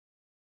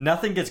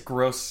Nothing gets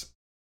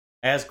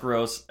as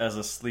gross as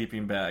a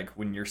sleeping bag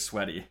when you're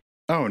sweaty.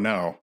 Oh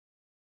no.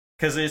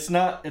 Because it's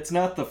not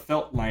the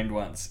felt lined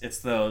ones. It's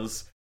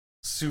those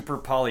super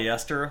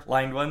polyester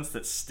lined ones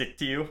that stick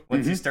to you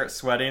once you start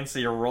sweating. So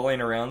you're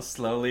rolling around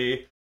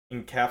slowly,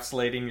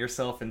 encapsulating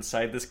yourself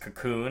inside this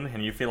cocoon,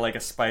 and you feel like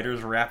a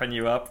spider's wrapping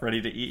you up, ready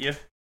to eat you.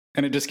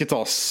 And it just gets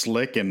all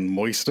slick and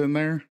moist in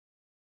there?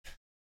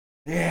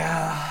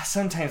 Yeah,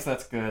 sometimes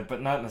that's good,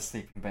 but not in a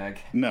sleeping bag.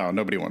 No,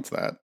 nobody wants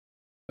that.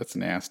 That's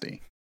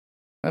nasty.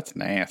 That's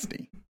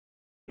nasty.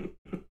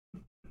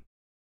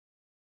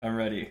 I'm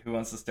ready. Who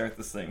wants to start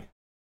this thing?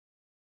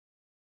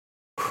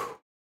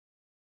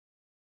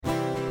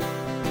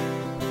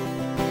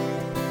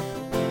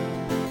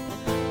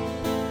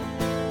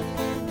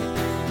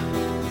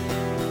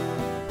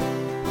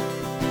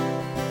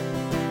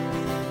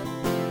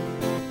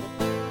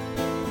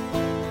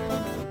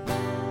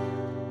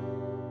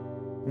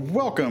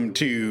 Welcome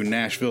to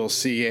Nashville,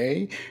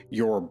 CA,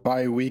 your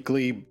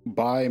bi-weekly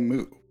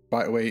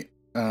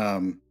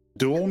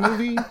dual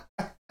movie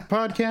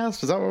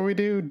podcast. Is that what we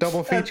do?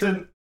 Double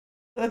feature?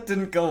 That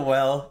didn't go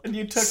well. And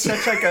you took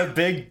such like a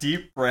big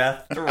deep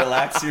breath to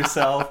relax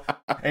yourself.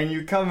 And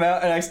you come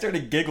out and I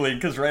started giggling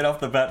because right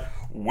off the bat,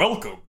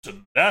 welcome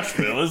to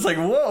Nashville. It's like,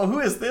 whoa, who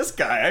is this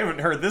guy? I haven't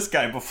heard this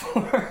guy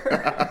before.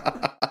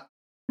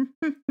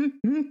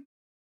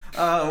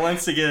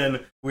 Once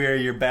again, we are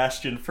your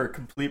bastion for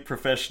complete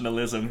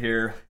professionalism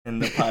here in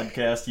the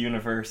podcast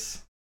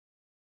universe.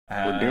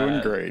 We're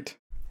doing great.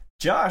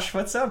 Josh,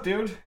 what's up,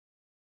 dude?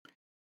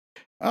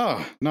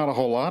 Oh, not a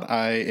whole lot.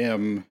 I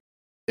am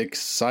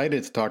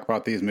excited to talk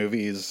about these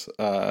movies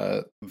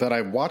that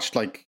I watched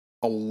like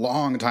a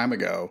long time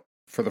ago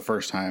for the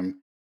first time.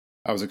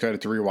 I was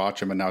excited to rewatch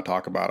them and now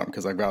talk about them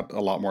because I've got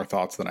a lot more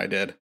thoughts than I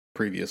did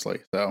previously.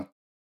 So.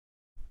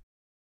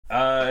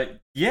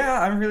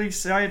 Yeah, I'm really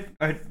excited.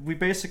 We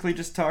basically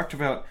just talked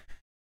about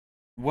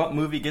what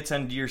movie gets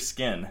under your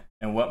skin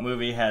and what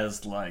movie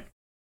has, like,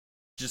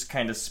 just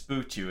kind of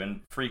spooked you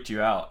and freaked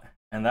you out.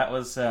 And that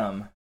was,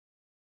 the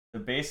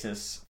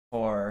basis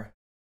for,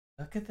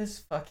 look at this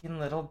fucking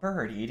little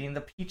bird eating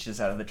the peaches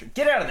out of the tree.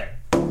 Get out of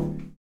there!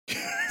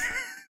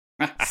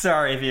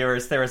 Sorry,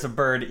 viewers, there was a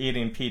bird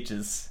eating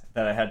peaches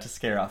that I had to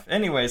scare off.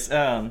 Anyways,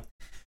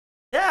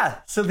 yeah,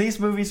 so these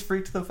movies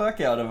freaked the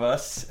fuck out of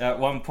us at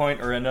one point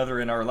or another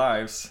in our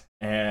lives.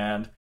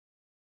 And,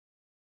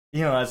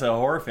 you know, as a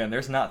horror fan,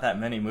 there's not that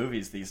many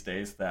movies these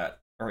days that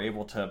are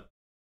able to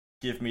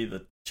give me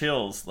the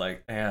chills.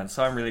 And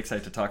so I'm really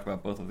excited to talk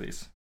about both of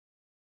these.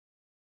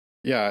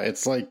 Yeah,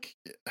 it's like,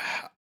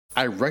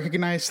 I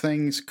recognize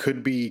things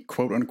could be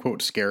quote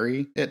unquote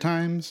scary at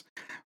times,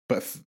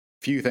 but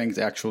few things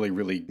actually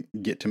really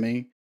get to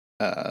me.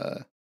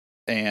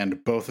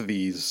 And both of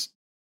these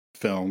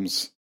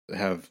films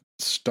have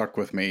stuck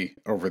with me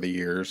over the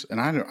years, and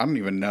I don't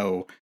even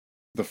know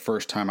the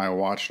first time I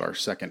watched our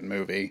second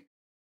movie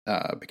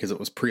because it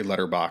was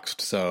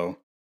pre-Letterboxd, so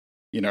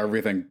you know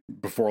everything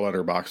before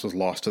Letterboxd was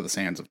lost to the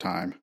sands of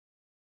time.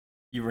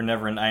 You were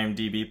never an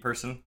IMDb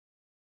person?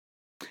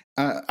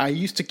 I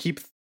used to keep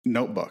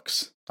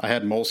notebooks. I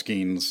had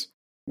Moleskines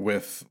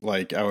with,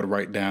 like, I would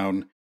write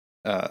down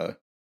the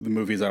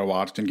movies I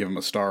watched and give them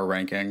a star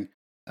ranking,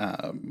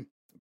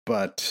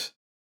 but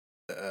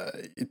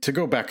to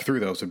go back through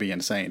those would be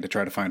insane to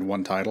try to find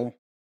one title.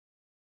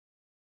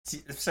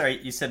 Sorry,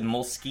 you said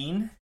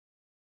Moleskine?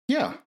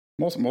 Yeah,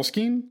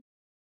 Moleskine?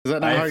 Is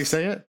that not how you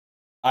say it?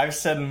 I've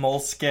said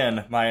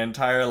Moleskine my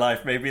entire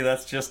life. Maybe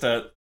that's just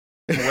a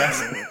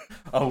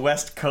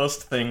West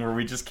Coast thing where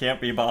we just can't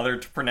be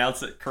bothered to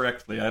pronounce it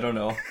correctly. I don't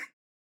know.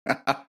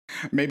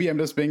 Maybe I'm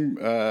just being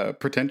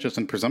pretentious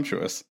and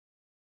presumptuous.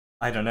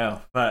 I don't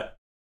know, but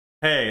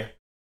hey,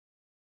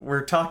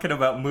 we're talking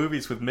about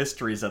movies with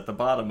mysteries at the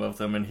bottom of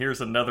them, and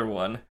here's another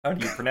one. How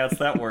do you pronounce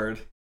that word?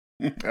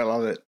 I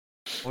love it.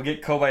 We'll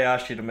get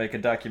Kobayashi to make a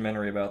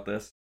documentary about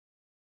this.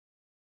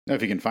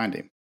 If you can find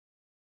him.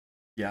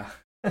 Yeah.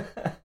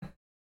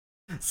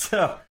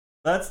 So,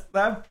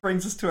 that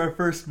brings us to our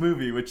first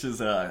movie, which is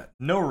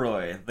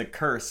Noroi, The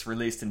Curse,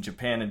 released in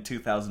Japan in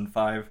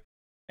 2005.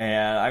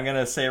 And I'm going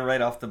to say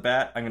right off the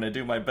bat, I'm going to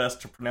do my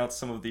best to pronounce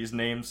some of these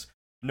names.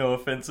 No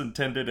offense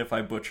intended if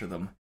I butcher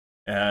them.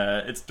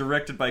 It's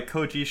directed by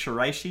Koji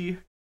Shiraishi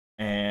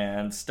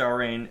and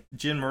starring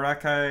Jin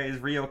Murakai,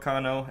 Ryo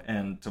Kano,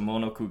 and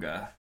Tomono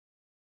Kuga.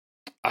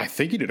 I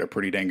think you did a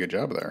pretty dang good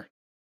job there.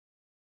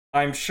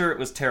 I'm sure it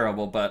was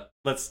terrible, but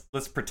let's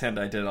pretend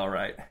I did all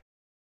right.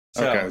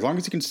 So, okay, as long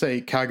as you can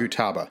say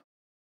Kagutaba.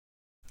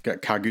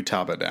 Got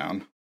Kagutaba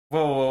down.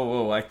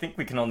 Whoa. I think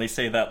we can only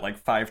say that like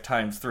 5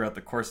 times throughout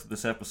the course of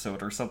this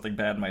episode, or something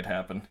bad might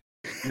happen.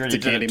 It's a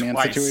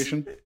Candyman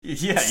situation?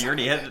 Yeah, you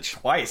already had it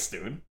twice,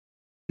 dude.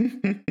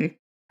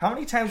 How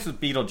many times was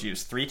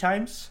Beetlejuice? 3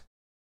 times?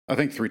 I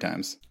think 3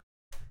 times.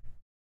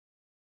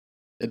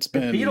 It's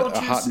been a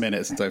hot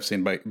minute since I've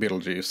seen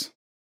Beetlejuice.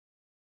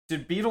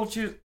 Did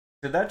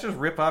that just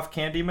rip off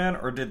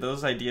Candyman, or did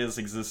those ideas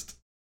exist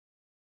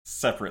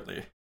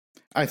separately?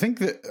 I think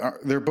that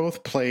they're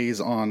both plays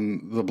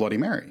on the Bloody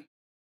Mary.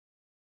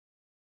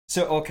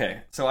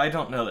 So I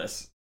don't know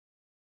this.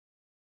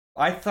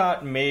 I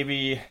thought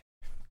maybe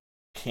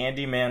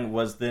Candyman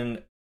was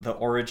then the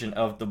origin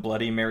of the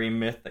Bloody Mary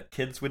myth that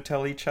kids would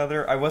tell each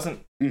other.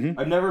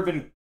 I've never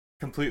been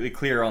completely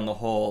clear on the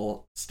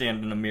whole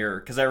stand in a mirror,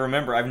 because I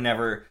remember I've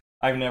never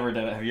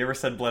done it. Have you ever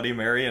said Bloody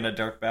Mary in a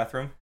dark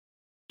bathroom?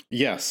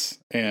 Yes,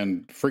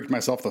 and freaked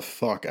myself the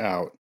fuck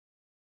out.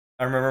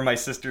 I remember my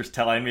sisters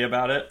telling me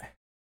about it,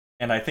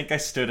 and I think I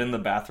stood in the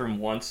bathroom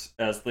once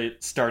as they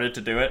started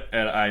to do it,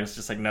 and I was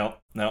just like, no,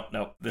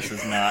 this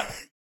is not,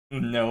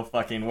 no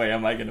fucking way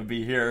am I going to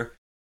be here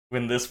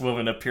when this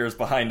woman appears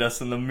behind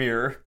us in the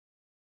mirror.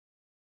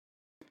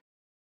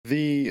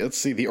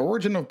 The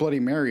origin of Bloody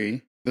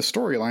Mary, the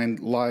storyline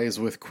lies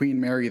with Queen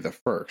Mary the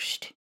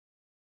First,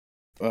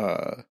 who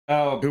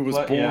was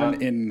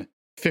born in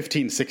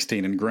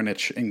 1516 in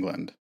Greenwich,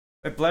 England.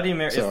 Wait, Bloody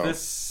Mary,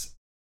 is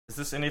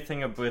this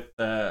anything with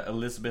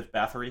Elizabeth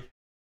Bathory?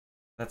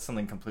 That's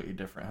something completely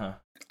different, huh?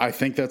 I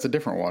think that's a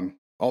different one.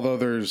 Although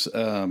there's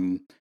a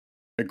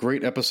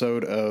great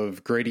episode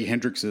of Grady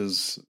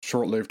Hendrix's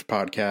short-lived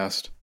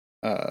podcast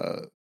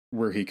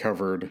where he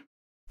covered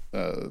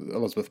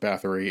Elizabeth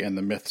Bathory and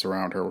the myths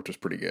around her, which was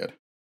pretty good.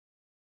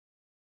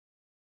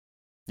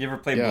 You ever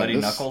play Bloody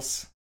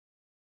Knuckles?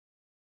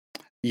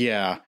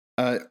 Yeah.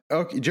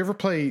 Okay, did you ever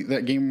play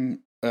that game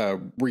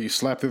where you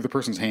slap through the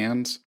person's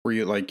hands? Where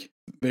you,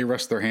 they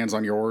rest their hands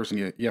on yours and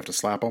you have to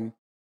slap them?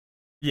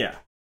 Yeah.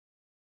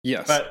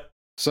 Yes. But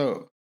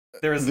so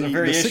there's a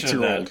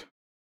variation of that.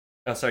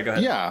 Oh, sorry, go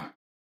ahead. Yeah.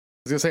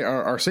 I was going to say,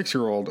 our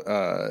 6-year-old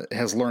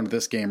has learned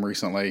this game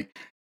recently,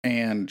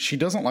 and she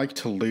doesn't like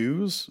to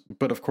lose,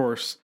 but of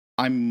course,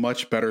 I'm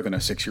much better than a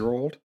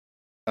 6-year-old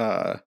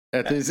at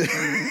this,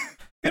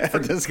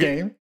 this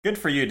game. Good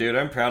for you, dude.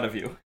 I'm proud of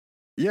you.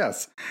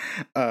 Yes.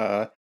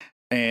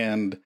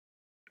 And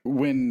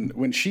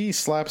when she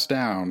slaps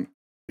down,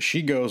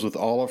 she goes with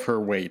all of her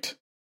weight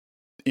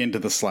into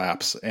the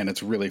slaps, and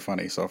it's really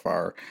funny so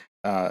far.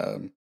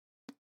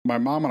 My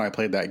mom and I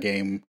played that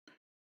game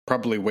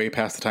probably way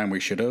past the time we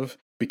should have,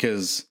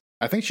 because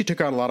I think she took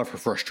out a lot of her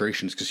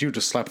frustrations, because she would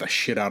just slap the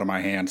shit out of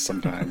my hands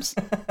sometimes.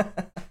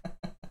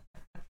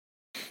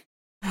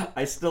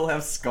 I still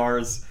have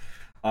scars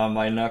on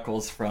my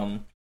knuckles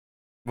from,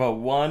 well,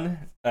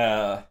 one,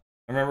 I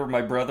remember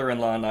my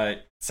brother-in-law and I,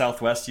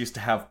 Southwest, used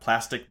to have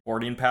plastic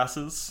boarding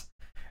passes.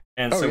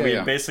 And so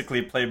we'd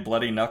basically play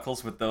Bloody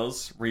Knuckles with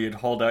those, where you'd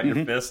hold out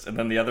your fist, and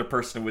then the other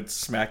person would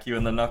smack you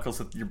in the knuckles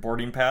with your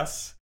boarding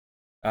pass.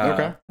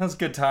 That was a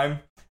good time.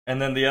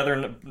 And then the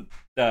other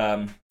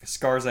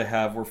scars I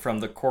have were from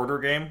the quarter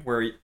game,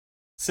 where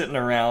sitting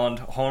around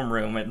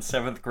homeroom in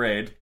 7th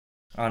grade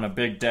on a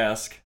big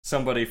desk,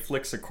 somebody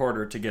flicks a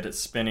quarter to get it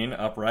spinning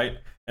upright,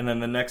 and then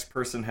the next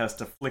person has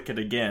to flick it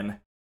again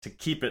to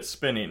keep it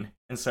spinning.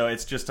 And so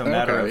it's just a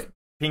matter of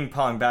ping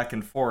pong back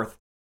and forth,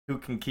 who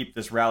can keep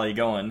this rally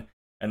going,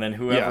 and then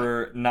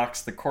whoever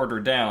knocks the quarter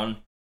down,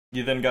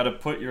 you then got to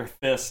put your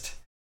fist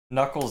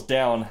knuckles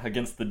down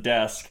against the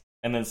desk,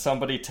 and then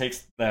somebody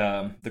takes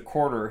the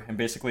quarter and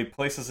basically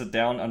places it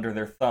down under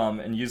their thumb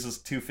and uses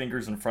 2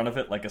 fingers in front of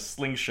it like a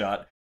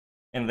slingshot,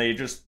 and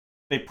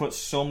they put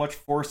so much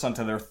force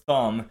onto their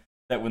thumb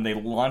that when they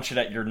launch it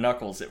at your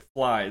knuckles, it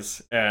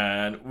flies,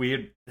 and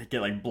we'd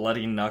get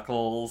bloody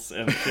knuckles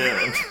and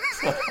shit.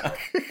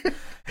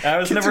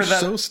 Kids are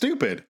so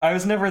stupid. I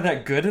was never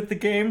that good at the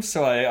game,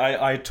 so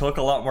I took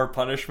a lot more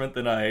punishment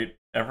than I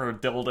ever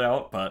doled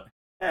out, but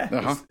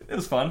it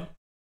was fun.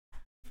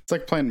 It's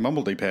like playing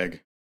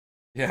Mumbledy-Peg.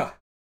 Yeah.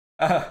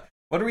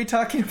 What are we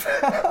talking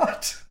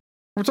about?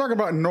 We're talking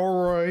about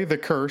Noroi the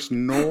Curse.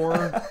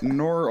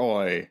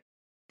 Noroi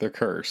the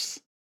Curse.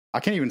 I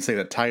can't even say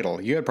the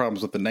title. You had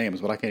problems with the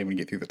names, but I can't even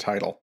get through the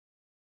title.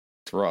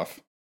 It's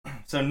rough.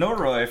 So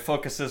Noroi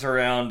focuses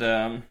around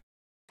a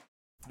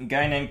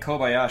guy named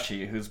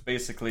Kobayashi, who's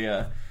basically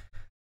a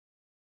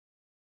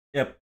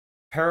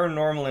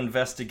paranormal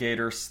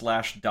investigator /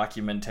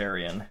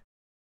 documentarian.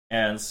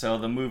 And so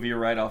the movie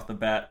right off the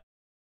bat,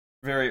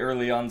 very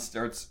early on,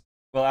 starts,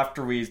 well,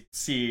 after we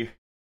see,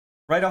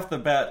 right off the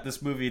bat,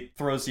 this movie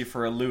throws you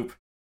for a loop,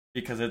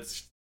 because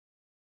it's,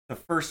 the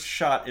first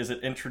shot is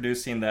it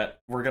introducing that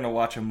we're going to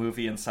watch a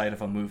movie inside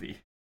of a movie.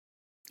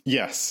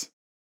 Yes.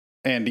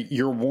 And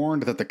you're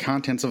warned that the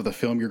contents of the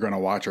film you're going to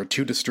watch are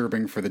too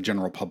disturbing for the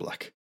general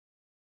public.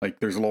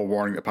 There's a little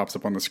warning that pops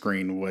up on the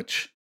screen,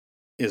 which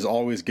is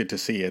always good to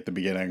see at the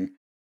beginning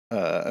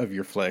of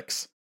your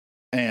flicks.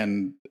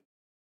 And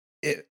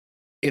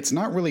it's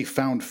not really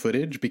found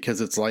footage,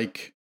 because it's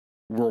like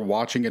we're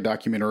watching a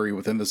documentary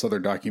within this other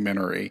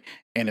documentary,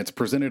 and it's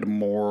presented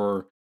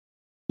more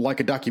like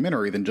a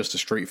documentary than just a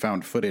straight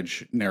found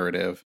footage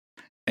narrative.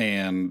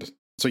 And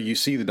so you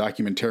see the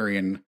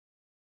documentarian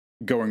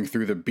going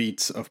through the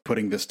beats of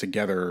putting this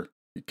together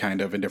kind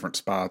of in different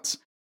spots,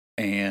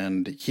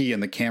 and he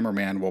and the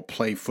cameraman will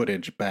play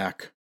footage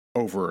back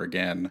over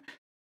again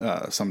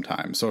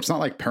sometimes. So it's not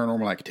like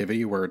Paranormal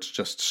Activity, where it's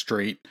just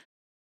straight,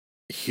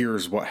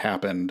 here's what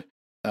happened.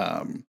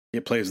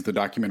 It plays the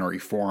documentary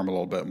form a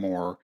little bit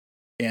more.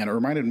 and it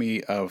reminded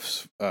me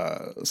of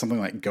something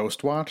like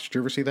Ghostwatch. Did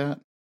you ever see that?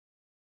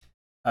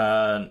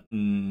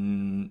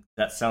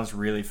 That sounds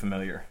really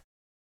familiar.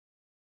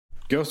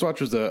 Ghostwatch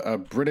was a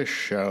British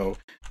show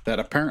that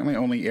apparently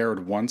only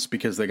aired once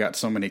because they got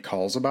so many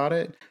calls about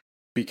it,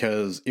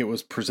 because it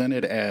was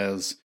presented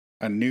as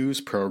a news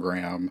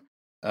program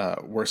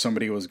where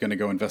somebody was going to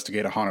go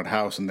investigate a haunted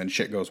house and then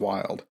shit goes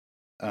wild.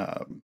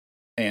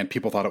 And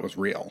people thought it was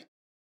real.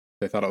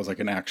 They thought it was like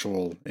an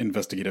actual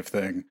investigative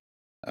thing.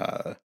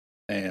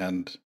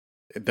 And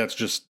that's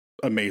just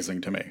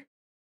amazing to me.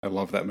 I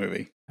love that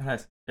movie.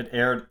 Nice. It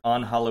aired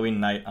on Halloween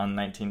night on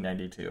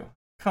 1992.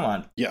 Come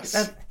on.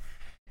 Yes.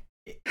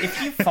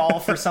 If you fall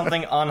for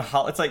something on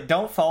it's like,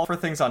 don't fall for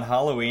things on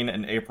Halloween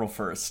and April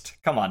 1st.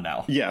 Come on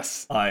now.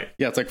 Yes. Yeah,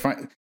 it's like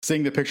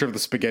seeing the picture of the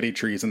spaghetti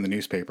trees in the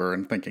newspaper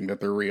and thinking that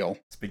they're real.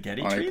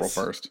 Spaghetti on trees? April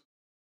 1st.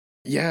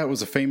 Yeah, it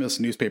was a famous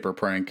newspaper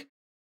prank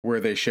where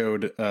they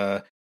showed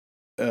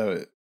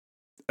native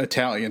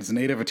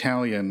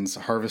Italians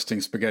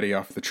harvesting spaghetti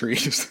off the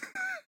trees.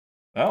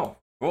 Oh,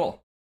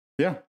 cool.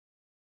 Yeah.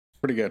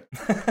 Pretty good.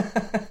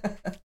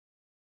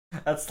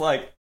 That's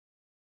like,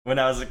 when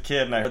I was a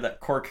kid and I heard that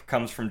cork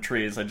comes from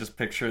trees, I just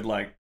pictured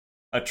like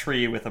a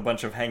tree with a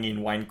bunch of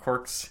hanging wine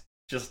corks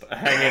just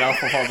hanging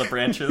off of all the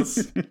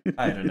branches.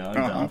 I don't know, I'm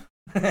dumb.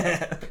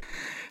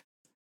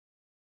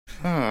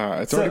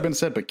 It's already been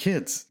said, but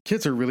kids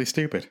are really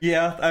stupid.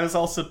 Yeah, I was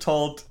also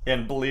told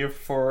and believed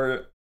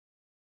for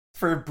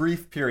a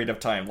brief period of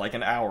time, like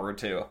an hour or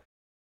two,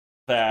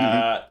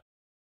 that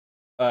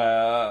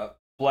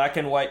black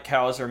and white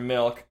cows are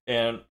milk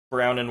and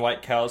brown and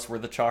white cows were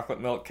the chocolate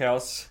milk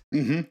cows.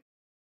 Mm-hmm.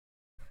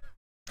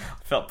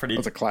 Felt pretty.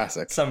 That's a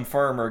classic. Some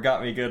farmer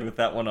got me good with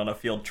that one on a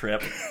field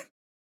trip.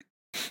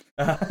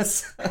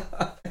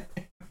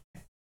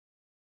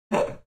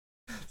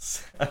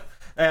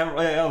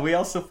 And we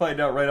also find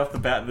out right off the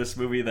bat in this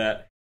movie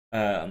that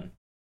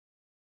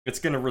it's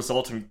going to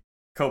result in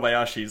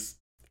Kobayashi's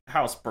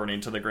house burning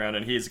to the ground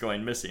and he's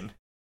going missing.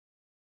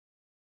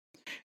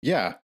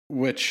 Yeah,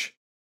 which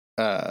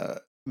the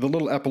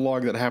little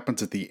epilogue that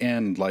happens at the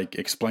end like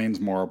explains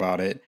more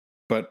about it,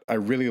 but I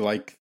really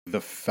like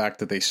the fact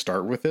that they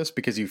start with this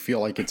because you feel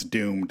like it's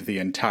doomed the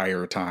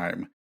entire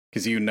time,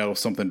 because you know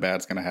something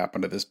bad's going to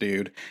happen to this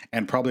dude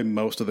and probably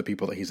most of the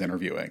people that he's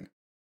interviewing,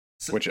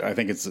 which I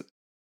think is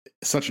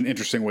such an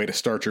interesting way to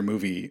start your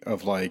movie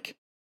of like,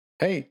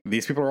 hey,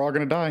 these people are all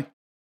going to die.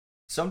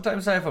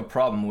 Sometimes I have a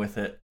problem with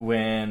it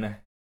when,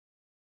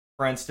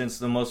 for instance,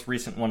 the most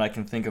recent one I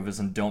can think of is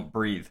in Don't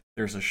Breathe.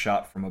 There's a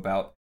shot from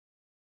about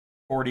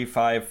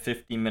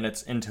 45-50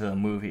 minutes into the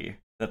movie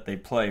that they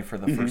play for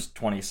the first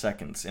 20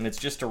 seconds, and it's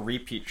just a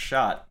repeat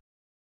shot.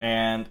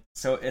 And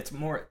so it's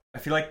more, I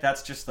feel like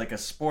that's just like a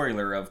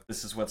spoiler of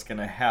this is what's going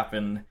to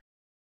happen,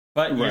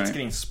 but it's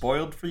getting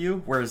spoiled for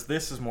you, whereas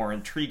this is more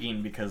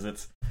intriguing because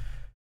it's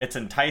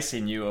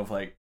enticing you of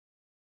like,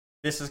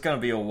 this is going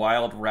to be a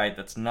wild ride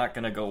that's not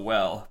going to go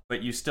well,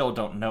 but you still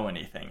don't know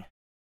anything.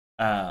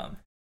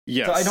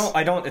 Yes. So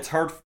I don't, it's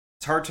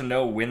hard to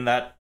know when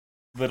that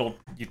little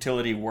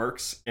utility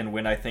works and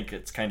when I think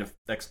it's kind of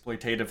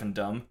exploitative and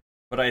dumb.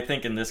 But I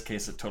think in this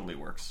case, it totally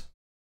works.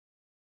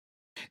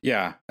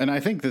 Yeah, and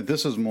I think that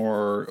this is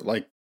more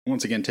like,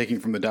 once again, taking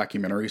from the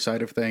documentary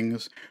side of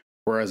things,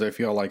 whereas I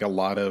feel like a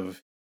lot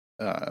of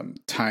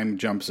time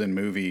jumps in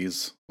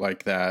movies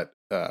like that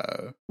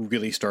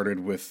really started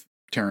with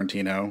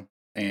Tarantino,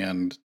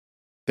 and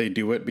they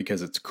do it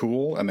because it's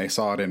cool and they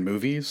saw it in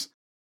movies,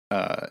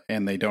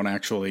 and they don't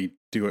actually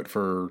do it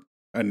for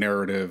a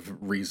narrative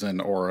reason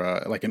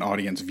or like an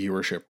audience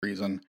viewership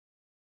reason.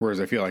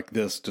 Whereas I feel like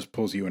this just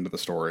pulls you into the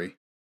story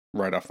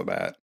right off the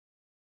bat.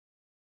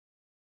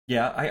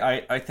 Yeah,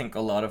 I think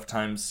a lot of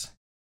times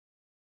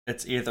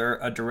it's either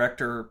a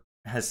director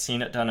has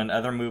seen it done in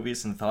other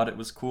movies and thought it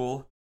was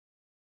cool,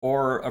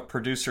 or a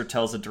producer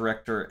tells a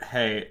director,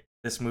 hey,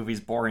 this movie's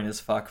boring as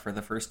fuck for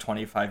the first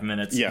 25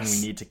 minutes, and we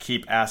need to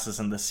keep asses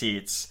in the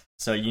seats,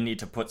 so you need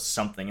to put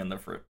something in the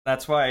fruit.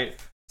 That's why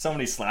so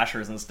many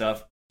slashers and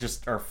stuff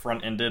just are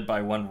front-ended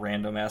by one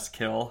random-ass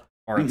kill,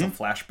 or it's a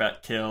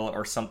flashback kill,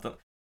 or something.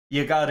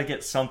 You gotta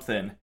get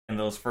something in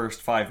those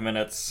first 5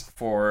 minutes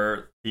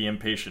for the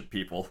impatient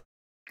people.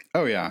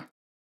 Oh yeah,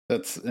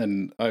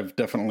 and I've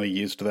definitely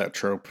used that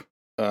trope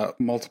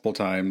multiple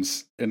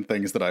times in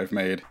things that I've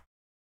made,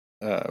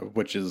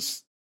 which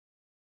is,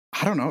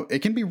 I don't know, it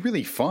can be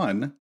really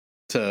fun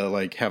to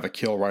like have a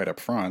kill right up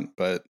front,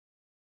 but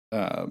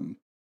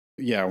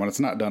yeah, when it's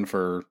not done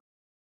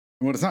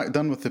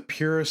with the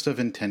purest of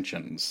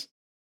intentions,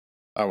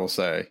 I will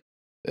say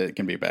it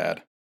can be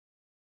bad.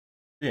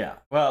 Yeah,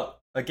 well,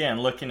 again,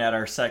 looking at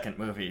our second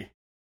movie,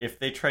 if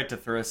they tried to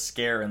throw a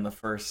scare in the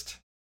first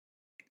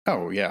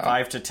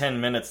 5 to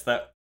 10 minutes,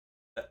 that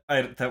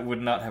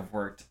would not have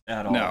worked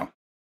at all. No.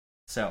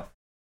 So,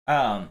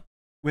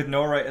 with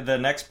Noroi, the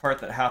next part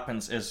that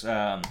happens is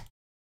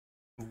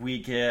we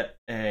get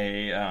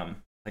a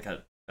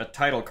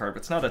title card.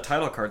 But it's not a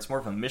title card; it's more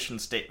of a mission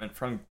statement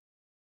from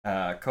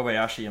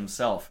Kobayashi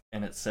himself,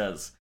 and it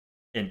says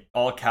in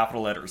all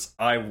capital letters,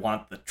 "I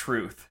want the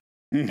truth."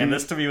 And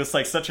this to me was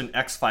like such an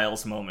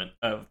X-Files moment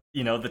of,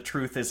 the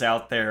truth is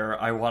out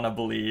there, I want to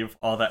believe,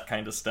 all that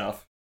kind of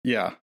stuff.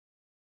 Yeah.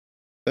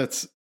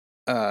 That's,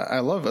 I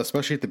love,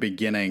 especially at the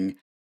beginning,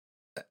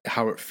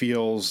 how it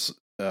feels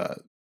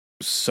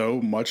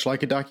so much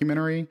like a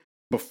documentary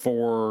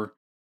before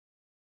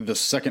the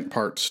second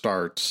part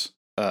starts.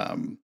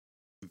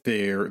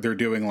 They're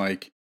doing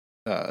like,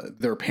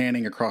 they're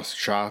panning across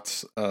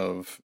shots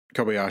of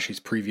Kobayashi's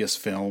previous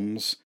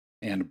films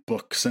and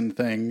books and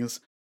things,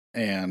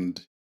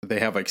 and they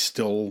have like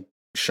still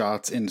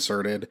shots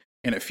inserted,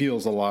 and it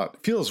feels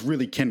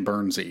really Ken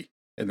Burnsy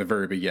in the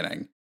very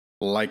beginning,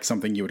 like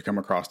something you would come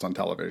across on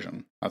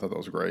television. I thought that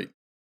was great.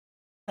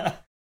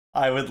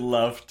 I would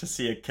love to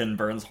see a Ken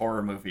Burns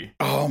horror movie.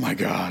 Oh my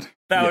god.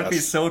 That would be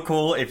so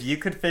cool if you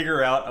could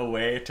figure out a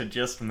way to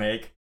just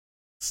make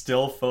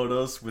still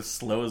photos with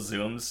slow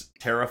zooms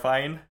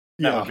terrifying.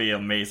 That would be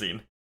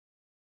amazing.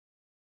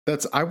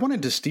 I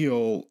wanted to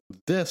steal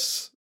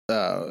this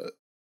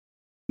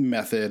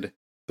method,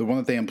 the one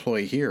that they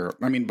employ here.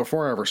 I mean,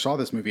 before I ever saw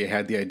this movie, I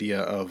had the idea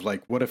of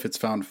like, what if it's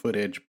found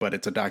footage, but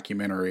it's a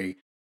documentary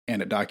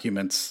and it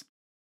documents,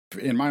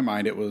 in my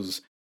mind, it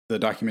was the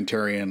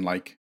documentarian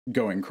like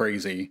going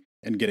crazy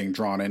and getting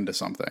drawn into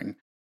something,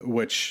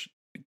 which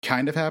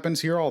kind of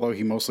happens here, although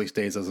he mostly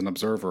stays as an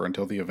observer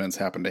until the events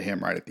happen to him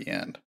right at the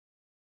end.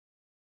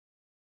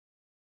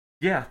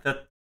 Yeah,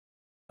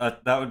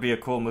 that would be a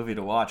cool movie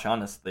to watch,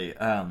 honestly.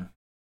 Yeah,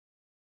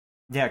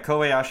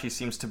 Kobayashi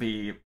seems to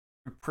be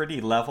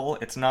pretty level.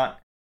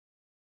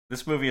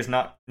 This movie is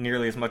not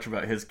nearly as much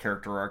about his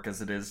character arc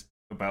as it is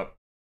about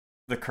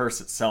the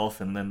curse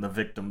itself and then the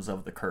victims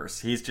of the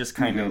curse. He's just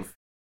kind of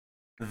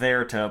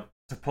there to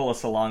pull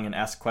us along and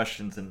ask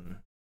questions and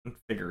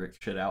figure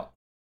shit out.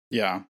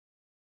 Yeah.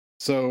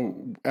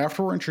 So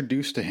after we're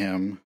introduced to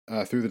him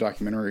through the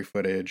documentary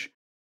footage,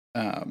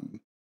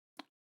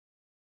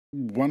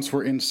 once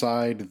we're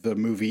inside the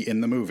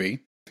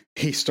movie,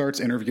 he starts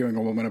interviewing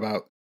a woman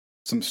about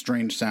some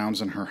strange sounds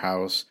in her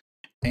house,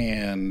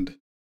 and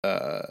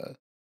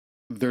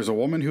there's a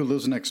woman who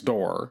lives next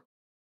door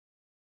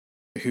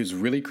who's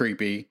really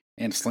creepy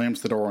and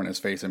slams the door in his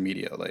face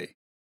immediately,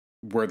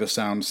 where the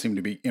sounds seem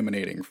to be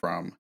emanating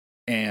from.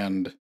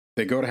 And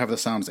they go to have the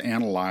sounds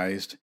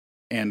analyzed,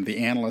 and the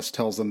analyst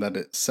tells them that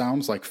it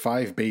sounds like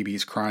 5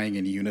 babies crying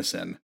in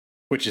unison,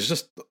 which is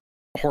just a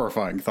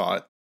horrifying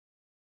thought.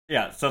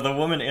 Yeah, so the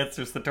woman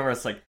answers the door.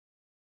 It's like,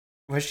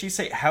 was she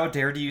say, "How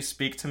dare you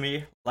speak to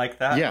me like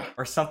that?" Yeah.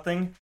 Or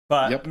something?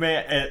 But,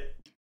 man,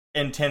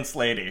 intense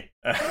lady.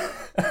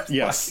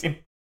 Yes.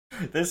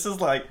 This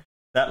is like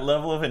that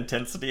level of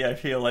intensity I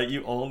feel like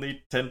you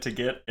only tend to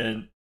get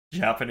in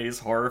Japanese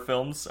horror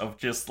films, of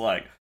just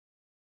like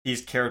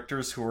these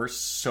characters who are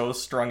so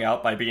strung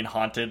out by being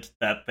haunted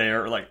that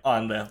they're like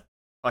on the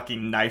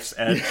fucking knife's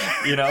edge,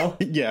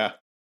 Yeah.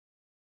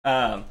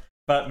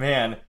 But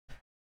man,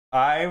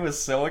 I was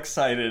so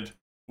excited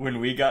when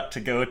we got to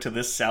go to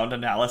this sound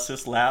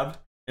analysis lab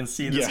and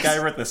see this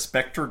guy with the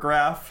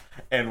spectrograph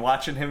and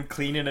watching him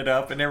cleaning it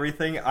up and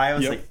everything. I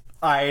was like,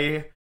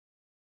 I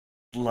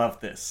love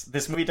this.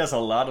 This movie does a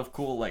lot of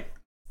cool, like,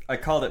 I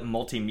called it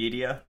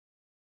multimedia,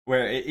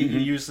 where it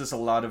uses a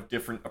lot of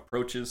different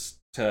approaches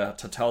to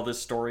tell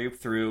this story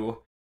through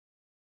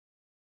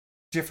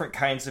different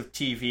kinds of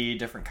TV,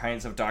 different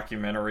kinds of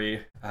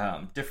documentary,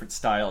 different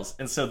styles.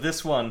 And so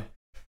this one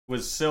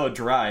was so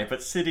dry,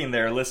 but sitting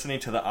there listening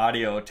to the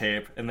audio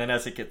tape, and then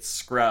as it gets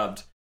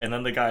scrubbed, and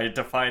then the guy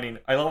defining,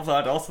 I love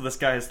that also this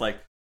guy is like,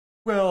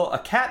 well, a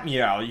cat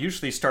meow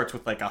usually starts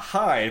with like a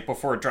high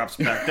before it drops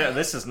back down.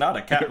 This is not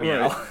a cat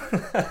meow.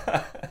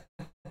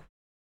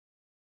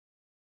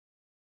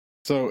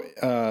 So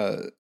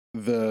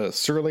the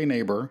surly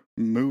neighbor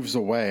moves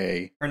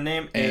away. Her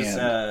name is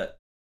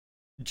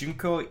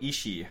Junko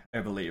Ishii, I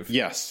believe.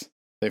 Yes.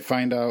 They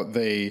find out,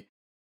 they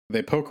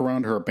poke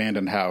around her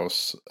abandoned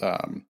house,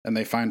 and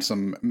they find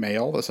some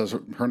mail that says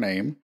her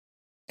name,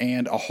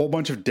 and a whole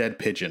bunch of dead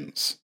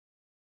pigeons,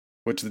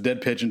 which the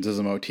dead pigeons is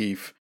a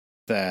motif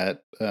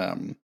that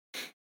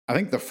I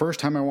think the first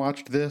time I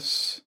watched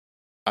this,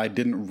 I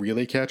didn't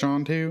really catch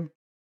on to,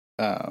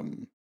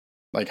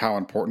 like how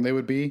important they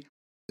would be.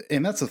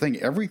 And that's the thing,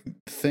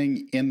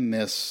 everything in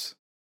this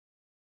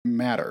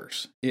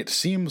matters. It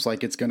seems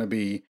like it's going to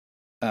be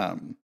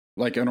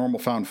like a normal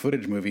found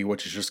footage movie,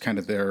 which is just kind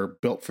of there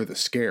built for the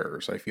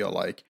scares, I feel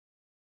like.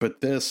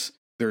 But there's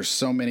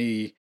so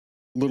many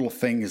little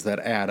things that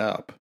add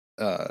up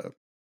to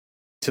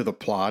the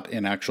plot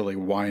and actually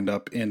wind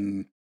up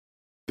in,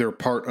 they're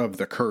part of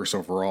the curse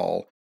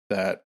overall,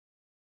 that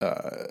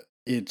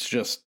it's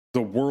just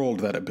the world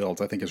that it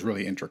builds, I think, is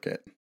really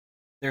intricate.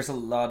 There's a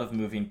lot of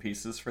moving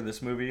pieces for this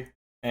movie,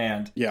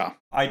 and yeah,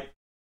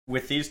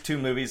 with these two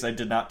movies, I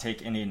did not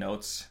take any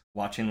notes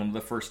watching them the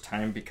first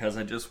time because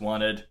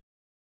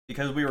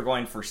because we were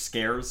going for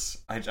scares,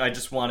 I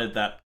just wanted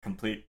that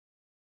complete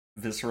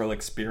visceral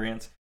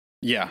experience.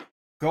 Yeah.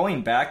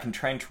 Going back and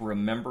trying to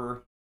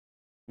remember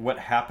what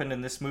happened in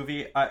this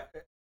movie,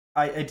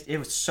 it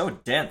was so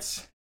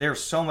dense.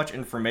 there's so much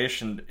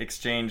information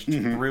exchanged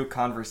through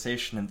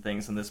conversation and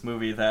things in this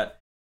movie that,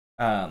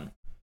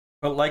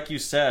 but like you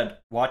said,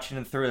 watching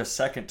it through it a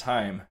second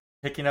time,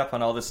 picking up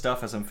on all this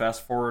stuff as I'm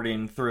fast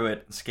forwarding through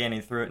it, and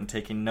scanning through it, and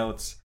taking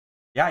notes,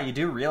 yeah, you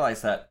do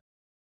realize that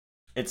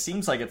it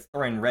seems like it's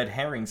throwing red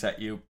herrings at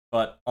you,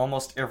 but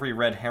almost every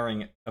red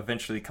herring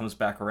eventually comes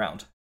back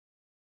around.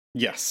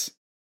 Yes.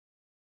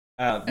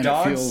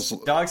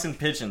 Dogs and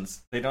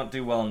pigeons, they don't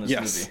do well in this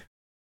movie.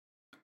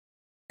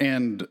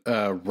 And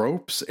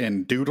ropes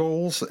and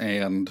doodles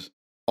and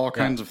all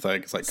kinds of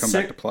things like come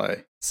back to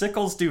play.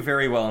 Sickles do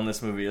very well in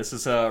this movie. This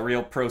is a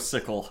real pro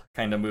sickle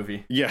kind of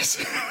movie. Yes.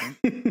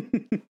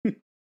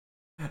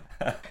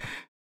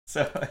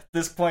 So at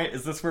this point,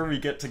 is this where we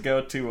get to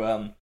go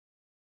to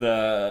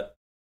the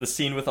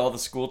scene with all the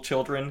school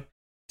children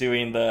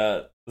doing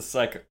the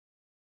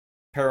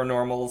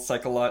paranormal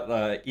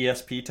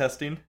ESP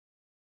testing?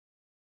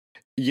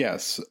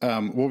 Yes.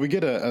 Well, we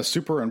get a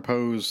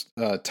superimposed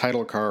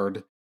title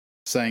card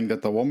saying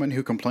that the woman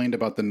who complained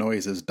about the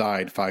noises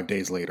died 5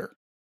 days later.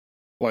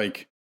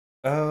 Like,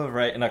 oh,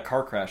 right, in a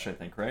car crash, I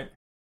think, right?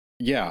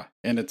 Yeah,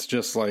 and it's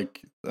just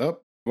like,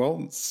 oh,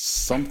 well,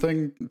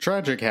 something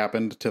tragic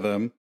happened to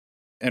them,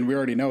 and we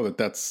already know that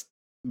that's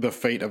the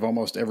fate of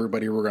almost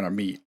everybody we're going to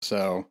meet.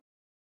 So,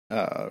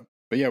 but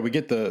yeah, we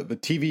get the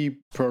TV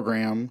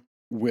program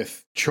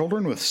with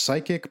children with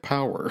psychic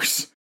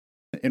powers,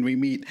 and we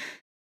meet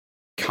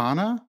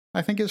Kana,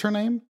 I think is her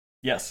name?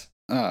 Yes.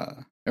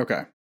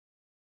 Okay.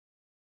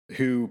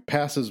 Who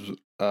passes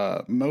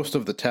most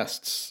of the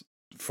tests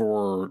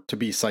to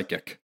be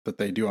psychic that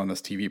they do on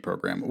this TV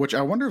program, which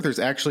I wonder if there's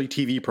actually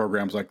TV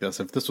programs like this,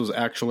 if this was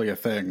actually a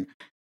thing.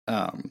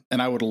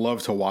 And I would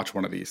love to watch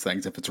one of these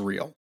things if it's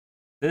real.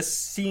 This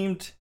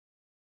seemed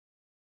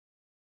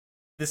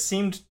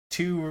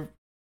too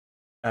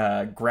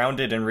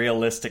grounded and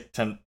realistic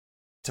to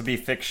be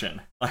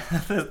fiction.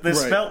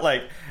 This felt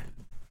like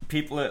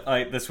people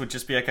like this would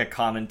just be like a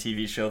common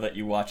TV show that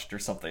you watched or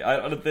something. I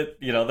don't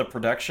know, the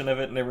production of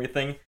it and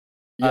everything.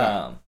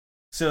 Yeah.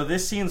 So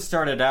this scene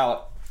started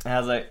out, and I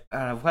was like,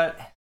 what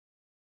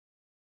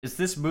is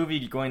this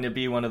movie going to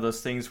be? One of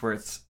those things where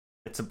it's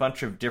a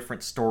bunch of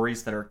different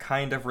stories that are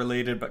kind of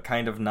related but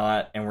kind of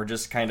not, and we're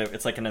just kind of,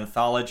 it's like an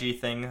anthology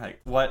thing. Like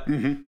what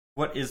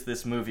is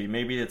this movie?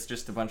 Maybe it's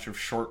just a bunch of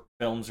short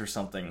films or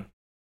something.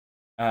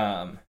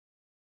 And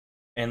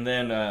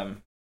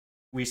then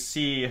we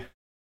see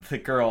the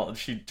girl,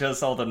 she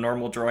does all the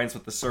normal drawings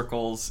with the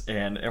circles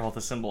and all the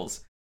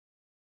symbols.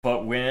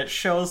 But when it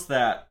shows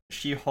that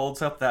she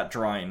holds up that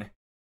drawing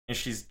and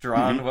she's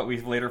drawn what we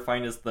later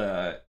find is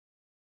the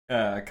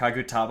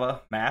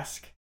Kagutaba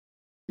mask.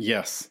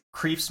 Yes.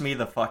 Creeps me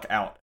the fuck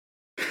out.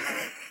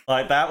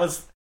 Like, that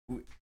was...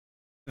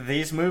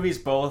 These movies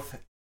both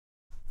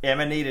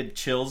emanated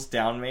chills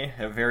down me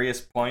at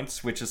various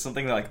points, which is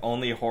something that, like,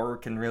 only horror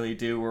can really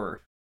do,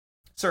 or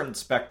certain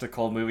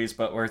spectacle movies,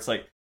 but where it's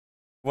like,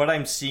 what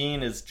I'm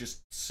seeing is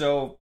just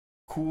so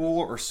cool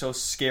or so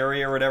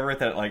scary or whatever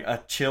that like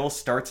a chill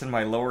starts in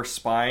my lower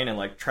spine and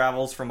like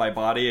travels from my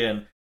body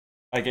and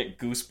I get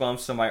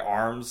goosebumps in my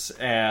arms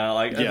and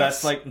like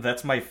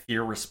that's my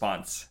fear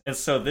response. And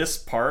so this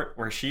part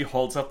where she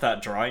holds up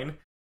that drawing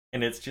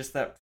and it's just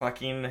that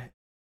fucking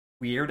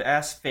weird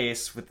ass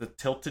face with the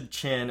tilted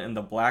chin and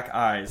the black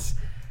eyes,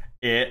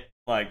 it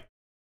like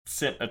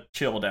sent a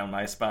chill down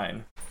my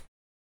spine.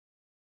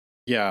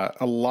 Yeah,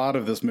 a lot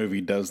of this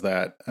movie does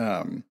that.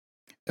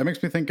 It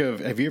makes me think of,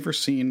 have you ever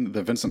seen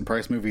the Vincent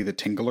Price movie, The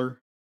Tingler?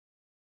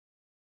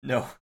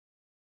 No.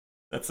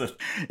 That's a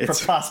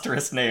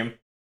preposterous name.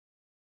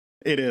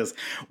 It is.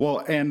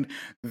 Well, and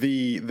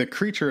the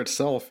creature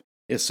itself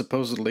is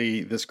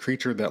supposedly this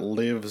creature that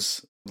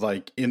lives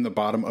like in the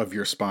bottom of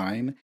your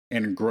spine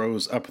and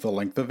grows up the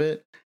length of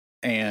it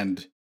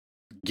and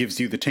gives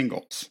you the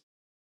tingles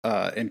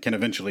and can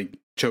eventually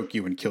choke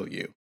you and kill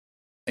you.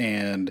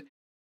 And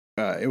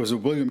it was a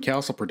William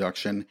Castle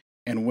production,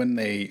 and when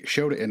they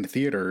showed it in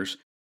theaters,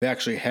 they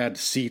actually had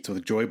seats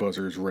with joy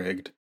buzzers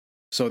rigged.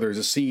 So there's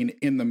a scene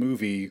in the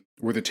movie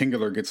where the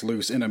Tingler gets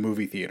loose in a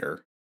movie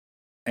theater,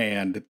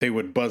 and they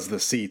would buzz the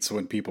seats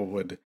when people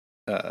would,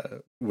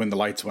 when the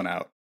lights went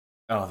out.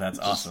 Oh, that's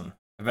awesome.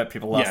 I bet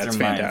people lost their minds.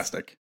 Yeah, it's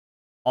fantastic.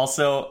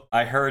 Also,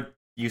 I heard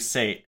you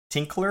say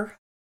Tinkler,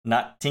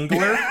 not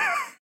Tingler.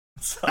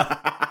 so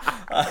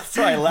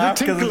I laughed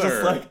because it's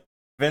just like,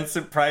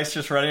 Vincent Price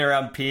just running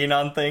around peeing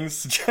on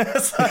things.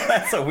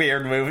 That's a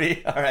weird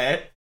movie. All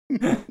right.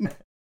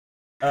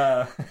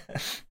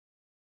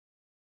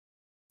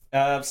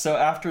 So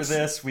after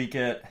this, we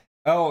get...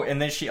 Oh, and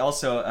then she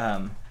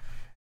also...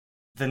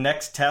 the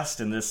next test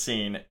in this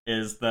scene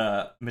is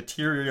the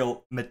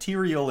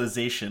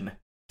materialization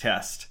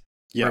test.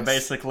 Yes. Where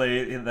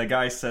basically the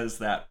guy says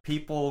that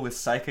people with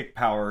psychic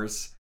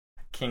powers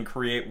can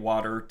create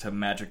water to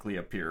magically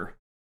appear.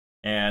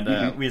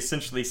 And we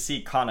essentially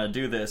see Kana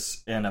do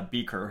this in a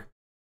beaker.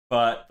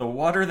 But the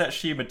water that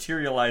she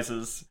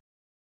materializes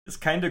is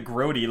kind of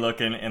grody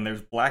looking, and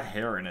there's black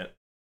hair in it.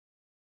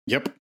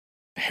 Yep.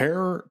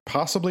 Hair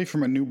possibly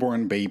from a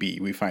newborn baby,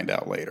 we find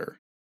out later.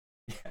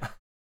 Yeah.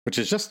 which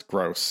is just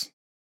gross.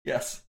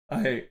 Yes,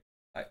 I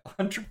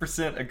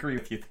 100% agree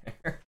with you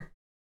there.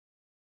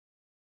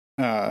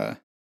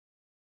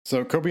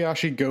 So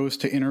Kobayashi goes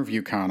to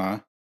interview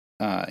Kana,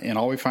 and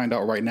all we find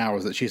out right now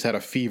is that she's had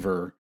a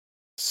fever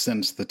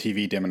since the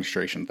TV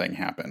demonstration thing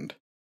happened.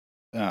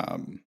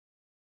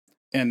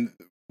 And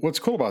what's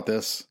cool about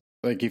this,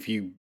 like if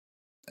you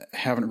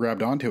haven't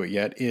grabbed onto it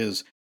yet,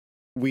 is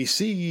we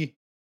see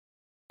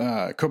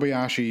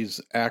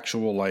Kobayashi's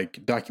actual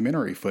like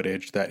documentary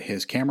footage that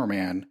his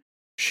cameraman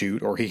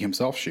shoot or he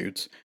himself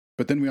shoots,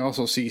 but then we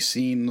also see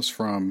scenes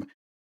from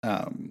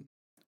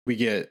we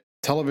get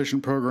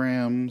television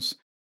programs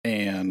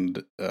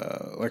and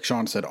like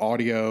Sean said,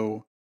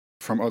 audio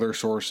from other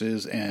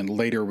sources, and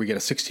later we get a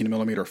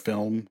 16mm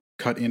film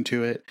cut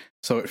into it,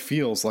 so it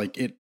feels like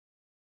the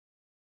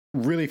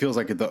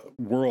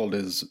world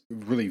is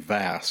really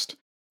vast.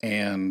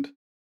 And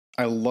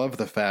I love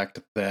the fact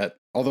that,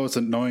 although it's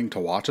annoying to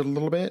watch it a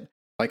little bit,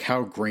 like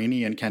how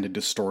grainy and kind of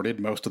distorted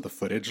most of the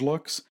footage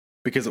looks,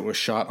 because it was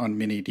shot on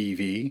mini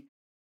DV.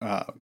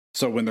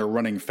 So when they're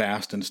running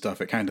fast and stuff,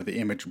 the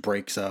image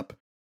breaks up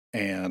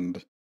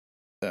and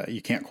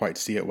you can't quite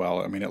see it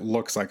well. I mean, it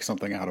looks like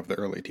something out of the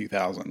early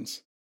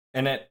 2000s.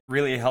 And it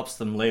really helps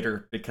them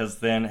later, because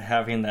then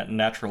having that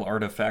natural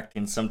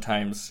artifacting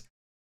sometimes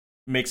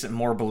makes it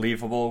more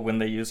believable when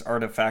they use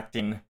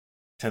artifacting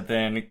to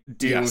then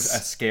do a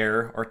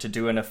scare or to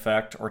do an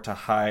effect or to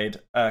hide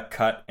a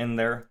cut in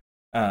there.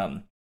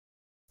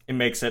 It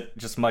makes it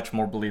just much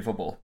more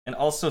believable. And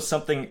also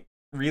something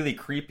really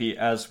creepy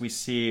as we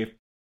see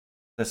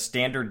the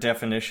standard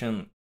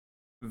definition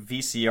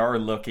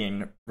VCR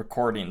looking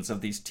recordings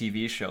of these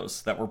TV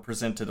shows that were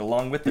presented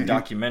along with the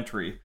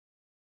documentary.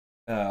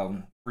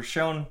 We're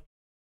shown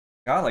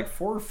like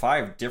 4 or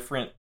 5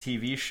 different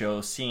TV show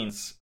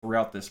scenes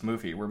throughout this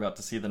movie. We're about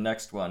to see the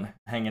next one,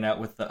 hanging out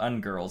with the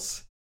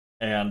Ungirls.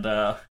 And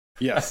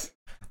yes.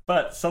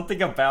 But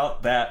something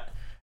about that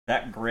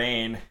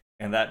grain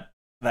and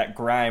that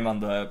grime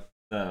on the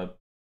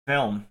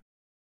film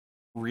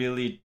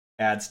really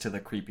adds to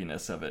the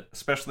creepiness of it,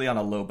 especially on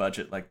a low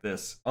budget like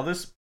this. Oh,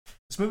 this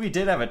movie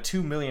did have a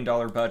 $2 million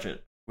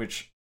budget,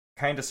 which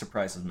kind of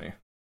surprises me.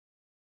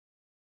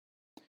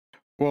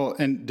 Well,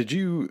 and did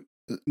you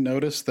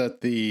notice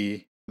that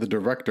the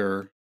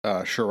director,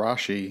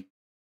 Shirashi,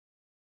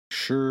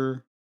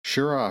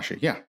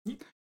 yeah,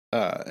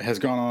 has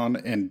gone on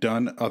and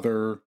done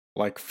other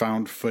like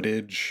found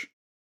footage,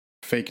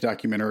 fake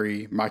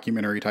documentary,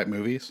 mockumentary type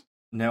movies?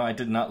 No, I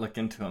did not look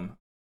into him.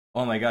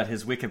 Oh my god,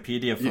 his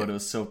Wikipedia photo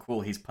is so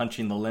cool. He's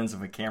punching the lens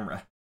of a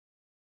camera.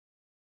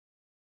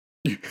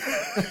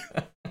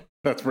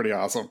 That's pretty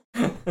awesome.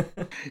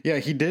 Yeah,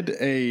 he did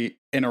an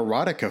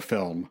erotica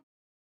film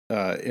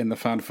in the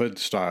found footage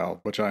style,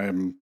 which I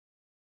am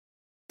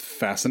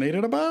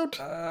fascinated about.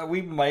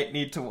 We might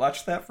need to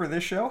watch that for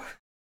this show.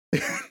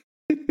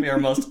 Be our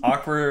most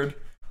awkward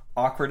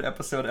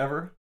episode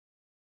ever.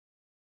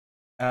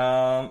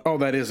 Oh,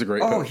 that is a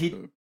great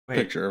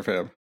picture of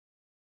him.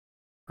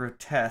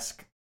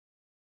 Grotesque.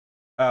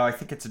 Oh, I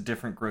think it's a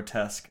different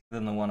grotesque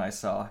than the one I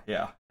saw.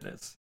 Yeah, it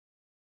is.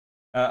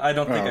 I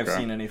don't think I've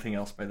seen anything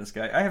else by this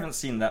guy. I haven't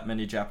seen that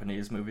many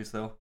Japanese movies,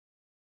 though.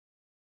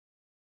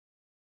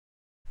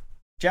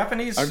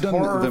 Japanese I've done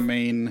horror... the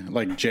main,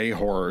 like,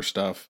 J-horror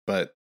stuff,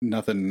 but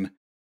nothing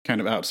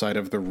kind of outside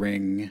of The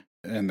Ring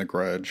and The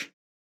Grudge.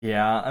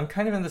 Yeah, I'm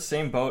kind of in the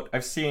same boat.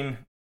 I've seen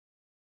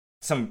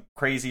some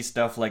crazy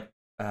stuff like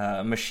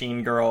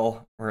Machine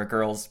Girl, where a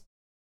girl's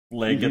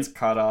leg gets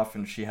cut off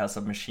and she has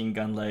a machine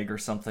gun leg or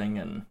something,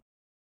 and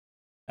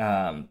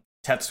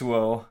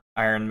Tetsuo,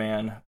 Iron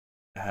Man.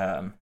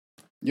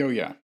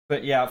 Yeah.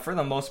 But yeah, for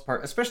the most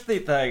part, especially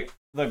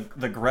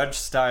the Grudge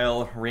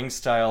style, Ring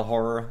style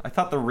horror. I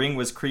thought The Ring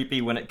was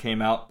creepy when it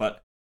came out,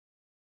 but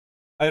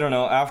I don't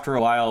know, after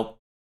a while,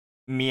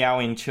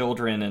 meowing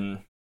children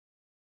and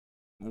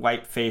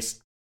white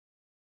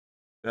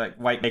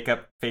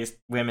makeup faced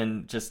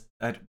women just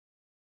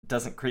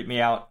doesn't creep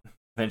me out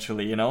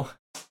eventually, you know?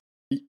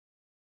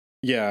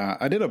 Yeah,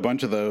 I did a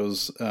bunch of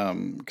those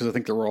because I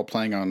think they were all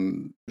playing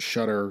on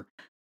Shudder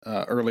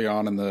early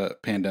on in the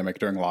pandemic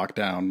during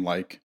lockdown.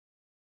 Like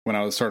when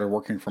I started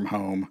working from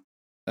home,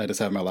 I just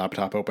had my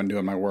laptop open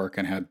doing my work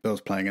and had those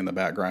playing in the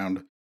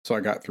background. So I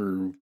got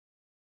through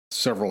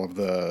several of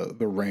the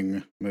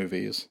Ring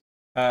movies.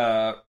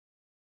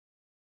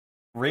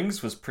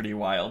 Rings was pretty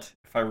wild,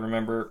 if I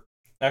remember.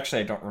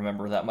 Actually, I don't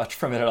remember that much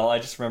from it at all. I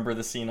just remember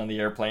the scene on the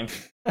airplane.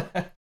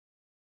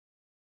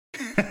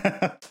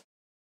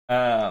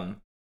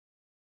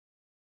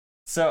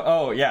 So,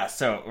 all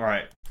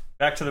right.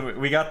 Back to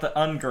we got the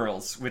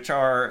Ungirls, which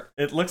are,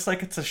 it looks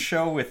like it's a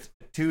show with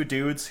 2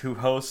 dudes who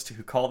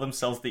call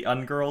themselves the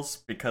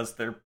Ungirls because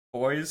they're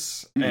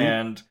boys,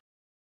 and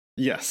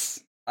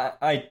yes.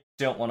 I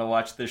don't want to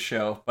watch this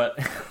show, but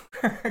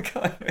we're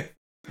going with.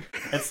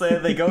 And so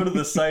they go to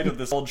the site of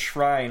this old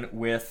shrine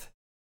with...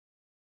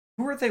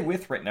 Who are they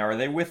with right now? Are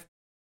they with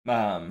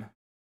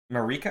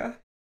Marika?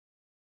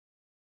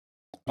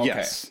 Okay.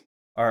 Yes.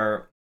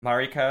 Or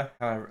Marika?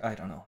 I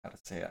don't know how to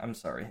say it. I'm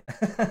sorry.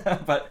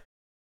 But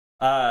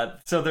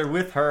So they're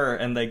with her,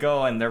 and they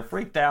go, and they're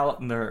freaked out,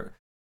 and they're,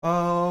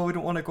 oh, we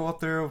don't want to go up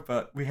there,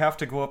 but we have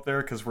to go up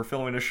there because we're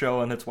filming a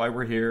show, and that's why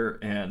we're here.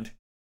 And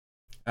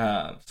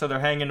so they're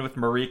hanging with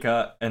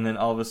Marika, and then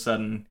all of a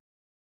sudden,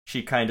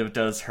 she kind of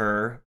does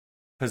her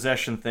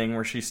possession thing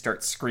where she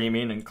starts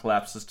screaming and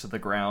collapses to the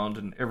ground,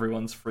 and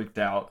everyone's freaked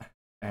out.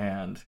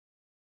 And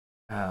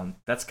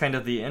that's kind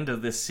of the end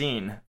of this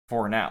scene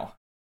for now.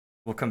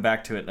 We'll come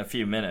back to it in a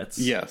few minutes.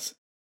 Yes.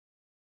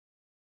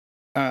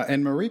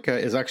 And Marika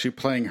is actually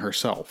playing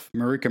herself.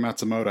 Marika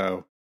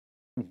Matsumoto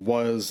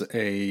was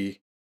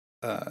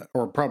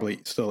or probably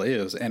still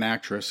is, an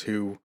actress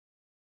who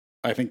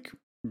I think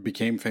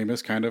became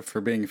famous kind of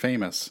for being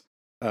famous.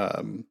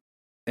 And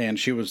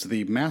she was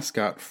the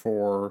mascot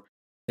for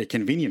a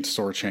convenience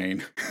store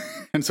chain.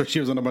 And so she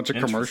was in a bunch of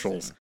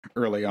commercials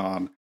early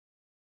on.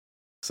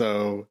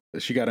 So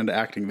she got into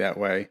acting that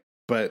way.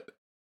 But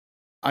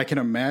I can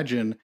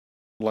imagine,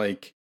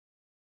 like,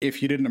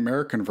 if you did an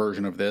American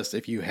version of this,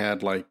 if you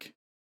had, like,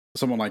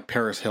 someone like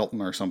Paris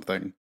Hilton or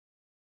something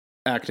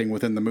acting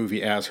within the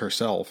movie as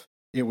herself,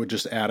 it would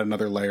just add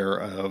another layer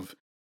of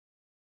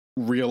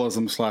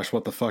realism /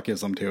 what the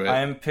fuckism to it.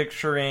 I'm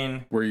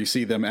picturing... where you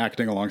see them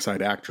acting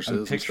alongside actresses.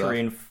 I'm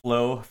picturing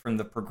Flo from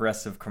the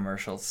Progressive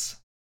commercials.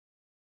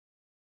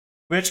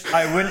 Which,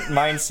 I wouldn't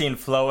mind seeing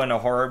Flo in a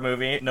horror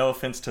movie. No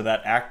offense to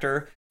that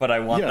actor, but I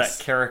want that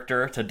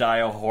character to die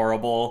a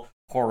horrible,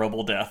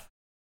 horrible death.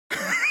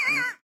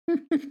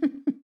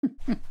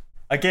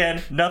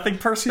 Again, nothing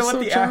personal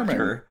with the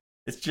actor.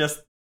 It's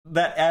just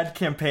that ad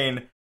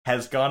campaign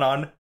has gone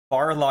on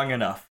far long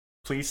enough.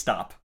 Please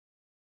stop.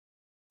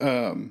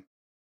 What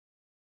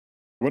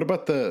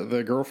about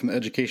the girl from the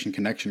Education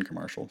Connection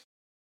commercials?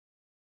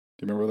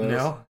 Do you remember those?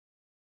 No.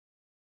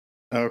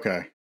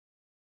 Okay.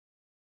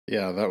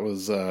 Yeah, that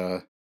was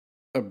a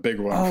big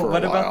one for a while.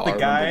 What about the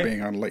guy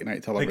being on late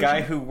night television? The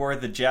guy who wore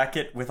the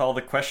jacket with all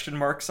the question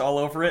marks all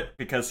over it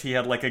because he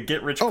had like a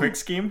get-rich-quick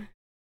scheme?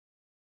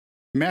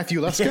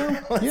 Matthew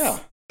Lesko? Yeah,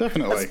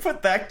 definitely. Let's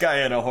put that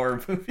guy in a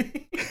horror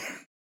movie.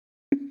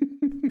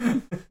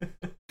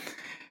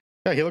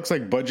 Yeah, he looks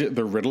like Budget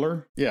the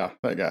Riddler. Yeah,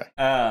 that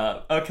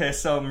guy. Okay,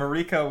 so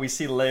Marika we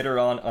see later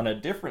on a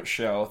different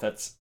show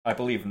that's, I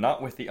believe,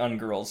 not with the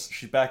Ungirls.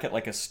 She's back at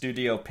like a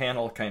studio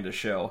panel kind of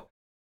show.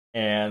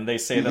 And they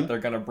say that they're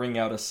going to bring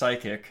out a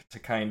psychic to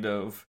kind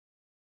of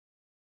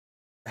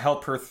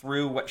help her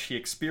through what she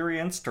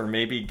experienced, or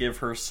maybe give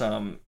her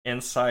some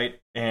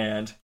insight.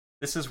 And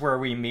this is where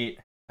we meet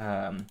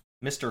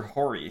Mr.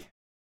 Hori.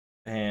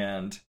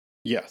 And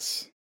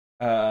yes,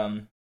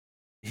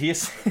 he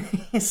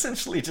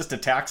essentially just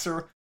attacks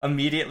her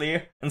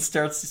immediately and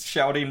starts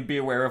shouting, "Be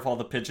aware of all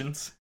the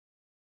pigeons."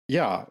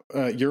 Yeah,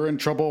 you're in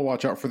trouble,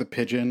 watch out for the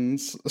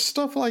pigeons.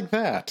 Stuff like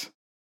that.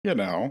 You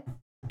know,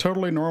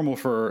 totally normal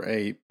for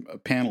a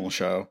panel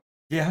show.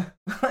 Yeah,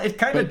 it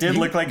kind of did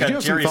look like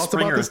a Jerry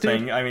Springer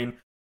thing. I mean,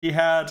 he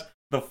had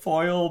the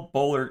foil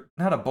bowler,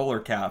 not a bowler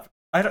cap.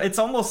 It's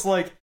almost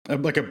like a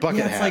bucket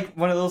hat. It's like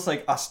one of those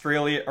like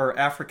Australia or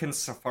African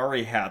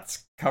safari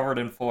hats covered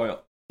in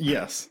foil.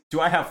 Yes. Do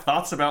I have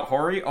thoughts about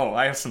Hori? Oh,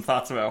 I have some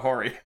thoughts about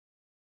Hori.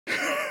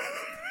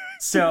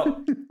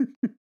 So,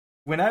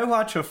 when I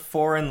watch a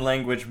foreign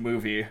language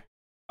movie,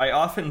 I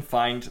often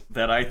find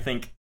that I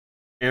think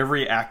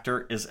every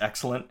actor is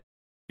excellent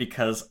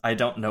because I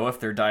don't know if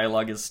their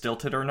dialogue is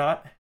stilted or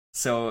not.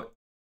 So,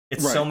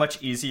 it's so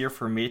much easier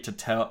for me to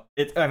tell.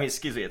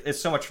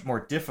 It's so much more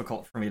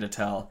difficult for me to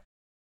tell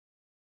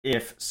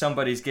if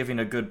somebody's giving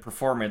a good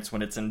performance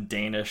when it's in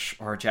Danish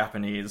or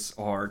Japanese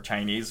or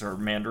Chinese or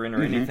Mandarin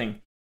or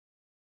anything.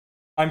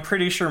 I'm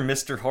pretty sure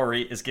Mr.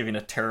 Hori is giving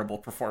a terrible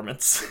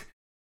performance.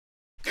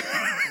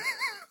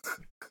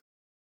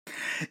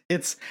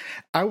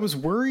 I was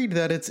worried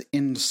that it's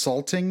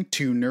insulting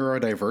to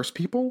neurodiverse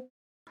people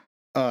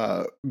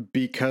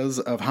because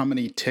of how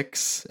many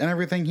tics and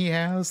everything he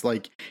has.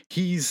 Like,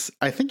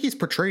 I think he's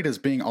portrayed as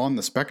being on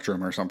the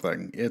spectrum or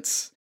something.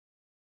 It's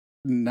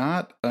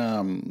not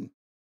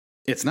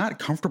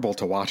comfortable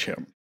to watch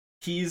him.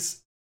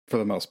 For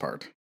the most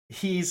part.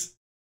 He's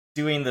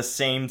doing the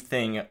same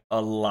thing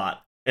a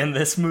lot in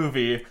this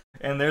movie,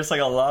 and there's like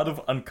a lot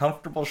of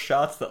uncomfortable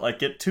shots that like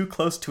get too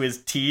close to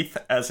his teeth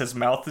as his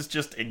mouth is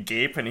just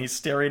agape and he's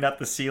staring at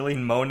the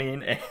ceiling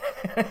moaning.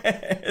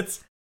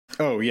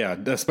 Oh yeah,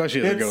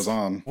 especially as it goes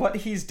on. What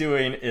he's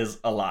doing is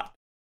a lot,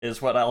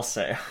 is what I'll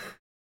say.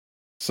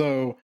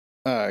 So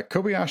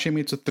Kobayashi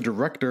meets with the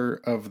director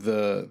of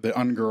the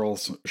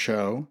Ungirls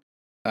show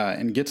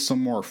and gets some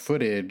more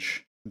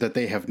footage that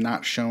they have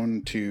not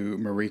shown to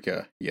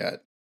Marika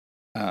yet.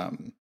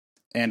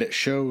 And it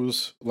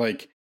shows,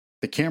 like,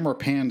 the camera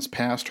pans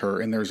past her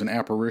and there's an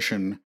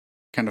apparition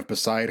kind of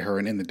beside her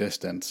and in the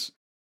distance.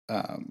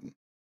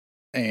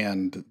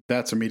 And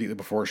that's immediately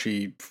before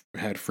she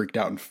had freaked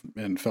out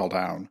and fell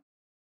down.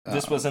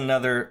 This was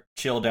another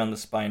chill down the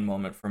spine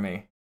moment for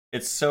me.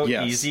 It's so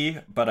easy,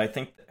 but I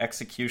think the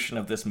execution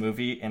of this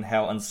movie and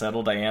how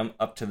unsettled I am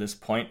up to this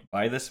point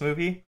by this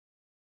movie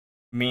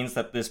means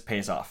that this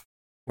pays off.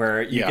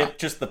 Where you get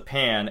just the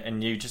pan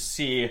and you just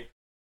see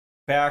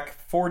back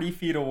 40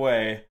 feet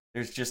away,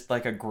 there's just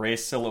like a gray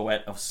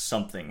silhouette of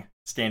something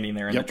standing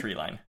there in the tree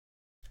line.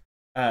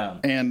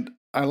 And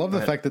I love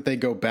the fact that they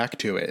go back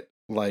to it,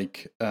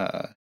 like,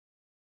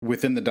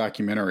 within the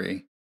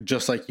documentary,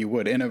 just like you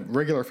would. In a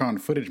regular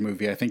found footage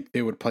movie, I think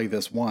they would play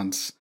this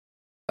once.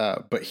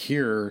 But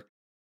here,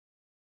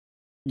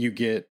 you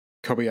get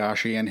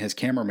Kobayashi and his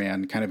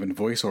cameraman kind of in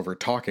voiceover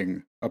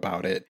talking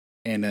about it.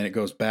 And then it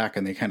goes back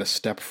and they kind of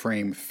step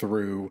frame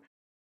through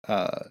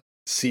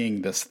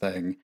seeing this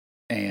thing.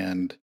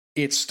 And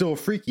it's still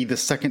freaky the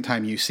second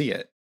time you see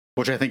it,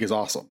 which I think is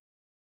awesome.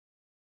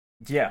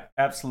 Yeah,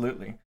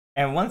 absolutely.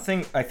 And one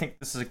thing I think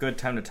this is a good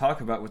time to talk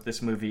about with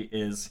this movie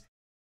is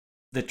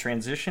the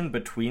transition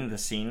between the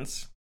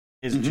scenes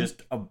is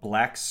just a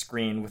black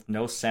screen with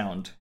no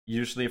sound,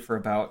 usually for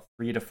about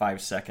 3 to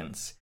 5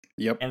 seconds.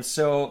 Yep. And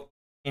so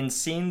in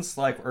scenes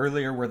like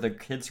earlier where the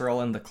kids are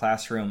all in the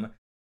classroom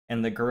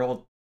and the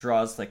girl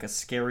draws like a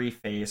scary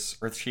face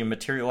or she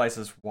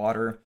materializes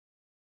water,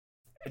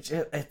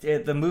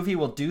 the movie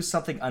will do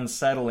something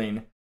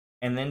unsettling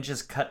and then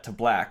just cut to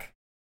black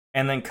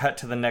and then cut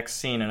to the next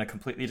scene in a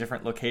completely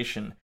different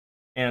location.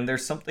 And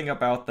there's something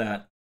about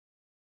that.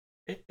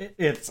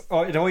 It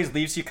always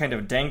leaves you kind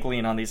of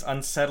dangling on these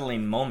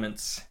unsettling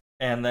moments,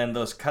 and then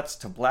those cuts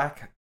to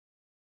black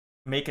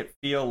make it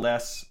feel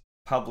less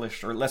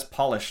published or less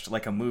polished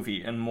like a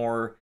movie and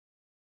more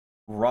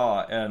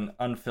raw and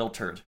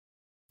unfiltered.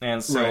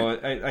 And so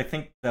I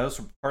think those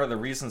were part of the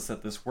reasons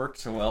that this worked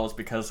so well, is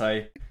because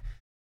I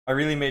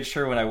really made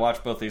sure when I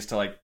watched both these to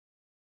like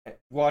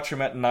watch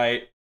them at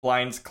night,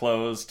 blinds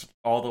closed,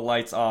 all the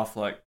lights off,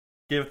 like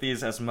give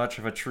these as much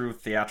of a true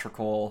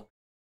theatrical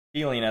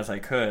feeling as I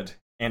could.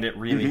 And it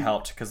really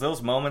helped, because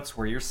those moments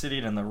where you're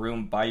sitting in the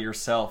room by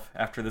yourself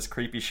after this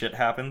creepy shit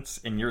happens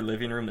and your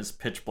living room is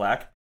pitch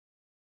black,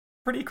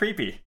 pretty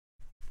creepy.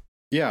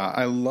 Yeah,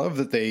 I love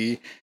that they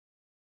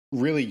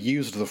really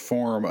used the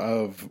form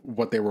of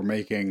what they were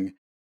making,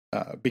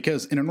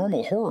 because in a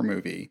normal horror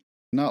movie,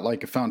 not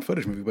like a found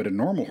footage movie, but a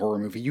normal horror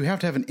movie, you have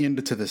to have an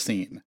end to the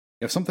scene.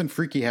 If something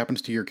freaky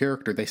happens to your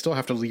character, they still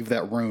have to leave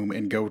that room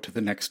and go to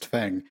the next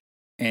thing.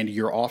 And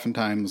you're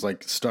oftentimes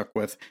like stuck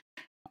with,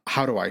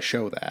 how do I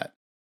show that?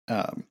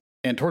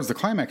 And towards the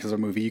climax of a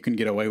movie, you can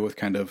get away with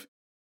kind of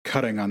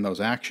cutting on those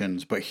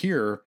actions. But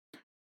here,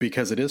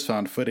 because it is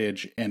found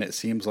footage and it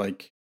seems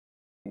like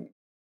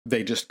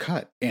they just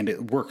cut and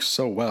it works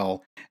so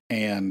well.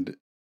 And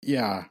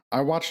yeah,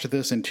 I watched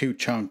this in 2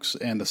 chunks,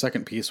 and the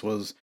second piece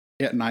was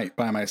at night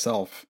by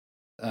myself.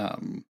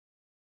 And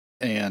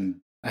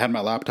I had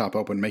my laptop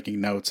open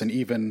making notes, and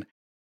even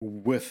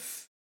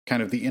with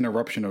kind of the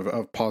interruption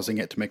of pausing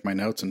it to make my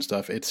notes and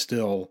stuff, it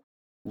still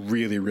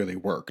really, really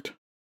worked.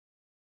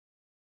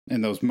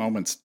 And those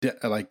moments,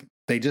 like,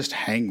 they just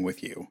hang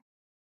with you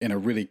in a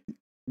really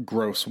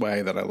gross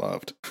way that I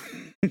loved.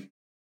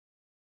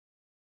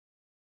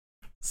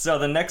 So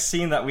the next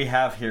scene that we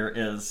have here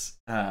is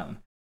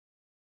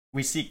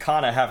we see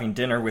Kana having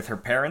dinner with her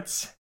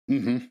parents.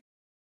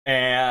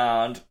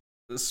 And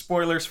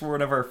spoilers for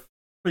one of our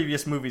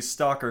previous movies,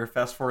 Stalker,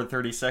 fast forward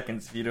 30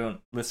 seconds if you don't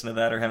listen to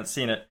that or haven't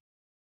seen it.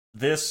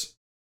 This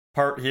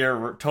part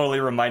here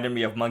totally reminded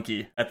me of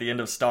Monkey at the end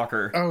of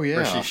Stalker. Oh, yeah.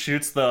 Where she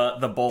shoots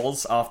the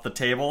bowls off the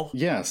table.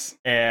 Yes.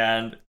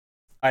 And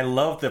I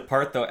love the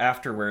part, though,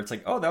 after where it's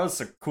like, oh, that was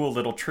a cool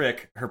little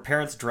trick. Her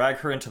parents drag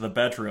her into the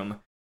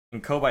bedroom,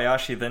 and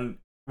Kobayashi, then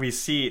we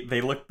see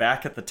they look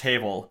back at the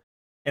table,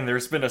 and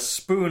there's been a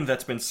spoon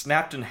that's been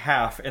snapped in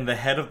half, and the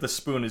head of the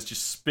spoon is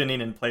just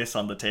spinning in place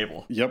on the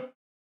table. Yep.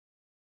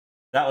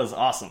 That was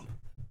awesome.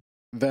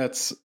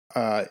 That's,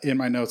 in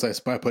my notes,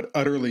 I put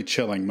utterly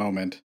chilling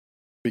moment,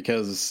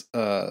 because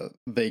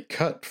they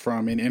cut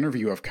from an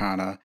interview of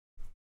Kana,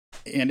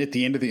 and at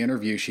the end of the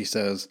interview, she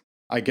says,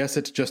 I guess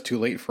it's just too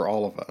late for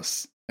all of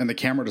us. And the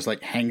camera just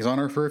like hangs on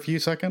her for a few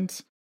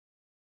seconds.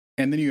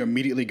 And then you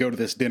immediately go to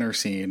this dinner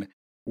scene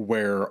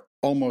where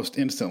almost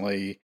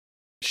instantly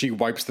she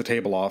wipes the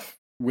table off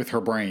with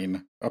her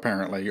brain,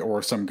 apparently,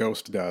 or some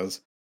ghost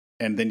does.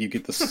 And then you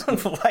get this...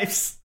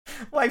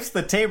 wipes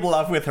the table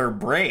off with her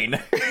brain.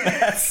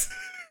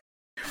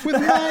 With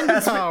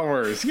mind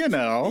powers, you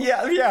know.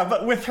 Yeah,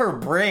 but with her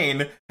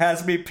brain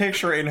has me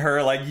picturing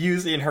her like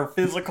using her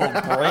physical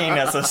brain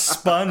as a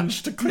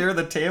sponge to clear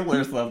the table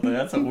or something.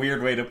 That's a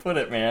weird way to put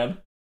it, man.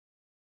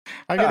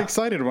 I get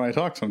excited when I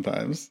talk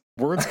sometimes.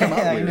 Words come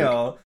out weird.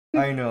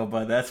 I know,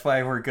 but that's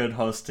why we're good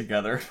hosts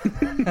together.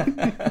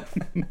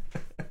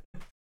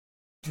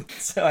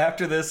 So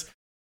after this,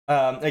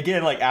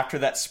 again, like after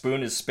that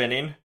spoon is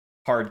spinning,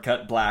 hard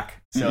cut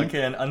black. So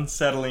again,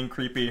 unsettling,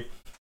 creepy.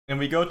 And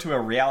we go to a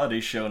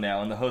reality show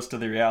now, and the host of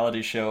the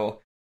reality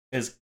show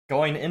is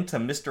going into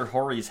Mr.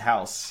 Hori's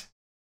house.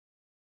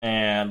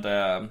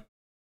 And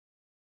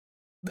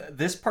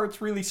this part's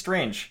really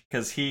strange,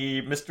 because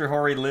Mr.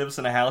 Hori lives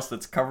in a house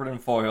that's covered in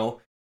foil.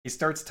 He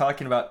starts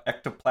talking about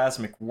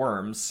ectoplasmic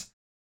worms.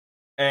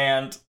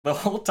 And the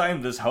whole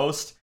time this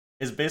host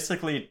is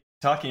basically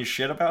talking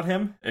shit about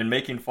him and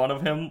making fun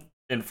of him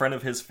in front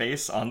of his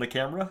face on the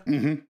camera.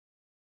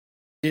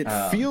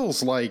 It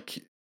feels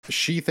like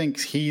she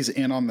thinks he's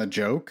in on the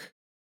joke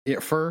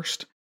at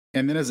first,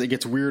 and then as it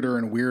gets weirder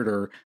and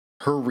weirder,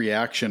 her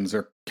reactions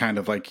are kind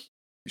of like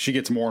she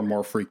gets more and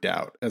more freaked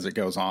out as it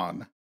goes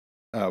on,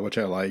 which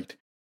I liked.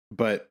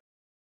 But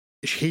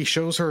he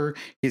shows her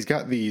he's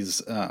got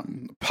these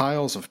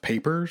piles of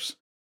papers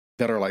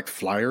that are like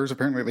flyers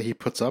apparently that he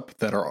puts up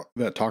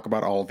that talk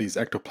about all these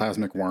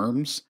ectoplasmic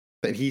worms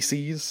that he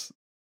sees,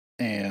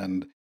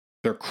 and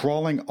they're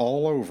crawling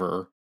all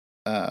over.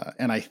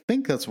 And I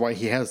think that's why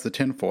he has the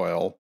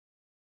tinfoil.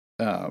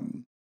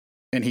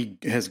 And he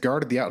has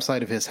guarded the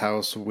outside of his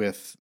house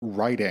with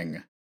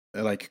writing,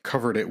 like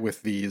covered it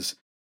with these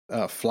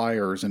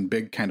flyers and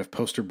big kind of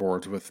poster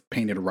boards with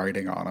painted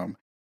writing on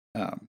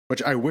them,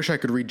 which I wish I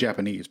could read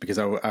Japanese because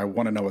I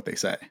want to know what they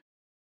say.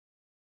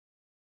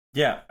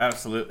 Yeah,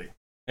 absolutely.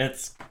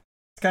 It's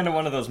kind of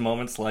one of those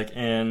moments like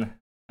in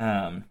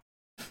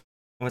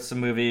what's the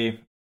movie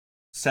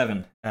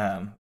Seven,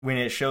 when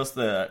it shows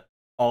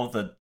all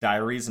the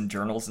diaries and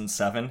journals in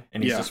Seven,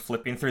 and he's just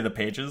flipping through the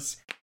pages.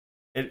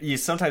 You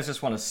sometimes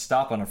just want to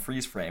stop on a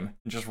freeze frame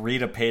and just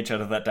read a page out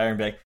of that diary and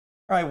be like,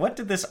 all right, what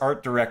did this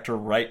art director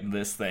write in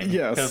this thing?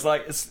 Yes.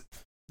 Because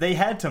they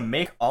had to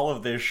make all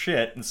of this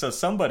shit, and so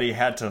somebody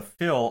had to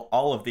fill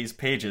all of these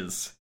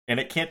pages, and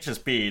it can't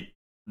just be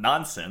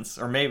nonsense,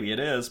 or maybe it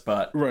is,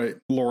 but right,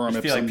 Lorem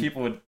I feel like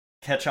people would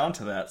catch on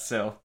to that.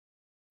 So,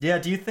 yeah,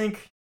 do you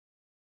think...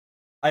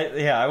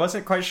 I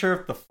wasn't quite sure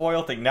if the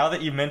foil thing, now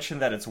that you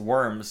mentioned that it's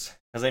worms,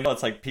 because I know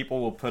it's like people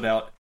will put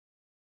out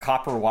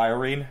copper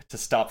wiring to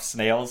stop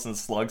snails and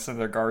slugs in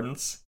their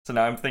gardens. So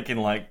now I'm thinking,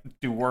 like,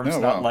 do worms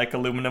not like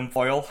aluminum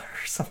foil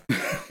or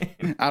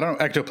something? I don't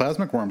know.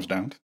 Ectoplasmic worms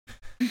don't.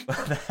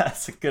 Well,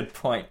 that's a good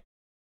point.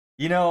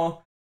 You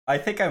know, I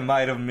think I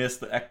might have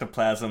missed the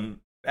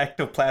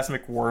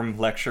ectoplasmic worm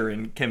lecture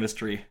in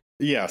chemistry.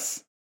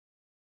 Yes.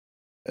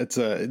 It's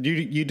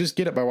you just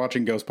get it by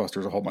watching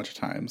Ghostbusters a whole bunch of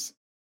times.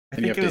 I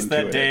think it was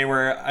that day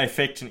where I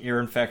faked an ear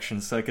infection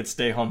so I could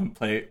stay home and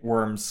play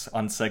Worms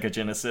on Sega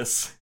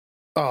Genesis.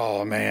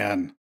 Oh,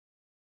 man.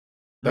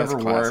 That's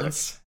Remember classic.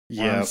 Worms?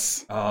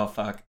 Yes. Oh,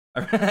 fuck.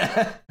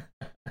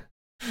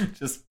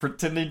 Just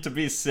pretending to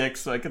be sick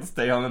so I could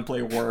stay home and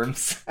play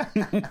Worms.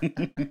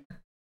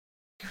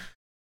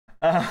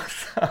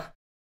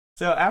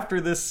 So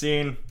after this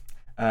scene,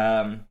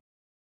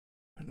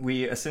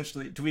 we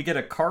essentially... Do we get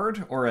a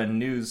card or a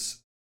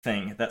news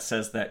thing that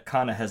says that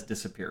Kana has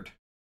disappeared?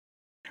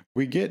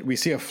 We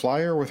see a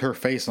flyer with her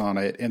face on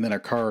it, and then a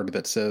card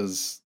that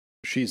says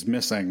she's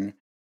missing.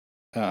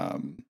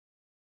 And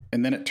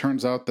then it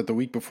turns out that the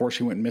week before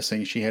she went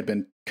missing, she had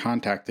been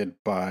contacted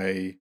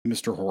by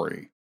Mr.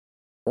 Hori.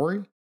 Hori?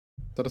 Is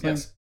that his name?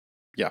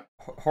 Yeah.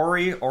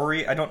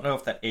 Ori. I don't know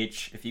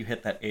if you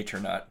hit that H or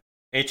not.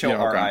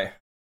 Hori.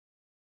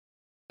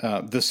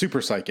 The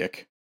super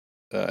psychic,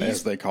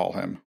 as they call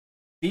him.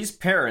 These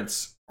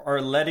parents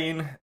are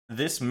letting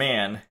this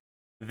man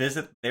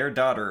visit their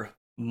daughter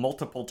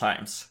multiple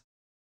times.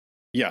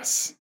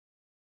 Yes.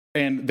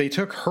 And they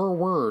took her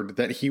word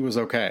that he was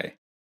okay.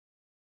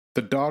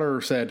 The daughter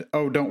said,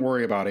 "Oh, don't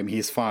worry about him.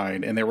 He's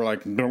fine." And they were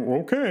like,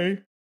 "No,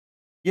 okay."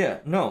 Yeah,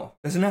 no,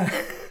 it's not.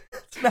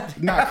 It's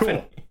not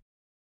cool.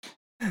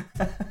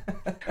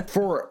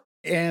 For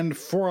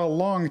a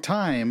long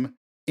time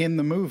in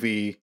the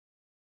movie,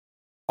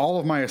 all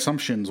of my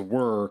assumptions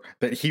were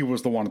that he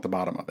was the one at the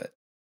bottom of it.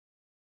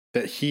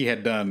 That he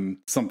had done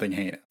something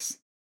heinous.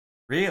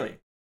 Really?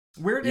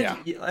 Where did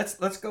you,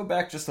 let's go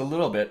back just a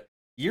little bit.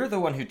 You're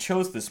the one who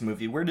chose this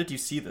movie. Where did you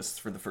see this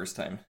for the first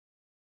time?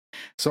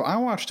 So I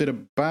watched it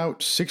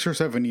about 6 or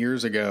 7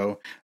 years ago.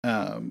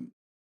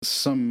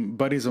 Some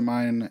buddies of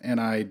mine and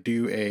I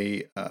do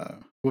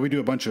we do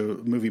a bunch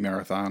of movie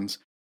marathons,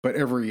 but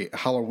every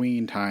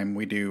Halloween time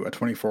we do a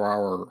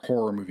 24-hour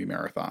horror movie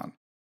marathon.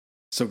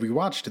 So we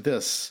watched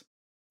this.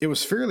 It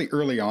was fairly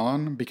early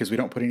on because we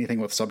don't put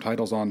anything with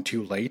subtitles on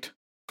too late.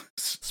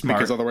 Smart.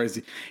 Because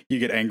otherwise you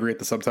get angry at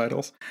the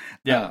subtitles.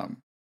 Yeah.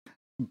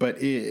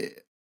 But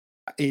it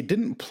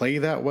didn't play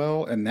that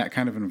well in that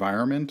kind of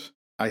environment.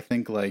 I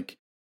think like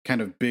kind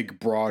of big,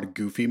 broad,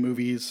 goofy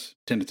movies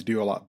tended to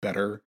do a lot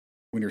better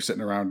when you're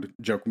sitting around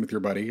joking with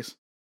your buddies.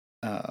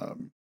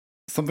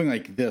 Something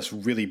like this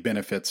really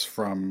benefits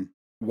from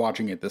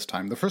watching it this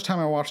time. The first time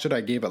I watched it,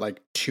 I gave it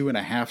like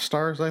 2.5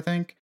 stars, I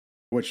think,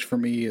 which for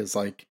me is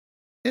like,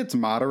 it's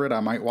moderate.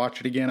 I might watch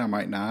it again. I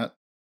might not.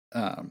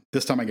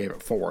 This time I gave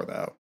it 4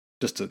 though,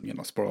 just to,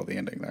 spoil the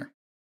ending there.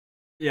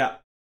 Yeah.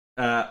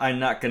 I'm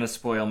not going to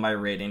spoil my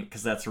rating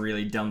because that's a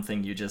really dumb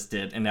thing you just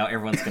did. And now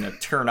everyone's going to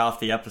turn off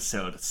the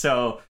episode.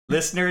 So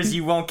listeners,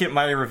 you won't get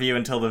my review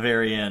until the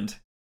very end.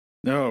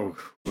 No,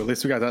 well, at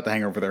least we got that to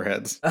hang over their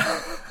heads.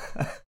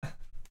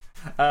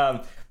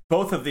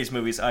 Both of these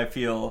movies, I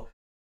feel,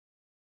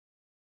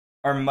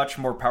 are much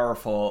more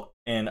powerful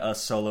in a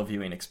solo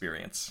viewing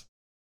experience.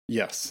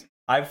 Yes.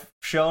 I've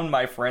shown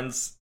my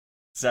friends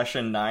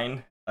Session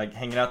 9, like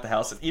hanging out the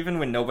house, and even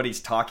when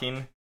nobody's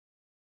talking,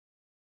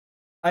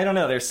 I don't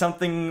know, there's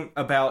something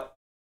about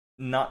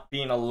not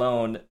being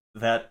alone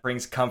that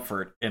brings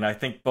comfort. And I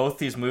think both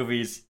these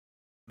movies,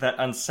 that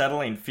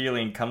unsettling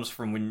feeling comes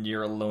from when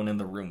you're alone in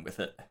the room with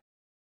it.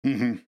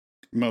 Mm-hmm.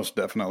 Most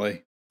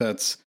definitely.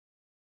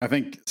 I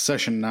think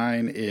Session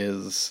 9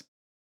 is,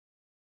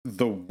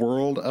 the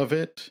world of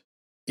it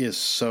is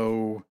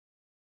so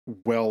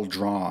well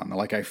drawn.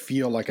 Like, I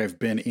feel like I've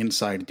been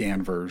inside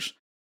Danvers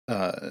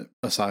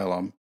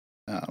asylum,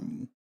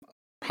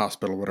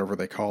 hospital, whatever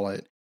they call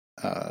it.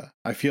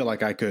 I feel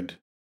like I could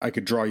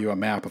draw you a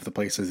map of the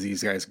places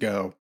these guys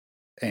go,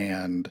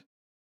 and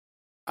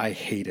I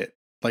hate it.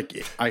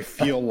 Like, I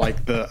feel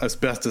like the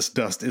asbestos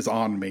dust is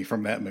on me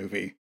from that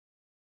movie.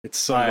 It's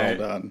so well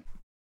done.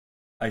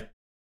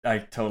 I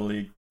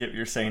totally get what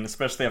you're saying,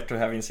 especially after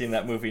having seen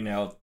that movie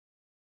now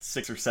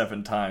 6 or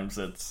 7 times.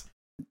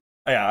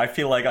 I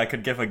feel like I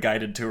could give a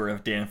guided tour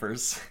of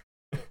Danvers.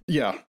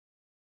 Yeah.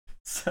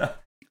 So,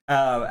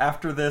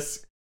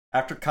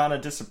 after Kana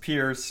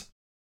disappears,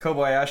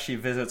 Kobayashi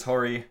visits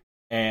Hori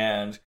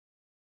and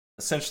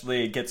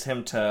essentially gets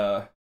him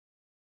to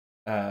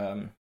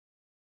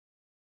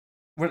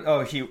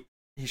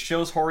he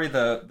shows Hori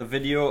the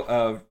video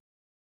of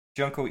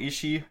Junko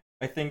Ishii,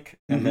 I think,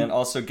 and then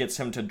also gets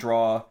him to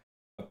draw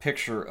a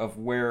picture of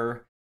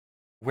where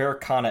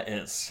Kana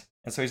is.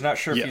 And so he's not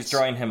sure if he's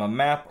drawing him a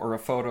map or a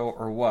photo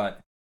or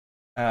what.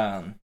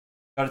 But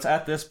it's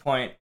at this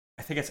point,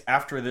 I think it's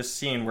after this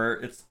scene where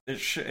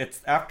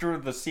it's after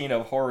the scene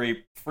of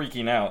Hori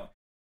freaking out.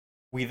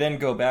 We then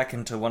go back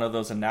into one of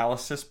those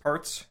analysis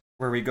parts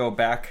where we go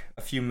back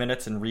a few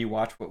minutes and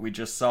rewatch what we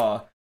just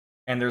saw.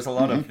 And there's a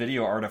lot of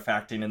video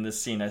artifacting in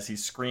this scene as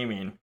he's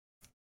screaming.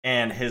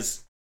 And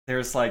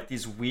there's like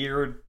these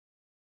weird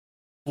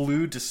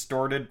blue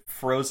distorted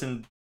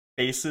frozen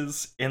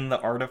faces in the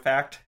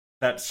artifact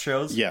that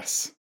shows.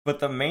 Yes. But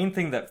the main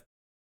thing that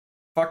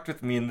fucked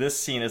with me in this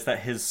scene is that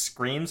his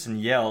screams and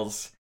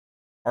yells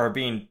are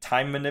being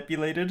time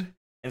manipulated.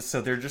 And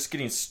so they're just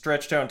getting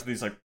stretched out into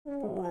these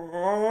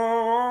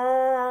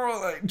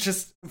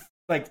just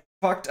like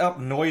fucked up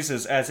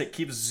noises as it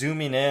keeps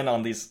zooming in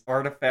on these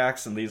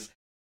artifacts and these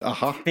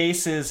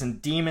faces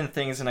and demon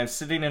things. And I'm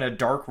sitting in a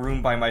dark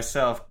room by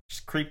myself,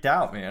 just creeped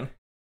out, man.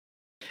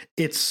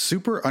 It's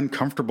super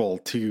uncomfortable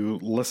to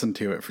listen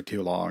to it for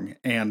too long.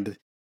 And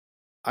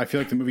I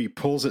feel like the movie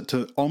pulls it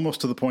to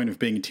almost to the point of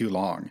being too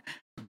long.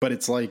 But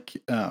it's like,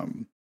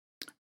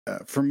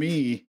 for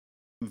me,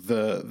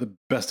 the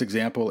best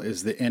example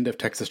is the end of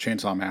Texas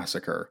Chainsaw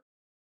Massacre,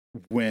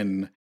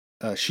 when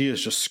she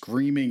is just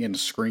screaming and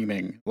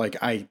screaming. Like,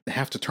 I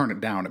have to turn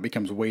it down. It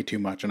becomes way too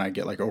much and I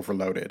get like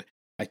overloaded.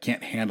 I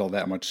can't handle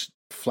that much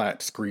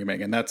flat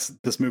screaming. And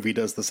this movie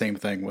does the same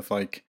thing with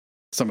like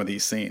some of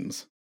these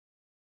scenes.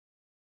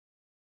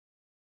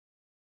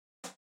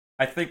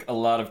 I think a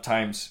lot of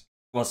times,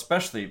 well,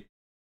 especially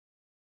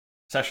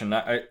Session,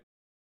 I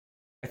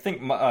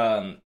think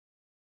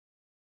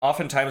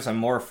oftentimes I'm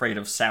more afraid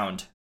of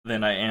sound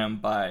than I am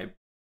by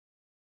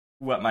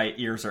what my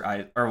ears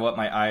or what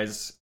my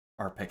eyes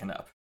are picking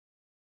up.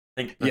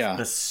 I think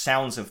the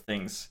sounds of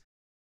things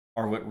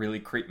are what really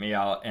creep me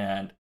out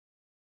and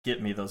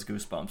get me those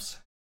goosebumps.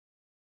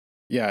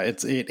 Yeah,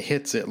 it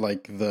hits it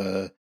like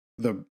the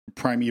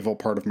primeval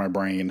part of my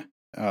brain,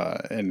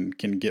 and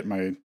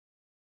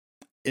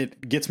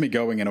it gets me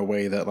going in a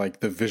way that like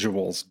the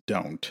visuals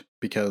don't,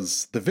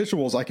 because the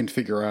visuals I can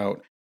figure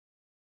out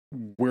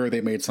where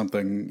they made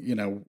something,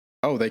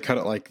 they cut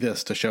it like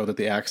this to show that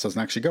the axe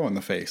doesn't actually go in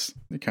the face,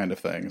 the kind of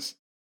things.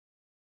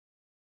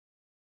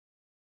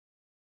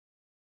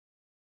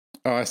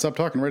 Oh, I stopped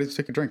talking, ready to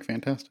take a drink.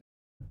 Fantastic.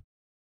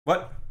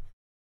 What?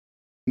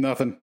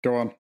 Nothing. Go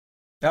on.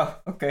 Oh,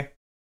 okay.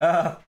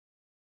 So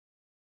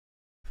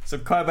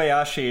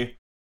Kobayashi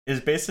is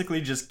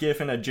basically just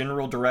given a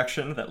general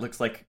direction that looks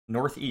like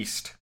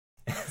northeast.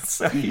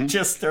 So he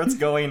just starts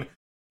going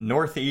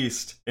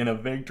northeast in a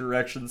vague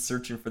direction,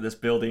 searching for this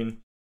building.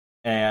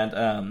 And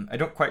I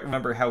don't quite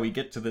remember how we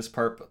get to this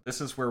part, but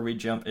this is where we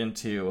jump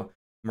into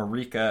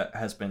Marika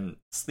has been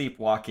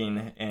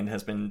sleepwalking and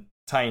has been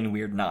tying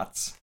weird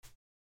knots.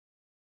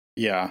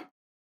 Yeah.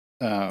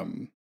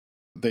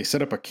 They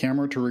set up a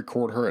camera to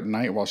record her at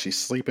night while she's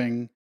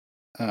sleeping.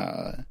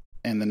 And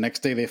the next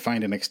day they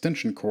find an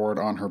extension cord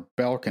on her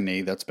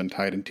balcony that's been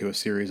tied into a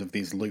series of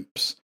these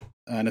loops.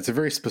 And it's a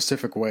very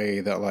specific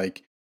way that,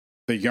 like,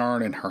 the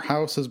yarn in her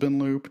house has been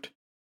looped.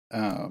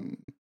 And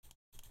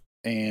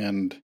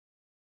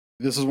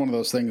this is one of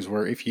those things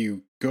where if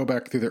you go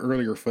back through the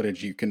earlier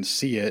footage, you can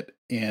see it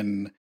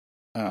in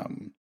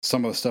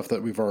some of the stuff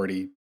that we've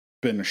already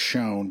been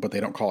shown, but they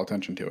don't call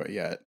attention to it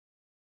yet.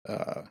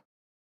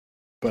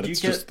 But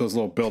it's just those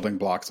little building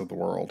blocks of the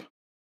world.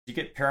 Do you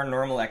get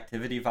Paranormal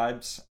Activity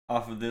vibes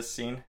off of this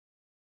scene?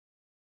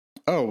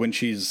 Oh, when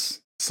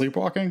she's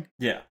sleepwalking?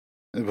 Yeah.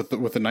 With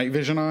the night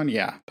vision on?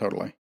 Yeah,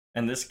 totally.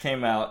 And this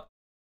came out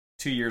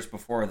 2 years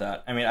before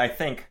that. I mean, I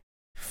think,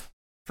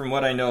 from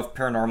what I know of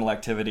Paranormal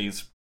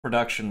Activity's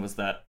production, was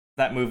that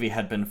movie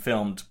had been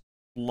filmed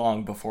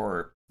long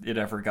before it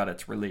ever got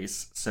its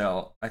release.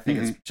 So I think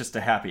it's just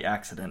a happy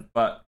accident.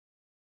 But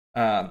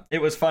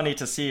it was funny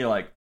to see,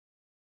 like,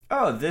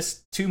 oh,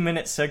 this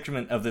 2-minute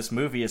segment of this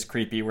movie is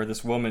creepy, where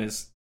this woman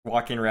is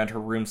walking around her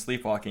room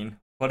sleepwalking.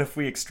 What if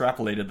we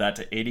extrapolated that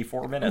to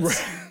 84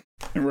 minutes?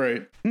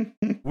 Right.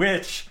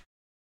 Which,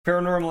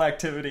 Paranormal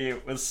Activity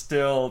was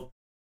still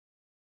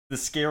the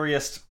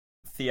scariest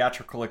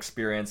theatrical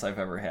experience I've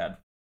ever had.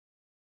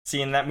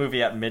 Seeing that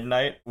movie at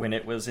midnight when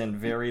it was in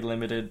very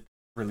limited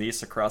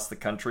release across the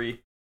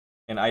country,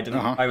 and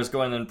I was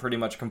going in pretty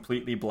much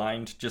completely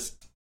blind.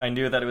 Just, I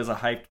knew that it was a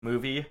hyped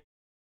movie,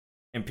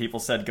 and people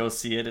said, go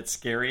see it, it's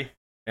scary,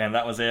 and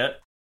that was it.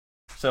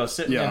 So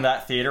sitting in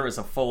that theater, it was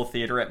a full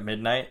theater at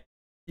midnight,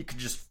 you could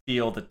just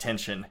feel the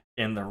tension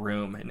in the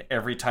room, and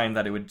every time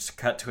that it would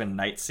cut to a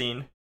night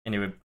scene, and it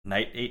would,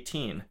 night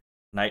 18,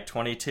 night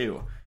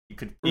 22, you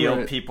could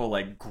feel people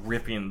like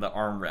gripping the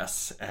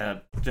armrests,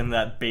 and then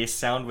that bass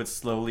sound would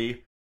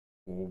slowly,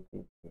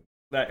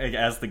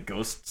 as the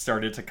ghost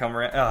started to come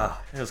around.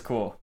 It was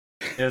cool.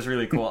 It was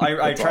really cool.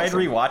 I tried awesome.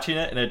 Rewatching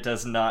it, and it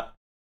does not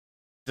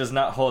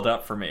hold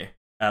up for me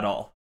at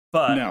all.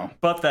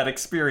 But that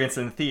experience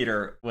in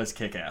theater was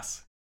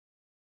kick-ass.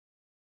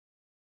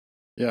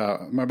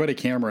 Yeah, my buddy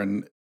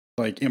Cameron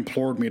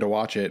implored me to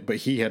watch it, but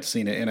he had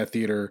seen it in a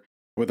theater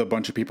with a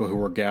bunch of people who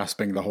were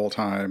gasping the whole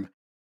time,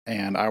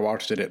 and I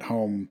watched it at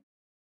home,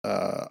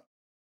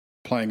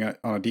 playing it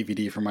on a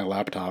DVD from my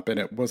laptop, and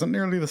it wasn't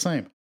nearly the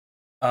same.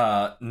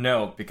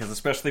 No, because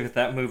especially with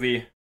that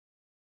movie,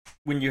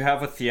 when you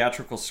have a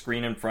theatrical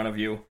screen in front of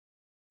you,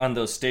 on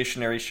those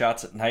stationary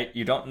shots at night,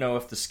 you don't know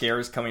if the scare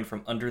is coming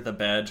from under the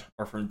bed,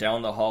 or from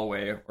down the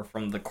hallway, or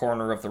from the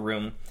corner of the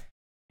room,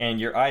 and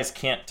your eyes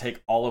can't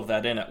take all of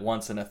that in at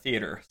once in a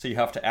theater, so you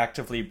have to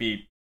actively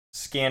be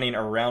scanning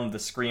around the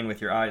screen with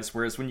your eyes,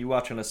 whereas when you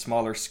watch on a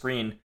smaller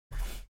screen,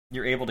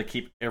 you're able to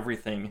keep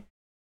everything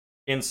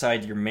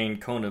inside your main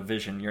cone of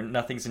vision.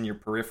 Nothing's in your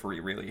periphery,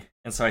 really.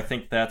 And so I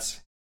think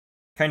that's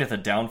kind of the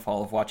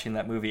downfall of watching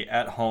that movie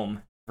at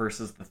home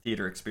versus the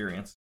theater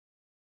experience.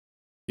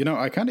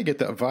 I kind of get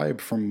that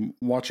vibe from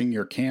watching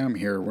your cam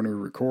here when we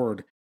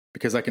record,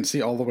 because I can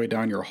see all the way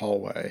down your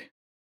hallway.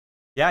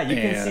 Yeah, you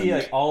can see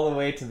all the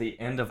way to the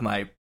end of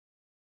my...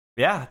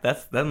 Yeah,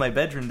 that's my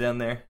bedroom down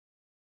there.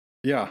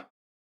 Yeah.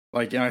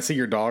 And I see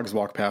your dogs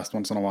walk past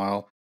once in a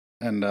while.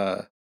 And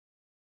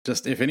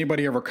just if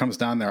anybody ever comes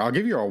down there, I'll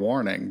give you a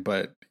warning,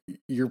 but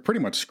you're pretty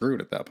much screwed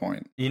at that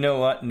point. You know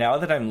what? Now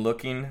that I'm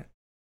looking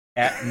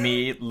at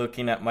me,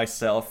 looking at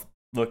myself,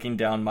 looking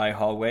down my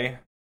hallway,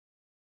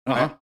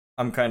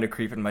 I'm kind of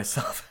creeping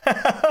myself.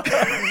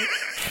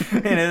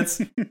 And it's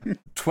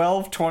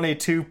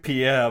 12:22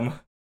 p.m.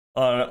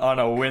 on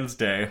a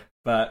Wednesday,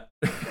 but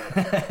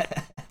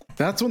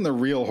that's when the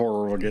real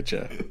horror will get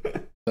you.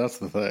 That's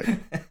the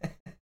thing.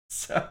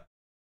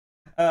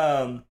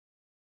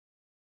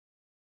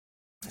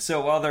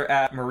 So while they're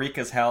at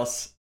Marika's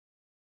house,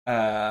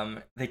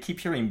 they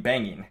keep hearing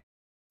banging.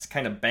 It's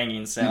kind of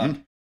banging sound.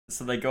 Mm-hmm.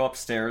 So they go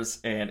upstairs,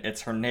 and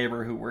it's her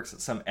neighbor who works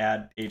at some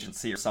ad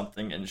agency or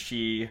something, and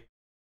she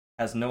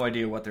has no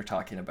idea what they're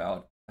talking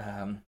about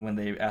when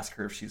they ask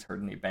her if she's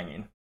heard any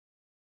banging.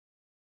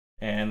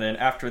 And then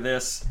after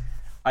this,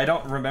 I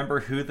don't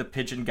remember who the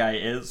pigeon guy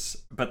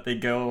is, but they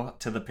go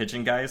to the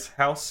pigeon guy's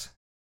house.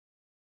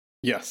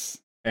 Yes.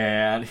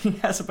 And he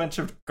has a bunch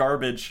of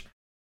garbage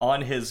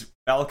on his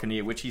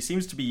balcony, which he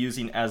seems to be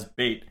using as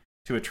bait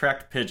to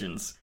attract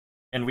pigeons.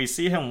 And we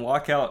see him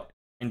walk out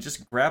and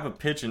just grab a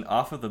pigeon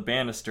off of the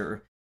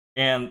banister.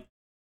 And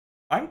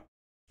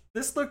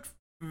this looked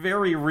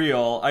very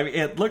real. I mean,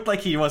 it looked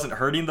like he wasn't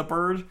hurting the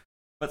bird,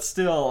 but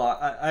still,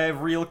 I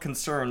have real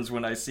concerns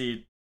when I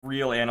see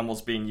real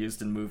animals being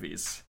used in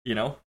movies,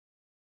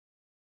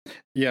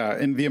 Yeah,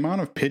 and the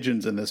amount of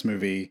pigeons in this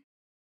movie,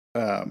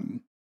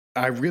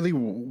 I really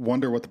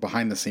wonder what the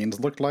behind the scenes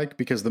looked like,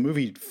 because the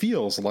movie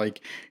feels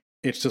like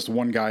it's just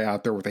one guy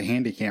out there with a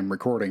handy cam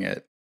recording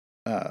it.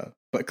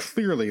 But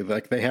clearly,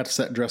 they had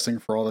set dressing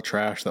for all the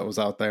trash that was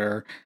out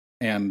there,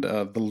 and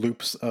the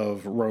loops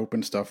of rope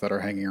and stuff that are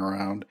hanging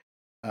around.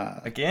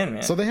 Again,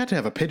 man. So they had to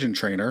have a pigeon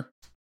trainer.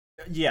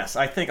 Yes,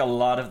 I think a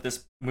lot of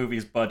this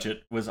movie's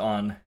budget was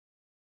on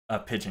a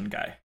pigeon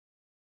guy.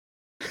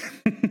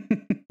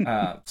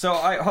 So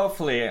I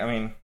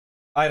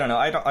don't know.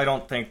 I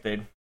don't think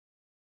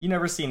you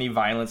never see any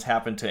violence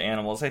happen to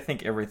animals. I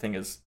think everything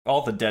is,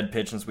 all the dead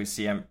pigeons we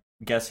see, I'm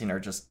guessing, are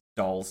just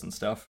dolls and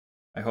stuff.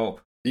 I hope.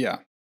 Yeah.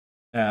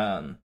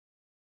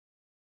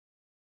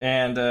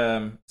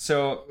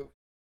 So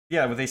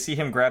yeah, they see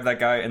him grab that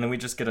guy, and then we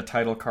just get a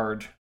title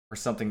card or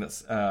something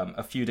that's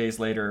a few days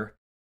later.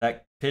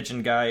 That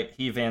pigeon guy,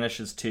 he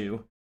vanishes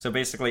too. So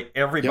basically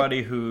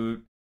everybody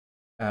who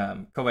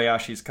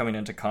Kobayashi's coming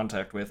into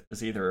contact with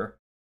is either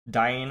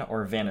dying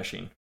or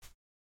vanishing.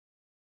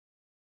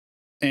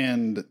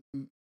 And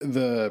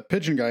the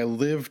pigeon guy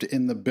lived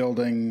in the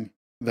building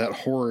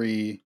that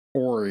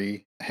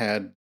Ori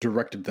had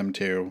directed them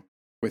to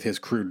with his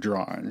crude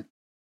drawing.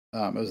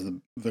 It was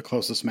the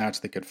closest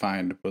match they could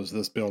find was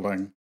this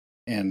building,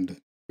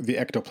 and the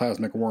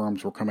ectoplasmic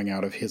worms were coming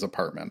out of his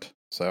apartment.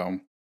 So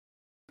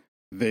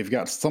they've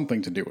got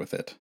something to do with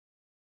it.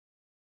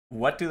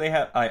 what do they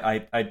have?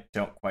 I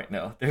don't quite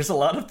know. There's a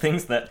lot of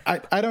things that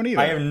I don't either.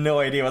 I have no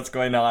idea what's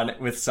going on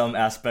with some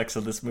aspects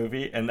of this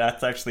movie, and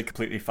that's actually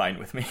completely fine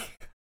with me.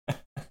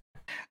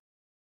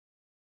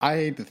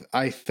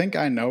 I think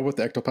I know what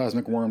the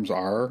ectoplasmic worms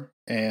are,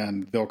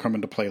 and they'll come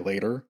into play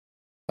later,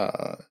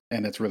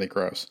 and it's really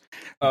gross.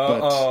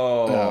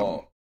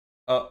 Oh,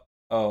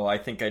 I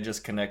think I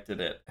just connected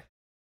it.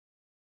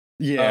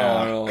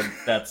 Yeah. Oh,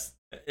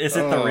 is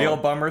it the real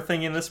bummer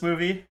thing in this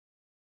movie?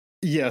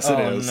 Yes, it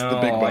is. No,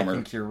 the big bummer. I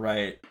think you're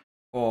right.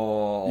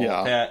 Oh,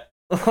 yeah.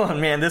 Oh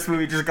man, this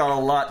movie just got a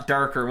lot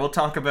darker. We'll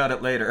talk about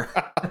it later.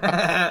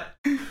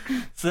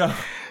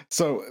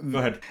 So go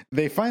ahead.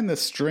 They find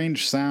this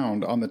strange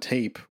sound on the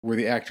tape where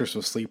the actress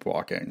was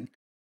sleepwalking.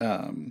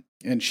 And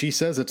she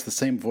says it's the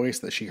same voice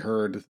that she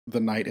heard the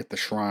night at the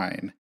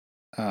shrine.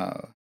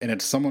 And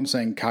it's someone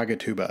saying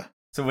Kagatuba.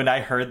 So when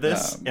I heard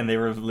this and they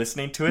were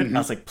listening to it, I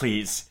was like,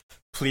 please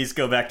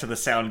go back to the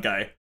sound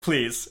guy.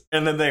 Please.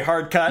 And then they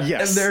hard cut,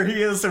 and there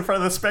he is in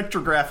front of the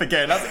spectrograph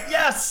again. I was like,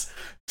 yes!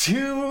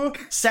 2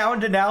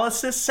 sound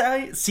analysis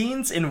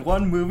scenes in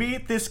one movie?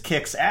 This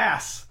kicks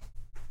ass.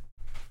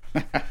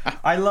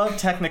 I love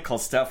technical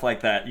stuff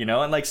like that,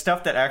 and like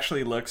stuff that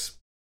actually looks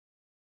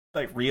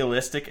like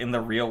realistic in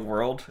the real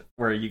world,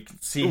 where you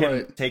can see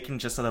him taking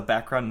just the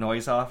background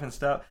noise off and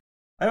stuff.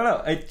 I don't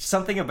know.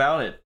 Something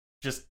about it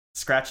just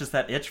scratches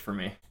that itch for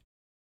me.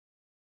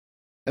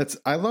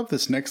 I love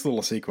this next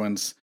little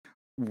sequence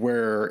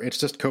where it's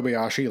just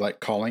Kobayashi like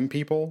calling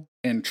people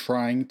and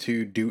trying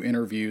to do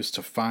interviews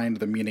to find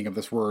the meaning of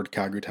this word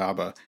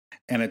Kagutaba.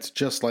 And it's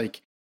just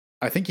like,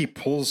 I think he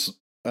pulls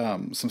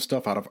some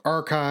stuff out of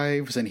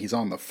archives, and he's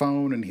on the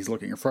phone and he's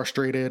looking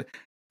frustrated,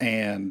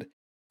 and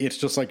it's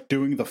just like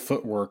doing the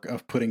footwork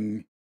of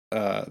putting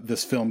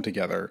this film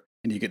together,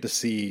 and you get to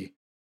see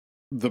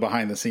the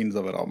behind the scenes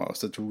of it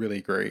almost. It's really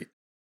great.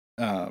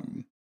 Yeah,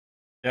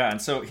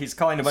 and so he's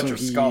calling a bunch of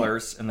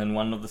scholars, and then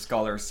one of the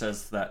scholars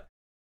says that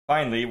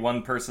finally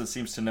one person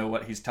seems to know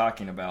what he's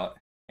talking about,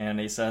 and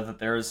he said that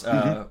there's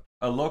a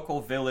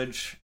local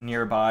village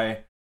nearby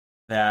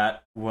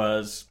that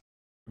was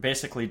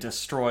basically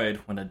destroyed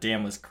when a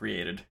dam was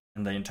created,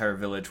 and the entire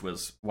village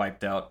was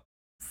wiped out,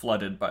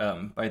 flooded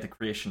by the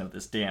creation of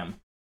this dam.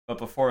 But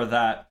before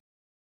that,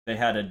 they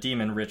had a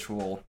demon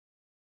ritual,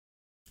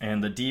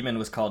 and the demon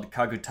was called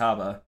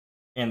Kagutaba.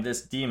 And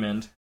this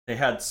demon, they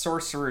had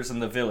sorcerers in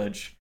the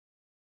village,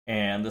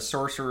 and the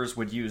sorcerers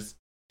would use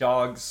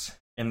dogs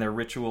in their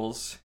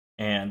rituals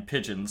and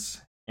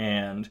pigeons.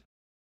 And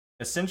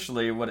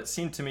essentially, what it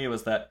seemed to me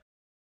was that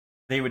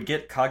they would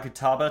get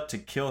Kagutaba to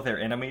kill their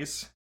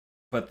enemies,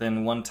 but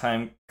then one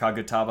time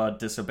Kagutaba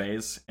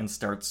disobeys and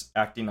starts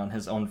acting on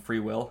his own free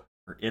will,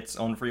 or its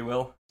own free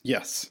will.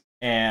 Yes.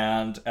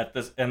 And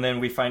then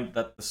we find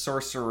that the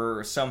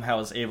sorcerer somehow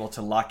is able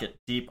to lock it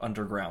deep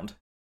underground.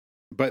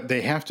 But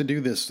they have to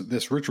do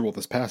this ritual,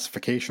 this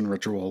pacification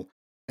ritual,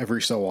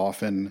 every so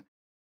often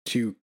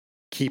to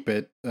keep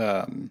it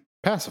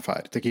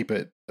pacified, to keep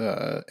it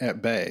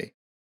at bay,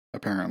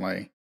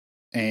 apparently.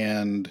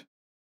 And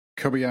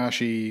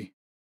Kobayashi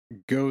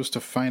goes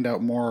to find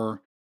out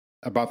more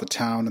about the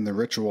town and the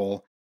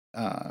ritual,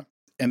 and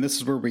this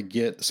is where we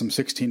get some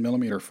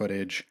 16mm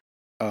footage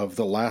of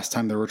the last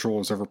time the ritual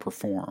was ever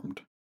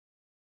performed,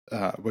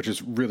 which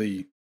is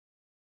really,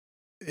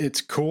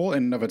 it's cool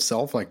in and of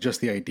itself, like just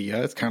the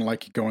idea. It's kind of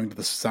like going to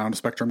the Sound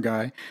Spectrum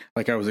guy.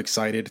 Like, I was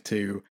excited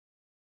to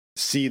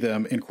see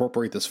them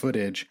incorporate this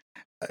footage,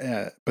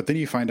 but then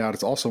you find out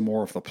it's also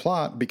more of the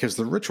plot, because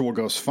the ritual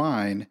goes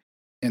fine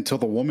until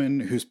the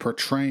woman who's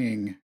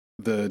portraying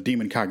the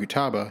demon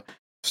Kagutaba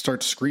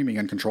starts screaming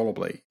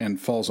uncontrollably and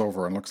falls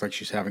over and looks like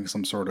she's having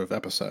some sort of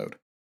episode.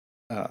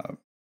 And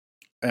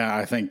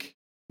I think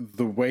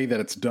the way that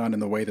it's done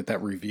and the way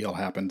that reveal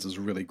happens is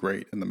really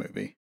great in the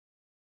movie.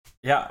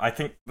 Yeah, I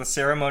think the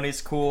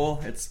ceremony's cool.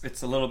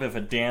 It's a little bit of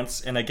a dance.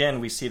 And again,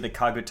 we see the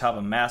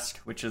Kagutaba mask,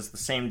 which is the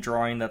same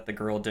drawing that the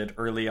girl did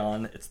early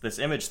on. It's this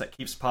image that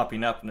keeps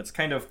popping up, and it's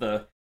kind of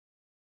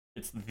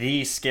it's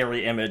the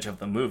scary image of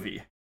the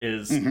movie,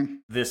 is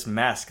this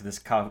mask, this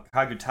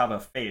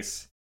Kagutaba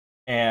face.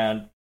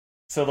 And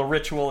so the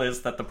ritual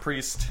is that the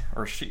priest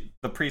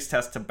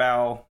has to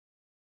bow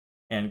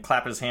and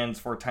clap his hands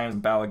 4 times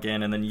and bow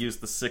again, and then use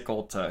the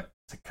sickle to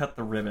cut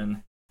the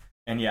ribbon.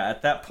 And yeah,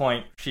 at that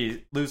point,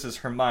 she loses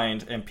her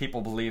mind, and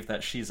people believe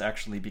that she's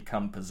actually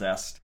become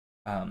possessed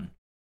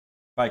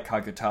by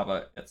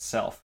Kagutaba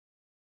itself.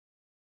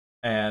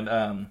 And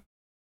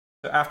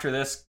so after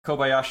this,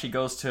 Kobayashi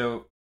goes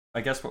to,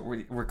 I guess what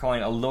we're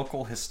calling a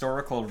local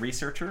historical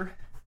researcher.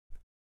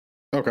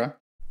 Okay.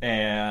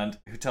 And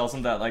who tells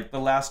him that, like, the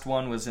last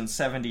one was in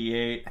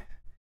 78.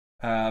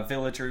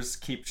 Villagers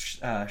keep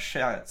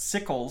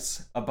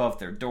sickles above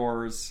their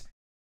doors,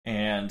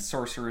 and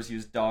sorcerers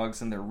use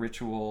dogs in their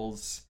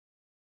rituals.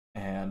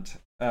 And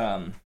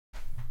might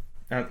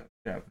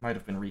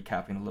have been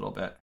recapping a little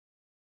bit.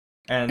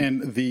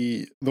 And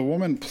the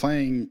woman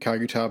playing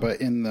Kagutaba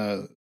in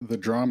the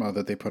drama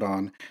that they put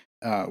on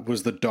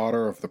was the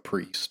daughter of the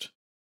priest.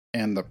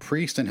 And the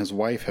priest and his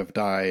wife have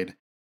died,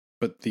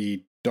 but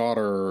the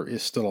daughter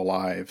is still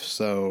alive.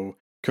 So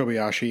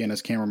Kobayashi and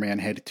his cameraman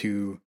head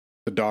to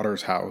the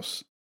daughter's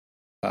house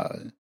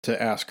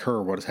to ask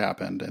her what has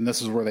happened. And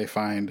this is where they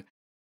find,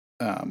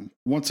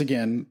 once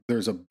again,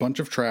 there's a bunch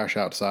of trash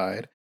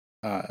outside.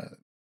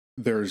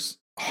 There's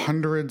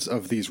hundreds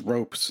of these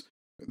ropes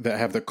that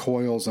have the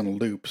coils and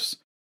loops,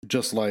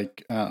 just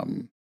like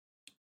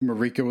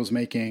Marika was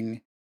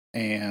making.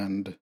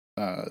 And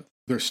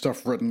there's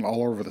stuff written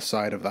all over the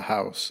side of the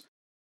house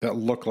that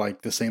look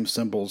like the same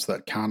symbols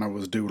that Kana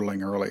was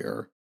doodling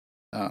earlier.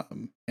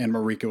 And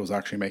Marika was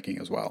actually making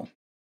as well.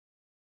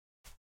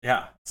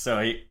 Yeah, so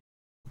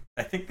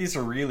I think these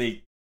are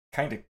really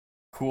kind of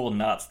cool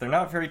knots. They're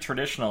not very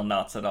traditional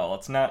knots at all.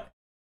 It's not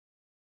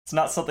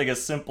something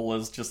as simple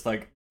as just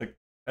like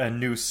a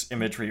noose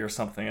imagery or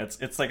something.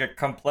 It's like a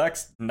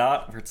complex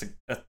knot where it's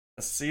a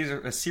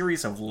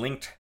series of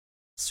linked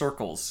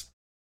circles,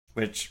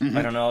 which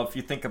I don't know if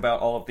you think about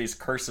all of these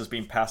curses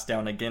being passed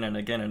down again and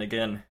again and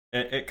again.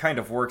 It kind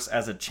of works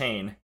as a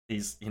chain.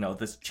 These,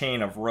 this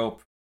chain of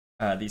rope,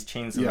 these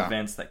chains of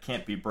events that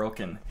can't be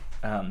broken.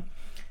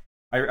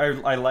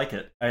 I like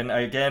it. And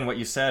again, what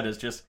you said is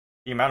just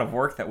the amount of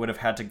work that would have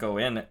had to go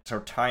in to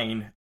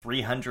tying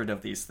 300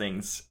 of these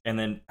things and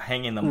then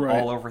hanging them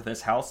all over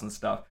this house and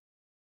stuff.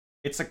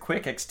 It's a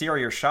quick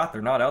exterior shot.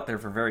 They're not out there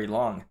for very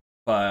long,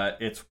 but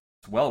it's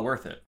well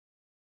worth it.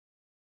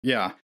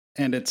 Yeah.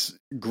 And it's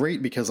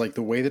great because like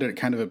the way that it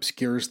kind of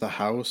obscures the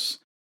house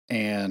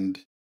and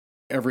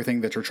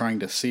everything that you're trying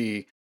to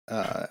see,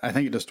 I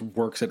think it just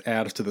works. It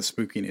adds to the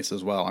spookiness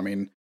as well. I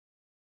mean,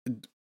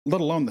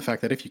 let alone the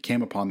fact that if you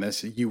came upon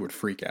this, you would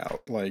freak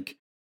out. Like,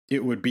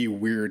 it would be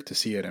weird to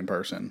see it in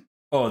person.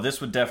 Oh,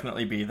 this would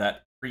definitely be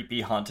that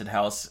creepy haunted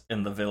house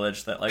in the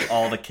village that like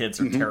all the kids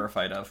are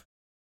terrified of.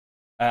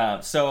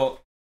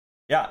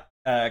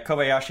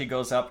 Kobayashi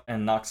goes up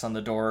and knocks on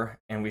the door,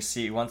 and we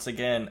see once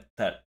again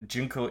that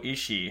Junko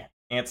Ishii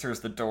answers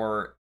the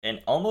door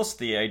in almost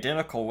the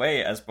identical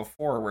way as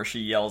before, where she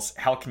yells,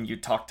 "How can you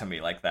talk to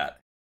me like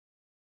that?"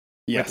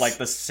 Yes. With like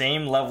the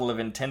same level of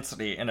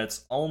intensity, and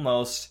it's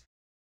almost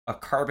a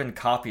carbon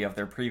copy of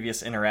their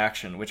previous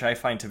interaction, which I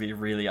find to be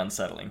really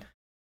unsettling.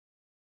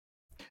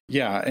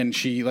 Yeah, and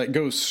she like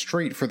goes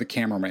straight for the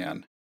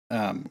cameraman.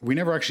 We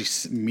never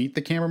actually meet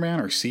the cameraman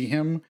or see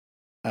him.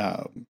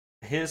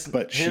 His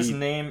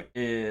name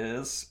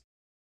is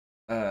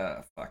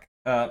Miyajima.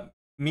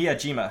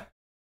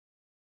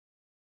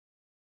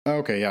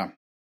 Okay, yeah.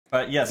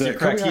 But yes, you're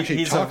correct.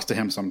 He talks to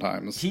him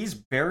sometimes.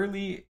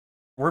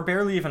 We're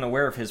barely even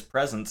aware of his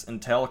presence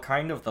until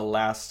kind of the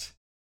last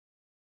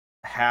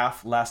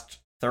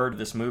third of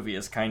this movie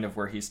is kind of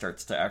where he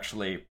starts to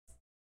actually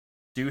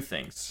do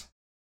things.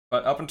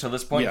 But up until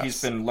this point,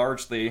 he's been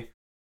largely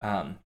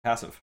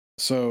passive.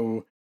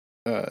 So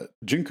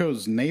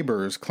Junko's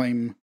neighbors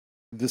claim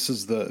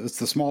it's the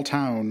small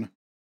town.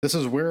 This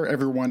is where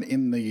everyone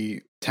in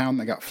the town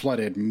that got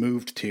flooded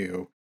moved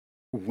to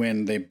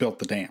when they built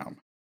the dam.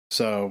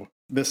 So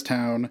this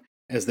town,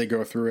 as they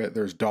go through it,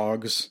 there's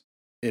dogs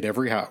at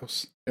every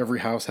house. Every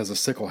house has a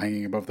sickle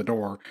hanging above the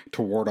door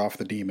to ward off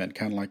the demon,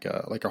 kind of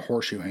like a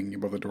horseshoe hanging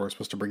above the door,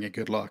 supposed to bring you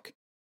good luck.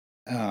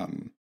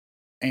 And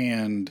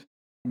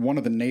one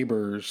of the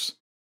neighbors,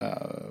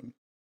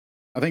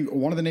 I think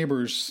one of the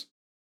neighbors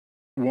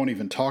won't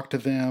even talk to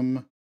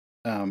them.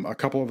 A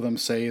couple of them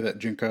say that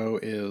Junko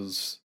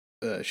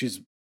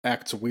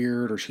acts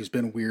weird, or she's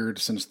been weird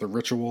since the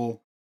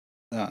ritual,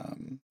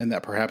 and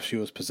that perhaps she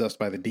was possessed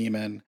by the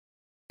demon.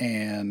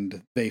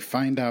 And they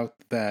find out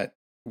that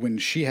when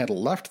she had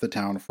left the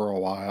town for a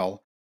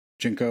while,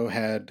 Junko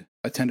had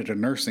attended a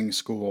nursing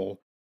school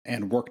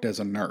and worked as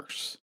a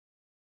nurse.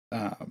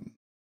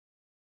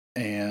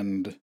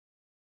 And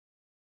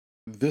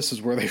this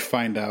is where they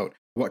find out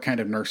what kind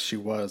of nurse she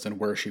was and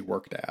where she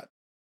worked at,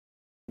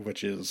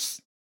 which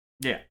is...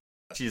 Yeah,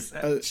 she's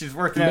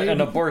working at an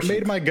abortion...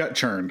 Made my gut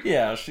churn.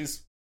 Yeah,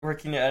 she's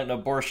working at an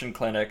abortion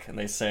clinic, and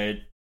they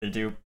say they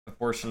do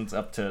abortions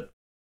up to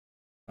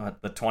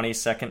the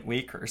 22nd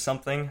week or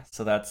something,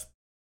 so that's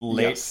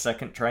late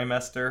second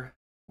trimester,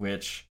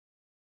 which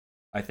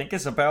I think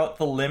is about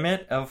the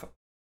limit of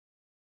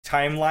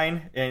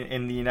timeline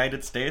in the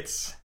United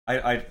States.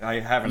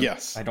 I haven't.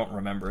 Yes. I don't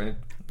remember it.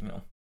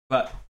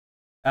 But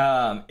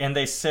and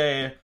they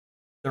say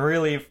the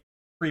really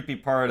creepy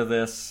part of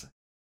this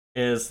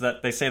is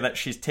that they say that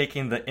she's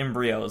taking the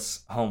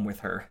embryos home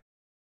with her.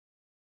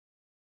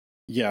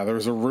 Yeah, there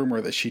was a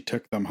rumor that she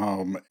took them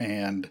home,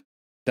 and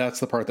that's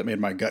the part that made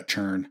my gut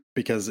churn,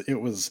 because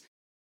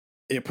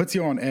it puts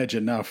you on edge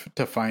enough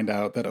to find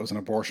out that it was an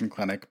abortion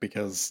clinic,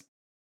 because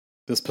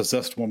this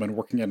possessed woman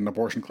working at an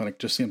abortion clinic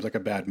just seems like a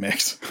bad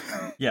mix.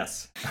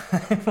 Yes, I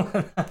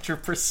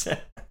 100%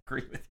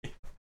 agree with you.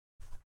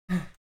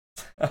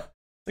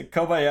 The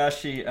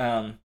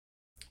Kobayashi,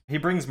 he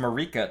brings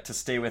Marika to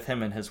stay with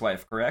him and his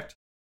wife, correct?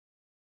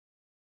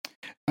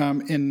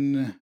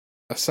 In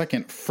a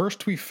second,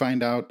 first we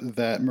find out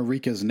that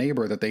Marika's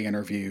neighbor that they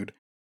interviewed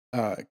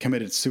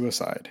committed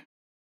suicide,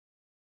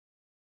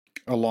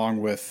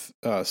 along with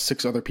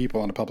 6 other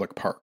people in a public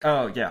park.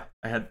 Oh, yeah.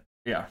 Right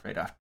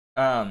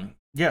after.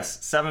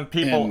 Yes, 7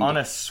 people And on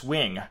a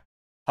swing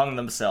hung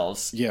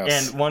themselves.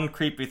 yes. And one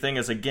creepy thing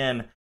is,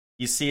 again,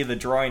 you see the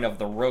drawing of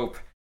the rope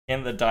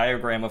in the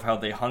diagram of how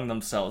they hung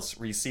themselves,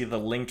 where you see the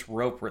linked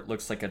rope where it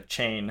looks like a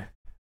chain.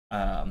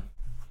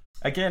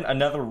 Again,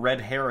 another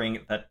red herring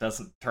that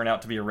doesn't turn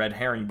out to be a red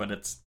herring, but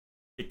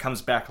it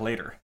comes back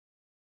later.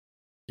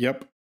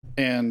 Yep.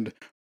 And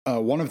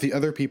one of the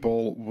other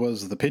people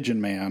was the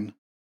Pigeon Man,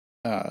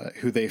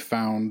 who they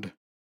found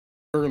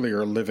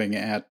earlier living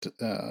at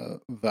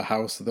the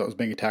house that was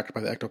being attacked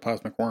by the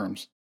ectoplasmic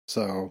worms.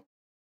 So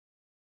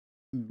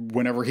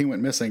whenever he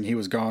went missing, he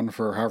was gone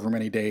for however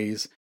many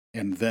days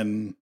and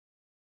then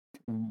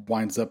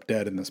winds up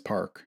dead in this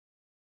park.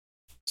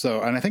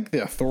 So, and I think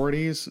the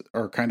authorities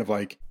are kind of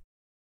like,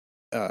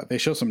 they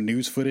show some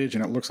news footage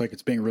and it looks like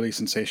it's being really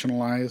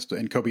sensationalized,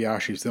 and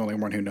Kobayashi's the only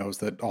one who knows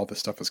that all this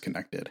stuff is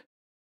connected.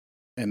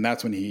 And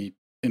that's when he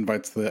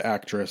invites the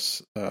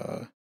actress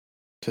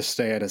to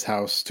stay at his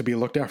house to be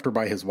looked after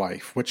by his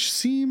wife, which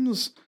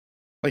seems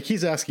like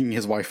he's asking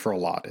his wife for a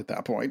lot at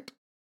that point.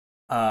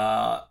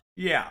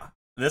 Yeah.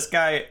 This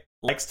guy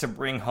likes to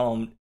bring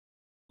home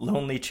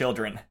lonely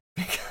children.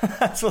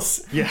 That's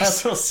what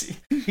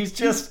he's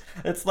just,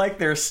 it's like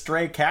they're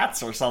stray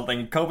cats or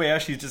something.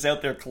 Kobayashi's just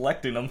out there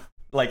collecting them,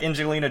 like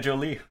Angelina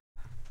Jolie.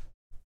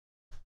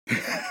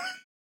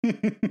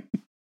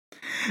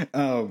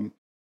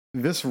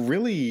 This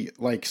really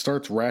like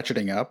starts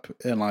ratcheting up,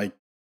 and like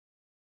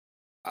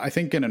I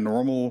think in a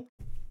normal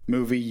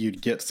movie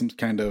you'd get some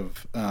kind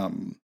of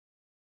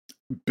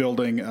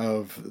building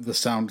of the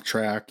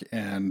soundtrack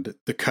and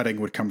the cutting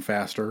would come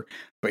faster.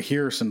 But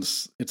here,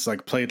 since it's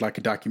like played like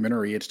a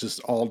documentary, it's just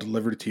all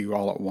delivered to you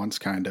all at once,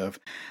 kind of.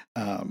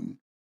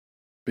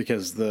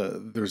 Because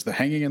there's the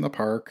hanging in the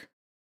park.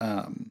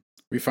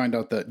 We find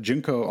out that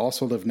Junko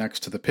also lived next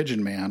to the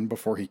Pigeon Man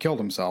before he killed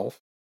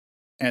himself.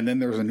 And then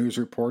there's a news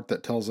report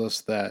that tells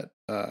us that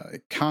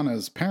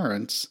Kana's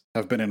parents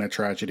have been in a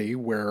tragedy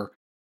where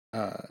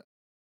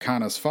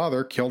Kana's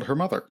father killed her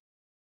mother.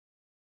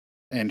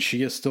 And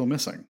she is still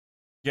missing.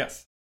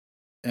 Yes.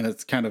 And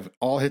it's kind of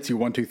all hits you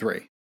 1, 2,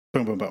 3.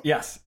 Boom, boom, boom.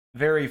 Yes,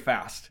 very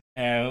fast.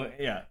 And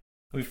yeah,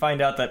 we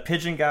find out that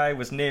Pigeon Guy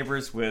was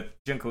neighbors with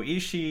Junko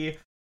Ishii,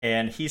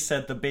 and he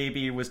said the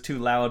baby was too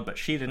loud, but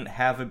she didn't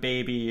have a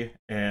baby.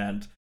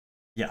 And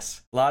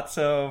yes, lots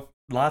of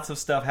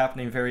stuff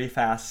happening very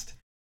fast,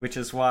 which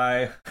is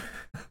why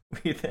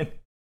we then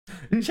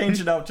change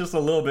it up just a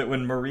little bit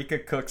when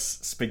Marika cooks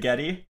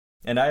spaghetti.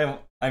 And I have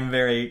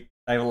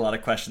a lot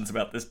of questions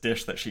about this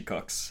dish that she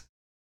cooks.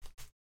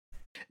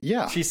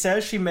 Yeah. She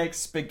says she makes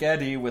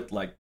spaghetti with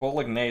like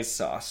bolognese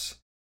sauce,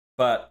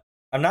 but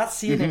I'm not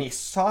seeing any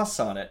sauce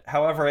on it.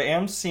 However, I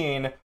am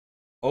seeing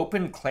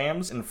open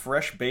clams and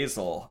fresh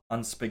basil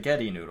on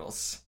spaghetti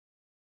noodles,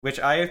 which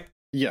I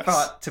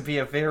thought to be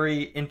a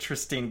very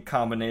interesting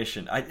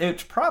combination.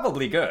 It's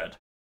probably good,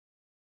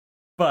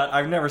 but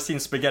I've never seen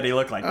spaghetti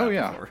look like that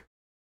before.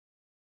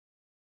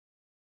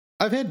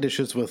 I've had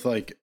dishes with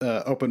like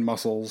open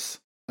mussels,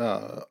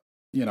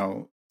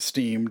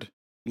 steamed,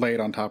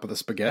 laid on top of the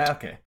spaghetti.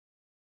 Okay.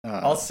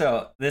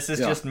 Also, this is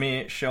just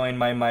me showing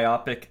my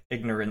myopic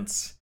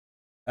ignorance.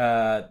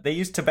 They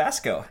use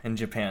Tabasco in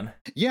Japan.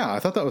 Yeah, I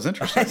thought that was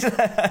interesting.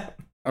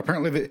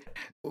 Apparently,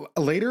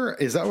 later,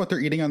 is that what they're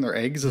eating on their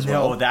eggs as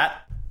well? No,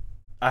 that...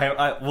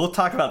 we'll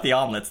talk about the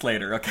omelets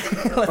later,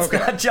 okay? Let's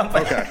not jump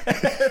ahead.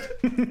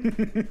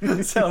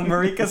 So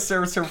Marika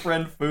serves her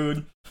friend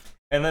food,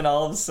 and then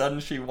all of a sudden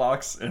she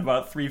walks in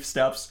about 3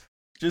 steps,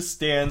 just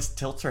stands,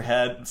 tilts her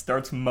head, and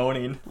starts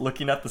moaning,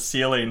 looking at the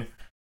ceiling.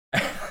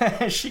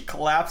 She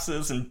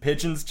collapses, and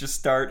pigeons just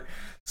start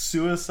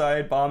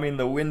suicide bombing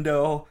the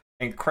window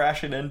and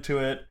crashing into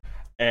it.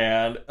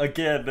 And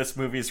again, this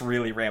movie's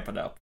really ramping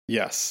up.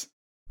 Yes.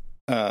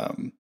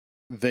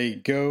 They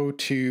go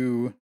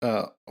to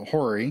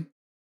Hori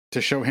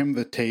to show him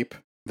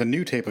the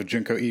new tape of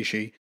Junko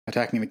Ishii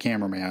attacking the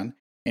cameraman,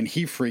 and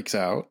he freaks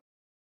out.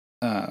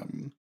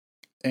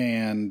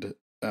 And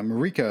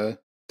Marika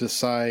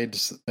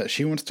decides that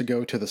she wants to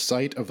go to the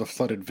site of the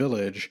flooded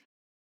village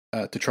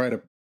to try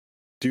to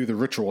do the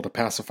ritual to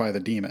pacify the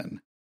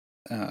demon.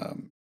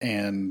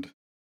 And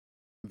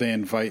they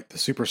invite the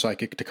super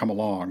psychic to come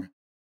along.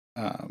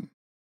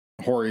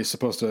 Hori is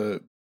supposed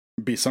to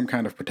be some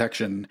kind of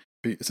protection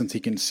since he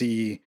can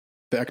see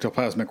the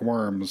ectoplasmic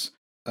worms.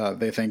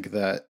 They think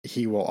that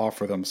he will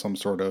offer them some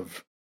sort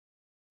of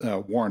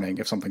warning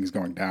if something's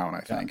going down,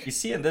 I think. You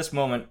see, in this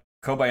moment,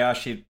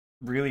 Kobayashi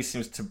really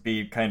seems to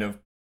be kind of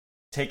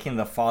taking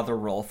the father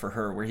role for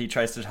her, where he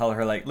tries to tell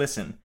her, like,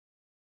 listen,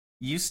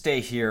 you stay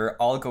here,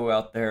 I'll go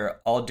out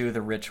there, I'll do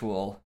the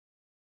ritual,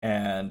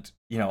 and,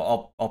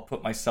 I'll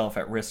put myself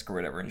at risk or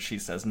whatever. And she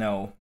says,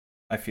 no,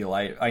 I feel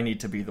I need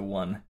to be the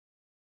one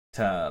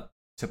to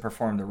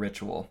perform the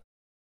ritual.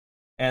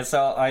 And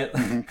so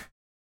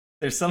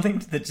there's something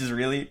that just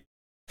really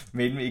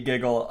made me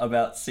giggle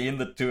about seeing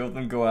the two of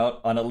them go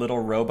out on a little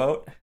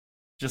rowboat.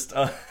 Just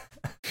a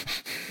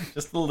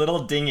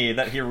little dinghy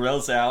that he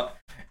rows out,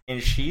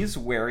 and she's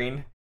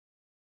wearing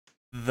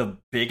the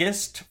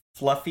biggest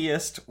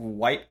fluffiest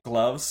white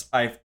gloves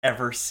I've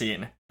ever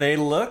seen. They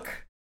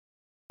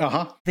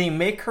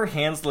make her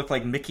hands look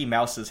like Mickey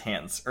Mouse's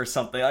hands or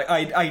something.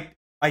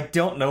 I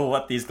don't know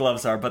what these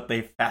gloves are, but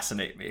they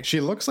fascinate me. She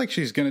looks like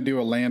she's going to do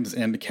a Land's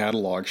End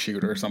catalog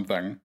shoot or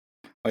something.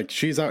 Like,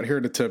 she's out here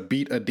to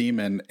beat a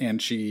demon,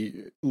 and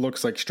she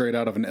looks like straight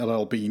out of an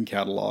LL Bean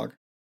catalog.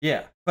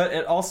 Yeah, but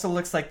it also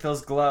looks like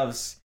those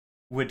gloves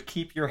would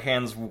keep your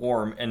hands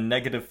warm in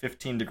negative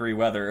 15-degree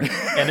weather.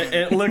 And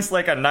it looks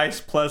like a nice,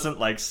 pleasant,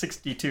 like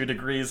 62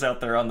 degrees out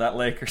there on that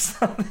lake or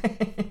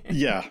something.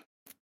 Yeah.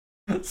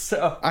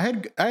 So I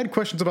had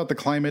questions about the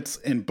climates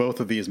in both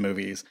of these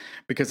movies,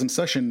 because in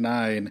Session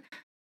 9,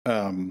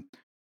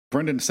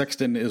 Brendan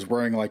Sexton is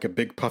wearing like a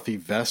big puffy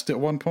vest at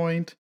one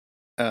point,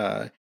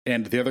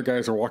 and the other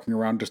guys are walking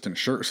around just in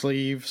shirt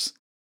sleeves,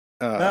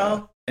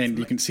 and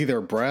you can see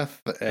their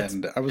breath.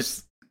 And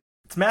it's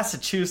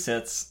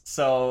Massachusetts,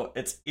 so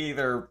it's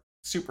either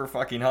super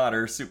fucking hot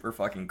or super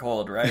fucking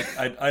cold, right?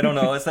 I don't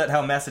know. Is that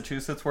how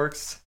Massachusetts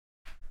works?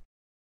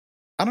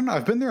 I don't know.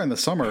 I've been there in the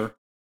summer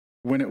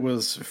when it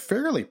was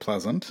fairly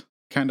pleasant,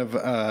 kind of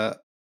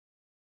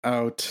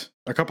out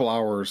a couple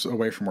hours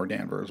away from where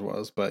Danvers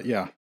was, but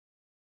yeah.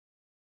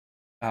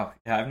 Oh,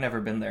 yeah, I've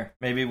never been there.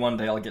 Maybe one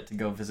day I'll get to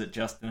go visit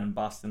Justin in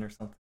Boston or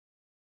something.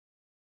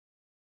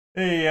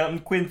 Hey, I'm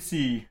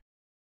Quincy.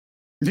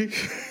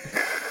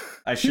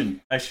 I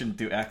shouldn't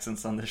do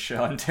accents on this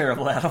show. I'm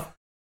terrible at them.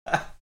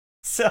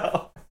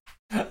 So,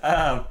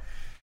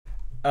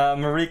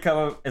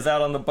 Marika is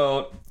out on the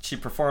boat. She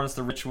performs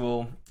the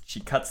ritual. She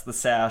cuts the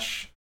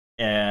sash,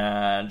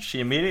 and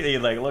she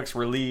immediately looks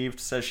relieved.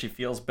 Says she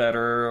feels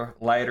better,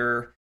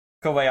 lighter.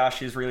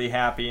 Kobayashi's really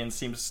happy and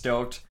seems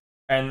stoked.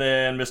 And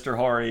then Mr.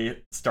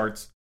 Hori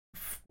starts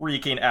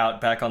freaking out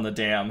back on the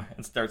dam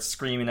and starts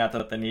screaming out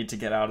that they need to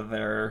get out of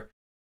there.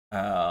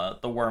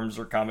 The worms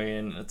are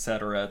coming,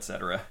 etc.,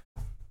 etc.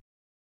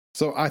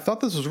 So I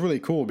thought this was really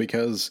cool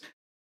because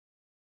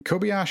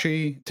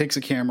Kobayashi takes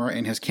a camera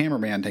and his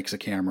cameraman takes a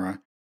camera,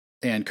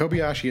 and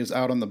Kobayashi is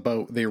out on the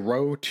boat. They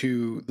row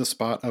to the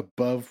spot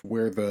above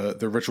where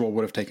the ritual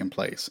would have taken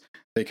place.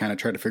 They kind of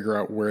try to figure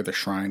out where the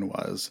shrine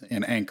was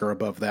and anchor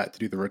above that to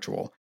do the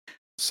ritual.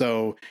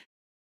 So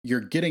you're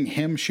getting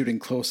him shooting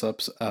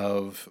close-ups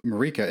of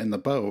Marika in the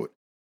boat,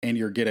 and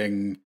you're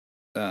getting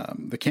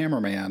the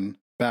cameraman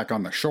back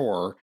on the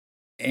shore.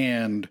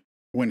 And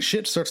when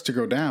shit starts to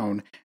go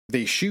down,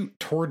 they shoot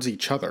towards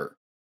each other.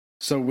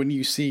 So when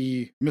you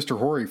see Mr.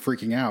 Hori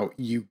freaking out,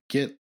 you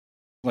get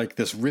like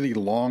this really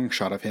long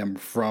shot of him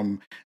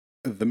from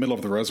the middle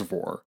of the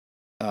reservoir,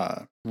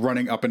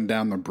 running up and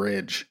down the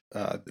bridge,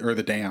 or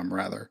the dam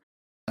rather,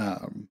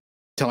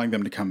 telling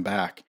them to come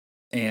back.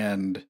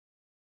 And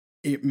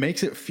it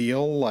makes it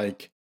feel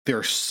like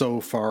they're so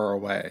far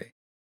away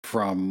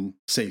from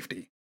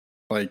safety.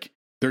 Like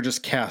they're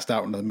just cast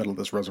out into the middle of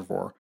this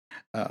reservoir.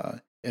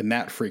 And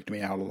that freaked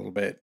me out a little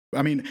bit.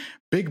 I mean,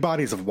 big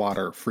bodies of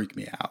water freak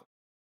me out.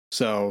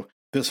 So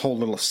this whole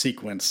little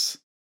sequence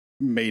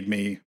made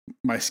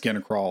my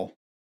skin crawl.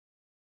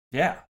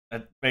 Yeah,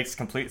 it makes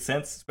complete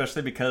sense,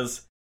 especially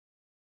because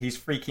he's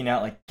freaking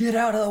out like, get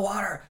out of the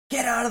water,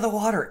 get out of the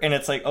water. And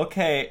it's like,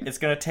 okay, it's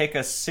going to take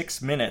us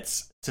 6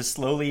 minutes to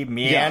slowly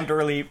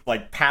meanderly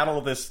paddle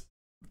this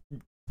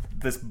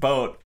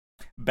boat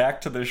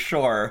back to the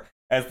shore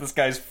as this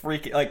guy's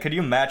freaking. Like, could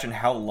you imagine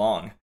how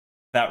long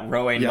that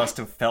rowing must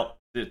have felt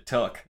it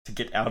took to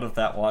get out of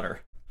that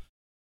water?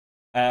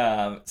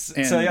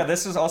 So yeah,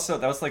 this was also,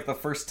 that was like the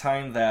first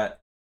time that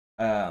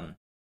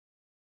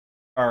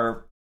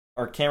our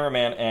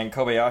cameraman and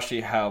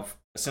Kobayashi have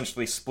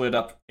essentially split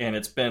up, and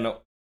it's been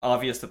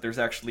obvious that there's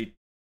actually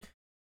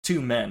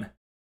two men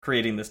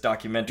creating this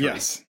documentary.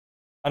 Yes.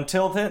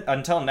 Until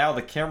now,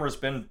 the camera's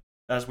been,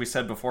 as we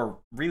said before,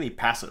 really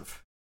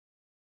passive.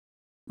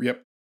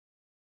 Yep.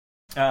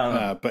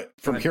 But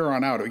from here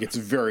on out, it gets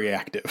very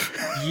active.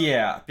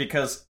 Yeah,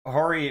 because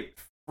Hori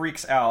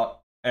freaks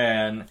out,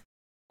 and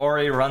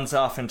Ori runs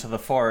off into the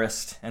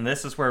forest, and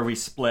this is where we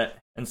split.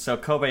 And so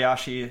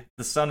Kobayashi,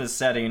 the sun is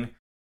setting,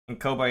 and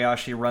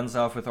Kobayashi runs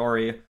off with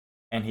Ori,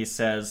 and he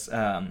says,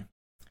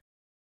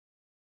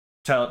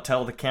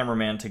 tell the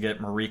cameraman to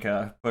get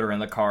Marika, put her in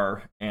the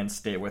car, and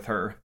stay with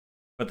her.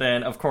 But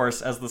then, of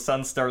course, as the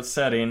sun starts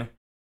setting,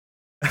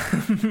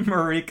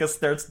 Marika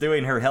starts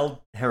doing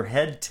her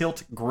head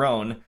tilt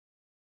groan.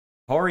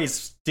 Hori's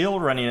still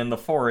running in the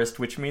forest,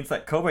 which means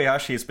that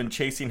Kobayashi has been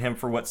chasing him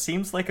for what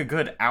seems like a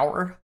good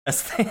hour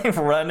as they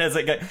run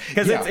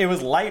because it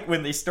was light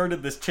when they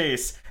started this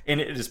chase, and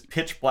it is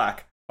pitch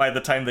black by the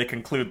time they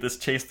conclude this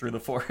chase through the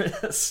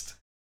forest.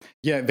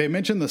 Yeah, they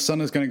mentioned the sun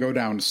is going to go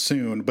down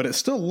soon, but it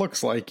still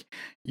looks like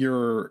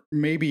you're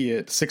maybe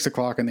at 6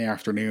 o'clock in the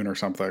afternoon or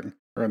something,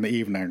 or in the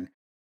evening,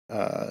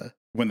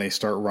 when they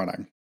start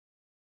running.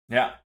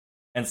 Yeah.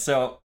 And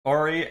so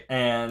Ori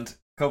and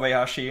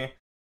Kobayashi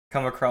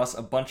come across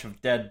a bunch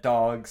of dead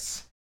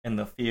dogs in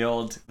the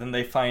field. Then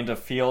they find a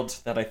field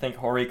that I think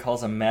Hori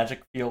calls a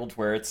magic field,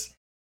 where it's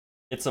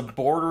a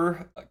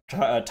border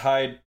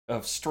tied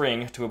of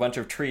string to a bunch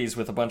of trees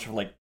with a bunch of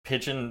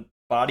pigeon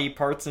body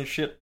parts and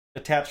shit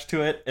attached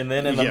to it, and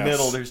then in the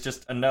middle there's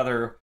just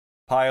another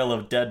pile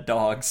of dead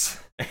dogs.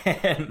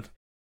 And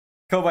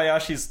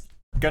Kobayashi's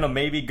gonna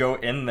maybe go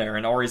in there,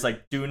 and Ori's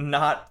like, do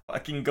not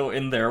fucking go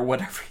in there,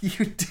 whatever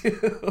you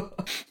do.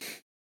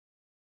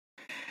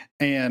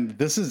 And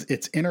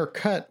it's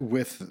intercut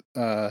with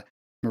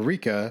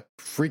Marika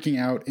freaking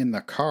out in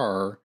the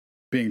car,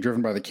 being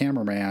driven by the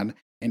cameraman,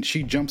 and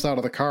she jumps out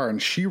of the car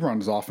and she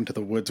runs off into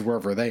the woods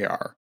wherever they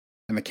are,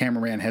 and the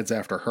cameraman heads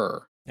after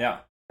her. Yeah.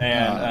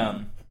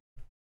 And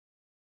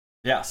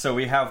so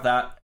we have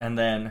that, and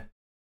then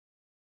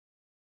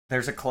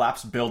there's a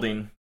collapsed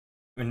building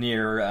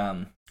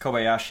near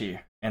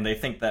Kobayashi, and they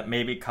think that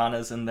maybe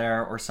Kana's in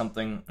there or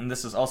something. And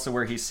this is also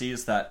where he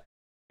sees that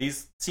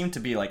these seem to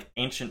be like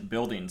ancient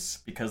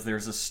buildings, because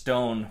there's a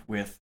stone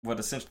with what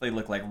essentially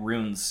look like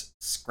runes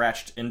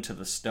scratched into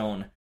the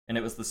stone, and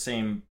it was the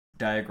same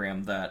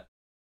diagram that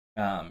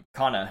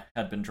Kana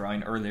had been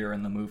drawing earlier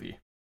in the movie.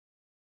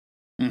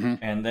 Mm-hmm.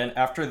 And then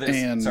after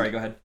this, sorry, go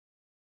ahead.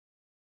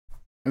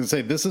 I was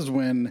gonna say, this is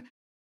when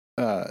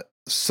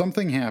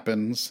something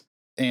happens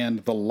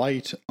and the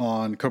light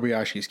on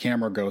Kobayashi's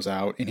camera goes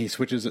out, and he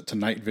switches it to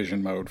night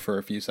vision mode for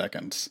a few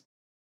seconds.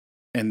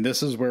 And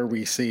this is where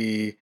we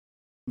see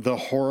the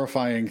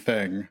horrifying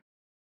thing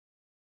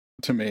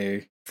to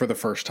me for the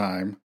first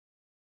time,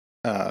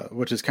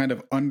 which is kind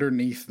of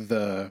underneath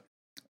the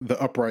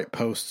upright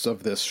posts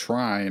of this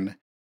shrine.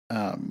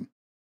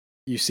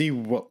 You see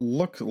what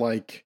look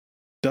like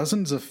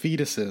dozens of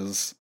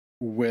fetuses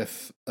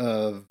with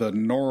the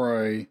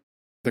Noroi,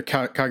 the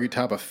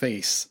Kagutaba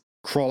face,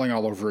 crawling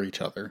all over each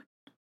other.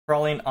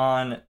 Crawling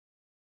on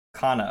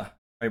Kana.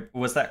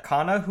 Was that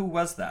Kana? Who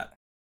was that?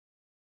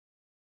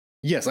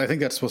 Yes, I think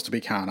that's supposed to be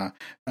Kana.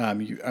 I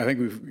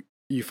think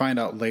you find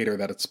out later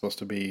that it's supposed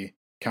to be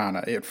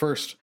Kana. At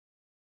first,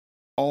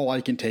 all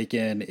I can take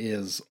in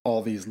is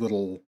all these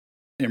little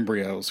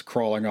embryos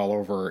crawling all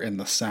over and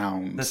the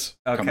sounds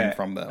coming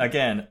from them.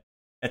 Again,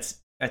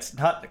 it's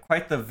not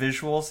quite the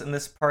visuals in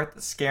this part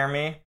that scare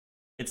me.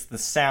 It's the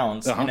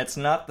sounds, and it's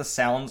not the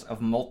sounds of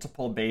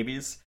multiple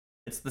babies.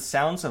 It's the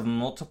sounds of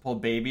multiple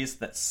babies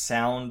that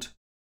sound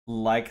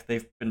like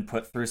they've been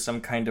put through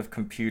some kind of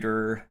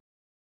computer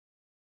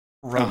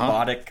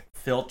robotic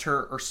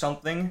filter or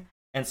something,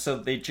 and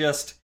so it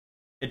just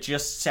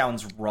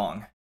sounds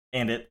wrong,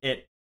 and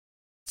it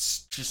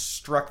just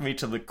struck me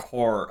to the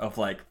core of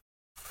like,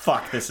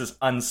 fuck, this is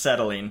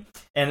unsettling.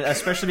 And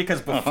especially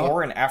because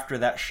before and after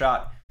that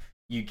shot,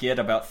 you get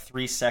about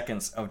 3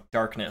 seconds of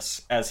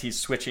darkness as he's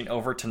switching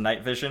over to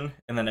night vision,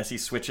 and then as he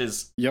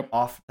switches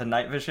off to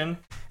night vision.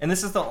 And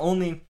this is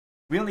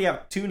we only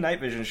have 2 night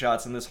vision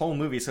shots in this whole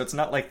movie, so it's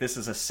not like this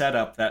is a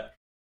setup that,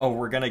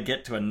 we're gonna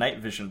get to a night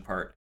vision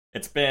part.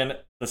 It's been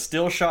the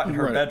still shot in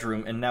her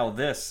bedroom, and now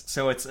this.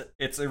 So it's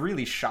a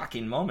really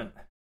shocking moment.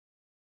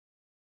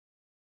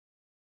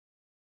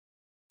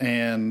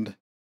 And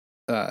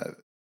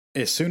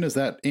as soon as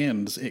that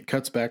ends, it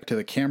cuts back to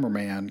the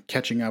cameraman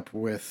catching up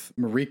with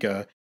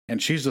Marika,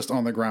 and she's just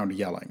on the ground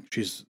yelling.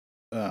 She's,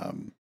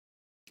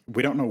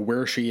 we don't know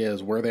where she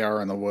is, where they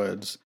are in the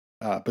woods,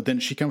 but then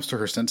she comes to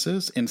her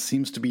senses and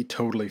seems to be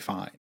totally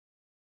fine.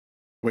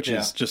 Which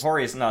is just...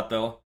 Hori's not,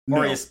 though.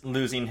 Hori's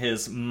losing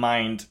his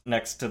mind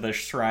next to the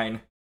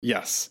shrine.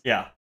 Yes.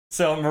 Yeah.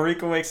 So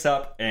Marika wakes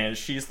up, and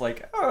she's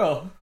like,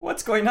 oh,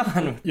 what's going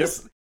on? Yep.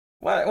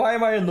 Why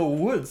am I in the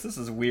woods? This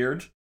is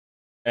weird.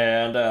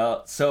 And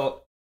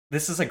so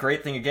this is a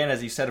great thing, again,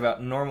 as you said,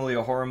 about normally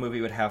a horror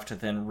movie would have to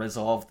then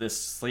resolve this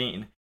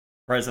scene.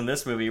 Whereas in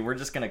this movie, we're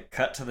just going to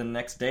cut to the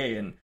next day,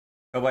 and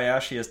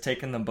Kobayashi has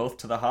taken them both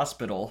to the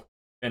hospital,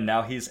 and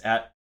now he's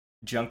at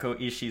Junko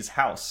Ishii's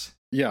house.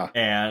 Yeah.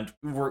 And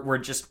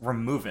we're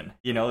moving.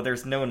 You know,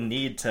 there's no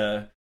need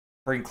to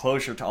bring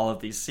closure to all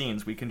of these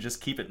scenes. We can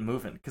just keep it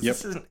moving.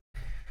 Because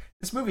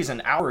this movie's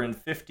an hour and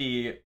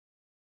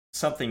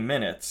 50-something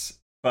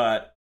minutes,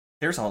 but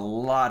there's a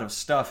lot of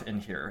stuff in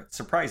here. It's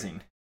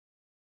surprising.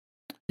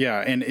 Yeah,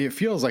 and it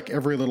feels like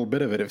every little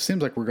bit of it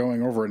seems like we're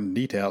going over it in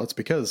detail. It's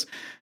because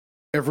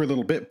every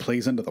little bit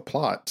plays into the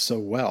plot so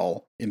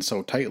well and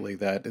so tightly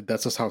that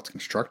that's just how it's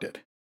constructed.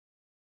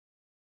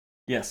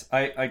 Yes,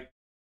 I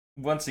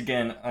once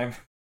again,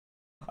 I've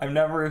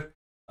never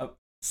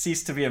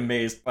ceased to be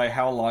amazed by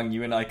how long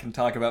you and I can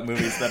talk about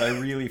movies that I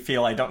really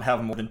feel I don't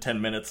have more than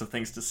 10 minutes of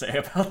things to say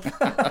about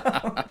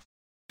them.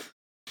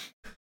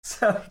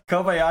 So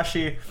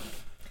Kobayashi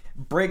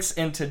breaks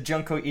into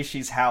Junko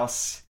Ishii's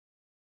house,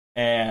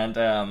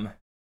 and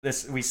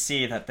we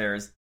see that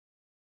there's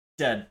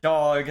dead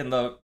dog,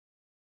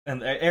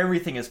 and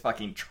everything is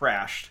fucking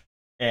trashed,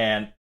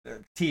 and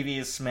the TV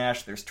is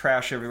smashed. There's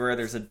trash everywhere.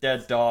 There's a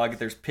dead dog.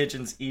 There's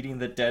pigeons eating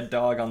the dead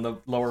dog on the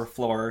lower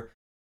floor,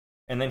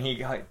 and then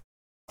he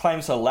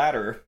climbs a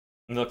ladder.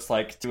 It looks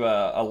like to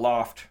a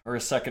loft or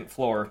a second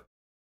floor,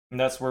 and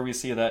that's where we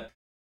see that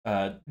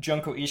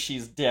Junko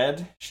Ishii's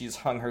dead. She's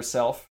hung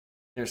herself.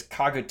 There's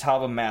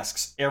Kagutaba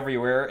masks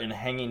everywhere and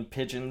hanging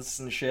pigeons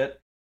and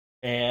shit.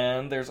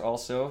 And there's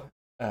also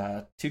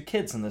 2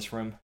 kids in this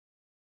room.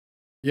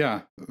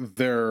 Yeah,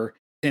 they're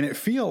And it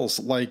feels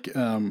like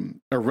a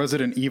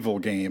Resident Evil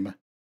game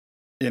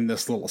in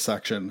this little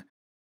section,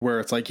 where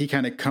it's like he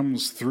kind of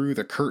comes through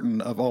the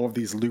curtain of all of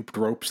these looped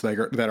ropes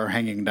that are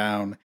hanging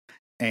down,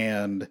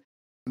 and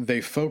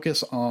they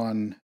focus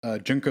on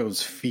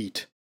Junko's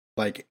feet,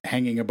 like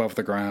hanging above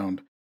the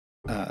ground,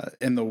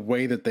 in the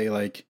way that they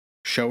like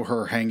show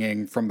her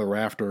hanging from the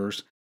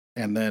rafters,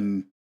 and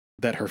then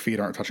that her feet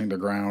aren't touching the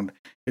ground.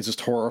 It's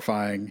just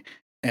horrifying.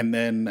 And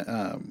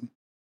then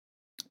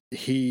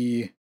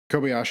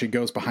Kobayashi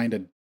goes behind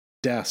a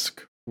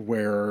desk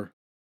where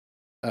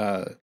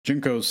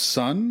Junko's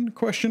son,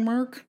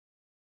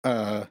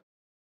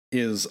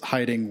 is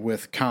hiding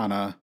with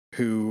Kana,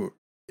 who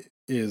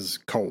is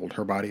cold.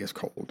 Her body is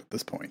cold at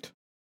this point.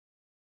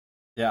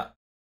 Yeah,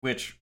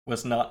 which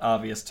was not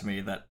obvious to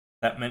me that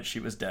meant she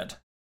was dead.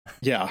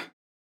 Yeah.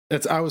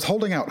 I was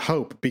holding out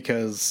hope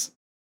because,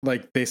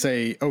 like, they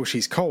say, oh,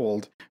 she's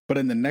cold, but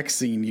in the next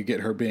scene you get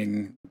her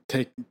being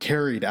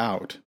carried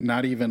out,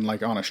 not even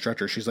like on a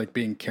stretcher. She's like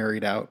being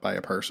carried out by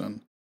a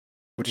person,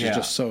 which is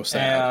just so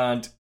sad.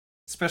 And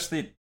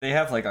especially they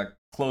have like a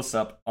close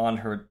up on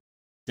her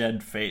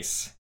dead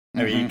face.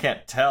 I mean, you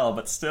can't tell,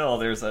 but still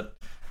there's a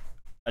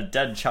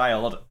dead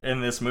child in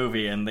this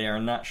movie, and they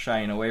are not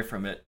shying away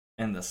from it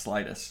in the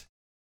slightest.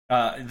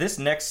 This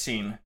next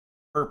scene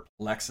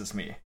perplexes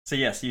me. So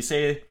yes, you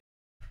say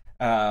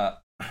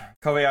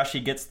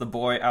Kobayashi gets the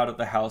boy out of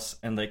the house,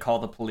 and they call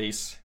the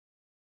police.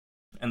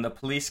 And the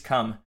police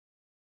come.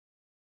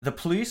 The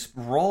police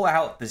roll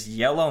out this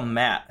yellow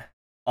mat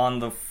on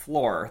the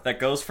floor that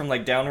goes from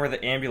like down where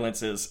the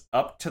ambulance is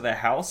up to the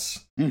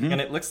house.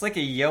 And it looks like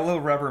a yellow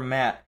rubber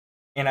mat.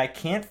 And I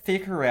can't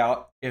figure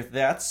out if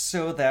that's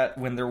so that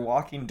when they're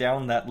walking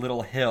down that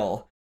little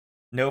hill,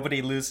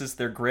 nobody loses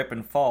their grip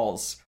and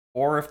falls,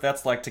 or if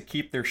that's like to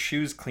keep their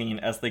shoes clean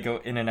as they go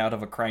in and out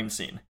of a crime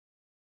scene.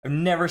 I've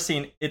never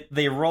seen it.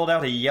 They rolled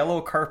out a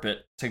yellow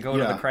carpet to go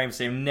to the crime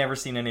scene. I've never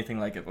seen anything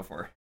like it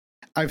before.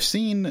 I've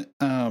seen,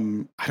 I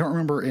don't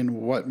remember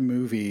in what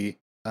movie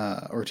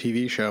or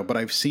TV show, but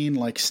I've seen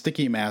like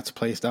sticky mats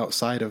placed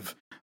outside of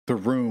the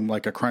room,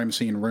 like a crime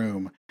scene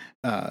room,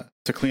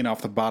 to clean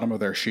off the bottom of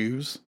their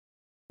shoes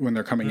when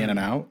they're coming in and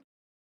out.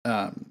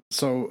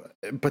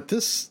 But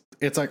this,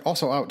 it's like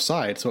also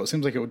outside, so it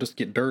seems like it would just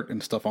get dirt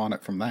and stuff on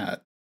it from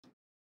that.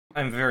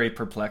 I'm very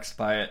perplexed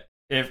by it.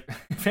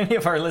 If any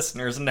of our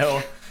listeners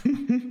know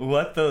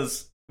what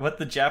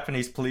the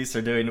Japanese police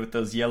are doing with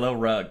those yellow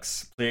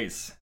rugs,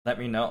 please let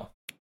me know.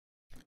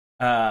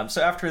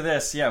 So after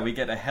this, we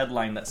get a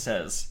headline that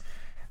says,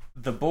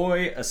 "The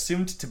boy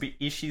assumed to be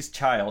Ishii's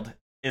child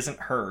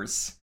isn't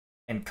hers,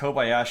 and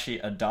Kobayashi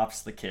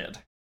adopts the kid."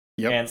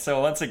 Yep. And so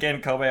once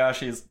again,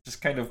 Kobayashi is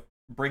just kind of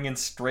bringing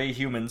stray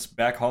humans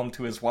back home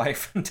to his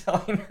wife and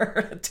telling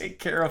her to take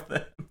care of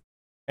them.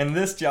 And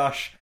this,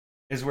 Josh,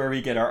 is where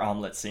we get our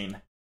omelet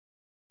scene.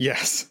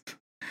 Yes.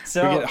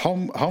 So we get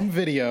home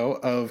video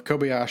of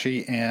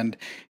Kobayashi and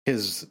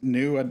his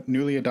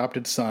newly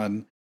adopted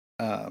son.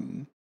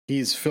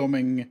 He's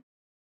filming,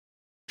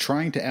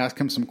 trying to ask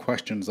him some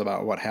questions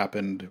about what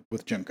happened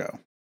with Junko.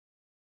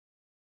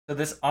 So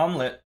this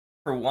omelet,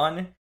 for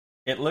one,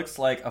 it looks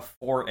like a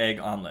 4-egg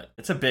omelet.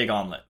 It's a big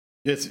omelet.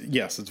 It's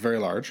very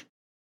large.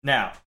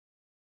 Now,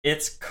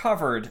 it's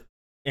covered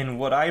in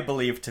what I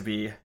believe to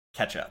be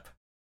ketchup.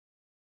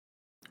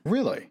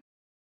 Really?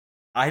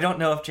 I don't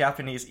know if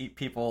Japanese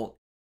people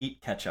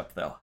eat ketchup,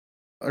 though.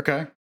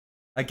 Okay.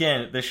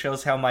 Again, this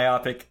shows how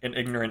myopic and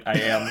ignorant I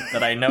am,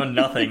 that I know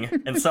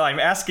nothing. And so I'm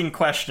asking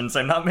questions.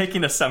 I'm not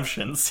making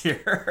assumptions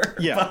here.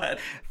 Yeah.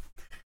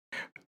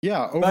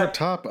 Over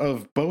top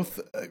of both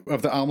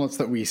of the omelets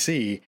that we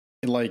see,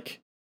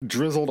 like,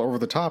 drizzled over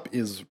the top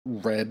is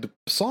red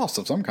sauce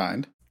of some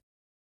kind.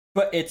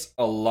 But it's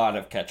a lot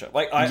of ketchup.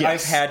 Like,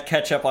 I've had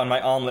ketchup on my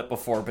omelet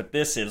before, but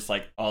this is,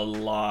 like, a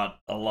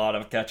lot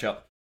of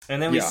ketchup.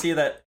 And then we see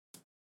that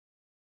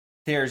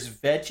there's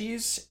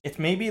veggies. It's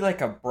maybe like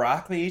a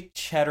broccoli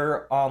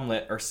cheddar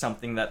omelet or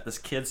something that this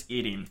kid's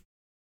eating.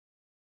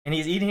 And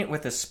he's eating it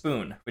with a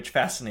spoon, which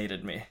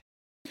fascinated me.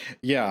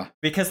 Yeah.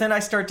 Because then I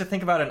start to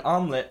think about an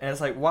omelet, and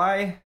it's like,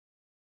 why?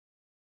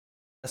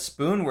 A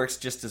spoon works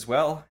just as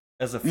well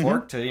as a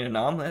fork to eat an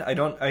omelet. I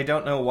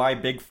don't know why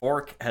Big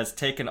Fork has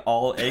taken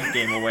all egg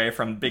game away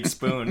from Big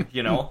Spoon,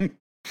 you know?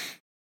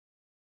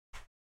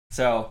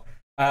 So,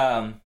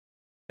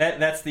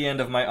 that's the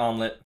end of my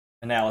omelet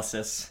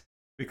analysis.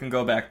 We can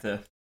go back to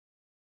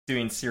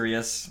doing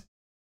serious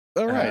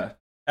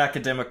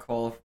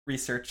academical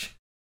research.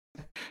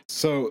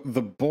 So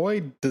the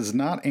boy does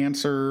not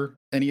answer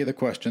any of the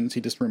questions.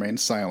 He just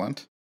remains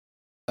silent.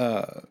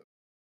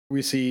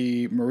 We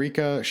see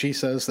Marika. She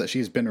says that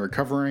she's been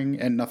recovering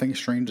and nothing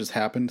strange has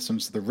happened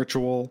since the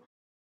ritual.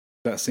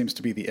 That seems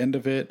to be the end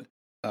of it.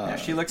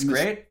 She looks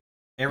great.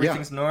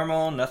 Everything's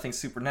normal. Nothing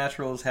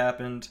supernatural has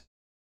happened.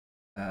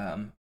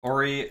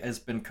 Ori has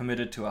been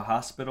committed to a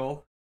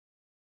hospital.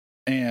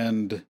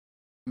 And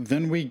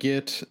then we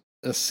get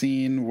a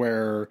scene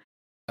where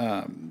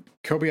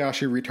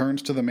Kobayashi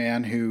returns to the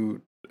man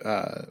who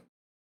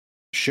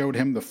showed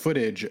him the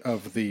footage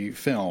of the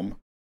film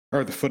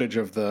or the footage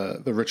of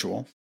the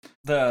ritual.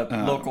 The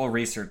local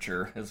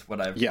researcher is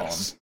what I've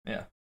yes. called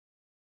him.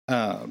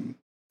 Yeah.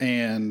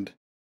 And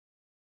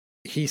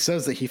he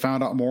says that he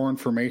found out more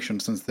information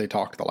since they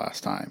talked the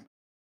last time.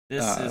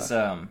 This is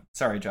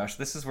sorry, Josh.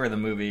 This is where the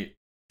movie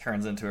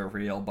turns into a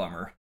real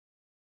bummer.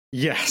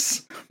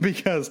 Yes,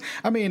 because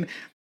I mean,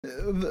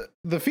 the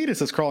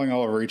fetuses crawling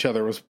all over each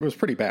other was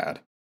pretty bad,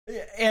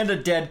 and a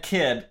dead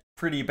kid,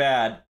 pretty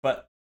bad.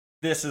 But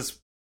this is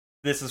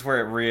where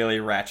it really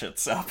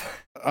ratchets up.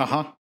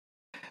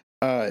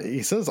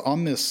 He says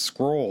on this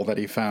scroll that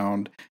he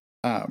found,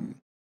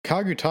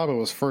 Kagutaba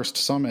was first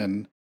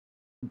summoned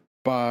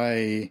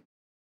by,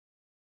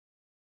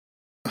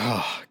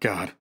 oh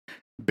god,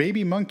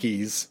 baby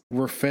monkeys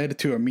were fed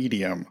to a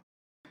medium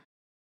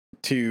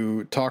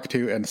to talk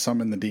to and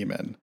summon the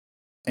demon.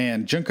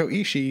 And Junko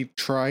Ishii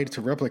tried to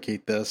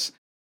replicate this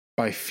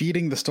by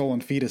feeding the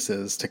stolen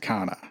fetuses to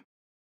Kana.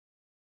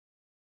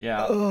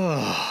 Yeah.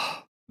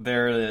 Ugh.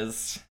 There it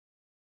is.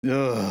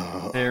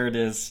 Ugh. There it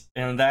is.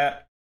 And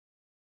that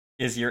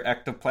is your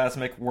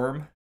ectoplasmic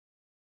worm?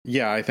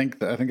 Yeah, I think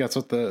that's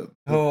what the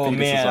oh fetuses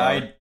man,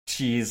 are.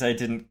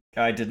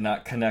 I did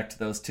not connect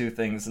those two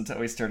things until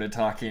we started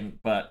talking,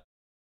 but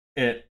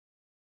that's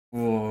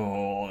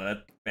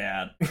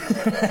bad.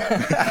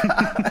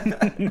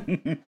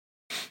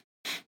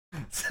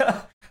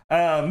 So,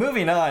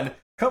 moving on,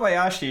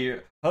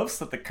 Kobayashi hopes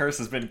that the curse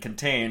has been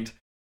contained,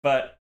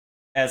 but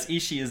as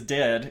Ishii is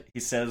dead, he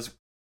says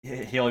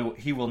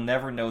he will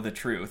never know the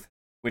truth,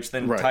 which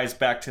then ties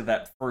back to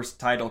that first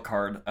title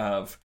card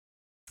of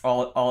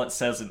all it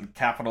says in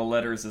capital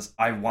letters is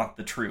 "I want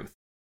the truth,"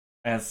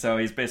 and so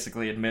he's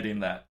basically admitting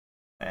that,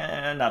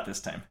 not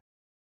this time.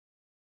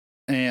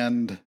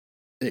 And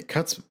it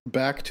cuts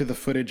back to the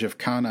footage of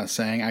Kana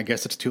saying, "I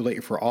guess it's too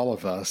late for all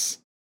of us,"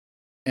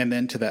 and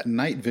then to that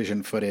night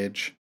vision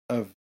footage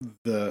of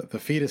the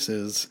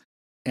fetuses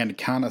and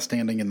Kana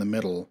standing in the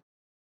middle,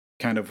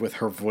 kind of with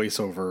her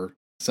voiceover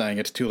saying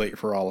it's too late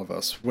for all of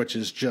us, which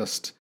is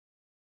just,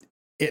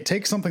 it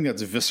takes something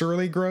that's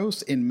viscerally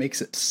gross and makes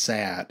it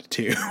sad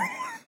too.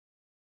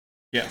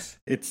 Yes.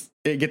 It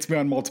gets me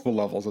on multiple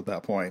levels at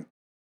that point.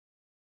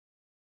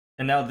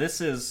 And now this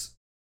is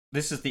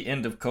the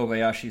end of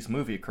Kobayashi's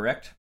movie,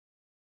 correct?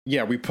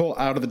 Yeah, we pull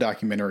out of the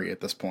documentary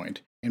at this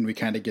point, and we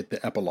kind of get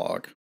the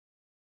epilogue.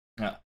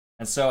 Yeah.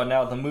 And so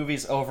now the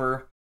movie's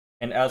over,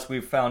 and as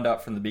we've found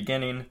out from the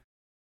beginning,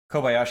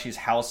 Kobayashi's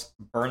house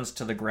burns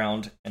to the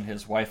ground, and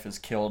his wife is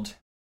killed,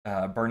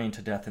 burning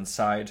to death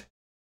inside.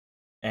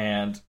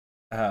 And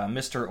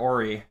Mr.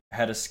 Ori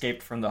had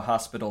escaped from the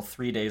hospital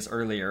 3 days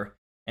earlier,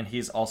 and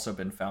he's also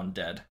been found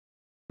dead.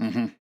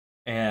 Mm-hmm.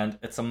 And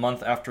it's a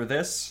month after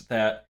this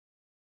that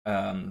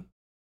a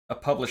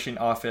publishing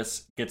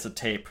office gets a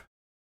tape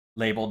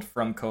labeled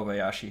from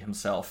Kobayashi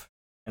himself.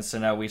 And so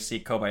now we see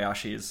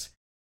Kobayashi's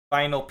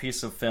final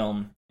piece of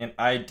film, and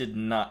I did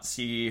not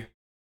see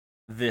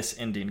this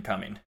ending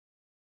coming.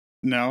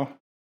 No.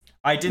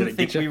 I didn't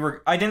think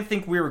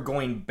we were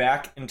going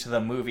back into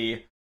the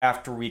movie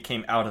after we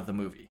came out of the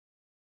movie.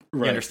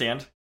 Right. You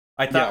understand?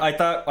 I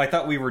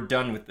thought we were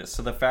done with this.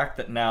 So the fact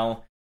that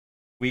now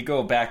we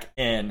go back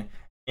in,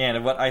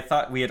 and what I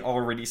thought we had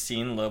already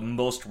seen the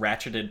most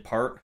ratcheted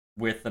part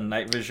with the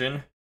night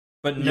vision,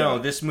 but no,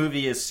 this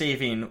movie is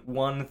saving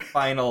one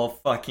final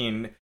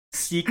fucking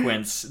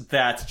sequence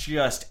that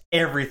just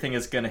everything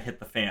is gonna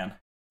hit the fan.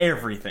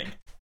 Everything.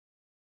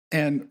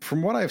 And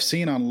from what I've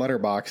seen on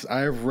Letterboxd,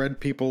 I've read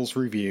people's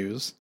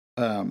reviews,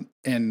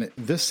 and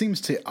this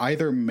seems to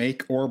either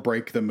make or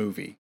break the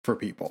movie for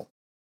people.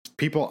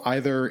 People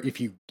either, if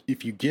you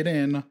get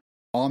in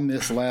on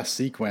this last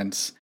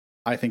sequence,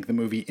 I think the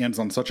movie ends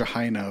on such a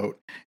high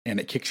note and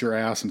it kicks your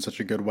ass in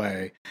such a good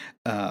way.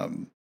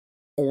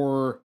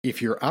 Or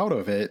if you're out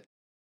of it,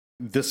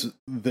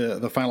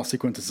 the final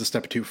sequence is a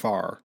step too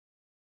far,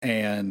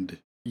 and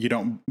you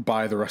don't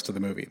buy the rest of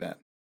the movie. Then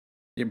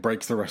it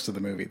breaks the rest of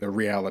the movie, the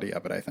reality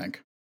of it, I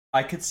think.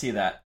 I could see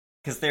that,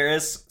 because there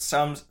is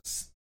some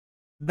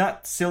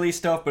not silly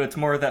stuff, but it's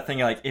more of that thing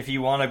like, if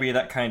you want to be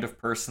that kind of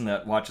person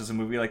that watches a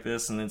movie like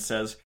this and then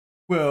says,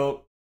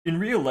 well, in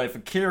real life a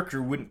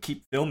character wouldn't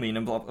keep filming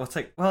and blah blah. It's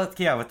like, well,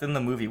 yeah, but then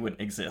the movie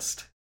wouldn't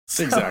exist.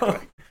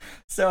 Exactly.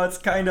 So it's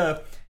kind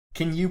of,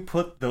 can you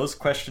put those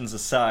questions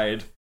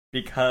aside?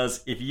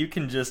 Because if you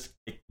can just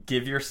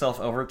give yourself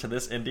over to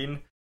this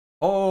ending,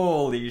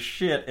 holy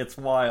shit, it's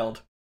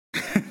wild.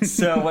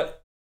 So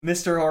what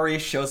Mr. Ori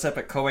shows up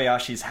at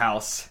Kobayashi's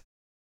house,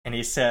 and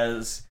he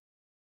says,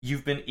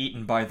 you've been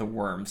eaten by the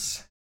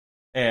worms.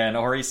 And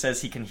Ori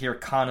says he can hear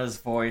Kana's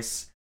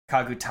voice,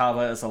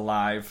 Kagutaba is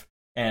alive,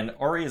 and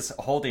Ori is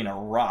holding a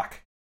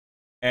rock.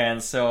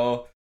 And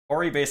so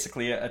Ori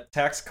basically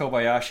attacks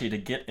Kobayashi to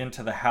get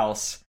into the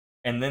house,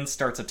 and then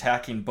starts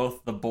attacking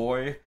both the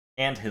boy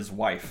and his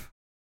wife.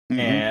 Mm-hmm.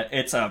 And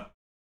it's a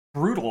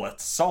brutal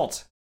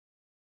assault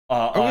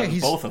on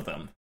both of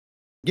them.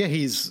 Yeah,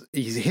 he's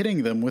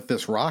hitting them with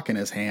this rock in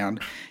his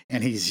hand,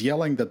 and he's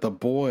yelling that the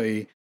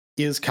boy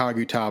is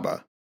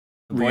Kagutaba,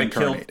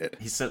 reincarnated.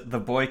 He said the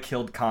boy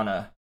killed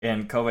Kana,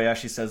 And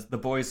Kobayashi says, the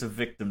boy's a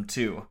victim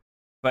too.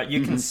 But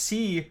you can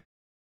see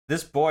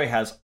this boy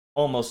has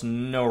almost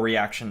no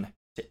reaction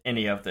to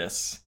any of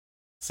this.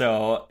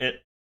 So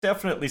it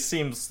definitely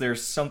seems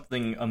there's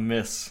something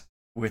amiss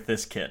with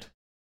this kid.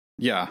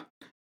 Yeah.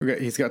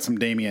 He's got some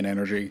Damien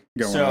energy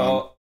going on.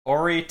 So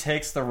Ori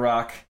takes the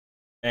rock,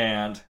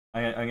 and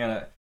I'm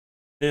gonna...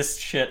 This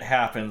shit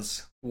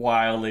happens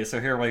wildly. So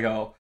here we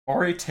go.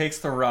 Ori takes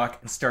the rock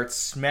and starts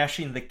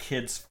smashing the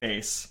kid's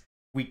face.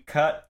 We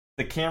cut...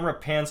 The camera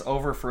pans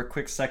over for a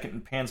quick second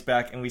and pans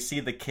back, and we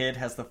see the kid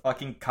has the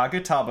fucking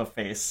Kagutaba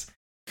face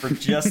for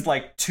just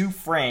like 2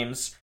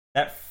 frames.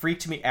 That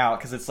freaked me out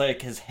because it's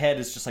like his head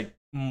is just like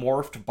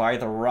morphed by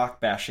the rock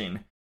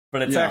bashing,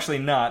 but it's actually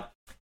not.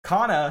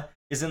 Kana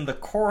is in the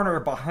corner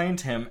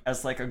behind him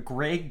as like a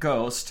gray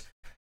ghost.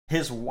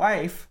 His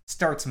wife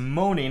starts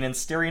moaning and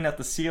staring at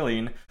the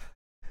ceiling.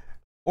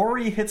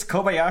 Ori hits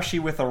Kobayashi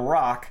with a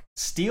rock,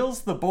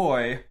 steals the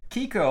boy.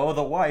 Kiko,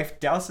 the wife,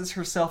 douses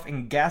herself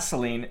in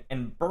gasoline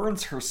and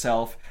burns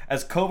herself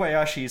as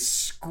Kobayashi is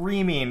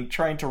screaming,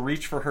 trying to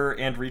reach for her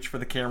and reach for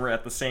the camera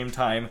at the same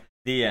time.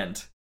 The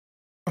end.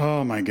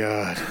 Oh my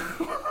god.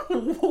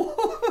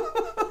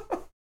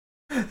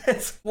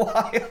 It's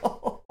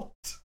wild.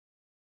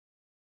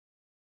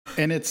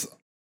 And it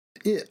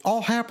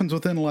all happens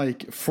within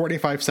like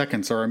 45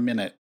 seconds or a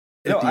minute.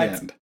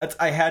 End.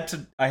 I had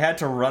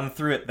to run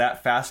through it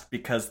that fast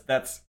because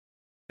that's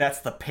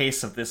the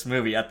pace of this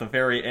movie. At the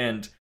very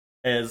end,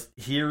 is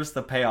here's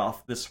the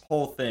payoff. This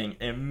whole thing,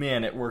 and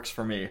man, it works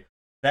for me.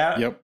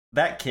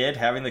 That kid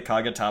having the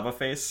Kagutaba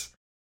face,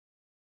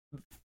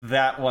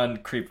 that one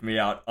creeped me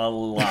out a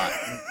lot.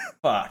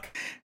 Fuck.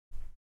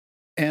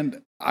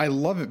 And I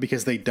love it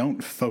because they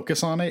don't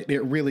focus on it.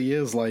 It really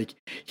is like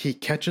he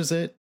catches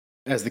it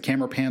as the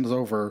camera pans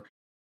over,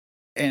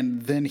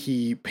 and then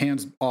he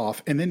pans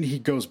off, and then he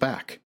goes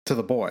back to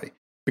the boy.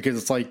 Because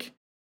it's like,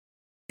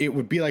 it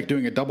would be like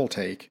doing a double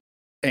take,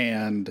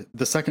 and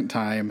the second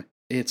time,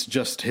 it's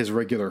just his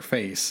regular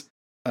face,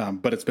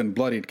 but it's been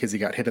bloodied because he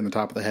got hit in the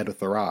top of the head with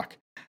the rock.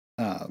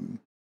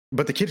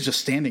 But the kid is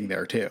just standing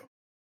there, too.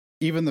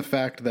 Even the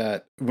fact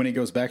that when he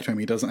goes back to him,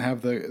 he doesn't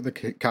have the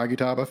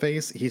Kagutaba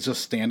face, he's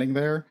just standing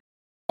there,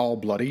 all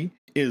bloody,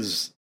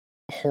 is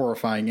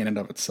horrifying in and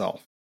of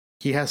itself.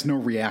 He has no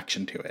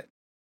reaction to it.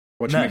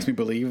 Which makes me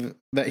believe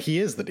that he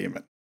is the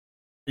demon.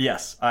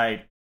 Yes,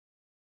 I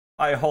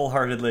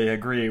wholeheartedly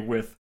agree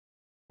with...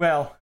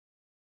 Well,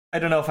 I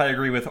don't know if I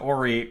agree with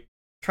Ori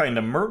trying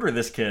to murder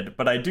this kid,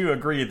 but I do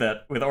agree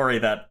that with Ori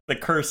that the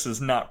curse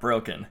is not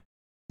broken.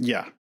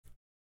 Yeah.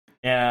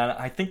 And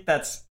I think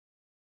that's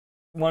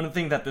one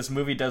thing that this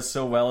movie does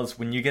so well is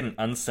when you get an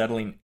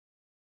unsettling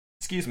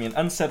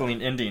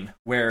ending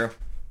where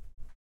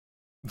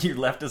you're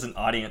left as an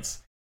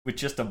audience with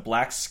just a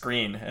black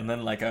screen and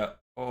then like a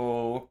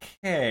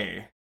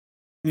okay.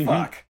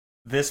 Fuck.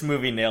 This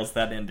movie nails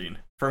that ending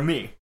for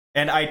me.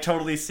 And I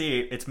totally see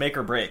it's make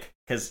or break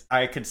because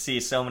I could see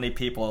so many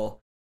people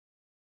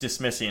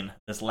dismissing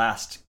this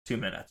last 2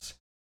 minutes.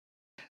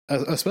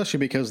 Especially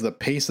because the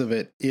pace of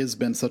it has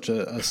been such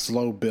a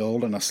slow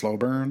build and a slow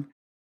burn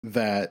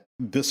that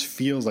this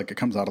feels like it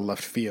comes out of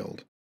left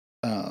field.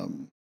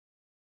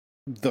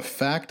 The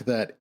fact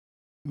that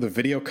the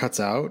video cuts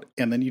out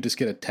and then you just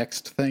get a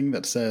text thing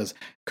that says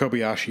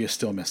Kobayashi is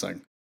still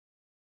missing.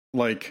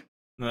 Like,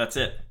 no, that's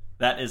it.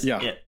 That is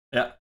it.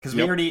 Yeah, because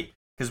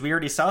we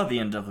already saw the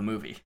end of the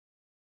movie.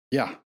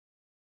 Yeah.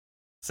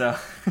 So,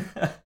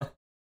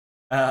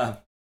 yeah.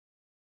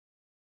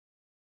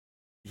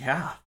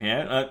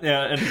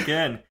 And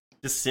again,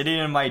 just sitting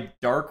in my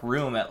dark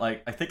room at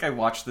like, I think I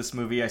watched this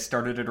movie. I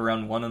started it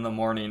around 1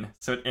 a.m,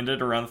 so it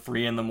ended around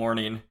 3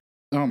 a.m.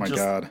 Oh my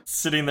god!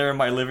 Sitting there in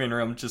my living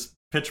room, just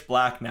pitch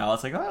black now.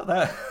 It's like, oh,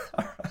 that.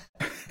 All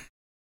right.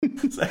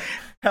 It's a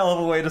hell of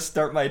a way to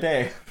start my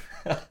day.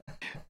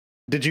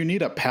 Did you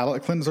need a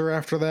palate cleanser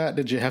after that?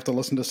 Did you have to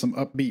listen to some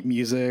upbeat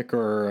music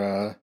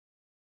or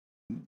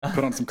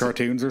put on some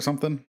cartoons or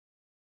something?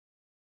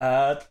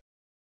 I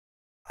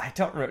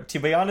don't know. To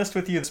be honest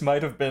with you, this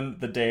might have been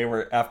the day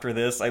where after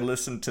this I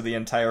listened to the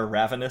entire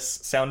Ravenous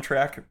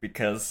soundtrack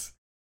because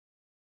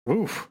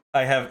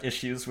I have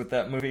issues with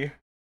that movie.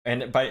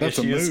 And that's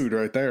a mood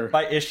right there.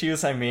 By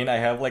issues, I mean I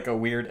have like a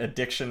weird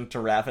addiction to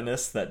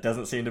Ravenous that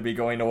doesn't seem to be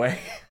going away.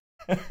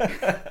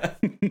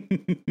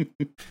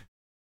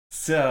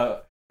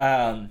 So,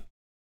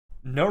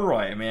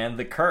 Noroi, man,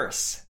 The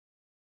Curse.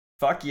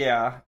 Fuck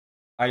yeah.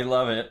 I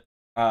love it.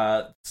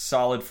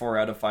 Solid 4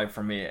 out of 5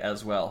 for me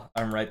as well.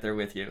 I'm right there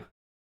with you.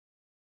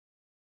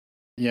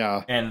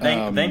 Yeah. And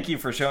thank you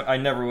for showing. I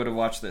never would have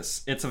watched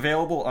this. It's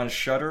available on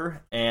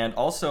Shudder and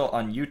also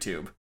on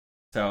YouTube.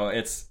 So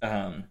it's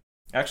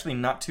actually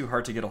not too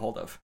hard to get a hold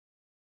of.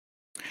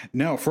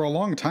 No, for a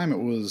long time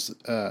it was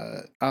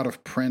out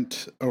of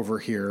print over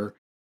here,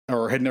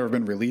 or had never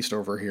been released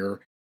over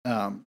here.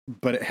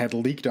 But it had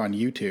leaked on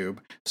YouTube,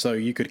 so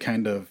you could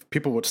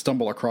people would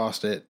stumble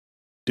across it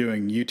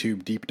doing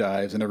YouTube deep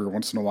dives, and every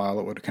once in a while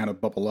it would kind of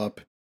bubble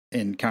up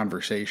in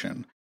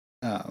conversation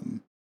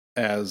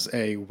as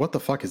a, what the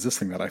fuck is this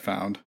thing that I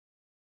found?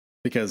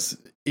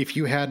 because if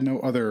you had no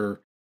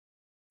other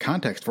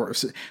context for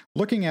it,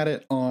 looking at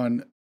it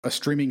on a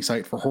streaming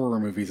site for horror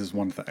movies is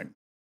one thing.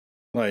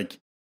 Like,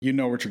 you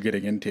know what you're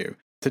getting into.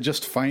 To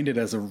just find it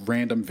as a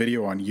random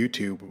video on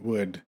YouTube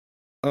would,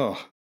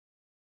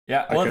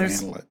 yeah. I couldn't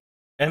handle it.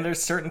 And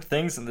there's certain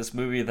things in this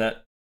movie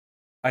that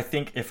I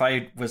think if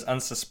I was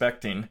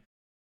unsuspecting,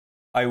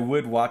 I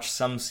would watch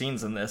some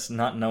scenes in this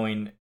not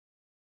knowing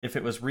if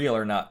it was real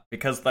or not.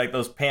 Because like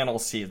those panel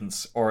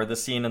scenes or the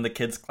scene in the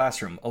kids'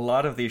 classroom, a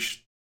lot of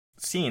these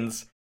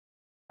scenes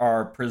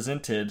are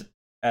presented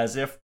as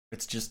if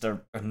it's just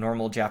a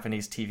normal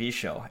Japanese TV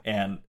show.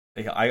 And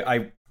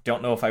I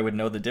don't know if I would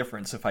know the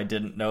difference if I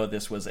didn't know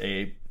this was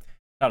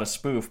not a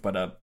spoof, but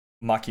a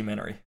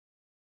mockumentary.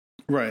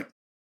 Right.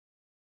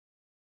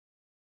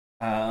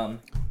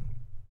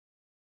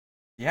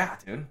 Yeah,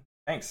 dude.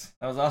 Thanks.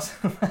 That was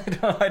awesome.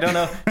 I don't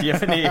know. Do you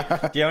have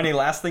any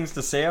last things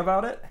to say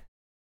about it?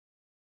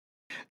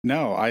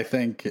 No, I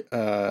think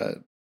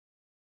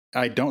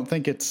I don't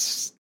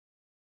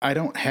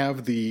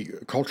have the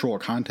cultural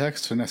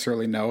context to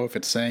necessarily know if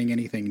it's saying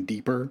anything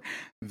deeper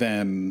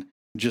than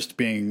just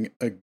being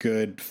a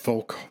good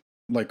folk,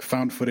 like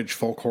found footage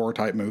folk horror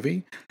type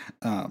movie.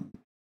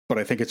 But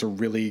I think it's a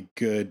really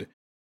good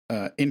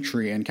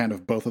entry in kind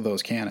of both of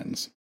those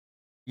canons.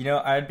 You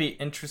know, I'd be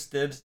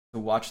interested to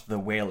watch The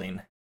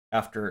Wailing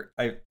to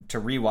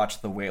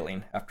rewatch The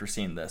Wailing after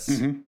seeing this.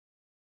 Mm-hmm.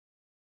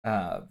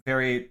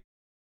 Very,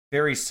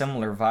 very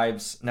similar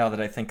vibes now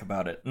that I think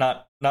about it.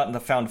 Not in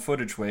the found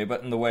footage way,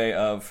 but in the way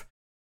of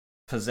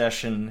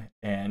possession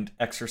and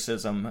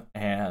exorcism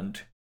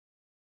and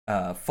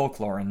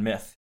folklore and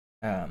myth.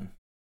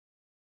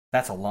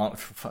 That's a long.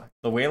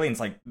 The Wailing's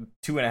like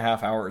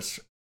 2.5 hours.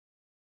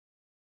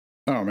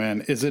 Oh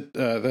man, is it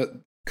that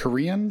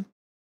Korean?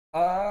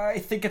 I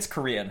think it's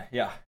Korean.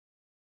 Yeah.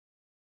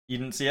 You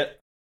didn't see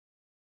it?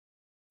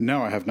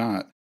 No, I have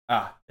not.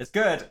 It's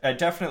good. I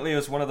definitely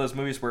was one of those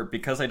movies where,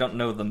 because I don't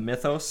know the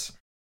mythos,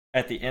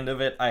 at the end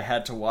of it, I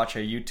had to watch a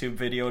YouTube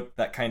video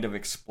that kind of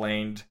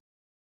explained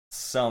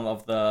some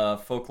of the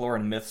folklore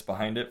and myths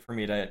behind it for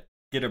me to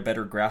get a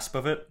better grasp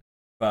of it.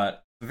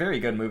 But very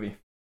good movie.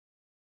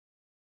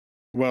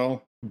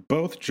 Well,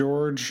 both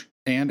George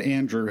and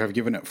Andrew have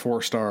given it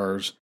 4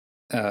 stars,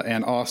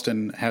 and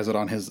Austin has it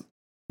on his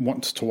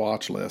wants to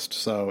watch list,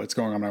 so it's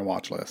going on my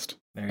watch list.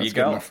 There That's you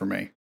go. Good enough for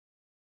me.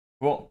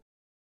 Cool.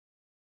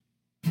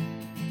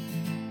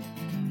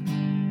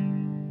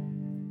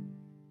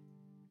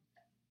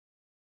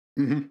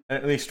 Mm-hmm.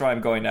 At least where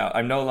I'm going now.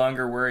 I'm no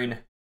longer wearing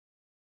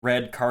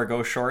red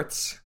cargo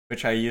shorts,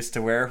 which I used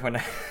to wear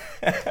when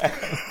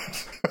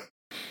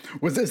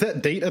Is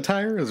that date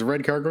attire? Is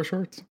red cargo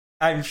shorts?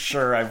 I'm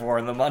sure I've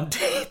worn them on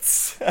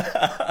dates.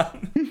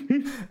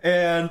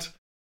 And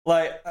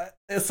like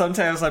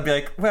sometimes I'd be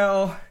like,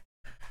 well,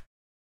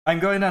 I'm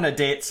going on a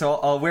date, so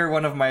I'll wear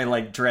one of my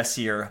like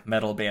dressier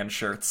metal band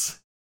shirts.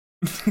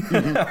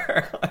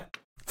 Mm-hmm.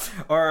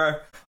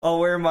 Or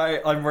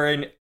I'm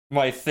wearing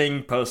my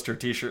Thing poster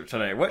t-shirt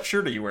today. What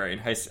shirt are you wearing?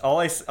 All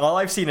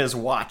I've seen is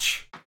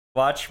watch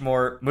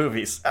more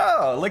movies.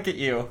 Oh, look at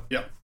you.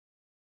 Yep.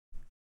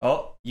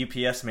 Oh,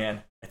 UPS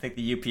man. I think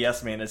the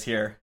UPS man is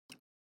here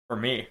for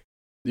me.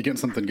 You getting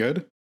something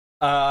good?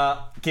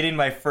 Getting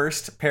my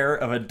first pair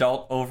of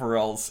adult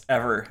overalls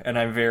ever, and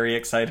I'm very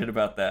excited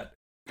about that.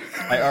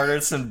 I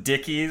ordered some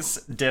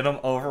Dickies denim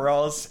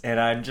overalls, and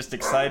I'm just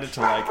excited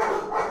to like.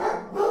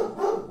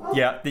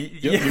 Yeah,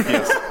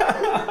 UPS.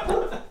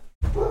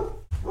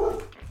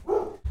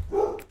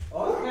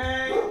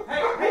 Okay.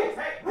 Hey.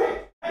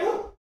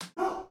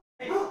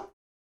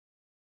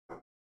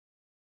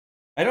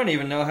 I don't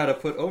even know how to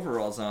put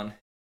overalls on.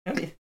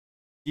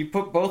 You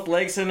put both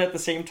legs in at the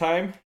same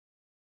time?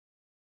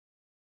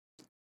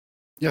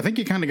 Yeah, I think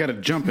you kind of got to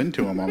jump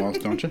into them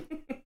almost, don't you?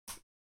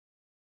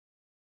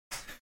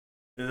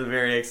 This is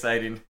very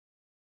exciting.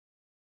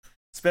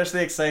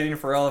 Especially exciting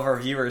for all of our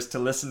viewers to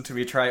listen to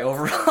me try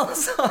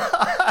overalls on.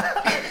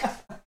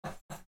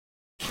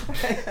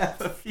 I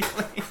have a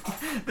feeling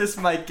this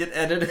might get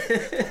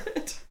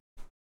edited.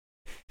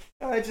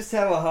 I just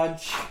have a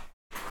hunch.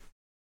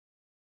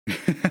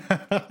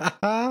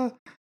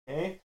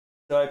 Okay,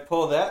 so I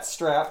pull that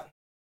strap.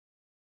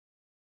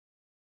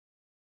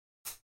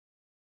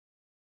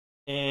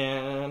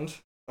 And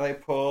I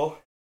pull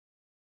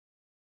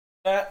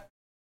that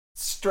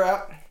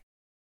strap.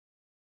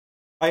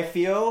 I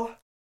feel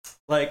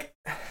like,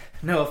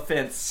 no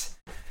offense,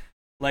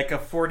 like a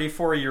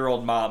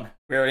 44-year-old mom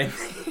wearing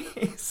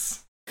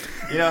these.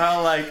 You know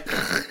how, like,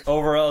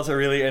 overalls are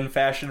really in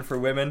fashion for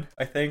women,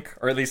 I think?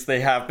 Or at least they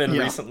have been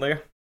recently.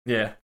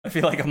 Yeah, I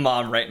feel like a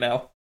mom right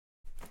now.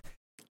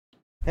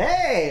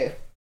 Hey!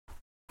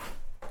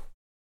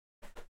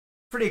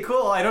 Pretty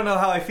cool. I don't know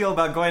how I feel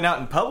about going out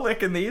in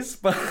public in these,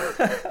 but...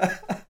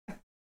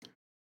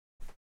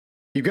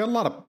 You've got a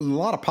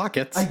lot of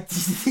pockets.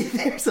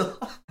 There's a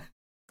lot.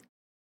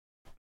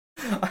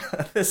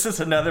 This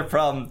is another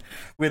problem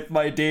with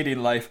my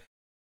dating life,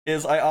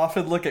 is I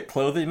often look at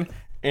clothing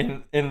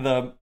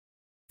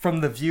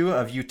from the view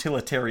of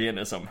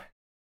utilitarianism.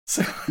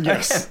 So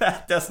Yes.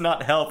 that does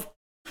not help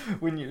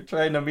when you're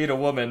trying to meet a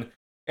woman.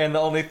 And the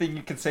only thing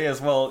you can say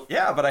is, well,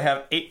 yeah, but I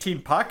have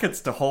 18 pockets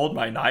to hold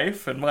my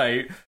knife and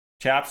my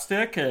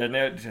chapstick, and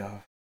it.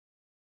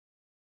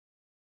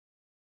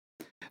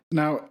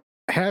 Now,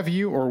 have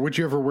you or would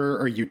you ever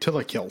wear a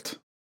utilikilt?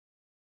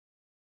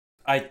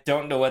 I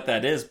don't know what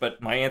that is,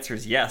 but my answer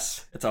is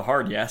yes. It's a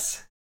hard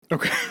yes.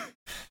 Okay.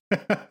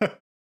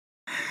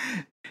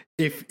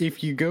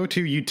 If you go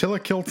to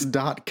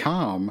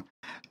utilikilts.com,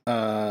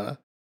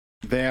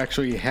 they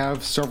actually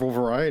have several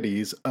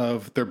varieties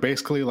of, they're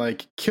basically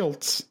like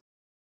kilts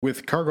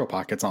with cargo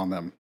pockets on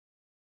them.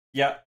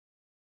 Yeah.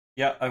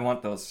 Yeah, I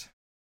want those.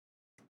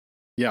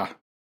 Yeah.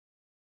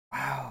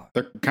 Wow.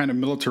 They're kind of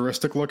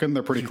militaristic looking.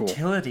 They're pretty cool.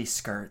 Utility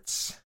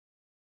skirts.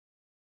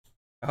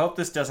 I hope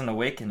this doesn't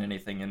awaken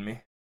anything in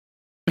me.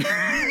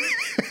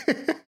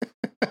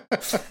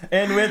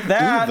 And with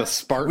that, Ooh, the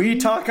Spartan? we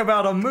talk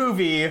about a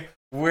movie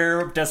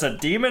where does a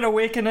demon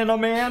awaken in a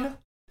man?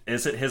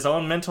 Is it his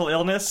own mental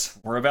illness?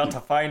 We're about to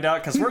find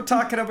out, because we're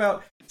talking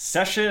about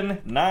Session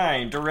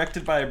 9,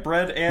 directed by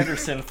Brad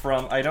Anderson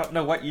from, I don't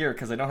know what year,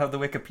 because I don't have the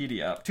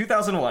Wikipedia up.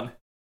 2001.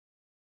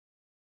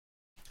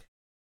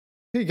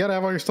 You gotta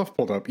have all your stuff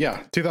pulled up.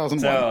 Yeah, 2001.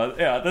 So,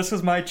 yeah, this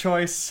was my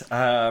choice.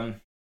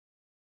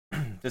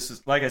 This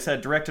is, like I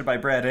said, directed by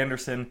Brad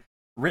Anderson,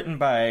 written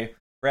by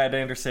Brad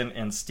Anderson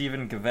and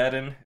Steven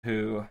Gavedin,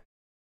 who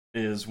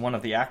is one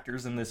of the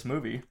actors in this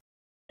movie.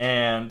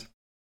 And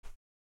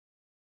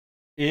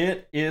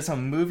it is a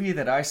movie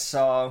that I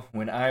saw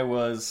when I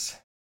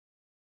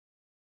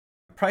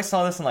probably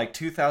saw this in like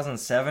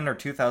 2007 or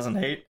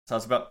 2008. So I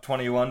was about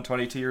 21,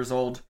 22 years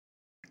old.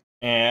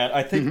 And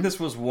I think this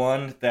was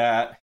one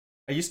that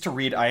I used to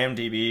read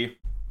IMDb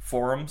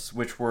forums,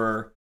 which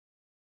were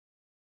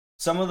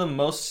some of the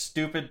most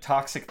stupid,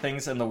 toxic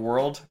things in the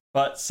world.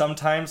 But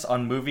sometimes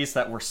on movies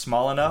that were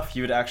small enough,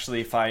 you would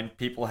actually find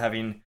people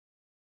having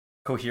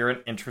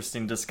coherent,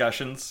 interesting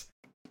discussions.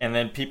 And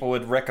then people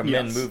would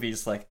recommend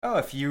movies like, oh,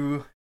 if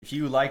you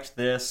liked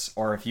this,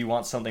 or if you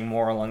want something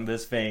more along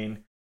this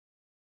vein,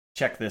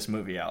 check this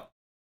movie out.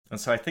 And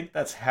so I think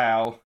that's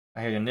how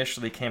I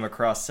initially came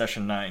across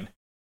Session 9.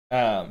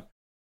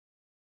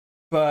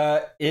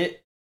 But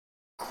it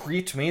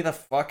creeped me the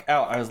fuck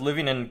out. I was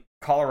living in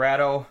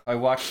Colorado. I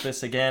watched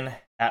this again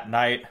at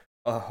night,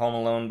 home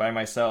alone by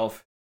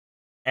myself.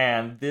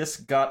 And this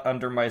got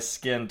under my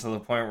skin to the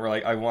point where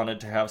like I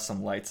wanted to have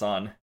some lights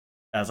on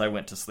as I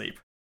went to sleep.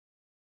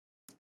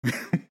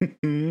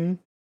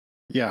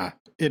 Yeah,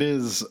 it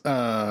is.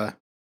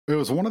 It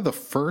was one of the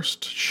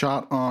first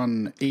shot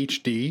on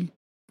HD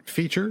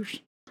features,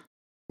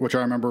 which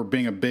I remember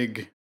being a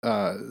big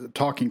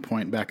talking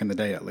point back in the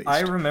day, at least.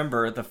 I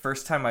remember the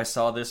first time I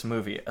saw this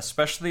movie,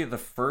 especially the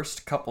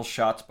first couple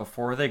shots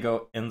before they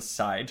go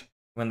inside,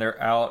 when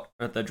they're out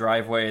at the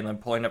driveway and then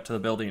pulling up to the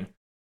building.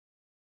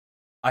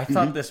 I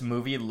thought this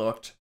movie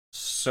looked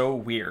so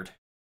weird.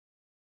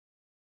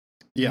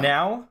 Yeah.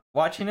 Now,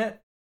 watching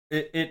it,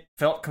 it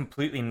felt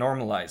completely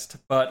normalized.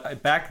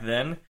 But back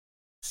then,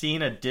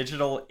 seeing a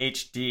digital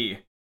HD,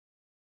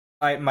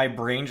 my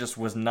brain just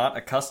was not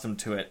accustomed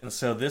to it. And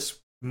so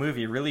this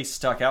movie really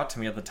stuck out to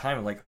me at the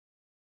time. Like,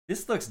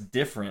 this looks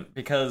different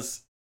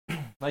because,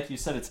 like you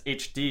said, it's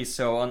HD.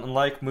 So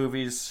unlike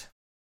movies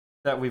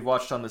that we've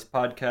watched on this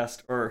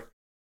podcast, or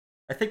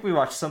I think we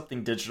watched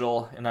something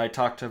digital, and I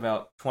talked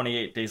about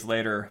 28 Days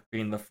Later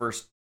being the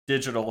first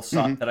digital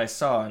shot that I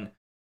saw. And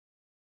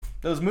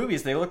those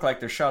movies, they look like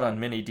they're shot on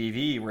mini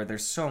DV, where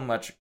there's so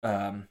much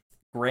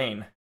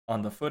grain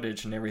on the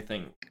footage and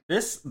everything.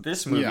 This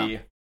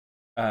movie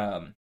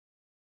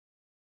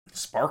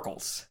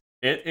sparkles.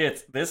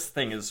 This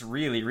thing is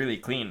really, really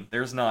clean.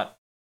 There's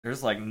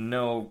like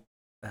no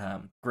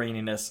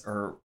graininess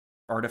or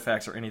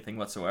artifacts or anything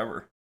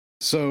whatsoever.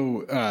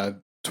 So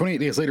 28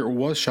 Days Later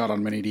was shot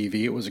on mini DV.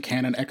 It was a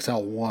Canon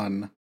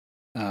XL1,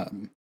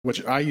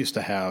 which I used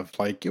to have.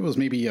 Like, it was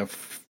maybe a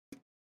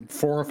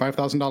 $4,000 or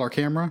 $5,000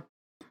 camera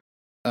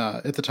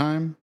at the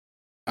time.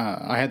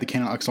 I had the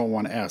Canon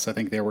XL1S. I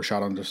think they were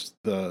shot on just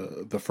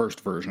the first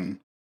version.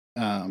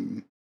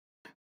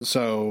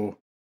 So,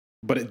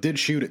 but it did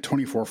shoot at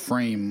 24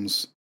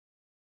 frames,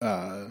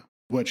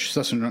 which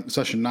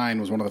Session 9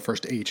 was one of the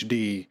first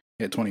HD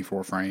at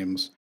 24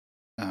 frames.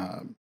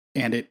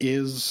 And it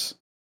is,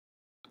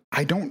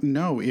 I don't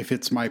know if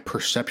it's my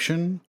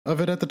perception of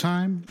it at the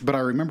time, but I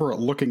remember it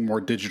looking more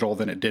digital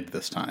than it did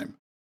this time.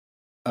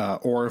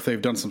 Or if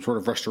they've done some sort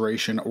of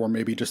restoration, or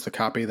maybe just the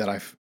copy that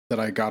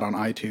I got on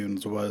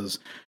iTunes was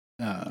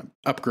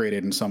upgraded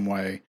in some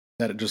way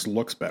that it just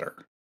looks better.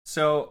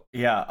 So,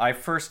 yeah, I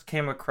first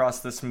came across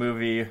this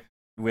movie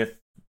with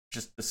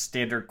just the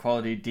standard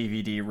quality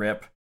DVD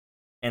rip.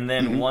 And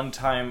then one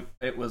time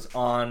it was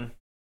on,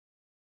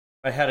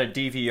 I had a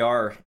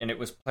DVR and it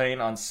was playing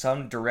on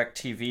some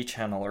DirecTV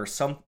channel or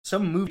some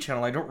movie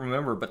channel, I don't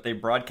remember, but they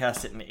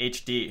broadcast it in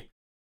HD.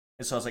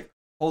 And so I was like,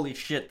 holy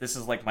shit, this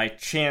is like my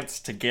chance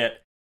to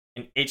get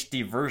an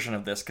HD version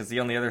of this, because the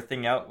only other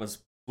thing out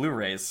was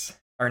Blu-rays.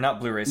 Or not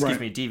Blu-rays, excuse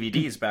me,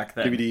 DVDs back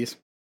then. DVDs.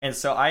 And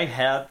so I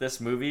had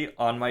this movie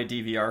on my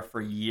DVR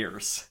for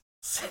years.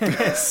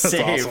 That's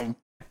awesome.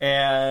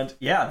 And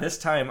yeah, this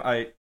time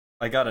I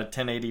got a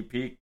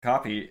 1080p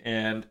copy,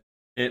 and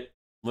it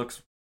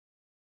looked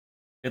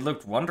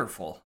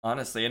wonderful,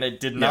 honestly, and it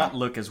did not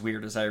look as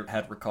weird as I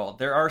had recalled.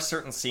 There are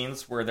certain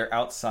scenes where they're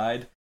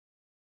outside,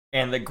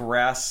 and the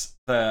grass,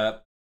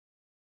 the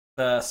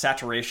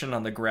saturation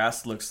on the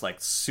grass looks like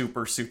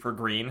super, super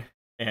green,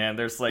 and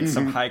there's like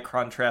some high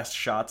contrast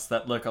shots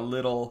that look a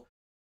little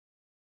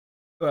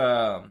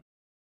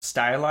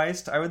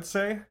stylized, I would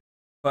say.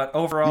 But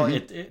overall,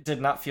 it did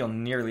not feel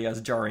nearly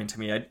as jarring to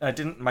me.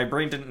 My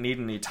brain didn't need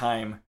any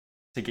time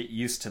to get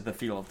used to the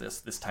feel of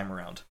this time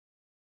around.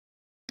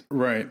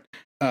 Right.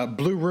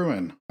 Blue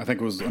Ruin, I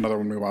think, was another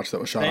one we watched that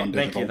was shot on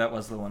digital. Thank you, that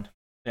was the one.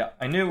 Yeah,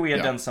 I knew we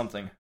had done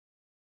something.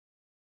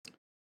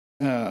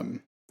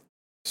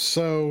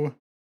 So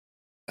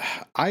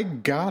I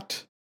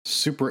got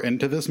super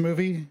into this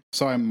movie,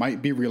 so I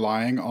might be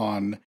relying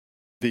on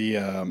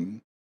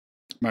the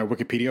my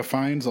Wikipedia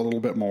finds a little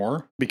bit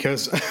more,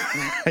 because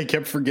I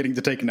kept forgetting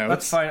to take notes.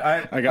 That's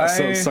fine. I got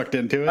so sucked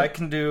into it. I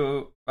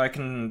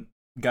can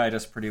guide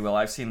us pretty well.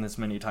 I've seen this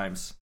many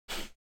times.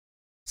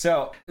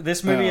 So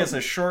this movie is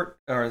a short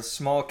or a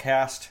small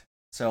cast.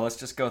 So let's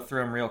just go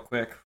through them real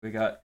quick. We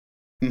got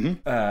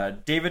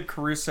David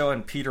Caruso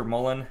and Peter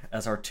Mullen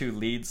as our two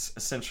leads,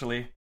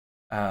 essentially.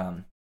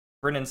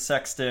 Brennan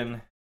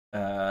Sexton,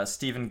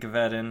 Stephen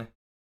Gavedin,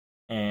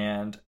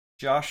 and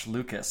Josh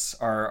Lucas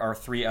are our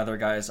three other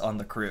guys on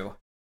the crew.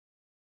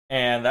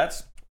 And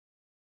that's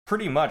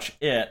pretty much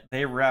it.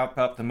 They wrap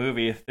up the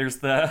movie. There's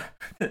the...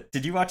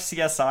 Did you watch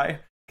CSI?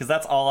 Because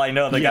that's all I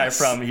know the guy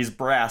from. He's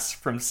Brass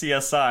from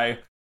CSI.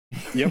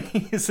 Yep.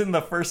 He's in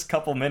the first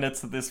couple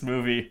minutes of this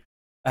movie.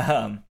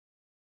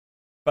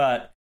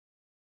 But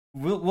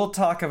we'll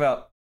talk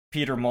about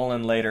Peter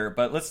Mullen later.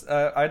 But let's...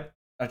 I'd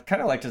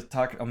kind of like to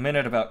talk a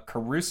minute about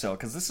Caruso,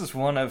 because this is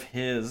one of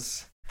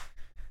his...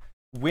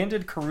 When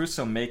did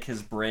Caruso make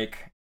his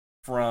break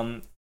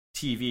from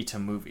TV to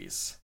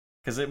movies?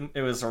 Because it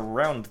was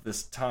around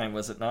this time,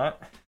 was it not?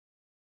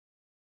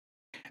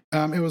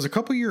 It was a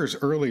couple years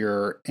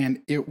earlier,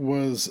 and it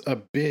was a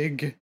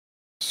big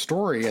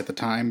story at the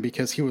time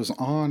because he was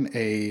on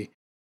a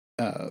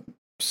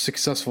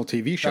successful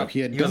TV show. He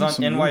had done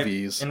some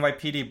movies.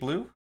 NYPD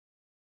Blue?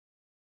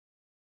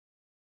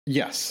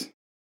 Yes.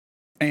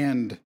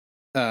 And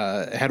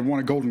had won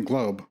a Golden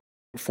Globe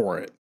for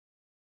it.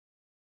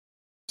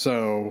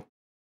 So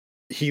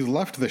he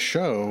left the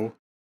show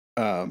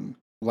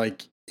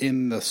like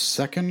in the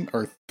second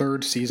or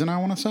third season, I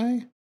want to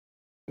say.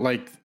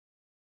 Like,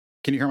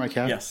 can you hear my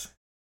cat? Yes.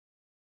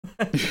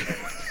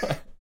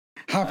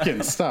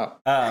 Hopkins,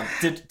 stop.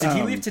 Did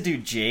he leave to do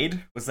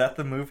Jade? Was that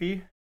the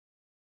movie?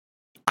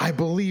 I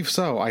believe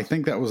so. I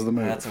think that was the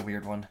movie. That's a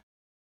weird one.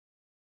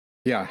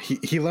 Yeah,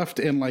 he left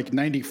in like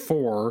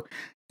 94,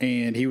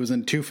 and he was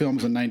in two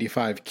films in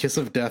 95, Kiss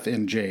of Death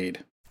and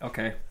Jade.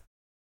 Okay.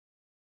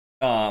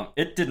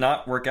 It did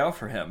not work out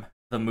for him,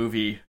 the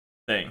movie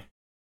thing.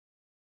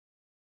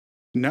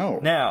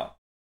 No.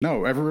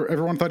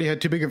 Everyone thought he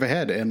had too big of a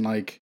head, and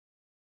like,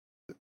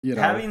 you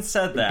know, having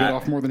said that, bit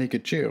off more than he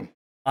could chew.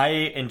 I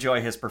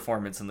enjoy his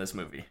performance in this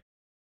movie.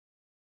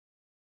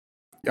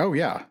 Oh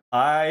yeah,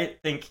 I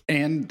think,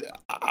 and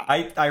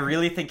I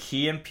really think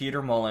he and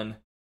Peter Mullen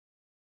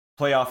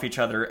play off each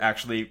other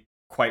actually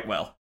quite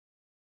well.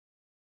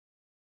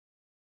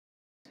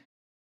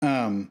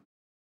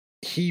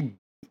 He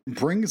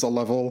brings a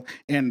level,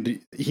 and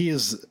he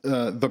is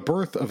the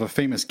birth of a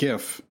famous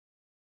GIF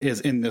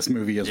is in this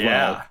movie as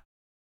well,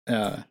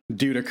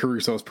 due to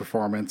Caruso's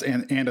performance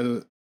and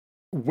a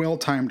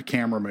well-timed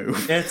camera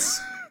move.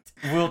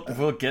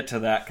 We'll get to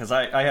that, because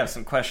I have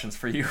some questions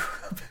for you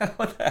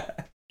about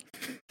that.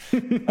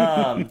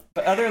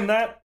 But other than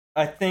that,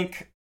 I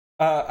think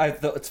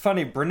it's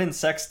funny, Brennan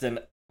Sexton,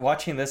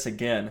 watching this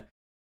again,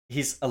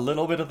 he's a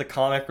little bit of the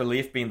comic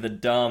relief, being the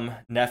dumb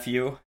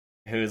nephew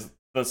who's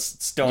the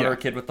stoner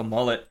kid with the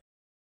mullet.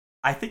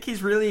 I think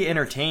he's really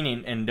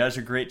entertaining and does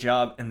a great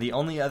job, and the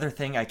only other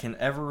thing I can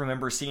ever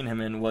remember seeing him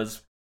in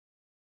was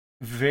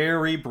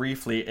very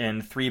briefly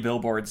in 3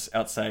 Billboards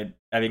Outside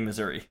Ebbing,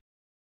 Missouri.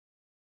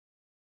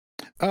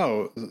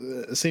 Oh,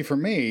 see, for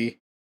me,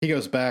 he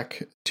goes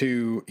back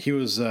to, he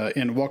was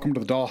in Welcome to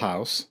the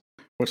Dollhouse,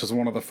 which is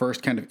one of the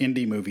first kind of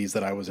indie movies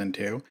that I was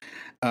into.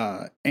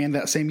 And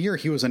that same year,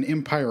 he was in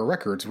Empire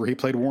Records, where he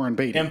played Warren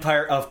Beatty.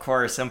 Empire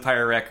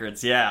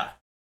Records, yeah.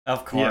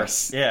 Of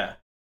course, yeah.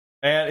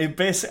 And it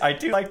basically, I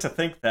do like to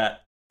think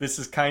that this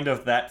is kind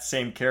of that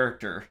same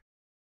character.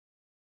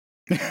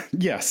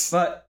 Yes,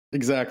 but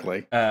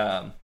exactly.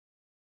 So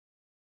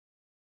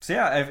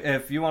yeah,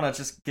 if you want to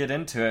just get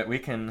into it, we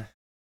can.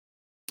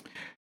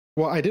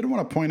 Well, I did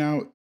want to point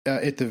out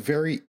at the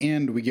very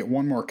end, we get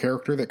one more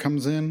character that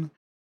comes in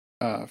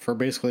for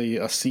basically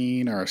a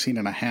scene or a scene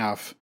and a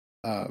half,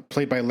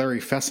 played by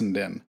Larry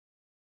Fessenden,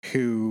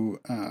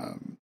 who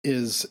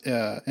is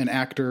an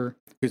actor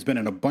who's been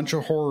in a bunch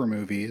of horror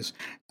movies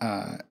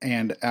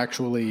and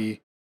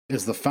actually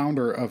is the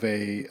founder of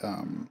a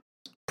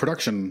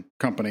production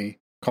company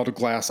called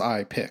Glass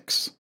Eye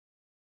Pix.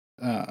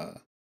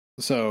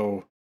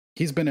 So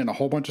he's been in a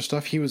whole bunch of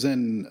stuff. He was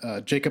in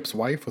Jacob's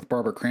Wife with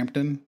Barbara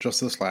Crampton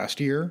just this last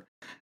year,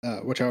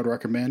 which I would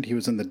recommend. He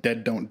was in The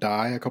Dead Don't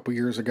Die a couple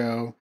years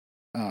ago.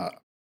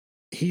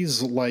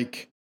 He's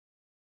like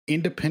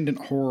independent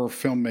horror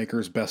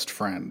filmmaker's best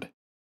friend.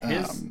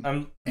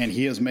 And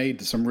he has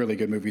made some really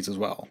good movies as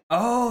well.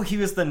 Oh, he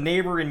was the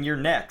neighbor in You're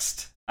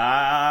Next.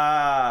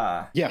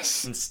 Ah.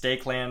 Yes. In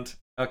Stakeland.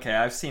 Okay,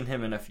 I've seen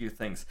him in a few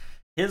things.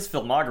 His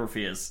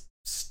filmography is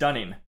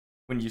stunning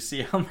when you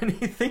see how many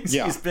things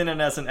he's been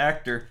in as an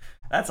actor.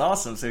 That's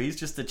awesome. So he's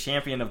just a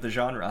champion of the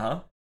genre,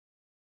 huh?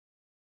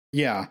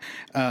 Yeah.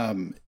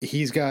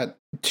 He's got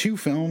 2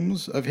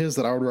 films of his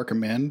that I would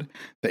recommend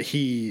that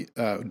he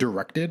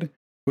directed.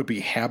 Would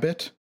be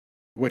Habit,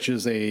 which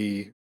is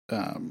a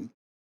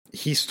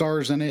he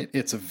stars in it.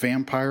 It's a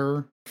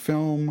vampire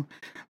film,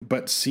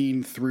 but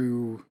seen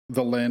through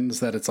the lens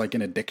that it's like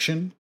an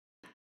addiction.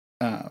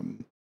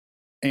 And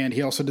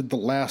he also did The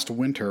Last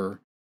Winter,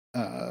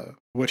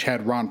 which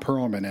had Ron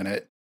Perlman in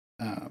it,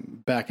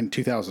 back in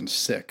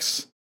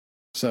 2006.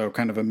 So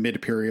kind of a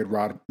mid-period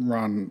Ron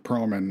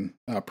Perlman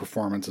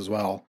performance as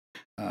well.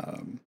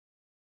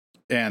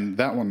 And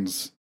that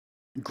one's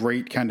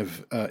great kind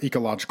of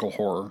ecological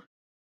horror.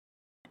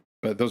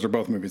 But those are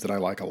both movies that I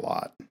like a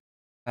lot.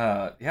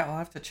 Yeah, I'll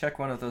have to check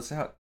one of those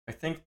out. I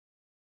think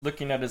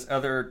looking at his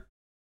other...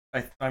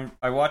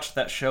 I watched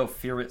that show,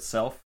 Fear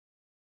Itself,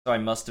 so I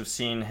must have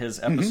seen his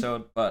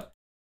episode, but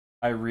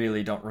I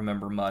really don't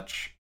remember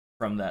much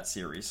from that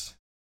series.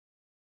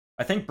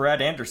 I think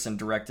Brad Anderson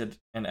directed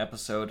an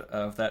episode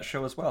of that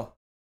show as well.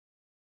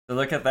 So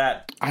look at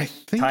that, I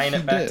think tying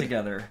it back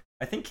together.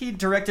 I think he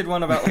directed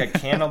one about like a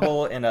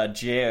cannibal in a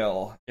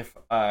jail,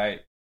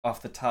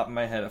 off the top of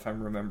my head, if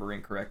I'm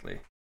remembering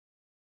correctly.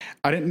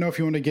 I didn't know if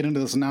you want to get into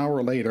this now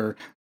or later,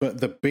 but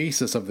the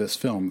basis of this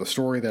film, the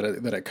story that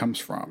it comes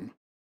from,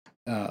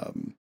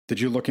 did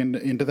you look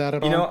into that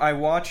at all? You know, I've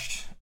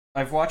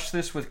watched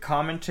this with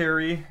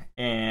commentary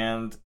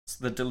and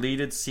the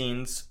deleted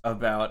scenes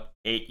about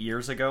 8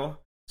 years ago,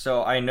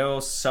 so I know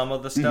some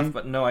of the stuff,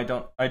 but no, I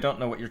don't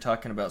know what you're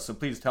talking about, so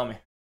please tell me.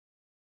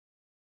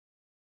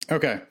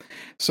 Okay,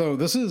 so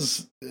this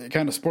is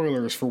kind of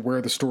spoilers for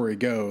where the story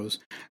goes,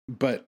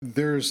 but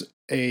there's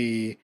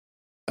a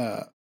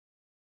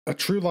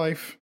true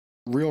life,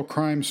 real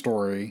crime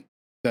story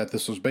that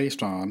this was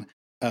based on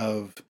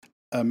of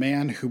a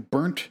man who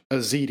burnt a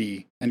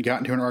ziti and got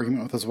into an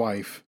argument with his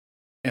wife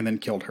and then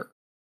killed her.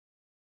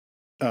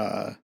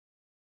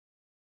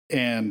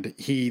 And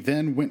he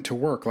then went to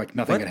work like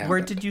nothing had happened.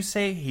 Where did you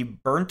say he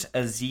burnt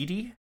a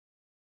ziti?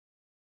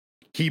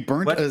 He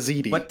burnt a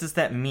ziti. What does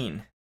that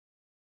mean?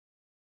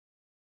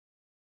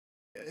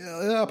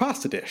 A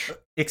pasta dish.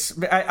 He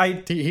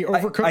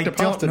overcooked a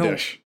pasta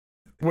dish,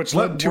 which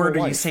what led to word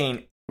a are you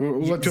saying?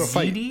 Led to a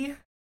fight. Ziti?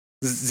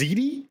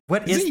 Ziti?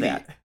 What is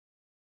that?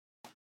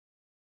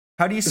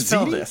 How do you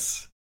spell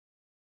this?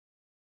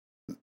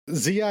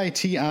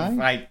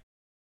 Ziti?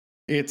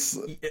 It's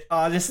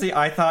honestly,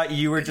 I thought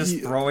you were just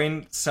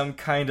throwing some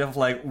kind of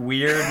like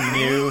weird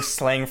new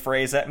slang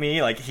phrase at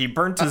me. Like he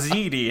burnt a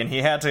ziti and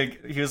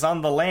he was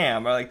on the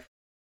lamb. Or like,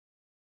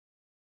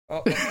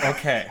 oh,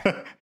 okay.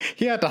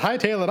 He had to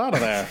hightail it out of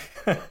there.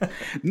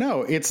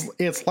 No, it's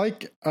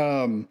like a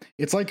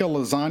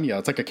lasagna.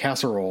 It's like a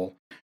casserole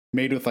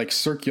made with like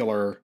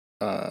circular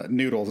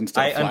noodles and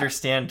stuff. I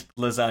understand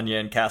lasagna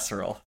and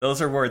casserole.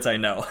 Those are words I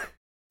know.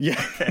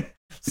 Yeah. Okay.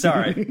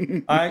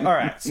 Sorry. All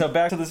right. So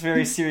back to this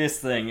very serious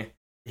thing.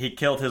 He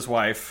killed his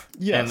wife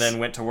and then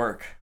went to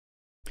work.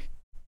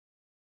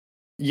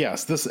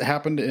 Yes, this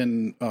happened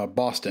in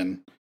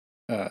Boston,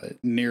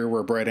 near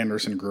where Brad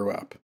Anderson grew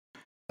up.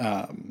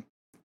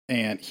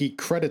 And he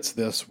credits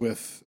this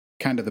with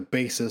kind of the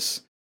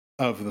basis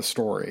of the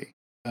story.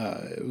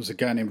 It was a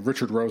guy named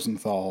Richard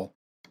Rosenthal.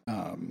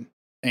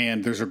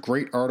 And there's a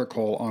great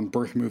article on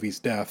Birth Movie's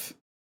Death,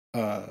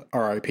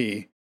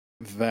 RIP,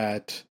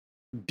 that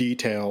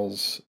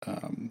details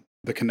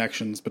the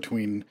connections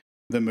between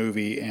the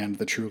movie and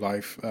the true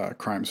life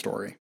crime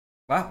story.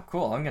 Wow,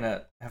 cool. I'm going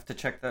to have to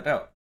check that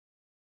out.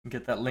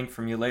 Get that link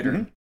from you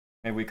later.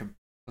 Maybe we could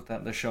put that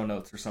in the show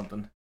notes or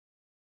something.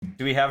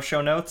 Do we have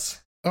show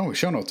notes? Oh,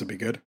 show notes would be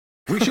good.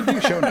 We should do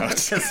show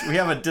notes. We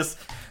have a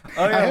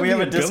we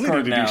have a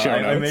Discord now.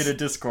 I made a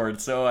Discord,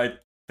 so I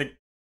think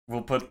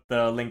we'll put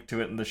the link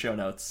to it in the show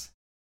notes.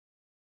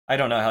 I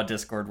don't know how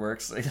Discord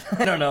works.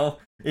 I don't know.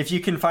 If you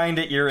can find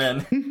it, you're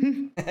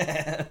in.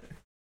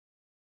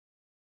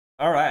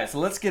 All right, so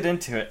let's get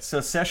into it.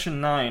 So session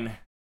 9.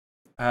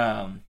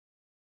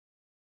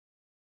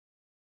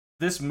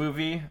 This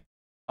movie,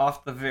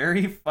 off the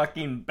very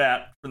fucking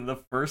bat from the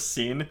first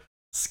scene,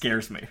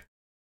 scares me.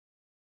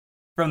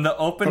 From the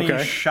opening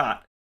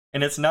shot.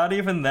 And it's not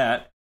even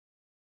that.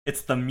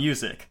 It's the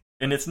music.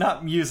 And it's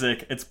not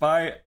music. It's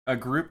by a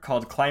group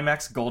called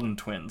Climax Golden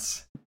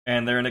Twins.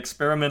 And they're an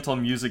experimental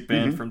music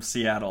band from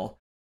Seattle.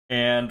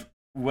 And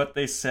what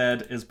they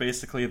said is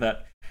basically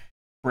that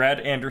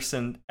Brad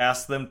Anderson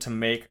asked them to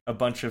make a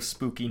bunch of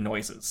spooky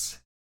noises.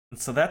 And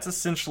so that's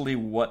essentially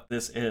what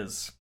this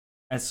is.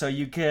 And so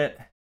you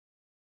get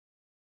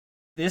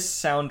this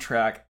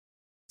soundtrack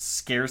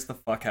scares the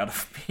fuck out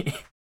of me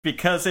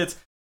because it's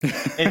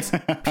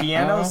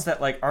pianos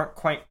that like aren't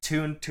quite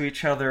tuned to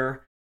each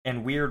other,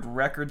 and weird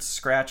record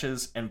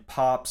scratches and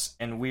pops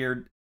and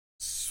weird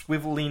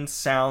swiveling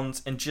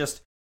sounds, and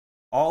just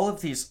all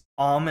of these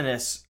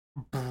ominous,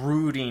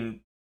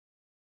 brooding,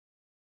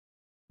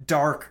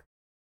 dark,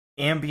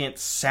 ambient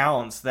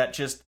sounds that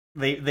just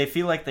they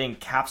feel like they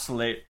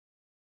encapsulate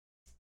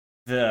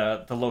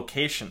the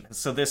location.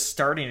 So this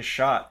starting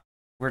shot,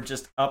 we're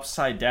just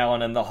upside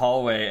down in the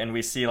hallway, and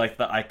we see like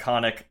the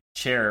iconic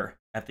chair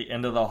at the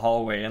end of the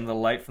hallway and the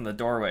light from the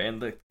doorway,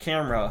 and the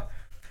camera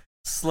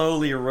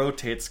slowly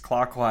rotates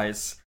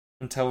clockwise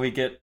until we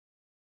get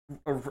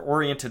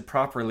oriented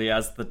properly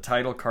as the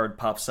title card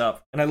pops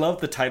up. And I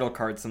love the title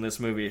cards in this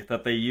movie,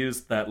 that they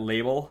use that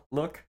label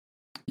look.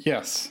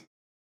 Yes.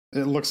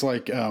 It looks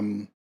like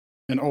an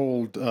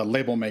old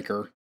label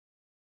maker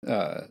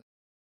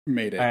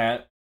made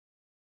it.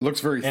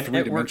 Looks very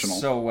three-dimensional. It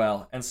works so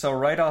well. And so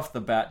right off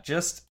the bat,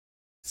 just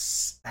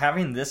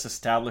having this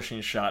establishing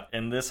shot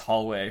in this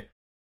hallway,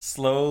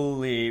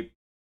 slowly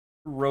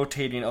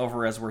rotating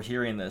over as we're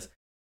hearing this,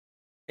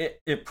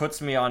 it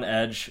puts me on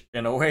edge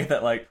in a way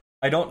that, like,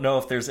 I don't know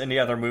if there's any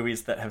other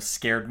movies that have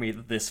scared me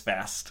this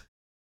fast.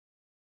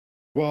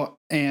 Well,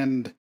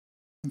 and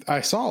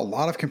I saw a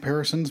lot of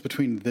comparisons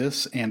between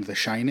this and The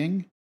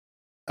Shining,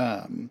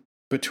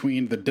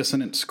 between the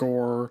dissonant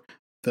score,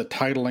 the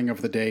titling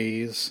of the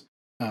days,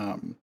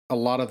 a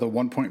lot of the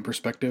one-point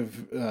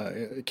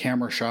perspective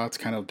camera shots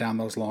kind of down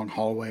those long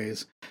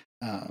hallways,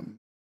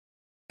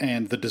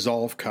 and the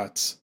dissolve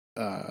cuts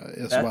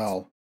as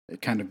well,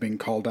 kind of being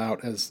called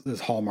out as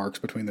hallmarks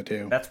between the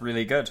two. That's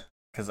really good,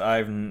 because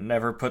I've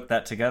never put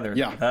that together.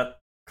 Yeah. That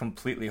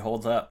completely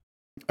holds up.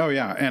 Oh,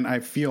 yeah, and I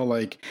feel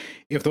like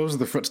if those are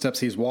the footsteps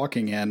he's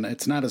walking in,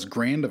 it's not as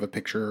grand of a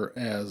picture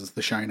as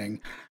The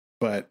Shining,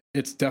 but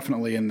it's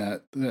definitely in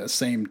that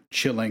same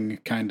chilling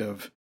kind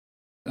of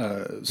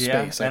space.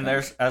 Yeah, and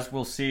there's, as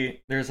we'll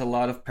see, there's a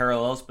lot of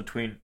parallels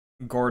between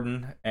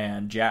Gordon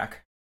and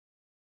Jack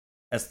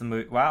as the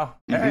movie. Wow,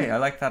 hey, I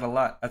like that a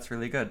lot. That's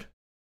really good.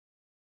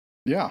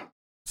 Yeah.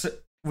 So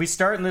we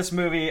start in this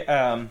movie.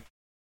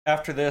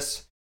 After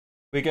this,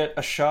 we get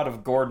a shot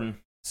of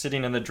Gordon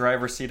sitting in the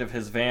driver's seat of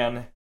his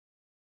van,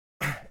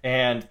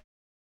 and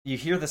you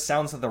hear the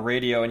sounds of the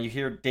radio, and you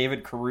hear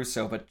David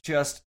Caruso, but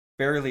just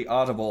barely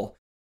audible.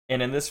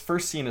 And in this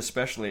first scene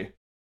especially,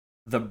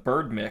 the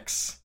bird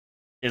mix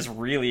is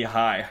really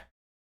high.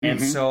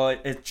 And so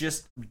it's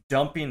just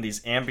dumping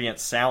these ambient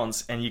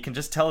sounds, and you can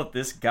just tell that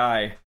this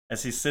guy,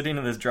 as he's sitting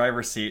in his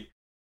driver's seat,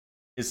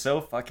 is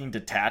so fucking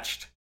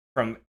detached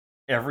from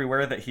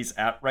everywhere that he's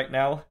at right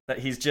now, that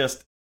he's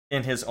just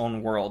in his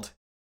own world.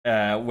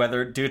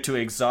 Whether due to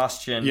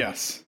exhaustion.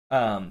 Yes.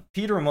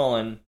 Peter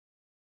Mullen,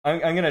 I'm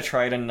going to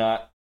try to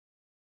not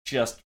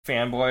just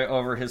fanboy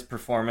over his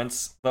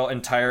performance the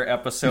entire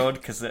episode,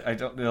 because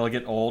it'll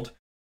get old.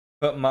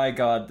 But my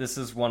God, this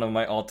is one of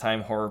my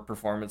all-time horror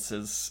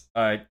performances.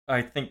 I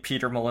think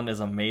Peter Mullen is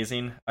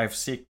amazing. I've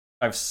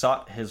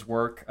sought his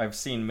work. I've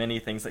seen many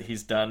things that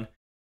he's done,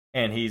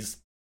 and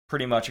he's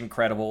pretty much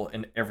incredible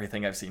in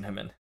everything I've seen him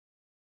in.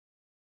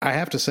 I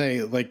have to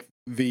say, like,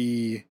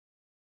 the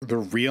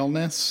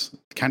realness,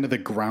 kind of the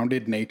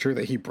grounded nature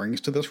that he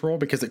brings to this role,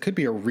 because it could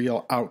be a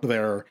real out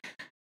there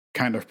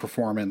kind of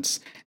performance,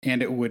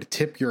 and it would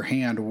tip your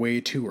hand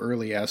way too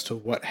early as to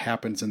what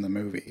happens in the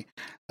movie.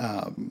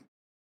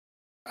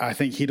 I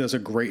think he does a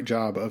great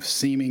job of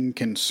seeming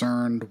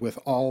concerned with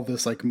all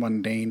this like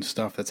mundane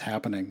stuff that's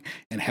happening,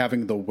 and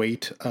having the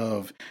weight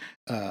of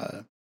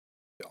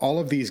all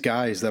of these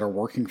guys that are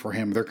working for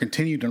him, their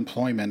continued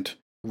employment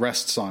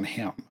rests on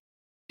him.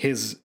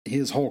 His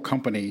whole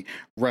company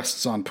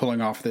rests on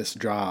pulling off this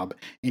job,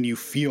 and you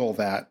feel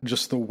that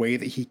just the way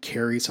that he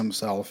carries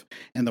himself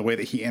and the way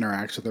that he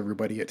interacts with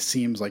everybody, it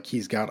seems like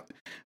he's got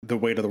the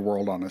weight of the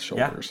world on his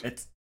shoulders. Yeah,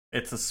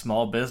 it's a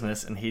small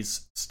business, and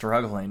he's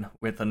struggling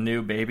with a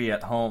new baby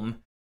at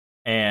home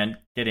and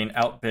getting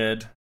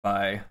outbid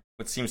by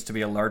what seems to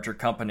be a larger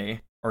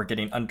company, or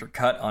getting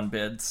undercut on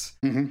bids.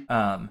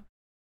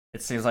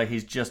 It seems like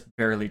he's just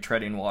barely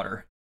treading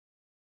water.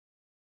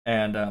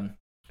 And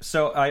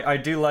so I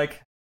do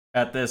like,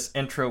 at this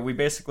intro, we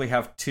basically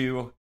have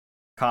two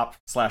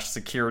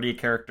cop/security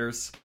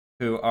characters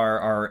who are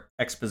our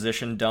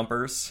exposition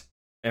dumpers.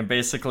 And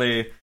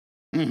basically,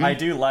 I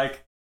do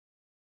like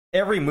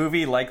every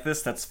movie like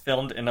this that's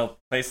filmed in a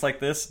place like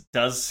this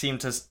does seem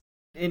to,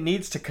 it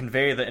needs to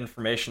convey the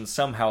information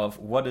somehow of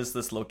what is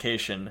this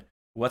location,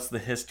 what's the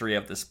history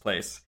of this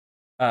place.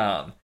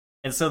 And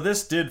so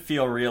this did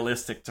feel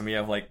realistic to me,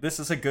 of like, this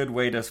is a good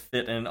way to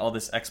fit in all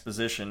this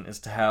exposition, is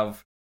to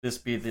have this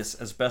be this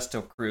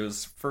asbesto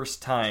crew's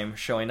first time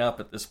showing up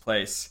at this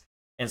place.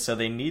 And so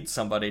they need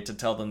somebody to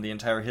tell them the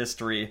entire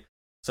history,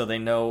 so they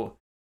know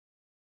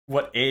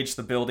what age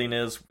the building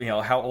is, you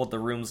know, how old the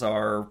rooms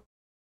are.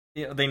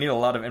 You know, they need a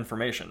lot of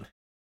information.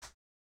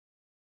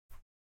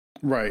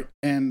 Right.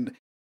 And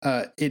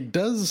it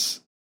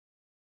does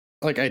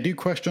like I do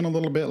question a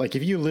little bit. Like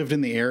if you lived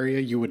in the area,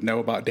 you would know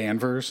about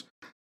Danvers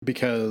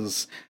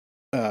because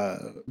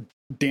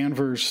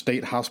Danvers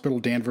State Hospital,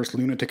 Danvers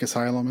Lunatic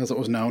Asylum, as it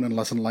was known in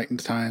less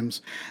enlightened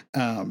times,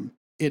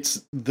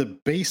 it's the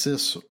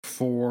basis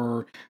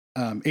for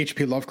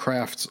H.P.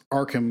 Lovecraft's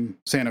Arkham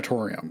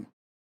Sanatorium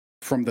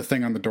from The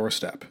Thing on the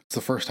Doorstep. It's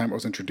the first time it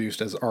was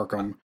introduced as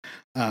Arkham,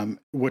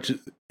 which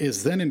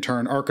is then in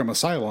turn Arkham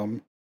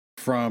Asylum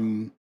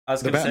from I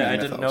was going to say, I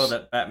didn't know mythos.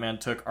 that Batman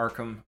took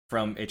Arkham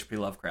from H.P.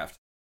 Lovecraft.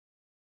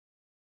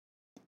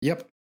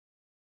 Yep.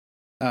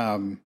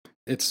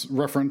 It's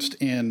referenced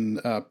in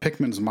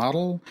Pickman's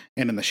Model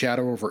and in The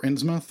Shadow over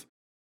Innsmouth.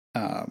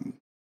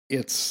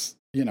 It's,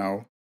 you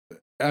know,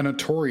 a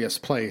notorious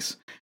place.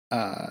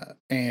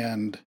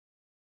 And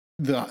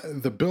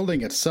the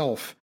building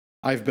itself,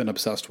 I've been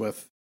obsessed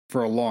with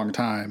for a long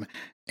time.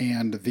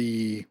 And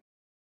the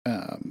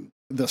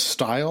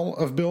style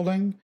of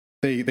building,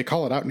 they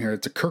call it out in here.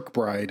 It's a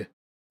Kirkbride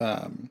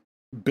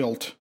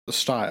built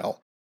style,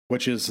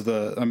 which is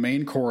a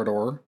main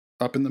corridor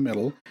up in the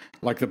middle,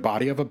 like the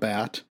body of a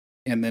bat,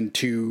 and then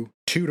two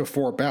to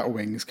four bat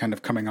wings kind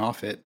of coming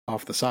off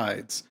the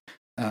sides.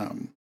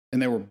 And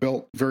they were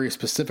built very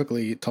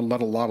specifically to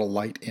let a lot of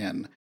light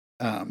in.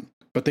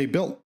 But they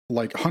built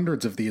like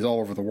hundreds of these all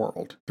over the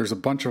world. There's a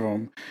bunch of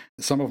them.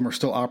 Some of them are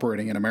still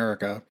operating in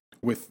America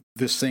with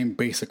this same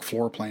basic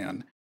floor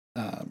plan.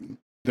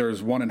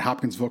 There's one in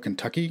Hopkinsville,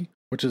 Kentucky,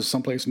 which is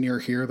someplace near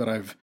here that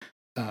I've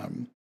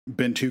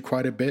been to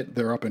quite a bit.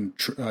 They're up in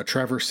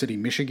Traverse City,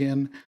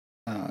 Michigan,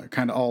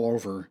 kind of all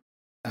over.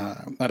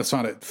 I just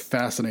found it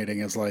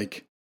fascinating as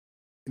like,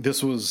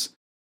 this was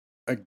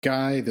a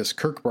guy, this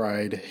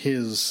Kirkbride,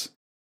 his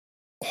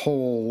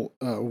whole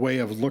way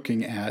of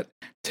looking at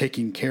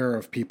taking care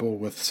of people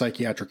with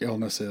psychiatric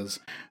illnesses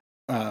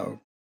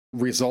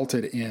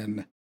resulted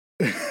in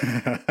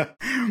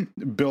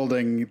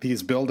building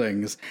these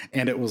buildings,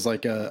 and it was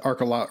like a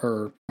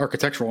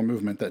architectural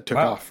movement that took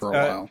off for a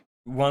while.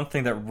 One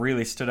thing that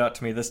really stood out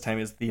to me this time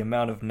is the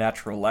amount of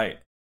natural light.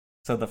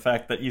 So the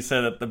fact that you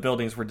said that the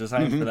buildings were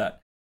designed for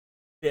that,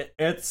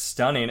 it's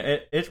stunning.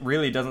 It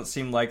really doesn't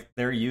seem like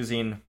they're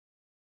using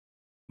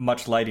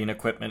much lighting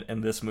equipment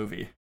in this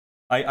movie.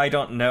 I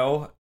don't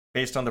know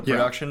based on the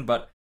production,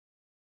 but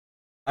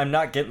I'm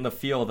not getting the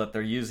feel that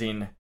they're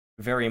using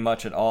very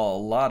much at all.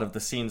 A lot of the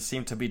scenes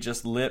seem to be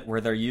just lit where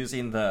they're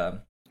using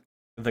the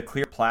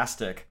clear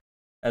plastic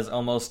as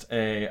almost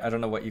I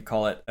don't know what you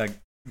call it, a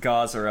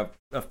gauze or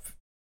a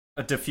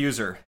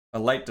diffuser, a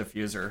light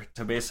diffuser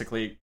to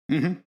basically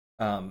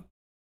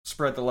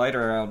spread the light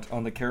around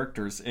on the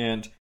characters.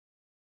 And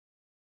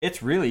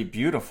it's really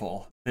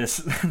beautiful.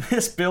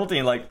 This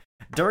building, like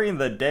during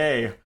the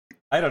day,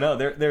 I don't know,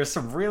 there's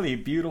some really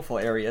beautiful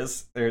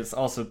areas. There's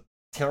also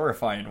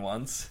terrifying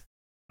ones.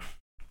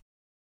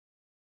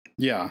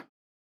 Yeah.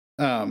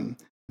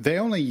 They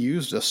only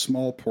used a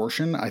small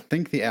portion. I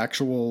think the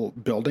actual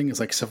building is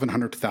like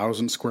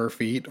 700,000 square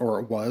feet, or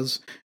it was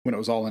when it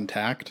was all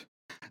intact.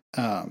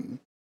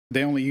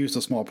 They only used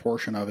a small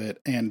portion of it,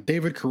 and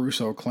David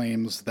Caruso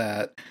claims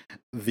that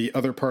the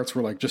other parts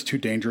were like just too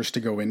dangerous to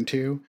go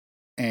into,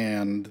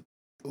 and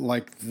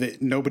like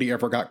nobody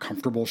ever got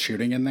comfortable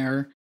shooting in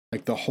there.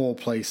 Like the whole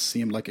place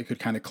seemed like it could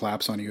kind of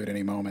collapse on you at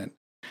any moment.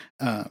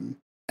 And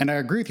I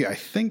agree with you. I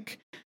think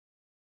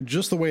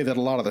just the way that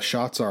a lot of the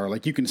shots are,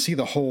 like you can see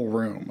the whole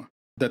room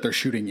that they're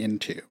shooting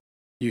into.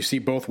 You see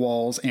both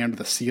walls and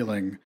the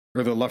ceiling,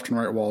 or the left and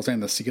right walls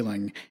and the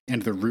ceiling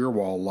and the rear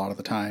wall a lot of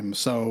the time.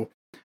 So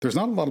there's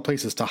not a lot of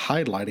places to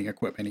hide lighting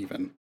equipment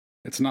even.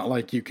 It's not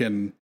like you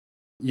can,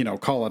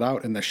 call it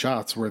out in the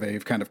shots where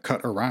they've kind of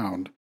cut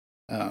around.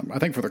 I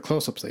think for the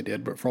close-ups they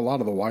did, but for a lot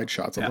of the wide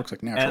shots, it looks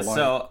like natural light.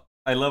 So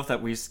I love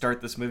that we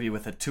start this movie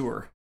with a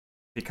tour,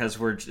 because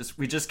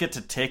we just get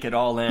to take it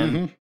all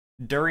in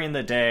during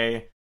the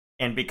day.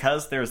 And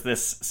because there's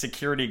this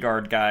security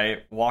guard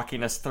guy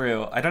walking us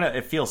through, I don't know,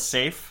 it feels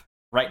safe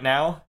right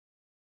now.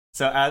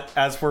 So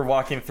as we're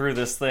walking through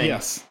this thing,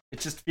 yes, it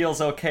just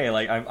feels okay.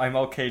 Like I'm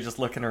okay just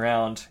looking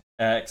around,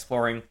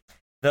 exploring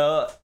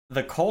the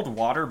cold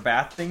water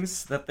bath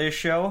things that they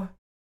show.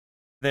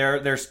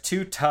 There's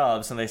two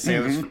tubs, and they say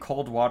it was for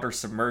cold water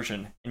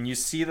submersion. And you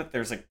see that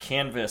there's a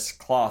canvas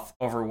cloth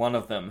over one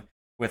of them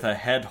with a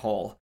head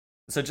hole.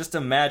 So just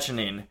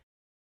imagining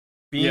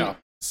being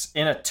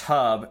in a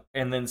tub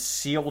and then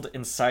sealed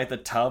inside the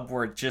tub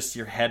where just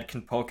your head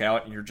can poke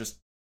out and you're just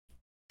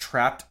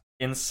trapped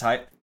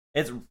inside.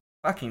 It's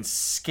fucking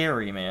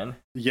scary, man.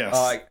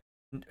 Yes.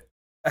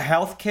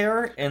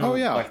 Healthcare in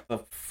like the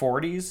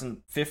 40s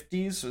and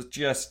 50s was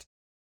just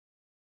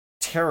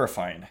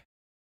terrifying.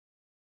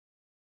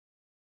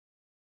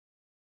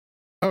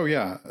 Oh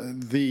yeah,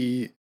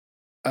 there's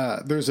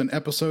an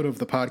episode of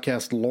the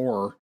podcast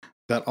Lore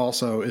that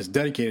also is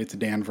dedicated to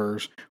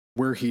Danvers,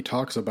 where he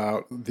talks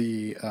about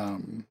the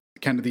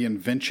kind of the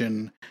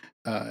invention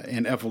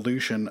and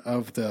evolution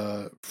of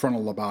the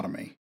frontal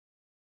lobotomy.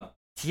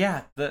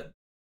 Yeah, the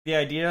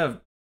idea of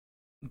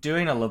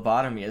doing a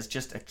lobotomy is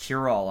just a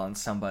cure-all on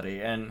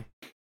somebody, and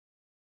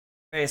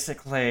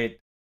basically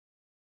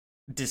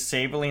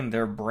disabling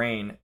their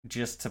brain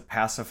just to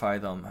pacify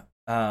them.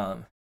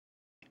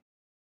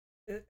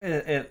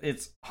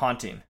 It's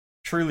haunting.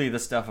 Truly, the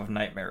stuff of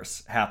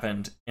nightmares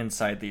happened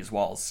inside these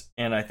walls,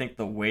 and I think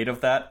the weight of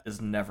that is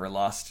never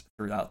lost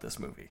throughout this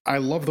movie. I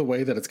love the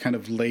way that it's kind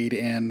of laid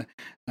in.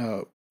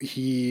 The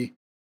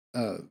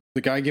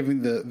guy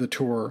giving the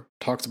tour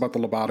talks about the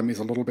lobotomies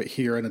a little bit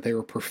here, and that they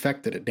were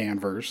perfected at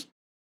Danvers.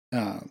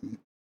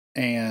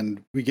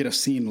 And we get a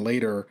scene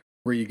later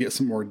where you get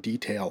some more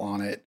detail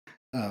on it,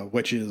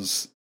 which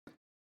is,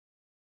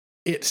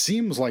 it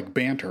seems like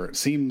banter. It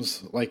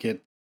seems like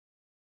it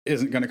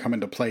isn't going to come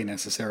into play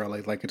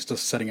necessarily, like it's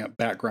just setting up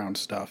background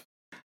stuff.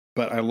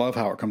 But I love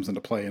how it comes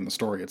into play in the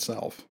story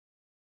itself.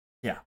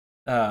 Yeah.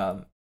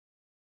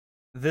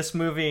 This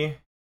movie,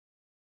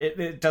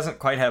 it doesn't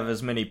quite have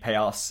as many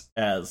payoffs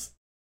as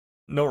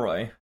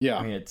Noroi. Yeah.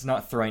 I mean, it's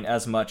not throwing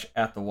as much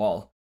at the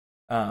wall,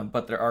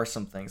 but there are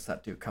some things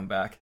that do come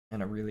back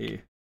in a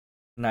really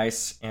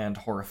nice and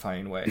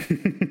horrifying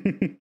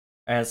way.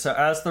 And so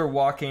as they're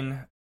walking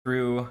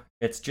through,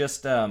 it's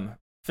just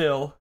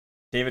Phil,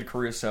 David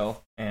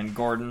Caruso, and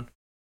Gordon,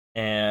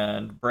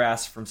 and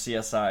Brass from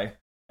CSI,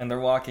 and they're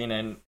walking,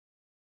 and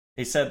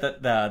he said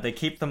that they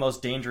keep the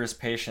most dangerous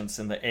patients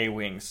in the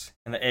A-wings,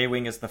 and the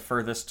A-wing is the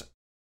furthest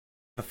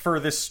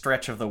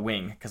stretch of the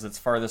wing, because it's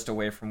farthest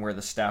away from where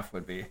the staff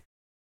would be.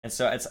 And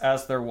so it's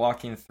as they're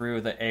walking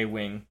through the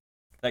A-wing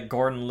that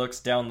Gordon looks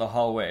down the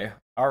hallway,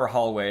 our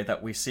hallway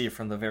that we see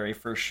from the very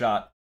first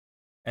shot,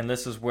 and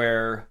this is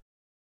where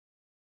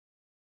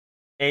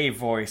he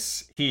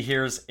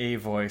hears a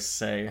voice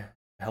say,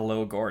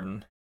 "Hello,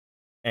 Gordon."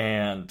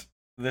 And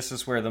this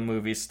is where the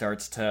movie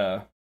starts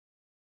to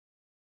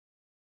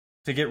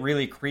get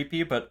really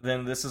creepy, but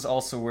then this is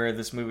also where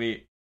this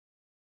movie,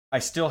 I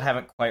still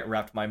haven't quite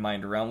wrapped my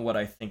mind around what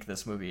I think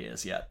this movie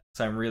is yet.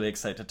 So I'm really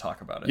excited to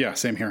talk about it. Yeah,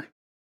 same here.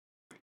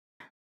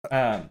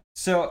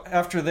 So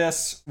after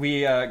this,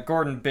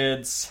 Gordon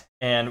bids,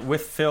 and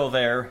with Phil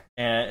there,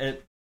 and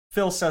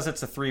Phil says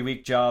it's a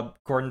 3-week job.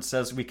 Gordon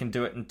says we can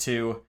do it in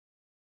 2.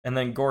 And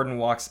then Gordon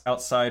walks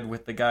outside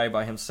with the guy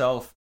by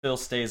himself. Phil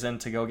stays in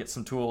to go get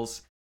some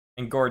tools.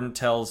 And Gordon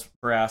tells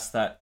Brass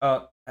that,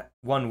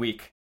 1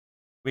 week.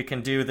 We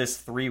can do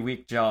this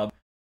 3-week job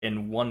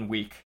in 1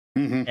 week.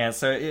 Mm-hmm. And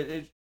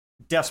so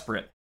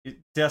desperate.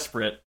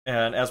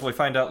 And as we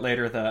find out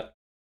later that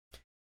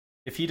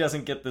if he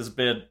doesn't get this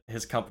bid,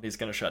 his company's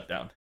going to shut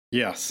down.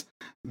 Yes.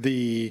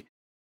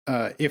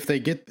 If they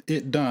get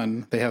it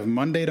done, they have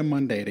Monday to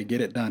Monday to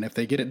get it done. If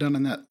they get it done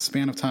in that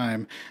span of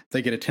time,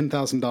 they get a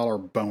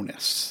 $10,000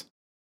 bonus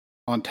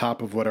on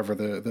top of whatever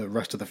the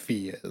rest of the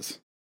fee is.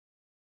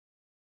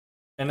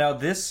 And now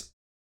this,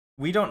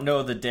 we don't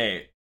know the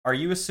day. Are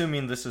you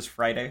assuming this is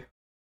Friday?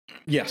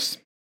 Yes.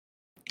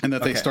 And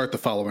that they start the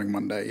following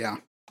Monday, yeah.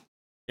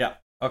 Yeah,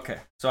 okay.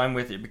 So I'm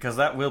with you, because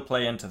that will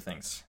play into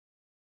things.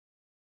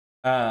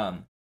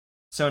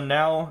 So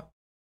now,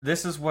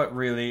 this is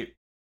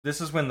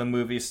when the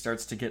movie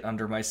starts to get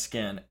under my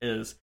skin,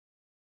 is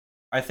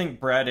I think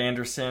Brad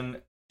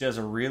Anderson does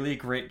a really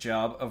great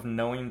job of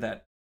knowing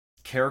that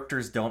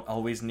characters don't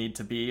always need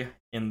to be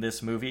in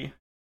this movie.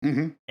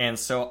 Mm-hmm. And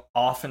so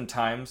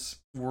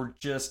oftentimes we're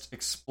just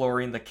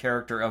exploring the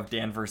character of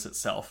Danvers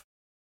itself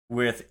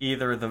with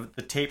either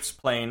the tapes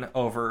playing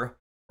over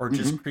or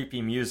just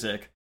creepy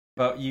music.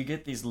 But you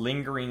get these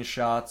lingering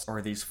shots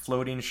or these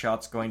floating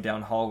shots going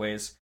down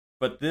hallways.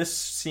 But this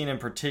scene in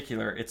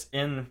particular, it's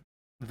in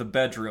the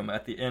bedroom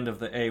at the end of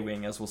the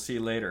A-wing, as we'll see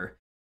later.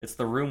 It's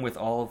the room with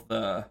all of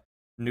the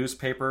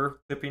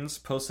newspaper clippings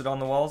posted on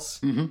the walls.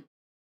 Mm-hmm.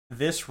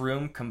 This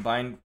room,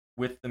 combined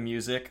with the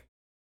music,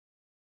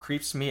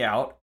 creeps me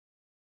out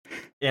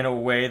in a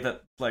way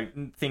that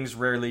like things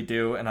rarely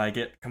do, and I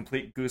get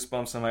complete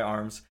goosebumps on my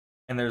arms.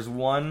 And there's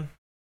one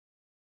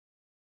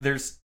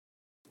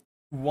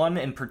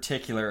in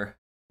particular,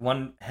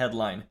 one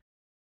headline.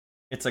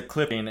 It's a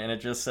clipping, and it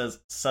just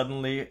says,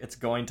 "Suddenly it's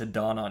going to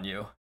dawn on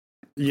you."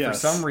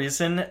 Yes. For some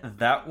reason,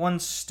 that one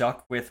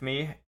stuck with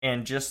me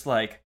and just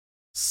like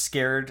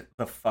scared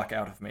the fuck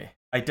out of me.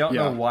 I don't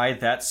know why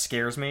that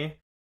scares me,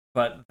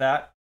 but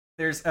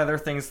there's other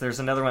things. There's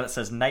another one that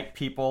says "Night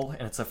People,"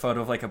 and it's a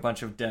photo of like a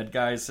bunch of dead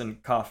guys in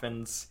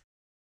coffins.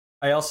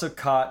 I also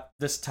caught,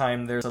 this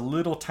time, there's a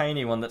little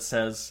tiny one that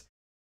says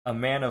 "A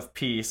Man of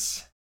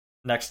Peace,"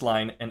 next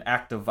line, "An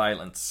act of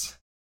violence,"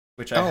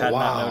 which I had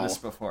not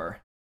noticed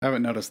before. I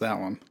haven't noticed that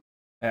one.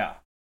 Yeah.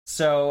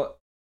 So,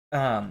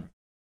 I'm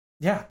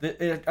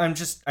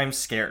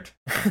scared.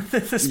 At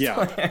this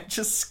point, I'm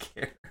just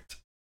scared.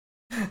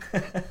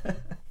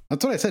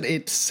 That's what I said.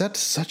 It sets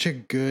such a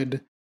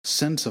good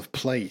sense of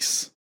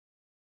place.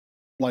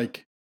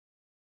 Like,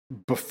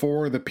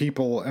 before the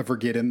people ever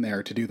get in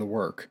there to do the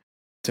work,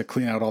 to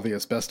clean out all the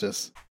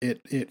asbestos,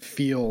 it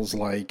feels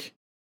like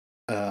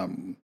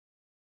an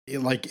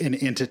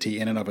entity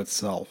in and of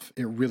itself.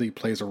 It really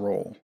plays a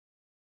role.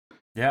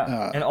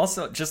 Yeah, and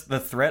also just the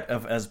threat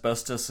of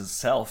asbestos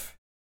itself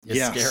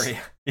is scary.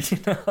 You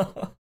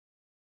know?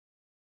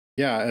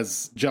 Yeah,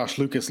 as Josh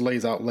Lucas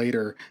lays out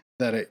later,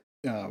 that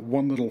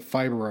one little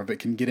fiber of it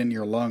can get in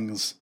your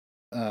lungs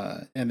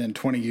and then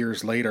 20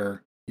 years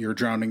later, you're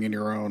drowning in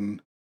your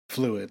own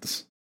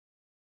fluids.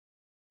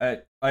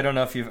 I don't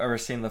know if you've ever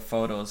seen the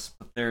photos,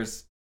 but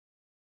there's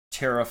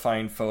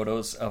terrifying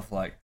photos of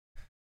like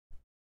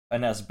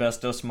an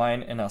asbestos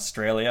mine in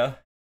Australia,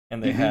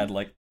 and they had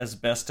like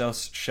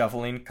asbestos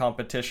shoveling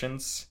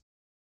competitions.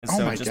 And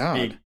so just God.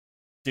 big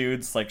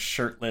dudes like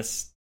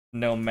shirtless,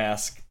 no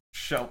mask,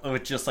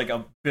 with just like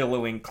a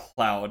billowing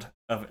cloud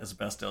of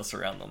asbestos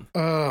around them.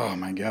 Oh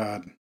my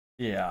God.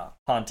 Yeah,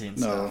 haunting No.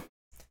 stuff.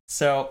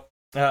 So,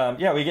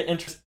 we get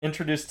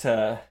introduced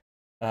to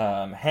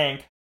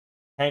Hank.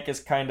 Hank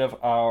is kind of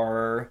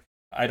our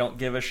I don't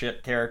give a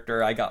shit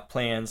character. I got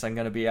plans. I'm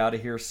going to be out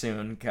of here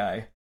soon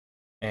guy.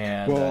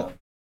 And well,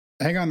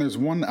 hang on. There's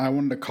one I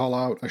wanted to call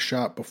out a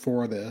shot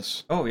before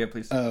this. Oh, yeah,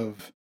 please.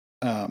 Of,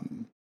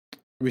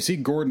 we see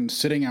Gordon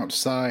sitting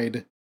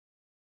outside.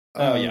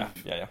 Yeah.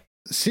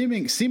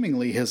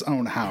 Seemingly his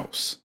own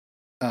house.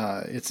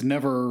 It's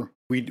never,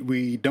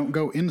 we don't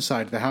go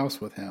inside the house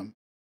with him.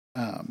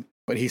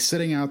 But he's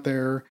sitting out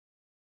there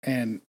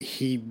and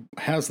he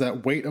has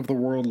that weight of the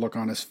world look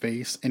on his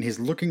face, and he's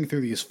looking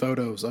through these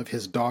photos of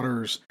his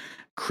daughter's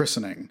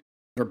christening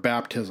or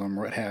baptism,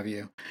 or what have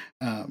you.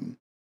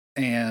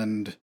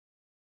 And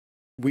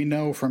we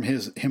know from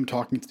him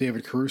talking to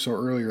David Caruso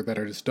earlier that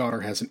his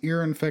daughter has an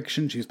ear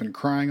infection. She's been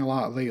crying a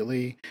lot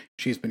lately.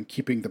 She's been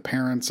keeping the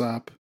parents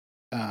up.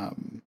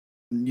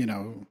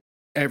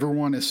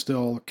 Everyone is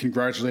still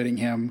congratulating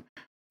him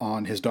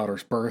on his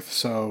daughter's birth.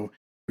 So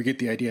we get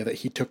the idea that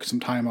he took some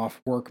time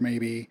off work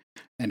maybe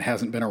and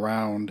hasn't been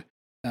around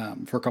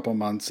for a couple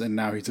months. And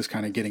now he's just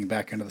kind of getting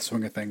back into the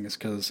swing of things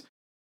because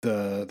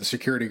the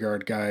security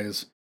guard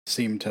guys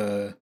seem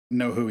to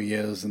know who he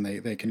is and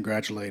they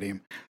congratulate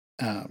him.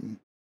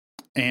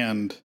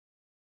 And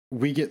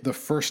we get the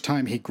first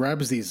time he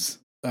grabs these,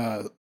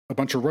 a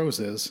bunch of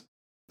roses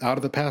out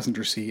of the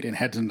passenger seat and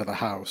heads into the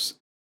house.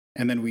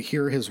 And then we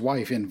hear his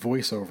wife in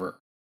voiceover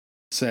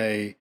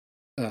say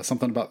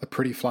something about the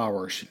pretty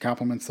flowers. She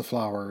compliments the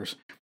flowers.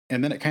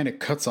 And then it kind of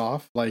cuts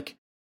off. Like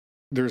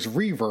there's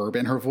reverb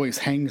and her voice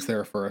hangs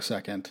there for a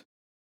second.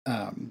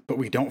 But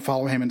we don't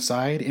follow him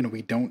inside and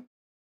we don't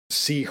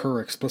see her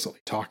explicitly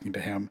talking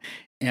to him.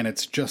 And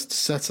it's just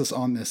sets us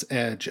on this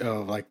edge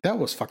of like, that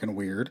was fucking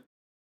weird.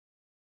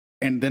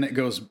 And then it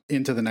goes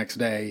into the next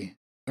day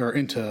or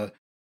into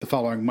the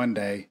following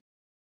Monday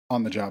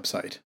on the job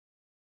site.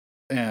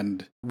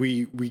 And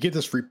we get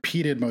this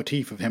repeated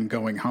motif of him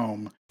going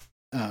home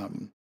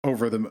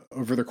over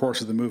the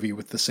course of the movie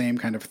with the same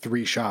kind of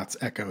 3 shots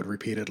echoed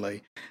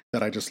repeatedly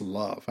that I just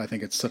love. I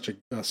think it's such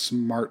a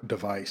smart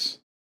device.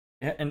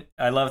 Yeah, and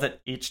I love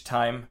that each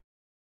time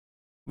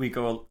we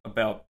go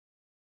about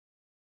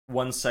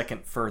 1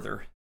 second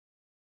further.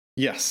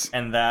 Yes.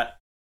 And that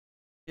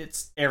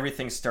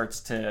everything starts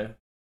to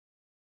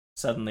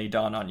suddenly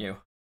dawn on you.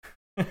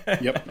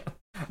 Yep.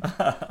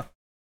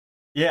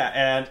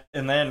 Yeah,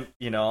 and then,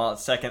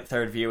 second,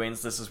 third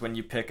viewings, this is when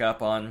you pick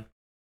up on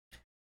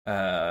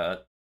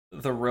the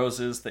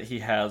roses that he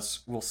has.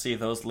 We'll see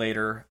those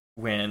later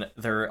when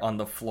they're on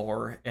the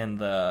floor in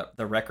the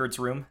records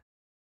room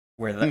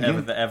where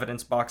the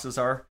evidence boxes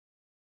are.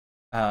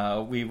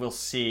 We will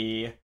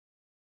see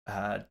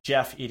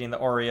Jeff eating the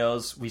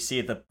Oreos. We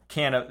see the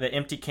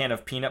empty can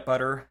of peanut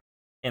butter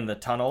in the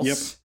tunnels. Yep.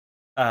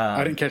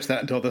 I didn't catch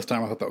that until this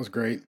time. I thought that was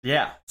great.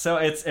 Yeah, so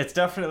it's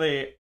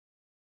definitely,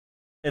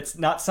 it's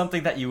not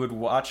something that you would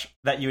watch,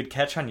 that you would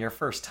catch on your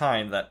first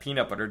time, that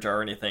peanut butter jar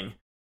or anything.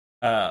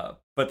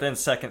 But then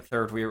second,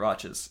 third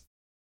rewatches,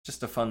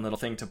 just a fun little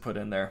thing to put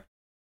in there.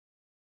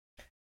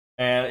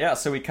 And yeah,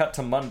 so we cut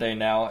to Monday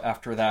now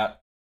after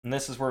that, and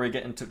this is where we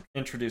get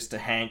introduced to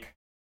Hank,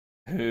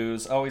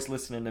 who's always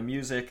listening to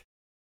music,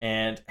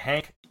 and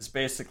Hank is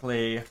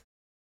basically,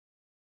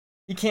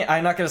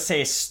 I'm not going to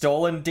say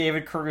stolen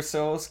David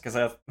Caruso's, because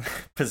I'm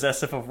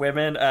possessive of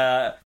women.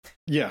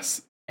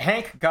 Yes.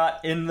 Hank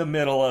got in the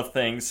middle of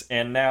things,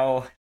 and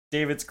now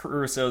David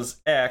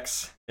Caruso's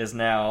ex is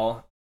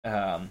now,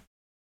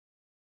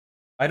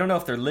 I don't know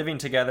if they're living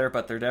together,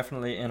 but they're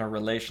definitely in a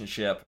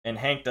relationship, and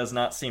Hank does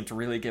not seem to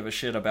really give a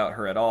shit about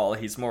her at all.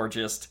 He's more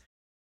just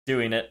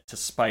doing it to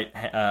spite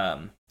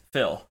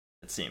Phil,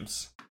 it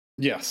seems.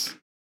 Yes.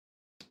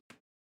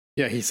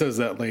 Yeah, he says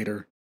that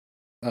later.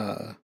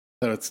 That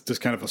it's just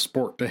kind of a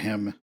sport to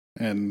him,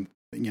 and,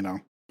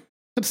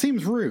 it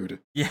seems rude.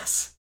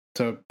 Yes.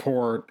 To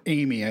poor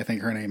Amy, I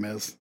think her name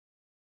is.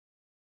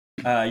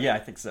 Yeah, I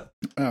think so.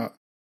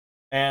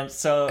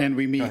 And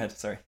we meet. Go ahead.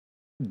 Sorry.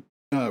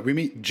 We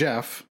meet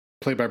Jeff,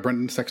 played by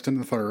Brendan Sexton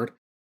III,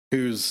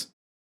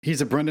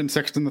 he's a Brendan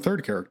Sexton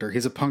III character.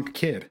 He's a punk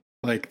kid.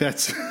 Like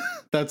that's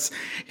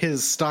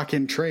his stock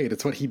in trade.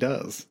 It's what he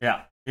does.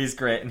 Yeah, he's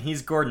great, and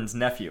he's Gordon's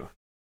nephew.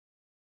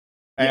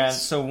 And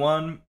so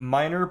one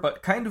minor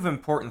but kind of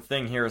important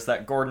thing here is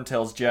that Gordon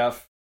tells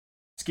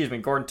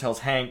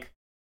Hank,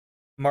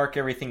 mark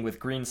everything with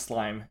green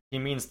slime. He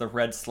means the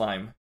red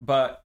slime.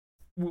 But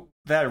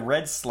that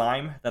red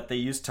slime that they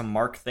use to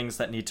mark things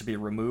that need to be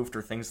removed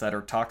or things that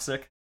are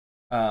toxic,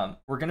 we're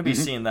going to be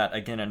seeing that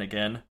again and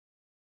again.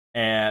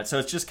 And so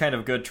it's just kind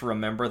of good to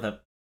remember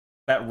that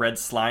red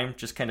slime,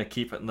 just kind of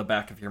keep it in the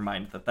back of your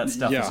mind that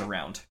stuff is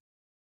around.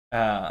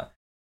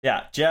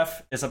 Yeah,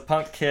 Jeff is a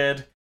punk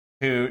kid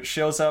who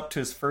shows up to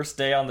his first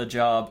day on the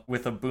job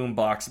with a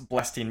boombox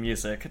blasting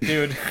music.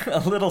 Dude, a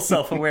little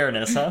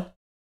self-awareness, huh?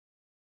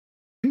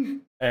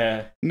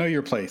 Know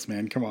your place,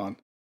 man. Come on.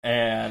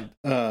 And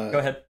go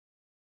ahead.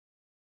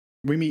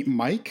 We meet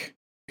Mike,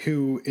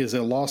 who is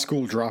a law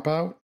school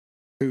dropout,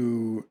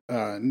 who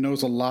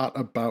knows a lot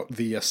about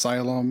the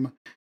asylum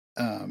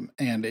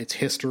and its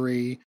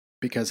history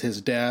because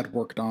his dad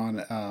worked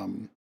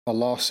on a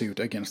lawsuit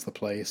against the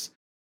place.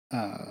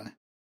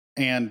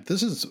 And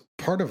this is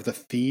part of the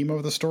theme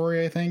of the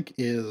story, I think,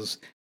 is,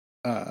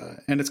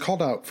 and it's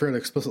called out fairly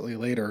explicitly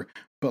later,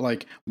 but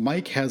like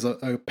Mike has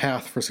a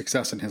path for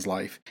success in his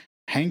life.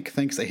 Hank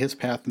thinks that his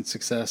path to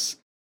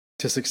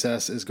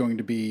success is going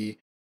to be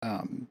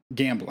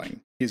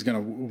gambling. He's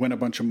going to win a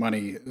bunch of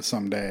money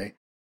someday.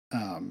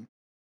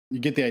 You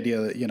get the idea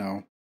that, you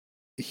know,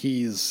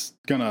 he's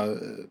going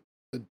to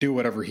do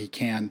whatever he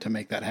can to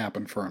make that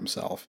happen for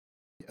himself.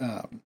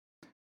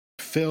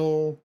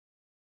 Phil,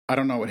 I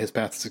don't know what his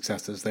path to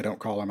success is. They don't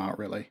call him out,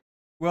 really.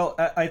 Well,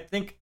 I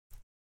think,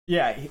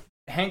 yeah,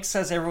 Hank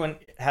says everyone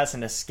has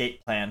an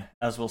escape plan,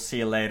 as we'll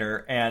see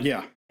later. And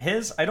yeah.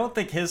 I don't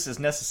think his is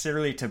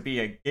necessarily to be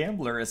a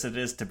gambler as it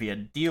is to be a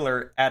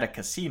dealer at a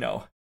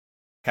casino.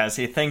 Because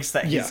he thinks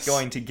that he's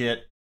going to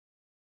get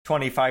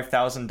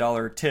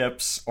 $25,000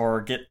 tips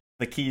or get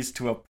the keys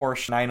to a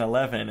Porsche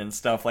 911 and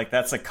stuff. Like,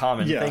 that's a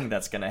common thing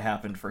that's going to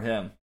happen for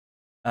him.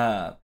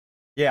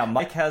 Yeah,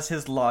 Mike has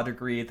his law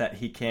degree that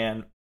he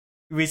can...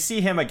 We see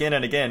him again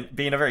and again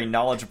being a very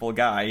knowledgeable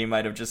guy. He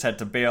might have just had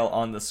to bail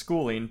on the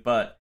schooling,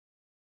 but...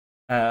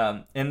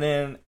 and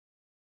then,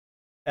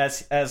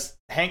 as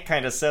Hank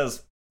kind of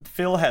says,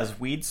 Phil has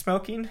weed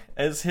smoking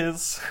as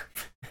his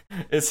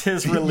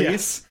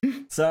release.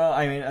 So,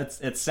 I mean,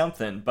 it's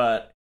something,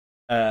 but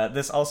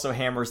this also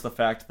hammers the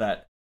fact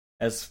that,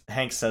 as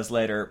Hank says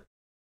later,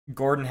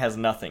 Gordon has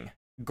nothing.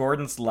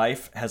 Gordon's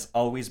life has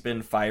always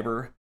been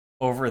fiber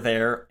over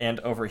there and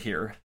over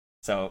here.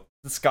 So,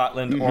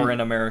 Scotland or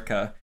in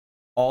America,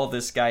 all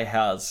this guy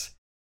has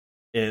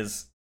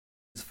is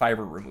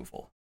fiber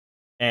removal.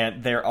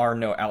 And there are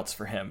no outs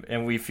for him.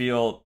 And you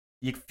feel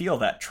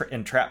that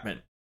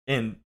entrapment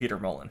in Peter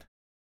Mullen.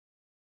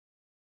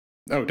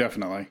 Oh,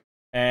 definitely.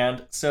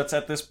 And so it's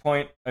at this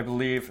point, I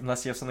believe,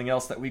 unless you have something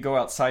else, that we go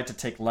outside to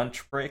take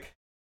lunch break.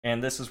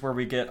 And this is where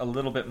we get a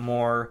little bit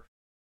more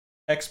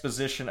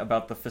exposition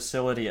about the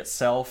facility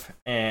itself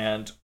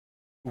and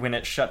when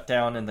it shut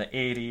down in the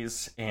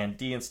 80s and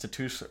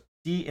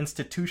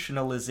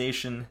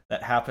deinstitutionalization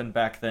that happened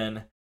back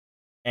then.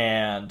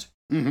 And,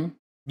 you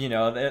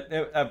know,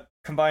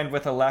 combined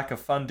with a lack of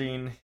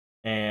funding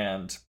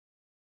and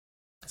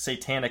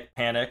satanic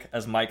panic,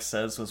 as Mike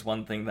says, was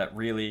one thing that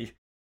really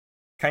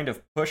kind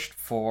of pushed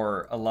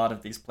for a lot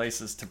of these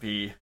places to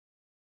be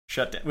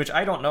shut down, which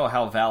I don't know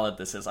how valid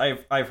this is.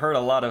 I've heard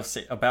a lot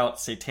about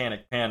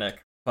satanic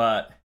panic,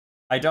 but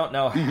I don't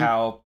know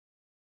how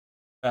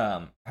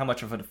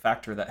much of a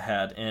factor that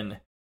had in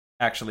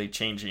actually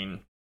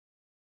changing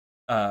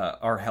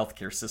our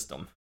healthcare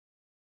system.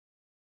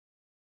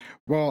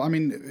 Well, I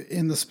mean,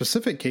 in the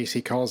specific case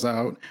he calls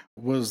out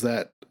was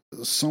that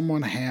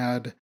someone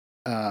had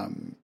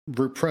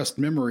repressed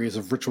memories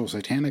of ritual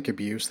satanic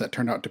abuse that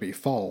turned out to be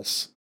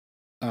false.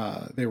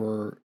 They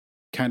were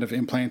kind of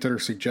implanted or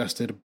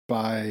suggested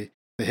by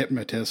the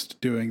hypnotist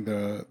doing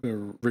the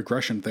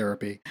regression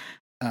therapy,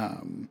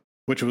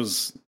 which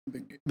was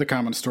the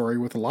common story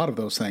with a lot of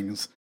those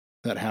things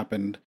that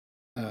happened.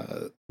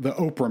 The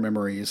Oprah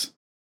memories,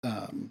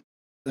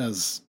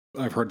 as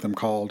I've heard them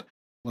called,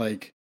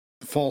 like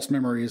false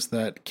memories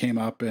that came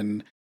up,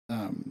 and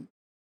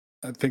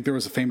I think there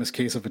was a famous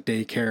case of a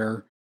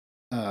daycare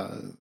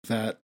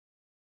that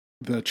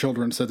the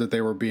children said that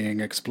they were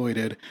being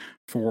exploited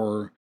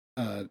for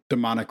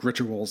demonic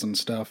rituals and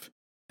stuff,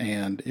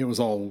 and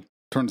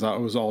turns out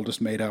it was all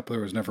just made up. There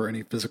was never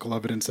any physical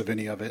evidence of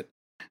any of it.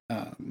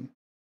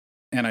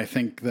 And I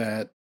think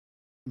that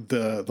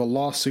the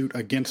lawsuit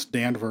against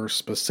Danvers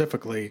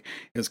specifically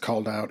is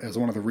called out as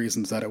one of the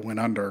reasons that it went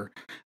under.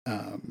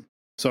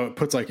 So it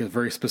puts like a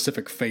very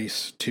specific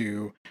face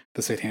to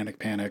the satanic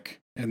panic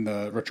and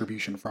the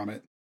retribution from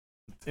it.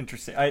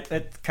 Interesting.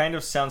 It kind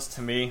of sounds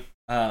to me,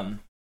 that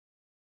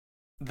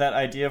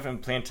idea of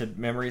implanted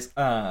memories,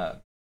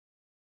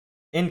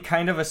 in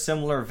kind of a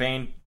similar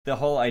vein, the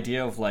whole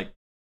idea of like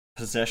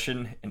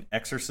possession and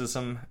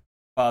exorcism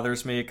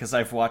bothers me, because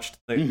I've watched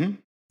the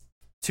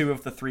two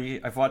of the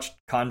three. I've watched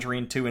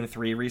Conjuring 2 and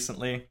 3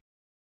 recently,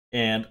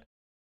 and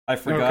I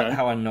forgot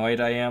how annoyed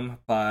I am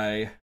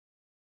by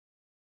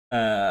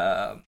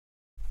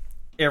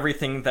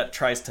everything that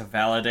tries to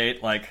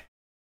validate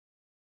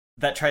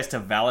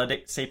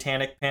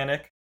satanic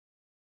panic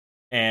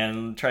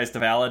and tries to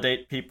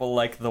validate people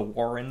like the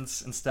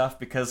Warrens and stuff,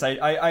 because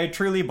I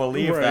truly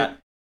believe that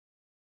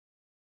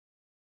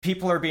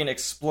people are being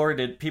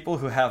exploited, people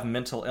who have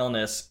mental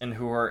illness and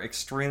who are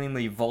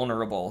extremely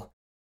vulnerable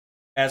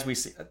as we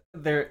see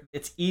there,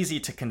 it's easy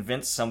to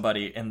convince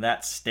somebody in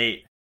that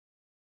state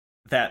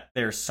that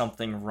there's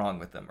something wrong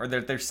with them, or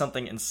there's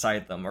something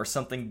inside them, or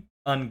something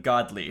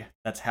ungodly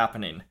that's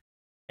happening.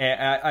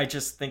 And I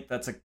just think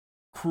that's a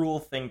cruel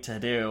thing to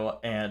do,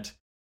 and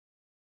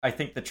I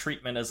think the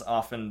treatment is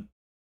often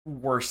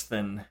worse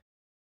than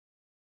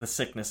the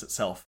sickness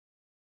itself.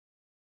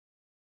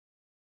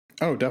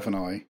 Oh,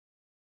 definitely.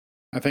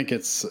 I think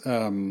it's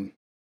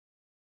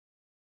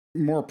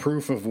more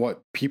proof of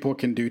what people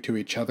can do to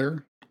each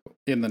other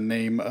in the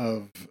name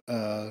of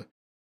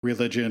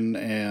religion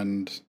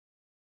and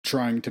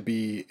trying to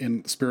be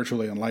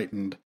spiritually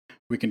enlightened.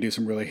 We can do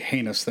some really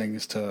heinous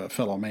things to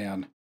fellow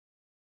man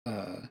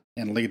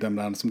and lead them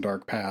down some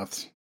dark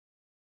paths.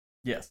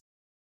 Yes.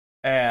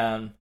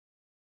 And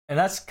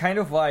that's kind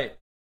of why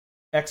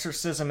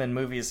exorcism in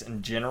movies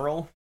in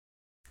general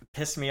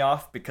piss me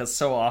off, because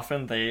so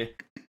often they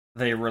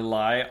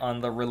rely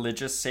on the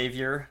religious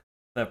savior.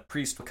 The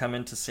priest will come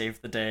in to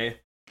save the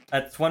day.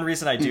 That's one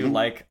reason I do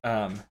like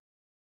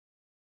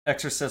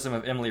Exorcism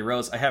of Emily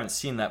Rose. I haven't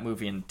seen that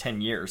movie in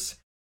 10 years,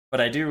 but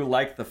I do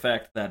like the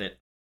fact that it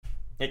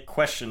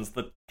questions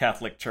the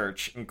Catholic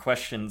Church and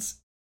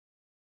questions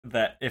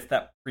that if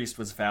that priest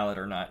was valid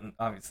or not, and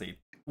obviously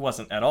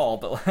wasn't at all,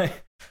 but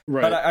like,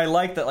 right. But I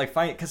like that, like,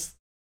 fine, because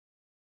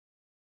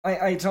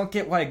I don't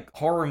get why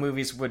horror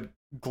movies would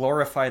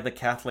glorify the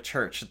Catholic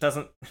Church.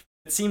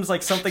 It seems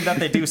like something that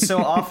they do so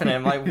often, and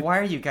I'm like, why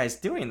are you guys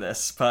doing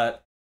this?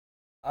 But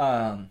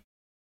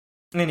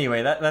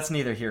anyway, that's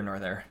neither here nor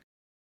there.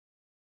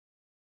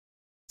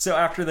 So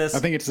after this, I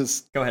think it's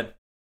just. Go ahead.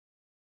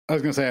 I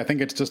was going to say, I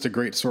think it's just a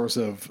great source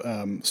of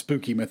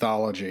spooky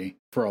mythology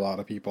for a lot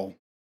of people.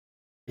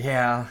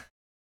 Yeah.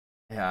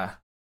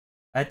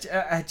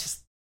 I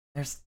just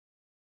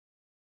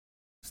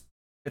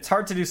it's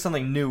hard to do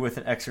something new with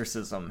an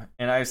exorcism,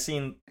 and I've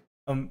seen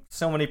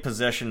so many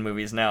possession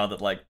movies now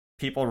that, like,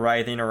 people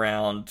writhing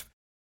around,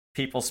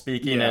 people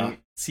speaking in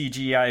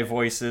CGI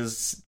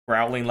voices,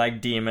 growling like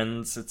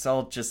demons. It's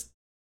all just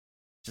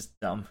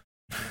dumb.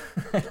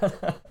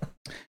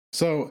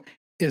 So,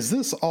 is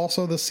this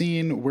also the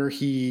scene where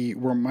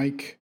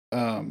Mike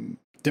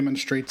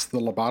demonstrates the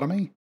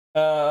lobotomy?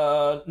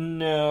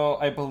 No,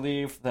 I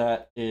believe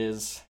that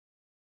is.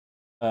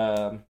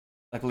 I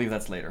believe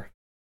that's later.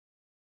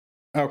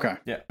 Okay.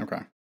 Yeah.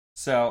 Okay.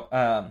 So,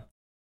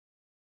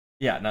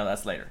 yeah, no,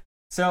 that's later.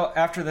 So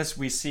after this,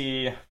 we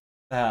see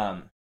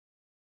Gordon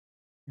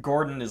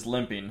is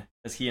limping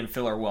as he and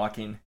Phil are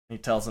walking. He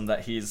tells him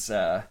that he's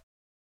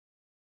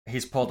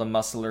pulled a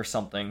muscle or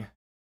something,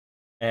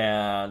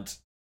 and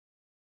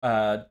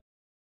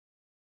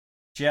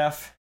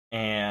Jeff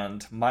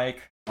and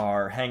Mike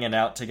are hanging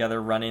out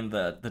together, running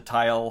the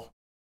tile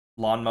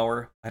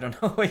lawnmower. I don't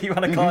know what you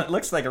want to call it. It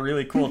looks like a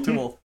really cool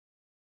tool.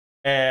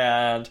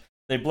 And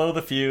they blow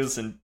the fuse,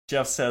 and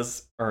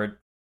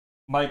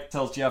Mike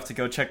tells Jeff to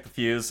go check the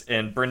fuse,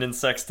 and Brendan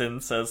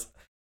Sexton says,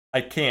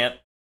 I can't.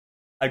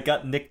 I've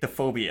got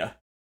nyctophobia.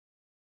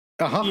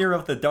 Fear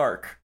of the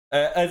dark.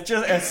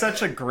 It's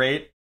such a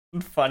great,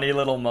 funny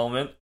little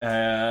moment.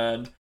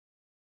 And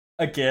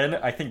again,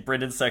 I think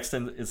Brendan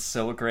Sexton is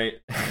so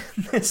great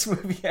in this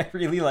movie. I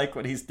really like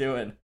what he's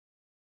doing.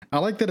 I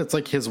like that it's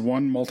like his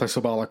one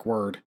multisyllabic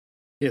word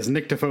is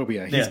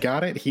nyctophobia. He's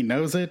got it. He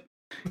knows it.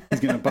 He's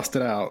going to bust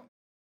it out.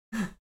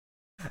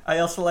 I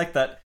also like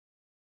that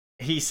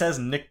he says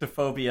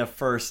nyctophobia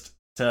first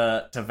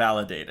to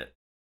validate it.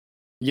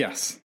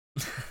 Yes.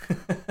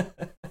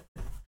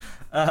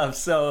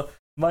 So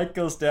Mike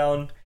goes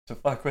down to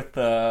fuck with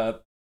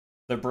the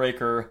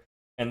breaker,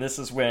 and this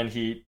is when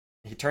he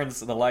turns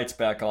the lights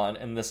back on,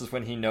 and this is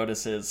when he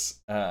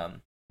notices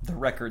the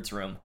records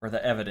room, or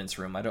the evidence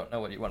room. I don't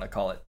know what you want to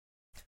call it.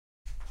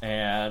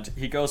 And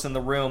he goes in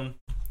the room,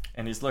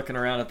 and he's looking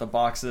around at the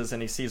boxes,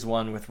 and he sees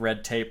one with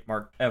red tape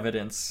marked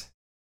evidence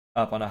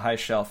up on a high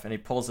shelf, and he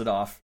pulls it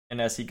off. And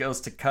as he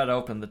goes to cut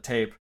open the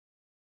tape,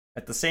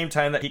 at the same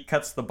time that he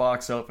cuts the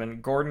box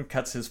open, Gordon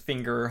cuts his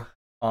finger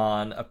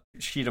on a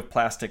sheet of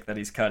plastic that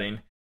he's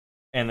cutting.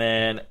 And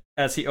then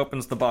as he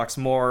opens the box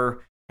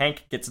more,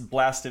 Hank gets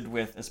blasted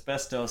with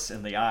asbestos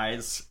in the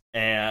eyes,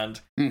 and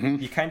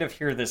you kind of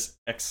hear this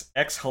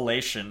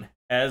exhalation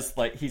as,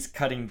 like, he's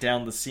cutting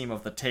down the seam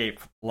of the tape,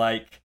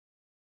 like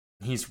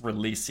he's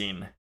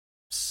releasing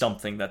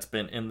something that's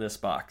been in this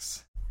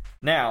box.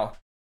 Now,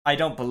 I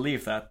don't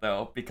believe that,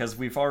 though, because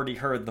we've already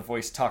heard the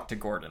voice talk to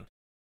Gordon.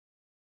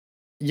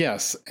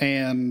 Yes,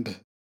 and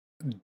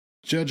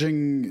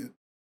judging...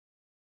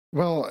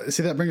 Well,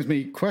 see, that brings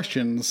me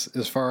questions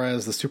as far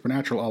as the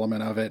supernatural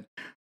element of it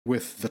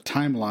with the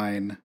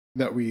timeline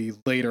that we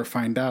later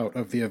find out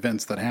of the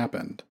events that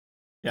happened.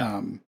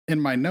 Yeah. In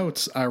my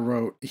notes, I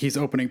wrote, he's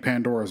opening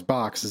Pandora's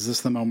box. Is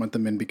this the moment the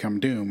men become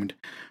doomed?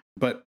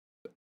 But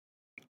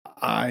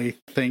I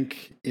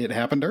think it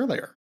happened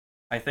earlier.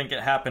 I think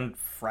it happened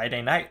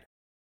Friday night.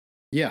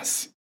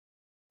 Yes.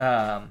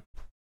 So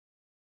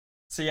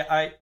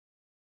yeah,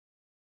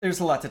 there's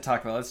a lot to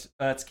talk about.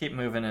 Let's keep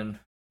moving, and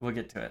we'll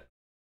get to it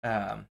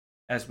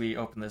as we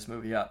open this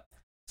movie up.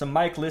 So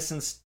Mike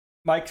listens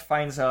Mike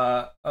finds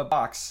a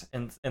box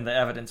in the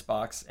evidence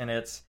box, and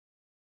it's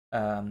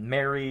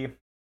Mary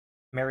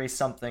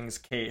something's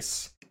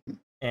case.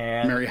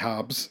 And Mary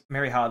Hobbs.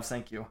 Mary Hobbs,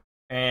 thank you.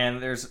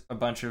 And there's a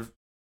bunch of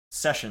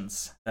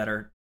sessions that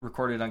are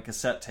recorded on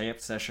cassette tape,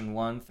 session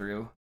 1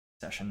 through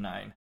session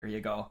 9. There you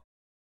go.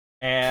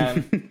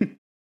 And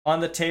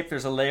on the tape,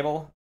 there's a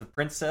label: The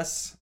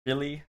Princess,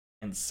 Billy,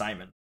 and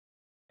Simon.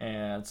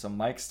 And so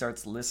Mike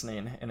starts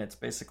listening, and it's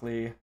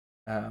basically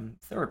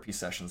therapy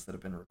sessions that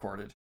have been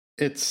recorded.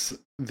 It's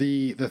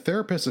the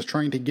therapist is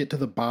trying to get to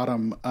the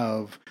bottom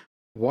of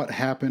what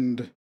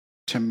happened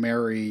to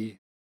Mary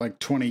like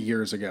 20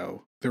 years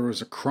ago. There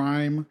was a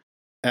crime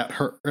at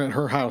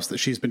her house that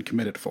she's been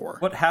committed for.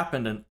 What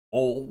happened in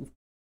lol.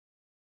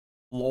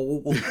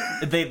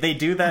 They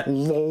do that.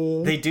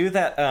 Lol. They do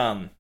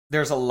that.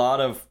 There's a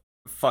lot of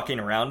fucking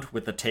around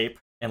with the tape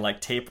and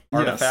like tape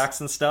artifacts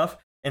and stuff.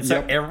 And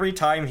so every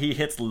time he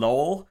hits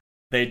lol,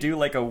 they do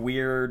like a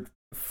weird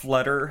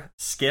flutter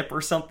skip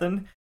or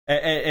something.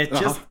 It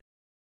just,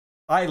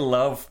 I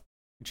love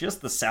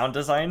just the sound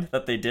design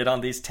that they did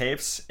on these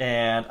tapes.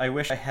 And I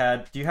wish I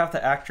had. Do you have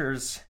the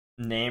actors'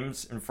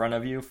 names in front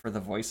of you for the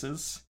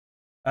voices?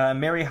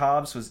 Mary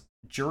Hobbs was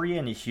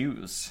Jurian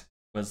Hughes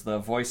was the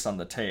voice on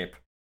the tape.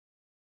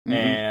 Mm-hmm.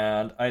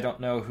 And I don't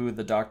know who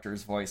the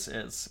doctor's voice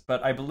is,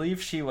 but I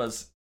believe she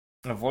was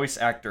a voice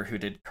actor who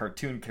did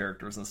cartoon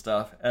characters and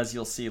stuff, as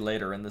you'll see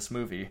later in this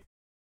movie.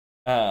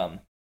 I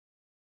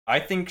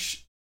think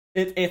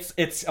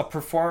it's a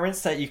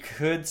performance that you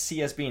could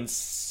see as being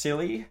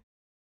silly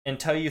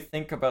until you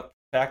think about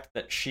the fact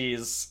that she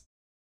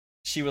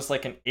was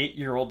like an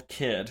 8-year-old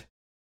kid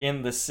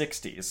in the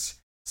 60s.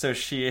 So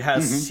she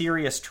has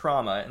serious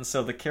trauma, and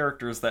so the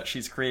characters that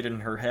she's created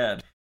in her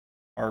head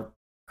are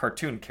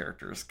cartoon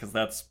characters, because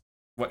that's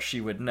what she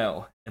would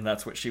know, and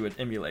that's what she would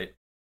emulate.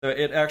 So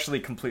it actually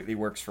completely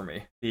works for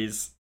me,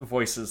 these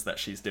voices that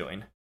she's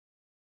doing.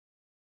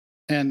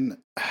 And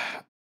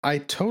I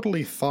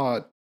totally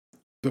thought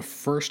the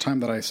first time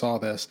that I saw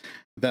this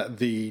that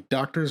the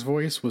doctor's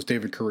voice was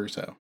David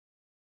Caruso.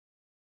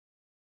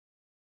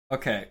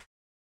 Okay.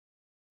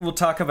 We'll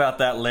talk about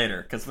that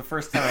later, because the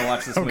first time I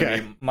watched this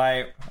movie,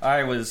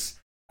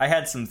 I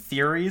had some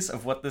theories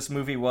of what this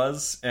movie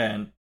was,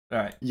 and all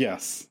right.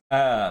 Yes.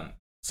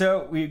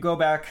 So we go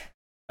back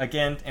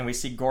again, and we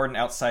see Gordon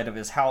outside of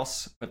his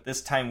house, but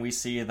this time we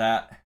see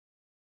that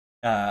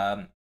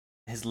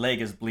his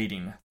leg is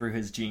bleeding through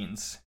his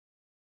jeans.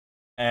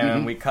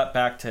 And we cut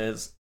back to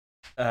his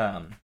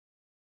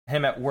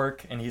him at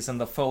work, and he's in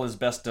the full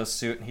asbestos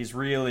suit, and he's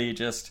really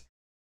just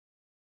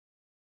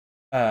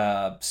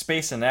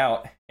spacing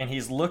out, and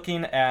he's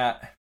looking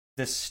at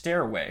this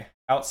stairway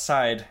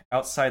outside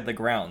the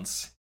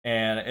grounds,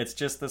 and it's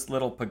just this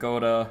little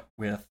pagoda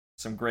with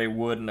some gray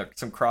wood and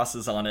some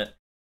crosses on it.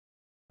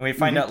 And we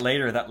find out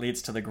later that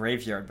leads to the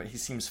graveyard, but he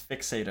seems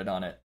fixated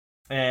on it.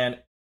 And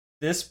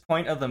this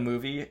point of the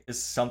movie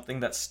is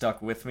something that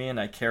stuck with me and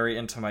I carry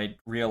into my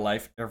real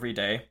life every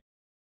day.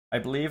 I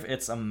believe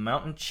it's a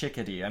mountain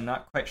chickadee. I'm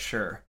not quite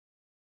sure.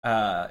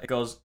 It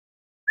goes...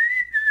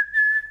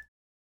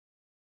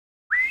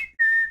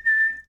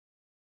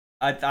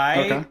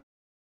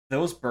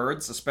 Those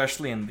birds,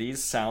 especially in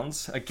these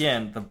sounds,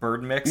 again, the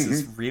bird mix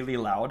is really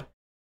loud.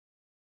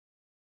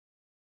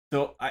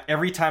 So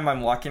every time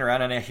I'm walking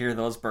around and I hear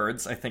those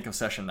birds, I think of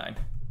Session 9.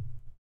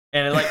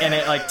 And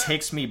it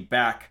takes me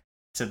back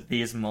to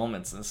these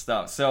moments and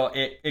stuff. So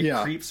it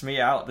creeps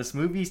me out. This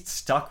movie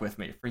stuck with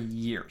me for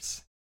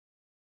years.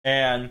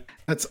 And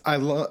I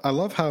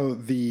love how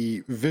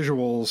the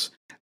visuals,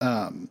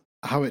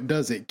 how it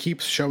does, it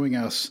keeps showing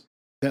us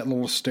that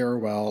little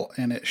stairwell,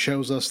 and it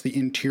shows us the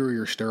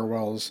interior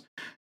stairwells,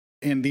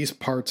 and these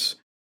parts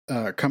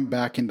come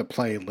back into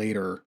play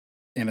later,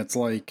 and it's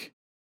like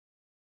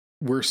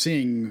we're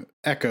seeing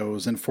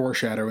echoes and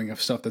foreshadowing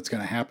of stuff that's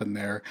going to happen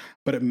there,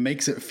 but it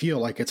makes it feel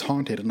like it's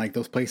haunted, and like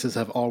those places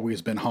have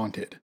always been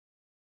haunted.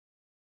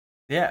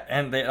 Yeah,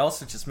 and it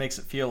also just makes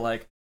it feel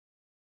like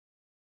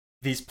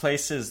these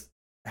places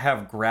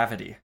have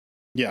gravity.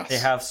 Yes. They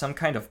have some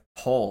kind of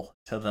pull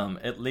to them,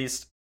 at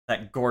least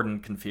that Gordon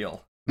can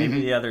feel.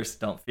 Maybe the others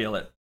don't feel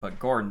it, but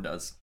Gordon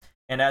does.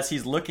 And as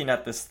he's looking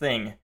at this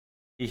thing,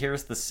 he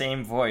hears the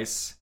same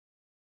voice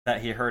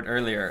that he heard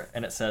earlier,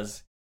 and it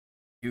says,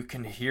 "You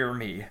can hear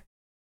me."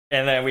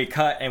 And then we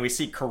cut, and we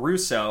see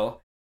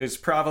Caruso, who's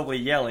probably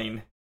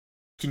yelling,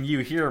 "Can you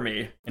hear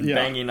me?" and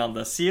banging on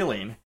the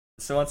ceiling.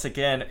 So once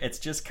again, it's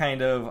just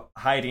kind of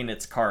hiding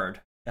its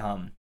card.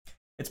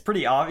 It's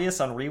pretty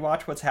obvious on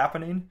rewatch what's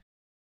happening,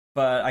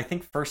 but I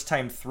think first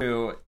time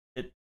through,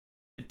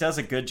 it does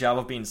a good job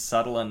of being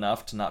subtle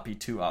enough to not be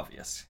too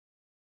obvious.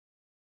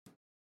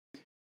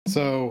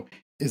 So,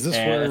 is this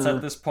where... It's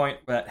at this point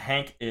that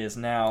Hank is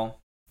now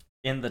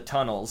in the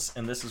tunnels,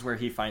 and this is where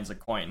he finds a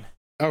coin.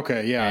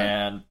 Okay,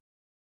 yeah.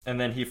 And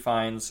then he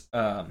finds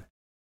a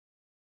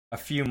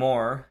few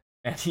more,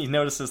 and he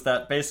notices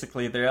that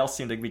basically they all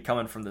seem to be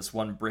coming from this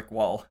one brick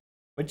wall.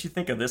 What'd you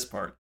think of this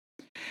part?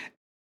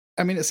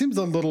 I mean, it seems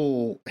a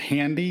little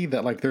handy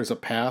that like there's a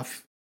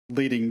path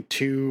leading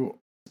to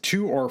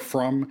to or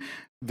from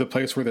the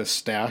place where the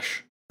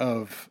stash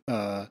of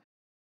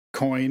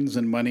coins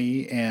and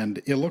money,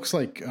 and it looks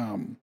like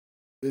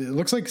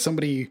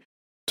somebody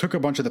took a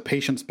bunch of the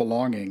patient's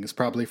belongings,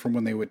 probably from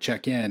when they would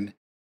check in,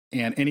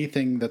 and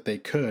anything that they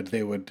could,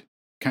 they would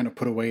kind of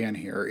put away in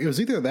here. It was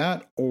either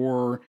that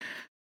or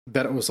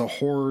that it was a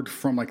hoard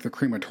from like the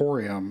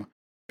crematorium,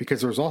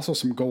 because there's also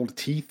some gold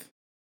teeth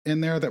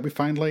in there that we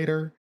find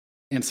later,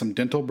 and some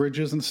dental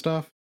bridges and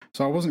stuff.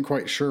 So I wasn't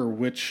quite sure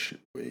which,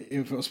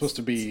 if it was supposed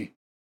to be,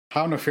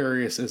 how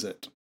nefarious is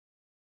it?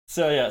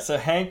 So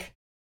Hank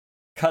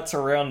cuts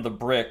around the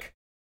brick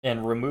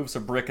and removes a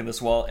brick in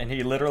this wall, and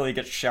he literally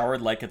gets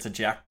showered like it's a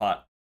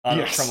jackpot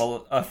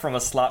from a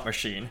slot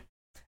machine.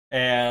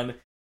 And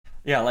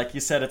yeah, like you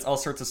said, it's all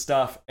sorts of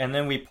stuff. And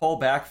then we pull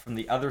back from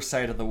the other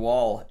side of the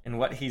wall, and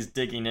what he's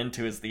digging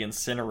into is the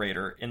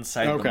incinerator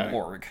inside the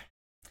morgue.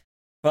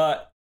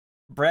 But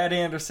Brad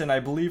Anderson, I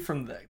believe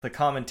from the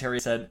commentary,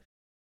 said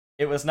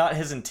it was not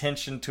his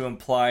intention to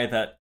imply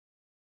that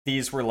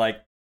these were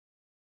like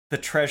the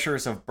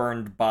treasures of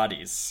burned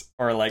bodies,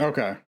 or like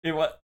it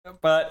was.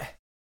 But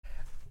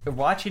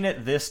watching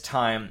it this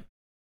time,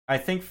 I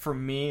think for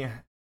me,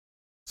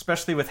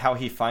 especially with how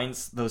he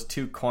finds those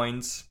 2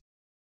 coins,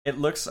 it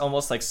looks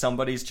almost like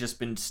somebody's just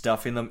been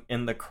stuffing them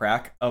in the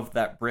crack of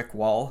that brick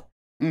wall,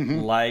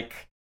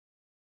 like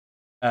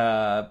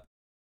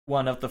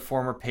one of the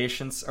former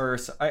patients, or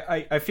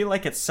I feel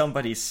like it's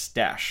somebody's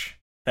stash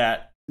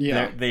that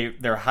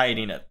they're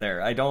hiding it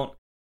there. I don't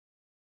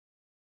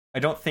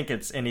think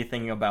it's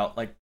anything about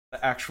like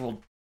the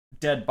actual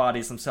dead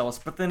bodies themselves.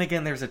 But then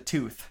again, there's a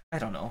tooth. I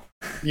don't know.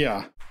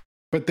 Yeah,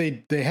 but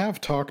they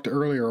have talked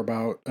earlier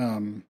about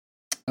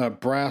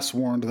Brass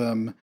warned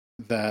them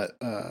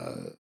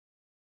that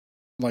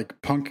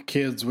like punk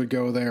kids would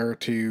go there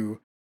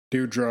to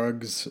do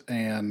drugs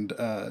and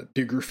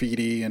do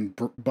graffiti and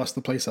bust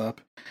the place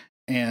up.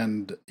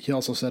 And he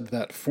also said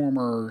that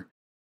former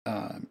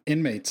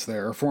inmates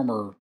there, or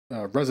former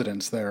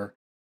residents there,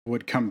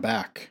 would come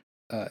back,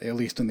 at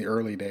least in the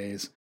early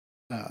days,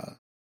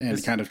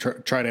 and kind of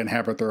try to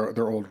inhabit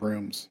their old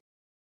rooms.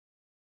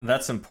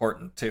 That's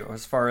important too,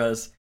 as far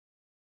as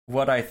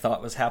what I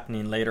thought was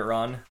happening later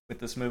on with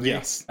this movie.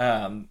 Yes.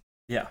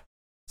 Yeah.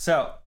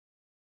 So,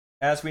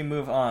 as we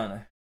move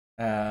on,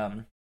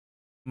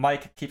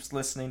 Mike keeps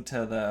listening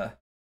to the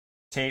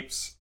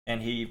tapes,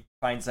 and he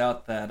finds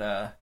out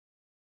that,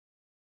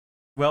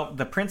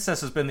 the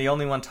princess has been the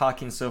only one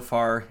talking so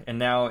far, and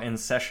now in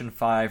session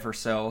 5 or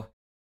so,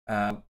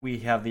 we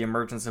have the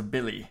emergence of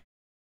Billy.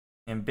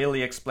 And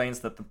Billy explains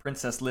that the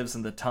princess lives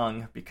in the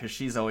tongue because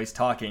she's always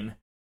talking,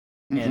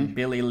 and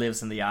Billy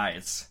lives in the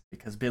eyes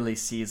because Billy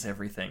sees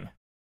everything.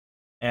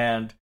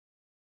 And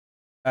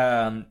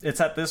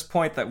it's at this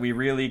point that we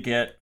really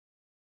get,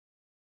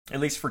 at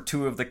least for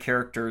 2 of the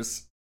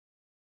characters,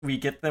 we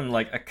get them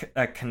like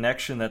a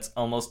connection that's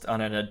almost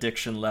on an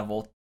addiction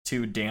level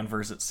to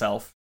Danvers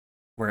itself,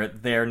 where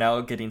they're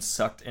now getting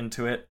sucked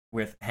into it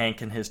with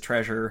Hank and his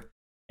treasure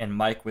and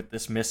Mike with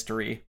this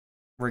mystery.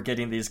 We're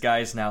getting these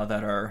guys now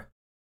that are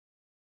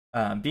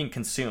being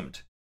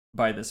consumed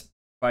by this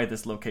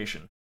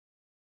location.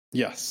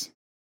 Yes.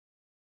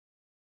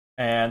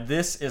 And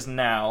this is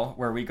now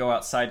where we go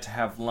outside to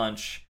have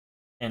lunch,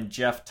 and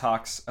Jeff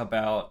talks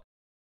about,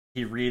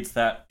 he reads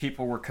that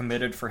people were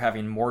committed for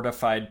having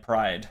mortified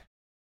pride.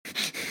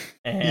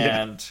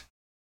 And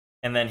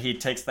then he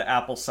takes the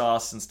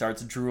applesauce and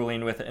starts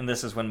drooling with it, and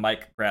this is when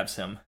Mike grabs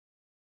him.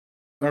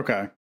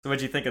 Okay. So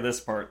what'd you think of this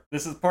part?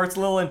 Part's a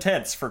little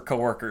intense for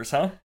coworkers,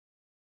 huh?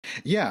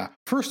 Yeah.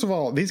 First of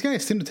all, these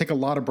guys seem to take a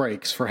lot of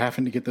breaks for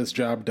having to get this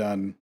job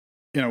done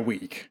in a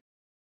week.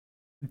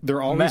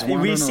 They're always wandering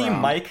around. We see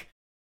Mike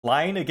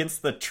lying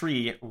against the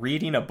tree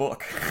reading a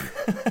book.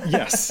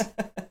 Yes.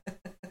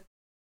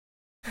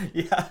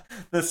 Yeah,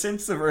 the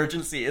sense of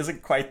urgency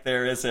isn't quite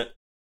there, is it?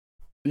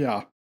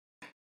 Yeah.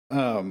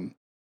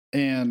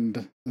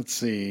 And let's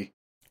see.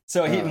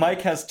 So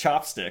Mike has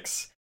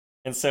chopsticks,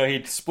 and so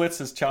he splits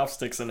his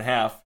chopsticks in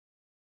half,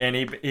 and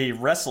he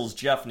wrestles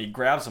Jeff, and he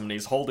grabs him, and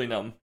he's holding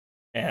him,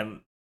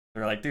 and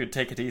they're like, "Dude,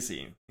 take it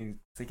easy." He's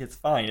like, "It's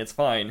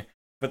fine."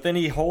 But then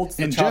he holds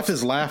the chopstick. Jeff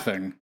is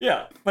laughing.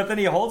 Yeah, but then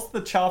he holds the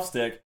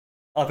chopstick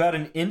about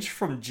an inch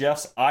from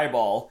Jeff's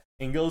eyeball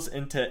and goes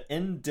into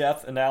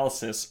in-depth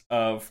analysis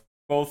of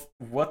both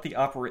how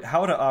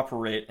to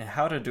operate and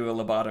how to do a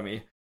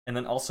lobotomy, and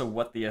then also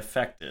what the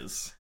effect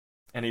is.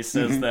 And he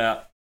says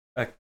that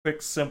a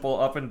quick, simple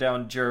up and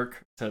down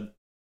jerk to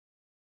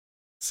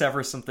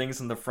sever some things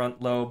in the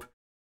front lobe.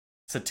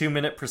 It's a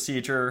 2-minute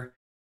procedure.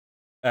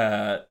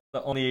 The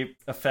only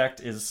effect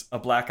is a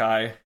black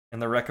eye,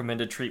 and the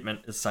recommended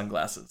treatment is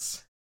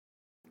sunglasses.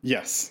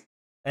 Yes.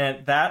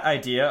 And that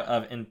idea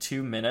of in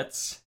 2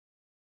 minutes,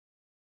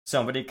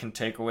 somebody can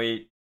take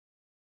away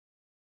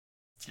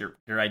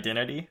your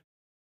identity,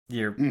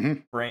 your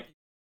brain,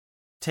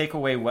 take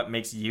away what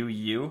makes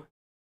you,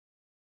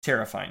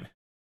 terrifying.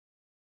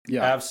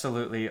 Yeah.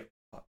 Absolutely,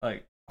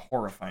 like,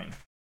 horrifying.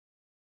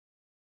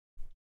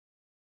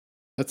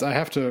 I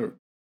have to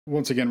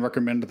once again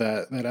recommend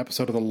that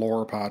episode of the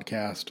Lore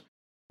podcast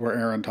where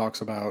Aaron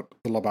talks about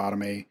the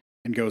lobotomy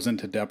and goes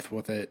into depth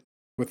with it,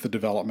 with the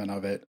development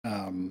of it.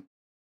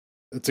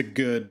 It's a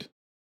good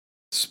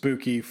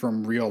spooky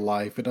from real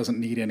life. It doesn't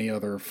need any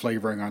other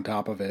flavoring on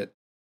top of it.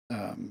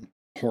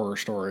 Horror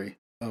story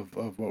of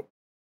what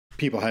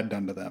people had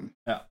done to them.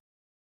 Yeah.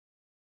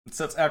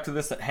 So it's after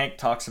this that Hank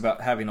talks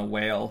about having a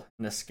whale,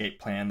 an escape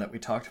plan that we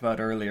talked about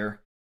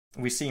earlier.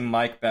 We see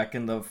Mike back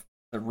in the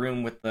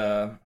room with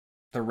the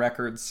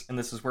records, and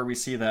this is where we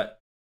see that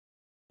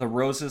the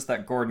roses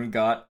that Gordon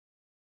got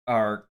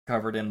are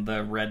covered in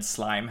the red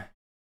slime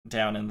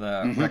down in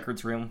the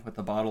records room with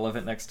the bottle of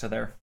it next to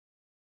there.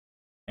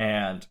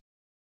 And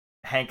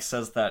Hank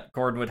says that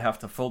Gordon would have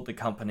to fold the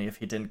company if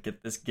he didn't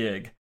get this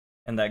gig,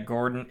 and that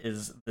Gordon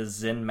is the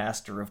Zen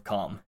master of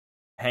calm.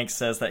 Hank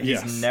says that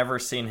he's never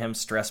seen him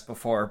stressed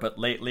before, but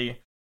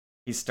lately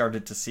he's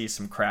started to see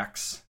some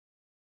cracks.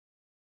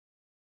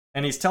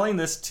 And he's telling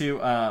this to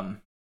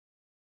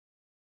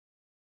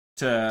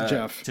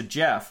Jeff. To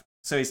Jeff.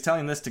 So he's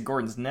telling this to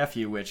Gordon's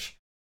nephew, which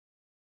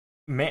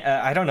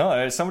I don't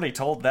know. Somebody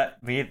told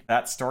me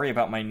that story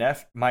about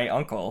my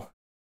uncle.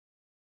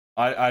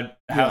 I'd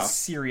have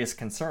serious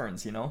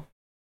concerns, you know?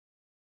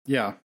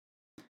 Yeah.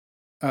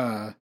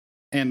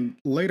 And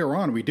later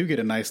on, we do get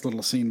a nice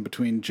little scene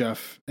between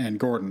Jeff and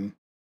Gordon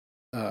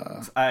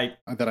that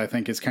I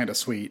think is kind of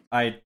sweet.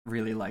 I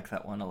really like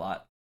that one a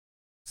lot.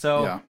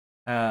 So,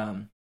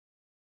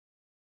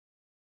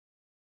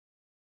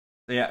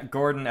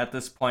 Gordon, at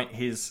this point,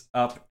 he's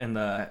up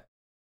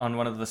on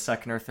one of the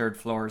second or third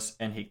floors,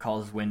 and he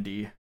calls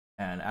Wendy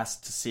and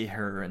asks to see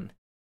her and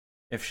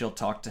if she'll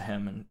talk to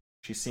him, and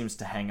she seems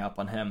to hang up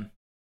on him.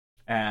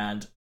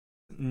 And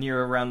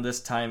near around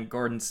this time,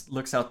 Gordon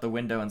looks out the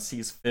window and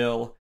sees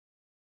Phil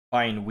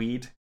buying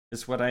weed,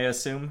 is what I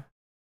assume.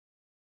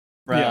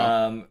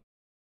 This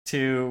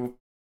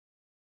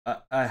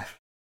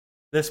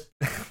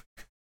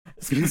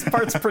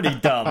part's pretty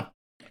dumb.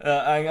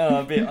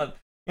 I'm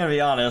gonna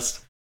be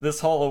honest. This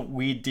whole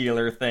weed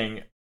dealer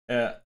thing,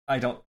 I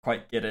don't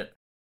quite get it.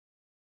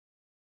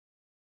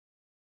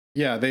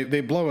 Yeah,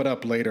 they blow it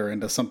up later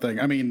into something.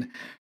 I mean,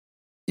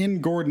 in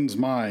Gordon's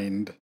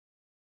mind,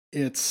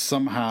 it's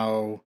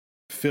somehow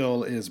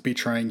Phil is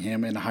betraying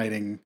him and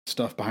hiding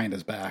stuff behind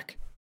his back,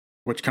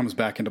 which comes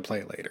back into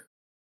play later.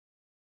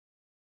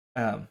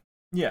 So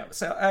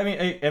I mean,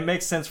 it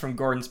makes sense from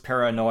Gordon's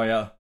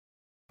paranoia,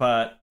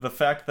 but the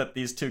fact that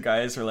these two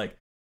guys are like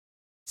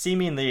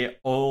seemingly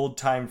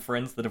old-time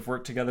friends that have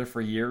worked together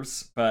for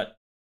years, but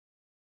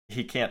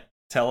he can't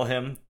tell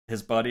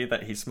his buddy,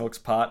 that he smokes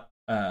pot.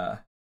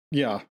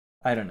 Yeah.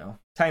 I don't know.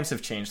 Times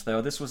have changed,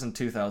 though. This was in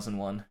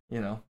 2001,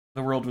 you know.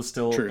 The world was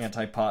still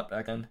anti-pot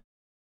back then.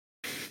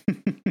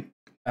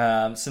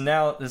 So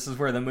now this is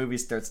where the movie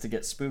starts to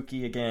get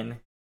spooky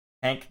again.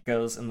 Hank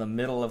goes in the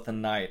middle of the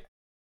night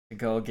to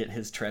go get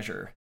his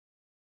treasure.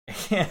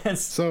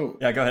 So,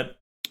 yeah, go ahead.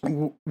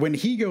 When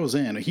he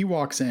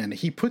walks in,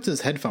 he puts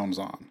his headphones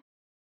on.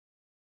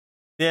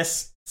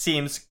 This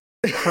seems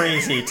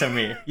crazy to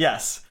me.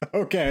 Yes.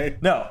 Okay.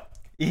 No.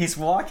 He's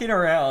walking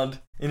around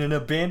in an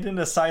abandoned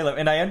asylum,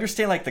 and I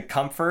understand like the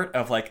comfort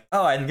of like,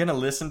 oh, I'm gonna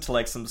listen to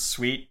like some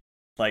sweet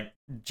like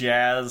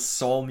jazz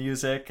soul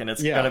music, and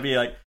it's gonna be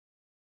like,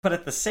 but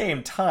at the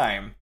same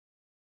time,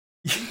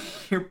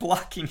 you're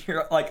blocking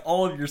your like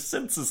all of your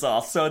senses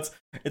off, so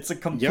it's a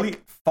complete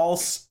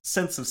false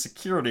sense of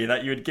security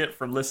that you would get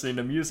from listening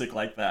to music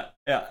like that.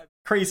 Yeah,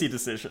 crazy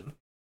decision.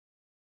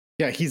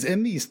 Yeah, he's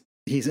in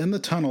the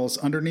tunnels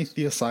underneath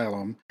the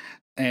asylum,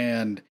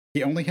 and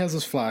he only has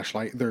his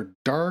flashlight. They're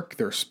dark,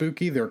 they're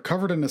spooky, they're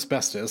covered in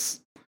asbestos,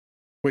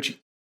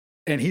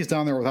 and he's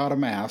down there without a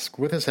mask,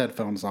 with his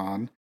headphones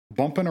on,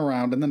 bumping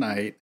around in the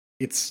night.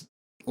 It's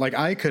like,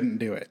 I couldn't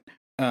do it.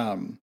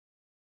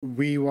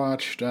 We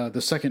watched the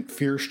second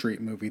Fear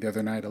Street movie the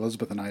other night,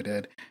 Elizabeth and I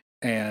did,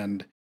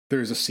 and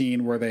there's a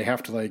scene where they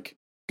have to like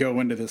go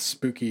into this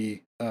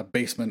spooky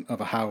basement of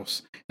a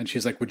house, and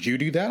she's like, "Would you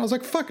do that?" I was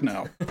like, "Fuck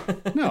no."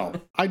 No,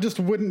 I just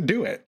wouldn't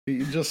do it.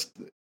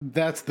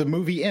 That's the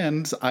movie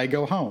ends, I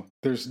go home.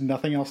 There's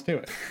nothing else to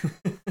it.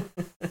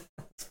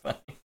 It's funny.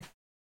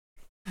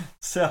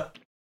 So,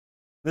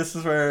 this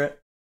is where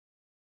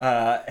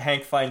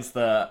Hank finds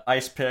the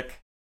ice pick,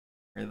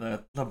 or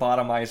the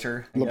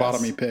lobotomizer.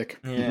 Lobotomy pick.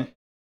 Yeah.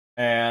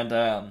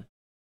 And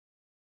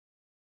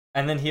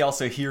then he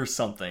also hears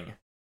something.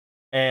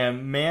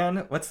 And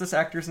man, what's this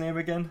actor's name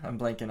again? I'm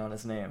blanking on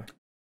his name.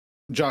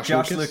 Josh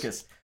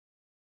Lucas.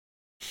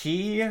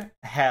 He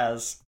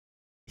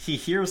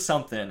hears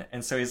something,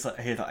 and so he's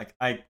like,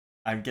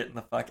 I'm getting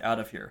the fuck out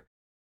of here.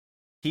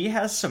 He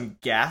has some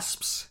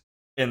gasps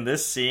in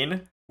this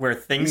scene where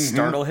things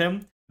startle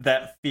him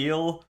that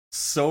feel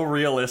so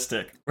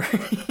realistic. Where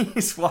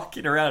he's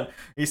walking around,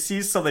 he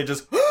sees something,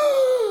 just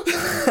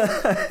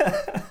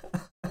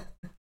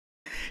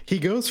he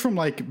goes from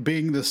like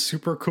being this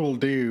super cool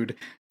dude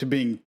to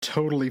being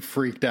totally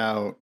freaked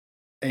out,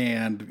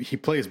 and he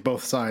plays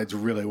both sides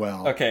really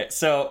well. Okay,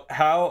 so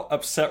how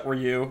upset were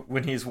you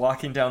when he's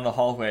walking down the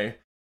hallway,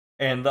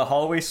 and the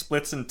hallway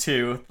splits in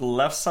two? The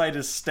left side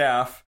is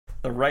staff,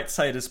 the right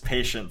side is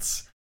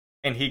patients.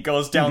 and he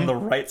goes down the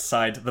right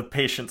side, the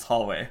patient's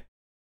hallway.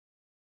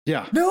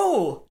 Yeah.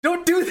 No,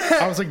 don't do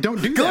that. I was like, don't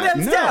do go that.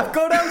 Down no. staff,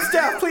 go down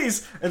staff,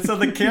 please. And so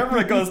the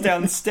camera goes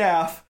down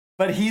staff,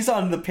 but he's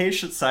on the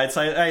patient side.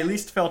 So I at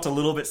least felt a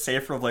little bit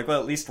safer of like, well,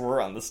 at least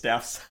we're on the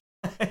staff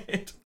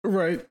side.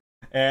 Right.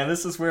 And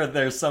this is where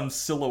there's some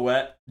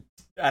silhouette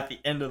at the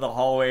end of the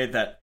hallway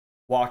that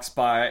walks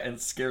by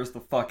and scares the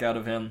fuck out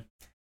of him.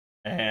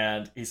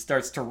 And he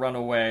starts to run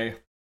away.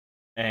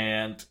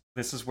 And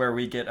this is where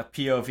we get a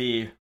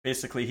POV.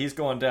 Basically, he's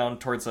going down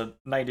towards a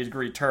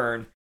 90-degree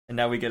turn. And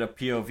now we get a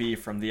POV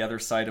from the other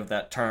side of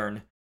that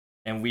turn,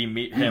 and we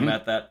meet him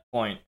at that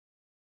point.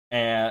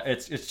 And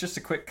it's just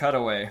a quick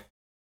cutaway.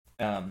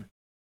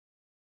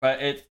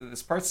 But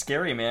this part's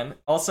scary, man.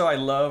 Also, I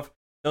love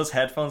those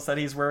headphones that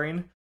he's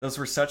wearing. Those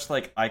were such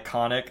like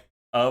iconic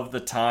of the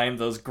time.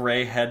 Those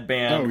gray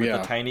headband with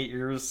the tiny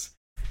ears,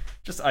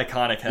 just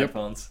iconic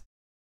headphones.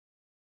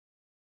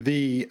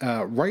 The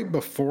right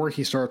before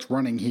he starts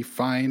running, he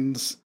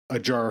finds a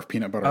jar of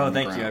peanut butter. Oh,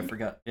 thank you. I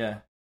forgot. Yeah.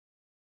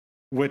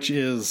 Which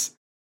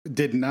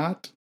did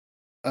not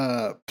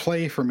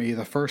play for me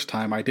the first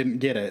time. I didn't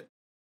get it.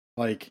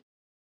 Like,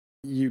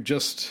 you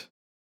just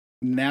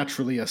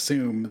naturally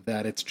assume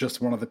that it's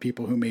just one of the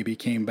people who maybe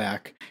came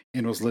back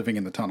and was living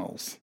in the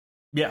tunnels.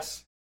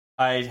 Yes.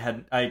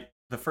 The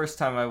first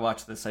time I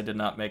watched this, I did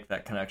not make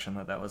that connection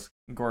that was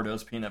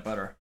Gordo's peanut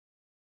butter.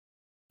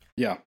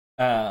 Yeah.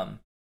 And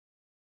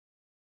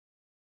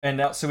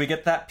now, so we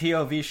get that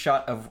POV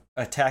shot of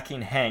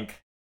attacking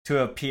Hank to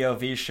a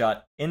POV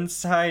shot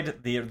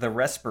inside the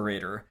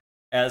respirator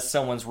as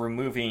someone's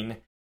removing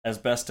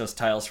asbestos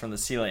tiles from the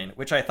ceiling,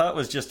 which I thought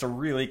was just a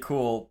really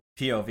cool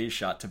POV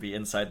shot to be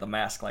inside the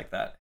mask like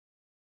that.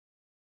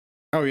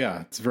 Oh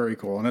yeah, it's very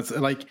cool. And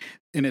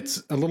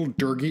it's a little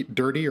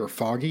dirty or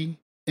foggy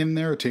in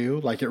there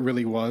too. Like it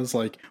really was.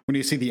 Like when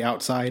you see the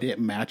outside, it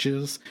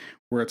matches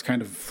where it's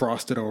kind of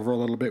frosted over a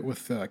little bit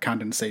with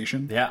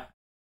condensation. Yeah.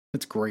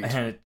 It's great.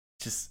 And it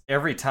just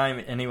every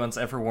time anyone's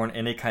ever worn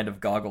any kind of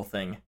goggle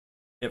thing,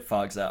 it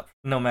fogs up,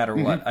 no matter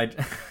what.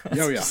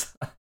 Oh yeah.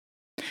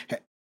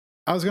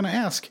 I was going to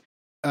ask,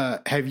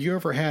 have you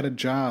ever had a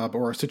job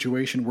or a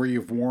situation where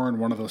you've worn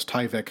one of those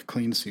Tyvek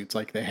clean suits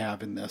like they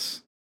have in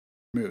this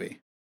movie?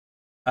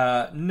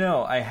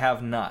 No, I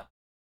have not.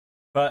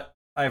 But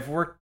I've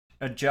worked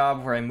a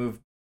job where I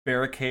moved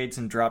barricades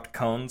and dropped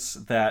cones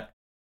that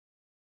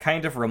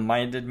kind of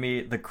reminded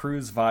me, the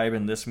crew's vibe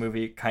in this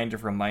movie kind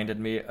of reminded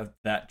me of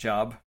that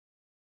job.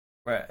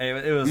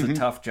 It was a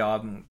tough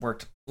job and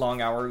worked long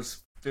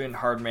hours doing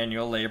hard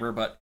manual labor,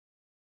 but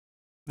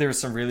there was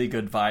some really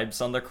good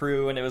vibes on the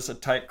crew and it was a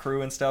tight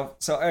crew and stuff.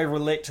 So I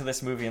relate to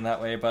this movie in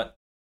that way, but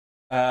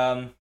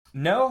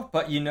no,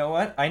 but you know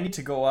what? I need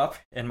to go up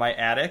in my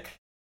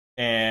attic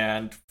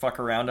and fuck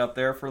around up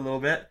there for a little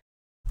bit.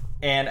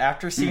 And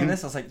after seeing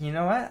this, I was like, you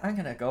know what? I'm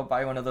going to go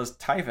buy one of those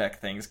Tyvek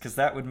things because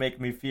that would make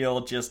me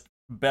feel just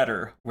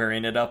better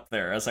wearing it up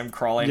there as I'm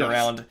crawling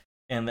around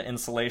in the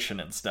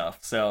insulation and stuff.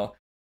 So,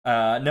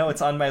 no,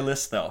 it's on my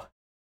list, though.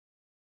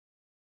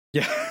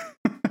 Yeah.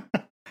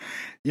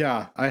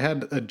 Yeah, I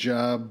had a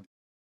job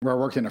where I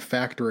worked in a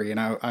factory and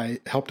I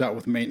helped out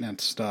with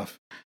maintenance stuff.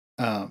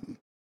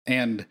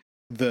 And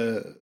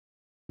the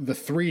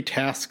three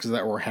tasks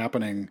that were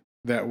happening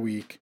that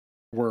week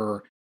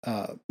were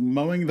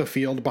mowing the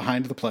field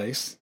behind the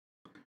place,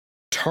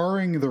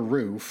 tarring the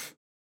roof,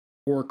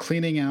 or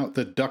cleaning out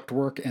the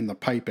ductwork and the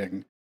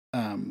piping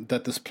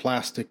that this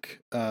plastic,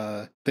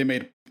 they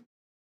made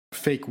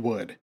fake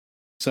wood.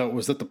 So it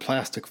was that the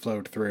plastic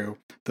flowed through,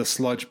 the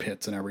sludge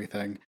pits and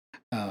everything.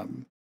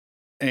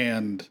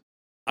 And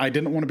I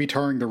didn't want to be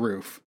tarring the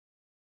roof.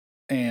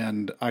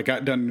 And I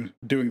got done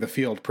doing the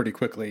field pretty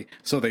quickly.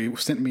 So they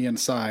sent me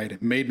inside,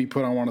 made me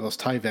put on one of those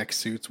Tyvek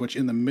suits, which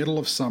in the middle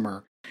of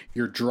summer,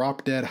 you're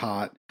drop dead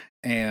hot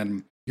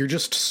and you're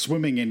just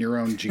swimming in your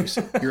own juice.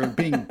 You're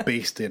being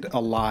basted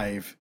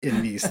alive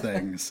in these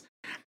things.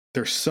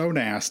 They're so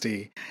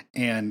nasty.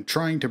 And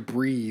trying to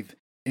breathe,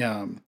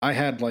 I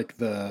had like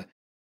the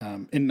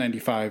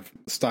N95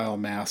 style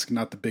mask,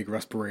 not the big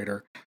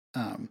respirator.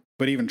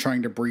 But even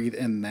trying to breathe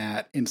in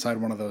that inside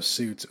one of those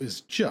suits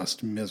is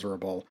just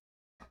miserable.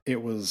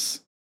 It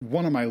was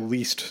one of my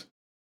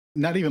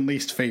not even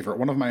least favorite,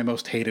 one of my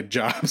most hated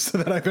jobs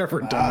that I've ever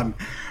done.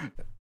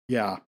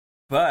 Yeah.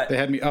 But they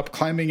had me up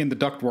climbing in the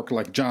ductwork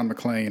like John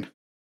McClane.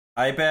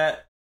 I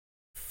bet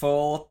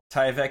full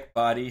Tyvek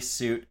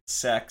bodysuit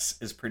sex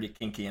is pretty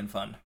kinky and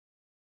fun.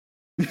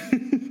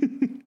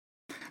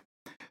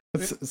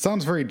 It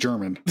sounds very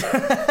German.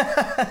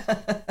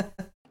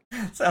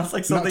 Sounds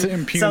like something. Not to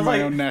impugn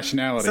my own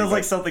nationality. Sounds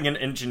like something an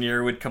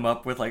engineer would come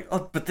up with, like,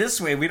 oh, but this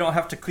way we don't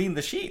have to clean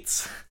the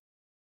sheets.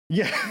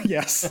 Yeah.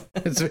 Yes.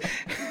 It's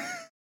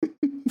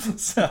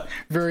so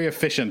very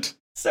efficient.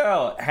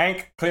 So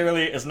Hank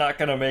clearly is not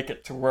going to make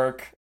it to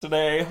work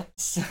today.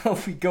 So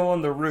we go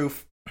on the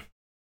roof,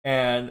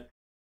 and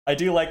I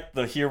do like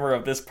the humor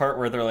of this part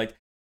where they're like,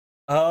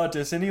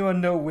 does anyone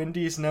know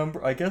Wendy's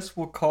number? I guess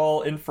we'll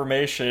call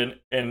information.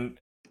 And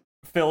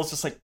Phil's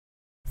just like,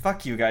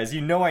 fuck you guys.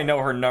 You know I know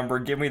her number.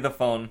 Give me the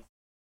phone.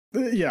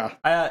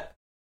 Yeah.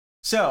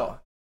 So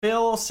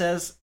Phil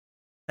says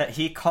that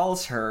he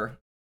calls her,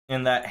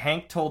 and that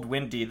Hank told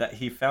Wendy that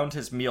he found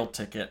his meal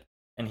ticket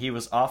and he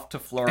was off to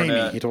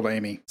Florida. Amy. He told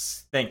Amy.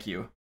 Thank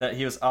you. That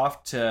he was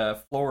off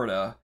to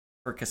Florida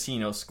for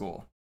casino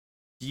school.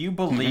 Do you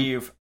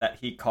believe that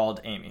he called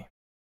Amy?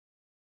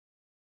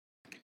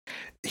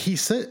 She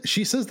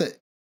says that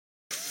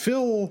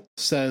Phil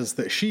says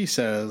that she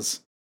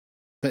says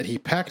that he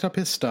packed up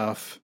his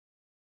stuff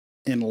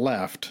and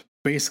left,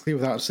 basically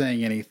without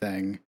saying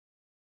anything.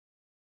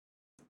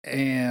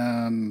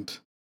 And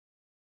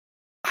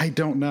I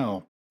don't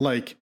know.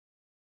 Like,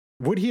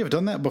 would he have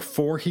done that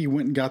before he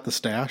went and got the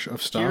stash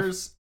of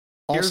stuff?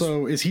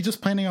 Also, is he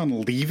just planning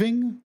on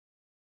leaving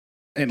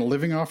and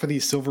living off of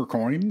these silver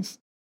coins?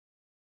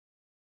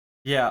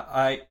 Yeah,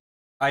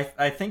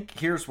 I think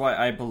here's why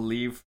I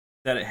believe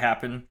that it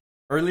happened.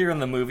 Earlier in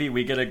the movie,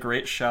 we get a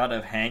great shot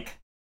of Hank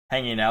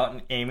hanging out,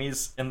 and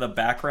Amy's in the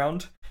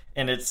background,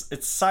 and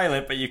it's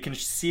silent, but you can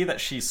see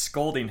that she's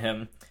scolding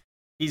him.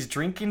 He's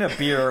drinking a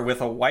beer with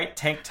a white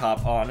tank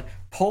top on,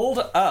 pulled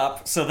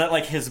up so that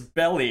like his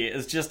belly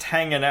is just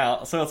hanging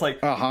out. So it's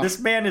like, This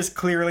man is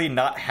clearly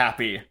not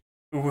happy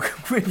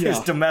with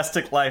his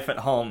domestic life at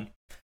home.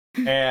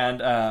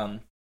 And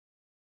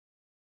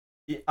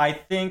I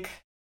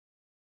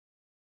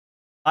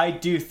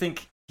do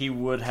think he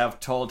would have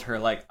told her,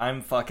 like,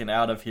 I'm fucking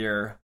out of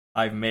here.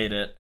 I've made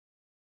it.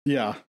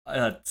 Yeah.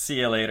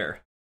 See you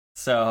later.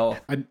 So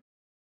I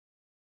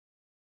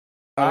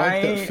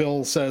like that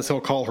Phil says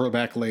he'll call her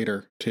back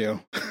later,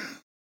 too.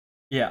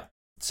 Yeah.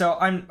 So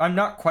I'm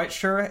not quite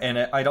sure, and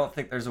I don't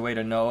think there's a way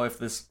to know if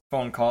this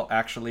phone call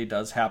actually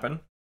does happen.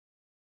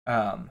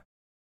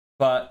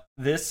 But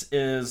this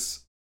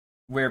is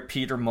where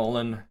Peter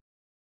Mullen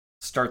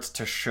starts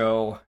to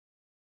show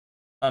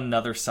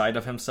another side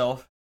of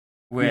himself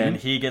when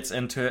he gets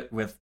into it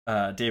with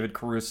David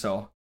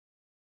Caruso.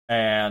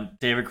 And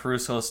David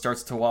Caruso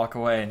starts to walk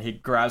away, and he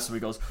grabs him.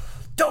 He goes,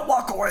 "Don't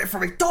walk away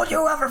from me! Don't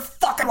you ever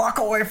fucking walk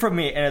away from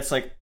me!" And it's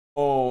like,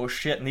 oh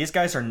shit. And these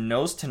guys are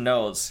nose to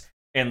nose,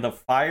 and the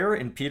fire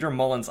in Peter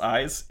Mullen's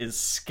eyes is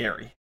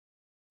scary.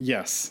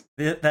 Yes.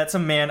 That's a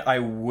man I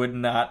would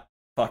not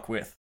fuck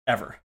with,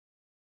 ever.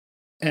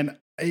 And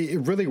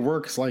it really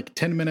works. Like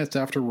 10 minutes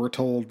after we're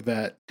told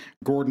that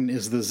Gordon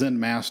is the Zen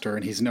master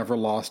and he's never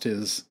lost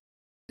his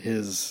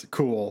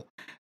cool,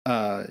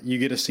 you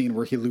get a scene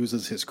where he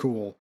loses his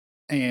cool.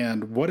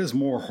 And what is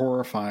more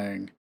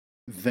horrifying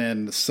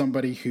than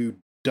somebody who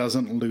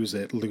doesn't lose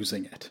it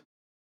losing it?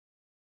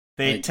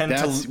 They tend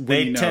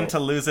to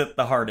lose it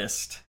the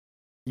hardest.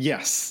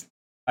 Yes.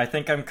 I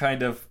think I'm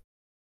kind of,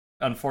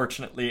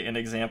 unfortunately, an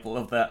example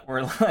of that,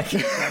 where like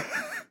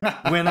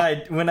when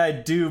I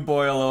do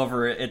boil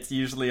over it, it's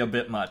usually a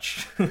bit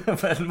much.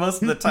 But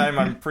most of the time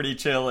I'm pretty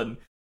chill and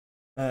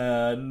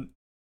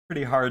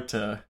pretty hard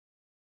to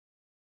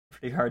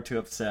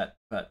upset.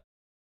 But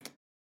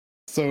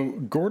so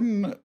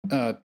Gordon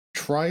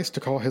tries to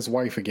call his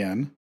wife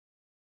again.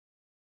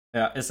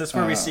 Yeah, is this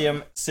where we see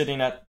him sitting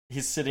at?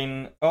 He's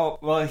sitting. Oh,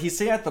 well, he's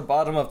sitting at the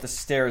bottom of the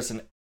stairs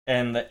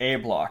in the A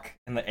block,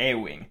 in the A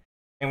wing,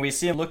 and we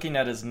see him looking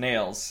at his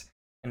nails,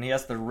 and he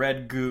has the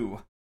red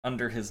goo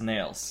under his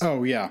nails.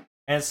 Oh yeah.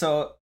 And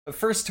so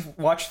first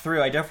watch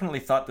through, I definitely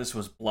thought this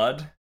was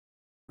blood.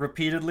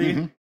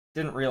 Repeatedly,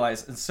 didn't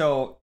realize, and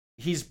so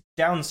he's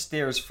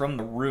downstairs from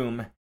the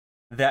room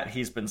that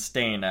he's been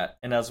staying at,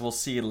 and as we'll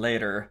see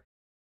later,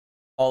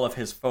 all of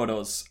his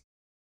photos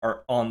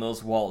are on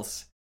those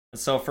walls. And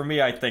so for me,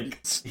 I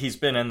think he's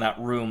been in that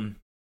room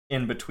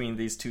in between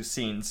these two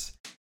scenes,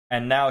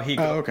 and now he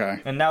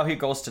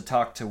goes to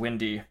talk to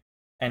Wendy,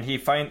 and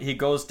he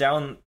goes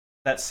down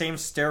that same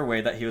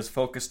stairway that he was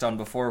focused on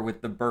before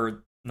with the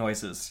bird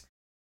noises.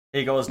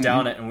 He goes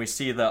down it, and we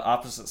see the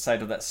opposite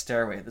side of that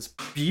stairway. This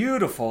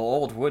beautiful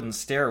old wooden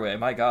stairway.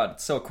 My God,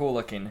 it's so cool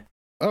looking.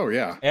 Oh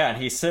yeah. Yeah,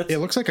 and he sits. It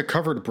looks like a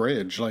covered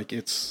bridge. Like,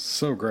 it's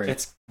so great.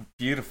 It's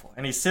beautiful,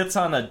 and he sits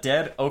on a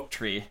dead oak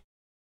tree,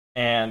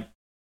 and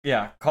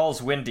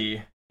calls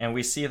Wendy, and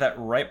we see that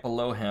right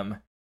below him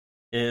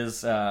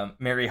is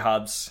Mary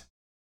Hobbs'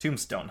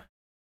 tombstone.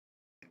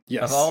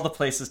 Yes. Of all the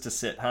places to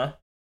sit, huh?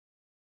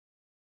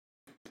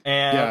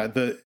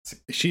 And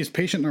she's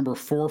patient number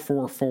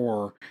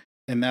 444,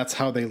 and that's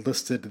how they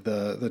listed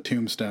the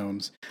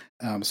tombstones.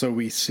 So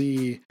we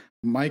see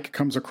Mike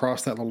comes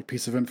across that little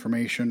piece of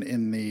information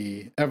in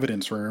the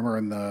evidence room or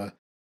in the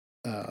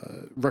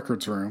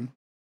records room,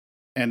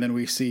 and then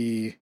we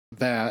see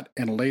that,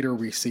 and later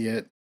we see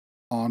it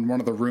on one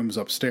of the rooms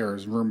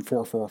upstairs, room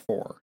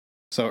 444.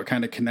 So it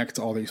kind of connects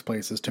all these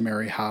places to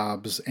Mary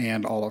Hobbs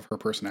and all of her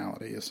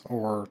personalities,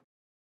 or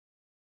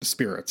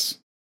spirits,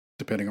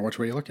 depending on which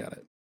way you look at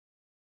it.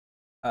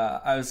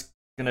 I was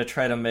going to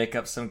try to make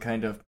up some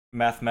kind of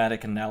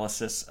mathematic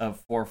analysis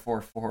of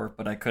 444,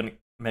 but I couldn't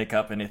make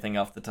up anything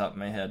off the top of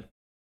my head.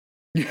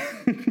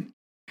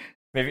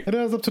 Maybe it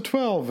adds up to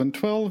 12, and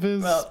 12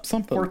 is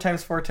something. 4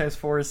 times 4 times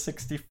 4 is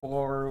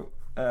 64.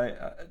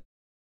 I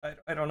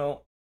don't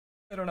know.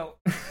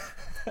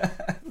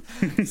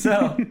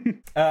 So,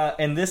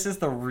 and this is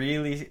the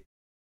really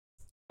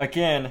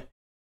again,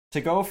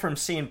 to go from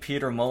seeing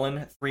Peter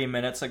Mullen 3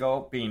 minutes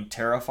ago being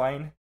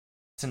terrifying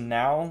to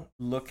now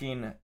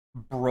looking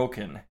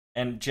broken,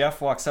 and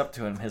Jeff walks up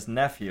to him, his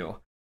nephew,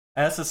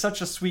 and this is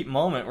such a sweet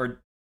moment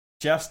where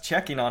Jeff's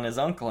checking on his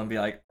uncle and be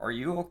like, "Are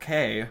you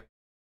okay?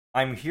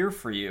 I'm here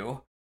for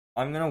you.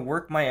 I'm gonna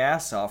work my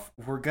ass off.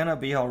 We're gonna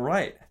be all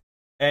right."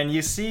 And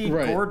you see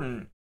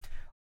Gordon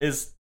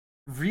is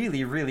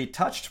really, really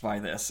touched by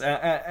this,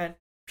 and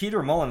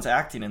Peter Mullen's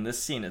acting in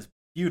this scene is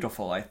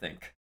beautiful, I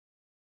think.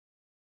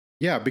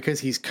 Yeah, because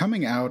he's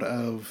coming out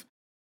of,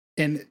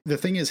 and the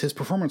thing is, his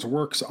performance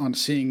works on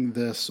seeing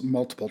this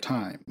multiple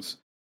times,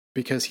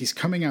 because he's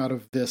coming out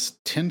of this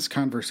tense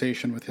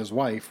conversation with his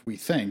wife, we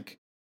think,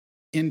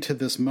 into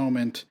this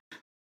moment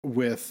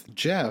with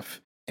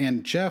Jeff,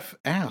 and Jeff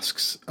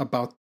asks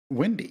about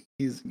Wendy.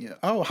 He's,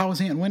 "Oh, how's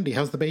Aunt Wendy?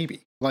 How's the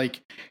baby?"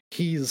 Like,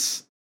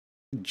 he's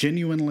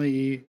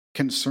genuinely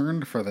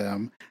concerned for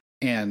them,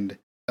 and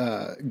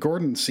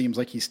Gordon seems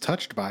like he's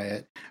touched by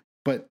it,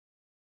 but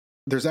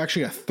there's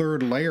actually a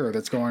third layer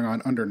that's going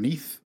on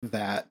underneath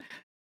that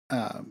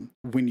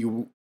when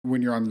you're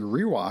on your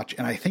rewatch,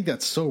 and I think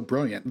that's so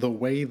brilliant, the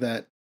way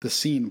that the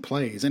scene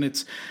plays. And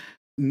it's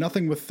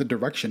nothing with the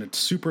direction. It's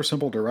super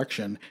simple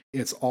direction.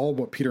 It's all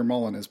what Peter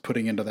Mullen is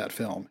putting into that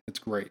film. It's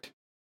great.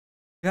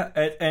 Yeah,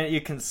 and you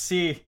can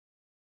see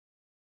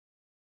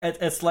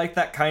it's like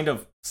that kind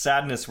of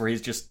sadness where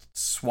he's just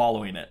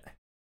swallowing it.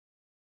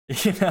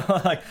 You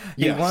know, like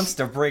he wants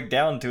to break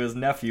down to his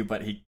nephew,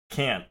 but he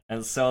can't.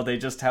 And so they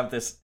just have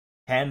this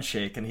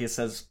handshake, and he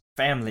says,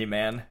 "Family,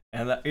 man."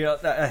 And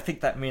that, I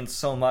think that means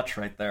so much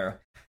right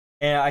there.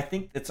 And I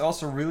think it's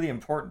also really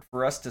important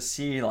for us to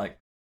see, like,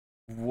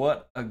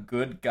 what a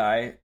good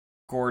guy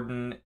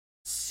Gordon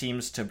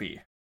seems to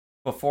be.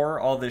 Before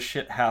all this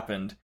shit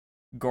happened,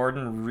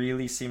 Gordon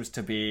really seems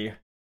to be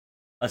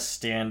a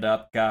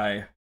stand-up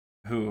guy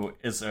who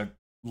is a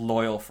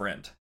loyal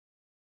friend.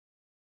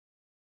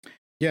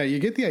 Yeah, you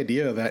get the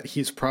idea that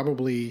he's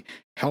probably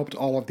helped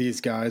all of these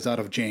guys out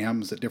of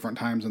jams at different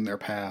times in their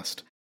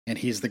past, and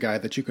he's the guy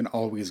that you can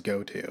always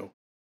go to.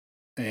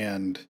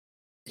 And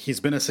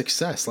he's been a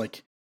success.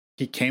 Like,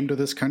 he came to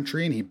this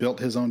country and he built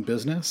his own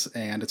business,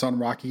 and it's on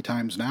rocky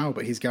times now,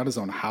 but he's got his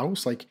own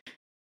house. Like,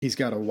 he's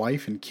got a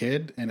wife and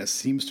kid, and it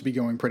seems to be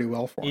going pretty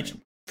well for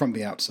him from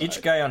the outside.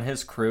 Each guy on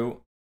his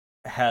crew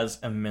has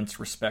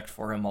immense respect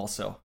for him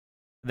also.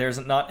 There's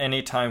not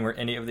any time where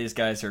any of these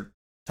guys are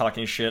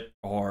talking shit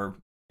or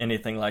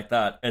anything like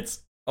that.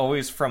 It's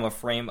always from a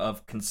frame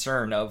of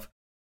concern of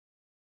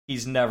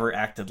he's never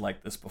acted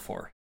like this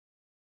before.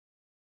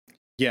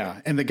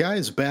 Yeah, and the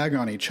guys bag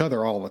on each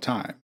other all the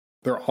time.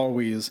 They're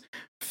always,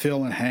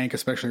 Phil and Hank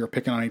especially, are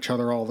picking on each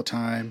other all the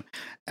time,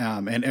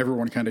 and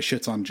everyone kind of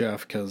shits on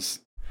Jeff because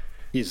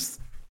he's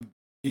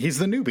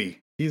the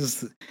newbie.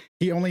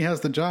 He only has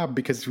the job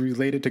because he's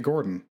related to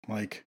Gordon.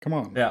 Like, come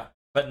on. Yeah,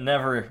 but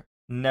never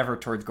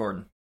towards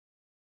Gordon.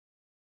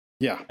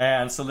 Yeah.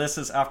 And so this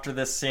is after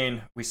this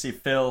scene, we see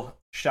Phil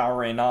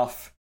showering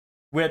off,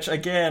 which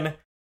again,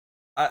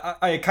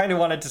 I kind of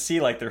wanted to see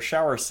like their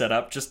shower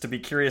setup just to be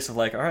curious of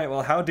like, all right,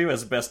 well, how do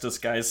asbestos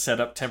guys set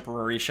up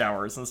temporary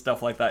showers and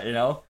stuff like that, you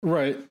know?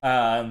 Right.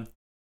 And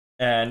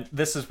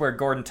this is where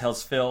Gordon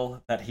tells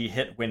Phil that he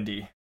hit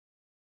Wendy.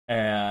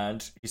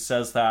 And he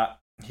says that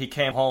he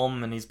came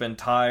home and he's been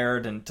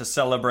tired, and to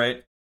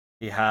celebrate,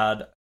 he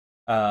had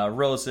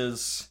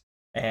roses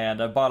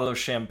and a bottle of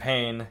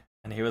champagne,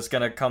 and he was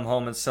going to come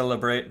home and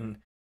celebrate, and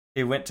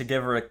he went to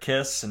give her a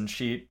kiss, and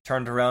she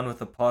turned around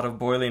with a pot of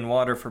boiling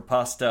water for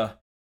pasta,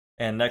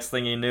 and next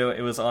thing he knew,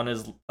 it was on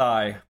his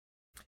thigh,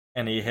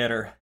 and he hit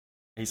her.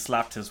 He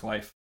slapped his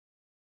wife.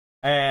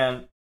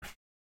 And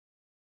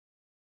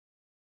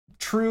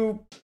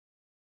true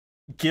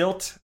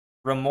guilt,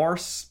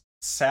 remorse,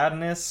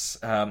 sadness,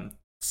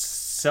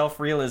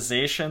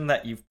 self-realization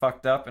that you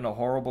fucked up in a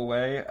horrible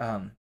way.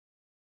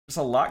 There's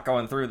a lot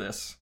going through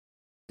this.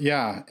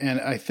 Yeah,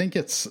 and I think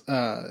it's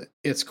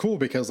cool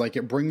because like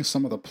it brings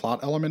some of the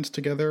plot elements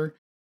together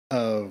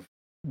of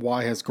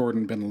why has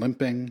Gordon been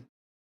limping,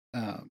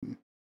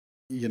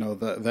 you know,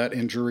 that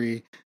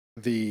injury,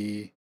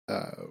 the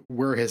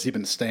where has he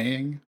been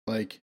staying?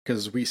 Like,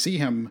 because we see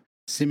him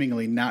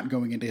seemingly not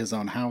going into his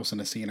own house in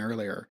a scene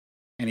earlier,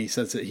 and he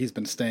says that he's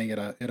been staying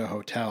at a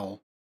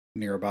hotel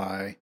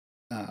nearby,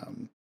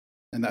 and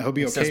that he'll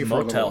be okay says for motel,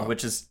 a little while.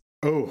 which is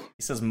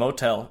he says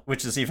motel,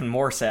 which is even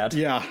more sad.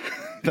 Yeah,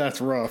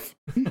 that's rough.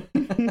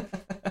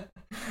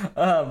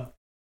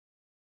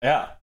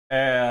 Yeah,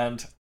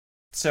 and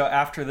so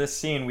after this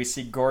scene, we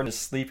see Gordon is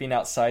sleeping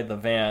outside the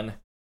van,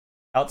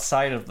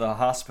 outside of the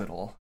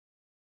hospital,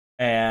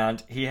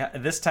 and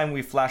this time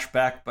we flash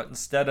back, but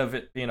instead of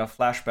it being a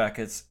flashback,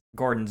 it's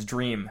Gordon's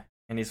dream,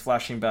 and he's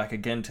flashing back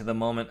again to the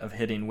moment of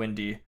hitting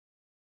Wendy,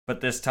 but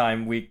this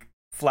time we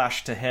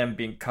flash to him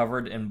being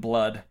covered in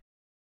blood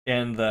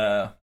in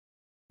the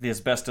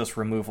asbestos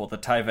removal, the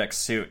Tyvek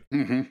suit.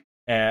 Mm-hmm.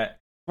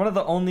 One of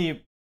the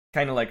only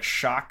kind of like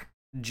shock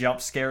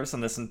jump scares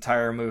in this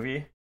entire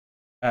movie.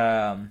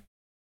 I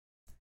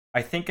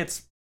think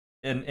it's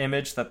an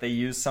image that they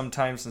use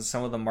sometimes in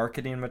some of the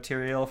marketing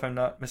material, if I'm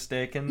not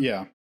mistaken.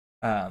 Yeah.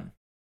 But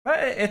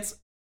it's,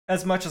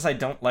 as much as I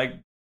don't like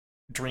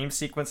dream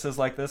sequences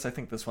like this, I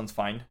think this one's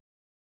fine.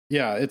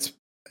 Yeah, it's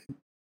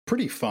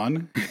pretty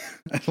fun.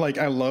 Like,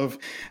 I love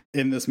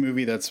in this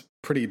movie that's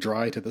pretty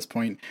dry to this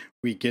point,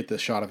 we get the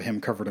shot of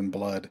him covered in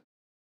blood.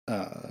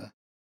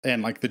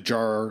 And like the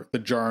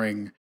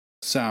jarring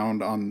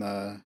sound on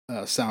the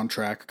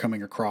soundtrack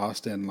coming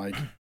across, and like,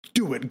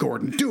 do it,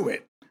 Gordon, do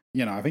it.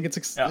 You know, I think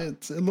it's a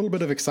little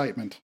bit of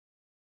excitement.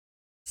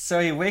 So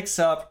he wakes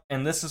up,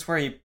 and this is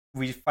where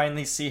we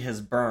finally see his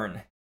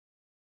burn.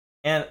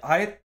 And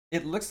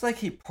it looks like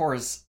he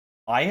pours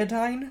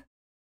iodine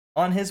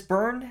on his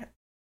burn.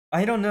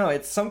 I don't know,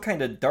 it's some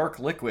kind of dark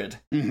liquid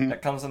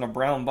that comes in a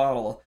brown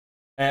bottle.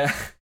 And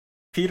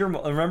Peter,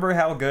 remember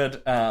how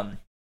good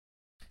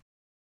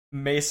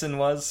Mason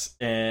was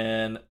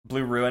in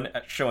Blue Ruin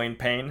at showing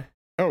pain?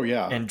 Oh,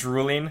 yeah. And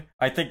drooling?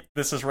 I think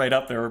this is right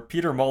up there.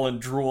 Peter Mullen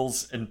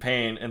drools in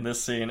pain in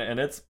this scene, and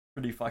it's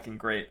pretty fucking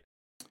great.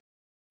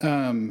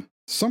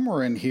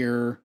 Somewhere in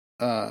here,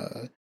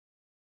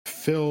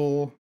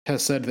 Phil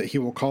has said that he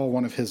will call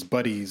one of his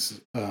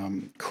buddies,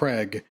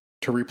 Craig,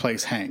 to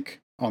replace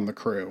Hank on the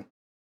crew,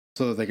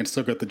 so that they can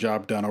still get the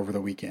job done over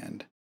the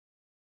weekend.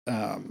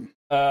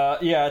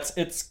 Yeah,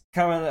 it's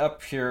coming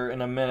up here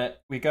in a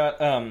minute. We got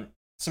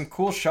some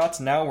cool shots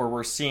now where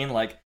we're seeing,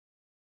 like,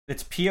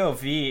 it's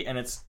POV, and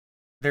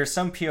there's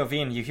some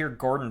POV, and you hear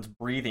Gordon's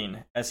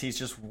breathing as he's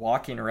just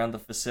walking around the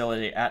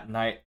facility at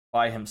night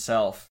by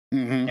himself,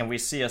 and we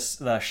see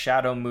the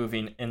shadow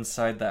moving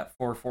inside that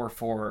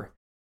 444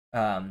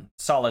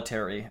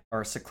 solitary,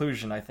 or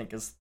seclusion, I think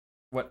is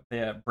what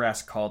the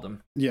brass called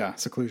him. Yeah,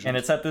 seclusion. And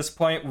it's at this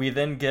point we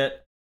then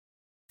get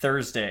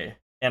Thursday.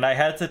 And I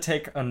had to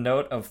take a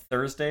note of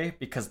Thursday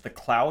because the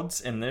clouds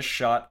in this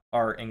shot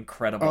are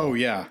incredible. Oh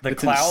yeah, the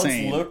clouds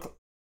they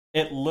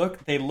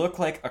look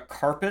like a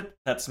carpet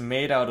that's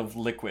made out of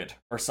liquid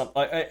or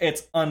something.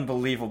 It's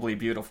unbelievably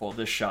beautiful,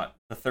 this shot,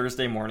 the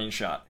Thursday morning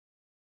shot.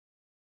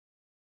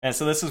 And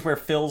so this is where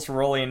Phil's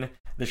rolling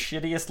the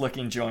shittiest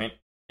looking joint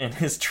in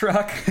his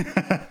truck,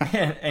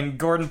 and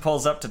Gordon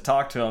pulls up to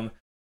talk to him,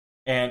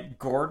 and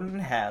Gordon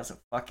has a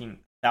fucking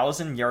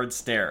 1,000-yard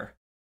stare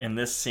in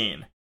this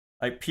scene.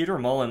 Like, Peter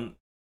Mullen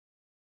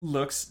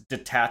looks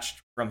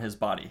detached from his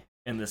body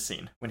in this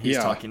scene when he's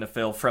talking to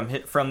Phil from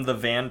the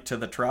van to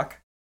the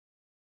truck.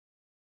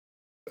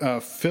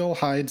 Phil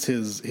hides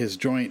his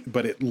joint,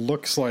 but it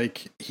looks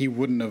like he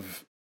wouldn't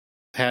have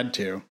had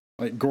to.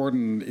 Like,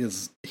 Gordon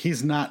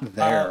he's not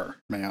there,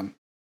 man.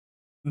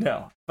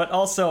 No, but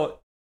also,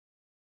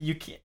 you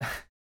can't...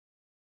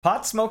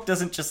 Pot smoke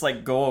doesn't just,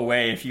 like, go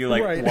away if you,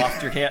 like,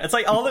 waft your hand. It's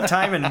like all the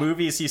time in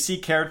movies you see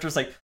characters,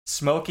 like,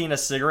 smoking a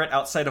cigarette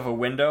outside of a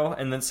window,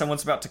 and then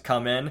someone's about to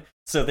come in,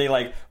 so they,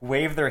 like,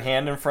 wave their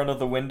hand in front of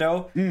the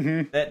window.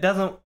 That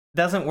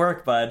doesn't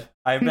work, bud.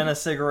 I've been a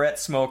cigarette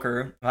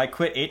smoker. I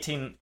quit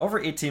over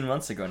 18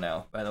 months ago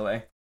now, by the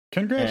way.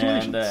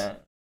 Congratulations. And,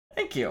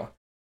 thank you.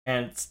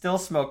 And still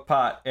smoke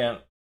pot, and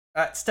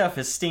that stuff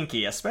is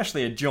stinky,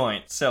 especially a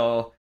joint,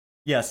 so...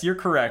 Yes, you're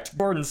correct.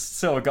 Gordon's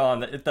so gone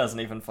that it doesn't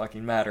even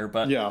fucking matter,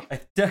 but yeah.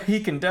 He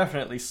can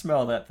definitely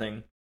smell that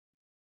thing.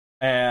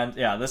 And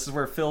yeah, this is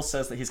where Phil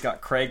says that he's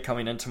got Craig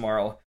coming in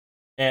tomorrow.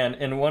 And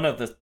in one of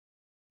the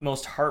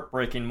most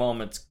heartbreaking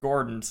moments,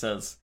 Gordon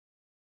says,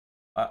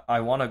 I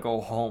want to go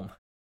home.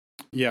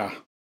 Yeah.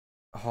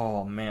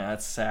 Oh man,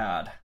 that's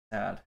sad.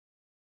 Sad.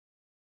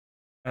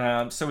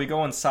 So we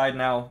go inside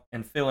now,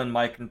 and Phil and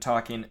Mike are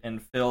talking,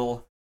 and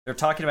they're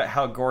talking about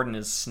how Gordon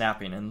is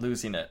snapping and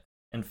losing it.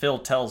 And Phil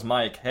tells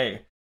Mike,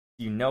 hey,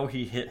 you know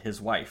he hit his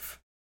wife.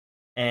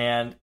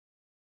 And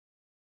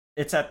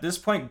it's at this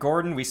point,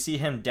 Gordon, we see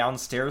him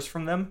downstairs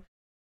from them.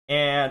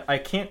 And I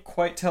can't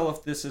quite tell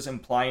if this is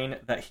implying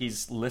that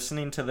he's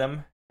listening to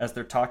them as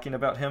they're talking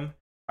about him.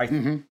 I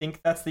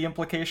think that's the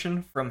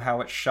implication from how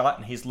it's shot,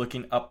 and he's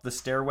looking up the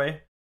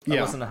stairway.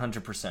 I wasn't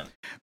 100%.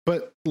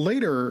 But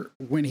later,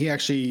 when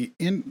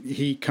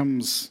he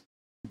comes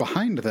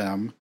behind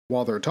them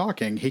while they're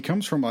talking, he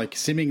comes from, like,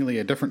 seemingly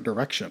a different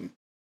direction.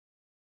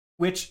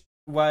 Which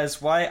was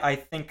why I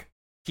think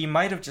he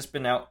might have just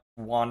been out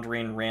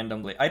wandering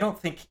randomly.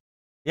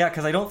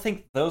 Because I don't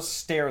think those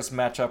stairs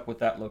match up with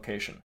that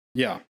location.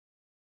 Yeah.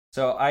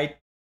 So I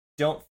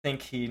don't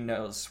think he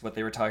knows what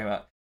they were talking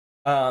about.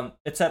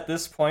 It's at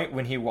this point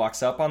when he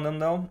walks up on them,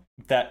 though,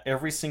 that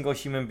every single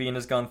human being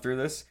has gone through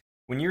this.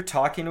 When you're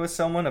talking with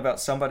someone about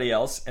somebody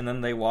else and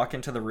then they walk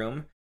into the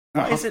room,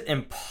 why is it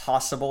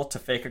impossible to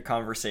fake a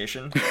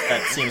conversation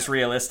that seems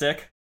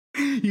realistic?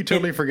 You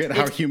totally forget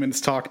how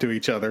humans talk to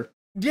each other.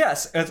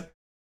 Yes.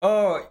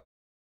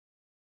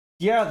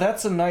 Yeah,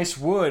 that's a nice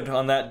wood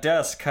on that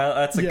desk.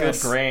 That's a good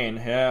grain.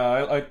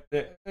 Yeah,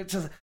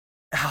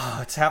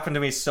 it's happened to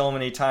me so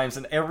many times,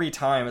 and every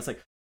time it's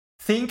like,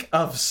 think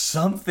of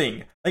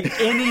something. Like,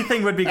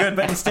 anything would be good,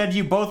 but instead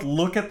you both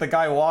look at the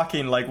guy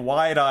walking, like,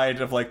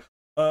 wide-eyed of, like,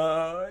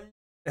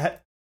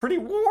 pretty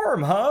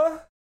warm, huh?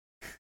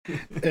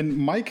 And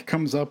Mike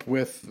comes up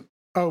with,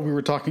 we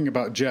were talking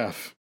about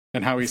Jeff.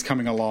 and how he's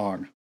coming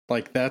along.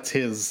 Like, that's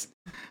his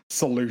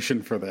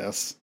solution for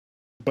this.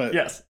 But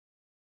yes,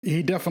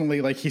 he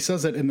definitely, like, he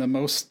says it in the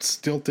most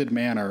stilted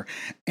manner.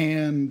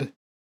 And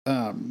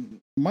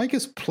Mike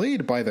is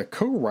played by the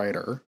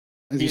co-writer,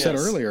 as you said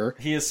earlier.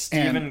 He is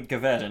Stephen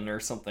Gavedden or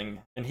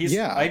something. And he's,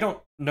 yeah. I don't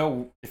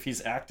know if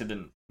he's acted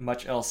in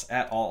much else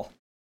at all.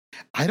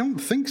 I don't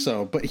think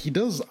so, but he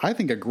does, I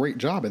think, a great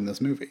job in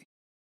this movie.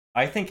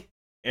 I think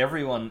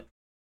everyone,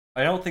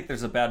 I don't think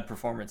there's a bad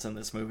performance in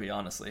this movie,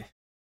 honestly.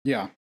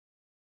 Yeah.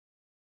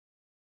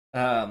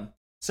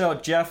 So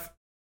Jeff,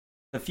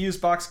 the fuse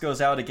box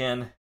goes out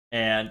again,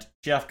 and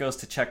Jeff goes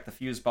to check the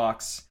fuse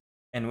box,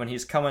 and when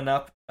he's coming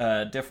up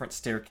a different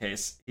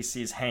staircase, he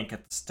sees Hank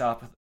at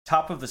the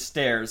top of the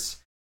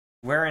stairs,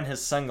 wearing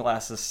his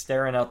sunglasses,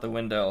 staring out the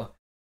window,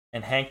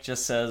 and Hank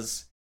just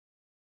says,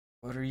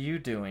 "What are you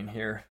doing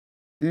here?"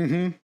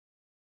 Mm-hmm.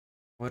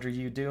 "What are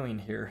you doing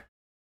here?"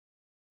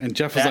 And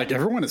Jeff is like,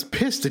 "Everyone is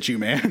pissed at you,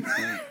 man.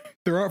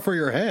 They're out for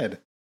your head."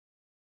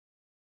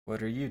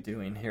 "What are you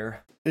doing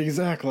here?"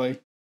 Exactly.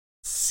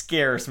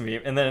 Scares me.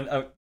 And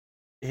then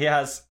he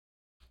has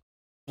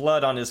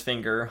blood on his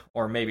finger,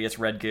 or maybe it's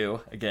red goo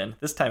again.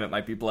 This time it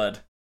might be blood.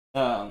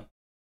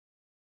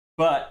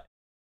 But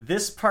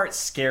this part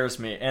scares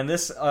me, and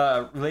this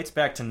relates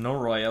back to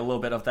Noroi a little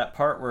bit, of that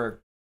part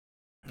where,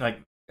 like,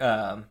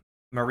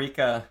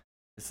 Marika,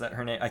 is that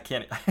her name? I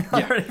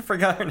already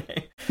forgot her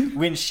name.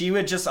 When she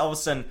would just all of a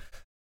sudden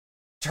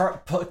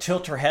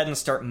tilt her head and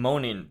start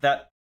moaning.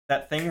 That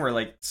thing where,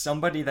 like,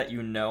 somebody that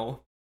you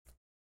know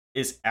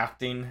is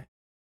acting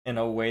in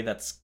a way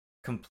that's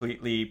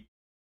completely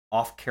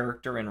off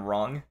character and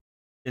wrong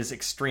is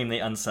extremely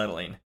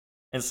unsettling.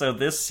 And so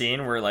this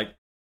scene where, like,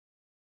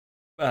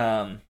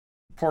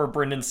 poor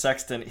Brendan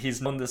Sexton,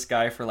 he's known this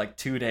guy for like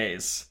 2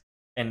 days,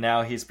 and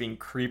now he's being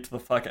creeped the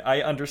fuck out.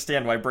 I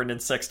understand why Brendan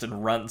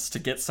Sexton runs to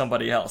get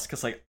somebody else,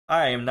 because, like,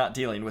 I am not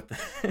dealing with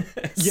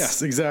this.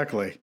 Yes,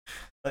 exactly.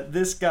 But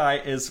this guy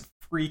is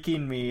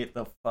freaking me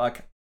the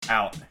fuck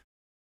out.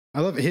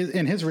 I love it.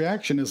 His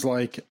reaction is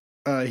like,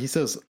 he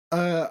says,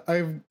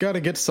 "I've got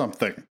to get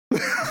something."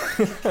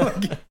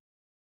 Like,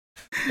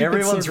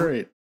 everyone's so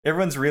great.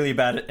 Everyone's really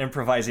bad at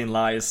improvising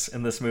lies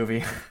in this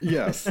movie.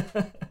 Yes.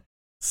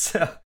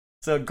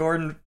 So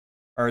Gordon,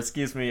 or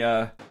excuse me,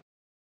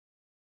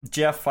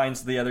 Jeff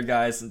finds the other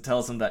guys and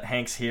tells them that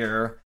Hank's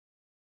here.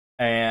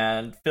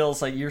 And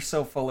Phil's like, "You're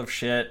so full of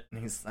shit."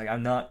 And he's like,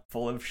 "I'm not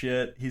full of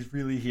shit. He's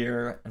really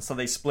here." And so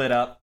they split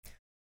up.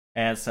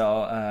 And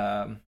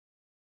so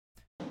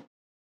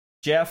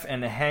Jeff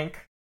and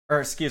Hank,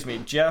 or excuse me,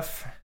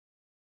 Jeff.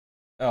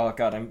 Oh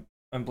god,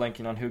 I'm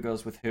blanking on who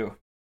goes with who.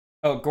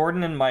 Oh,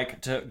 Gordon and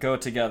Mike go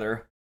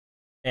together,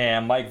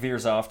 and Mike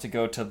veers off to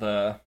go to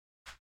the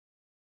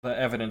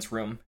evidence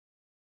room.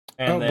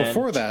 And then,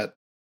 before that,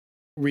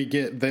 we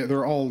get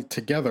they're all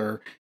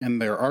together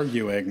and they're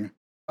arguing.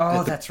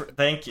 Oh, that's right.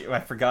 Thank you. I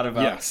forgot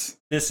about. Yes,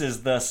 this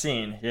is the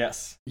scene.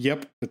 Yes.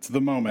 Yep, it's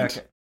the moment.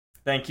 Okay.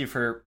 Thank you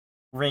for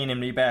reining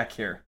me back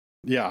here.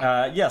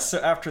 Yeah. Yes. So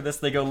after this,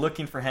 they go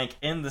looking for Hank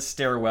in the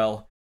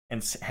stairwell,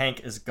 and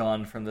Hank is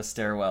gone from the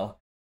stairwell.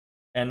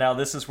 And now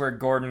this is where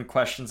Gordon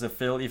questions if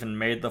Phil even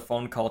made the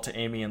phone call to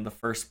Amy in the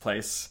first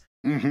place.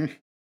 Mm-hmm.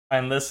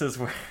 And this is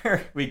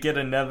where we get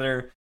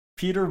another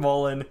Peter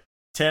Mullen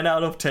 10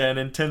 out of 10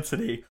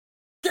 intensity.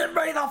 "Give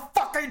me the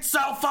fucking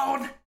cell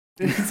phone!"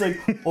 And he's like,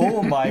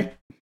 "Oh my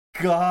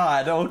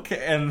god,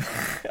 okay."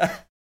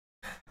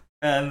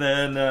 And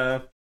then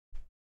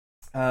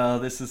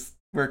this is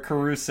where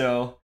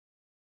Caruso.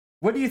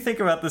 What do you think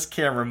about this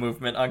camera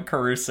movement on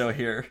Caruso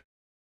here?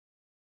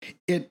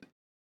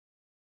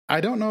 I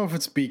don't know if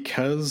it's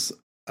because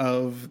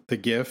of the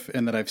GIF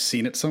and that I've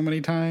seen it so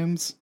many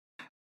times,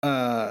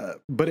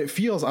 but it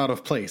feels out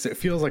of place. It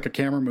feels like a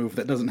camera move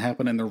that doesn't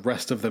happen in the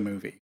rest of the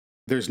movie.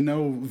 There's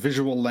no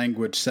visual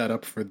language set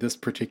up for this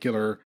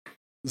particular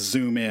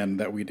zoom in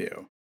that we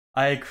do.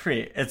 I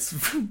agree. It's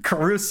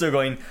Caruso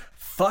going,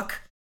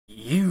 "Fuck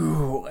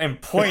you,"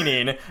 and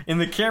pointing, and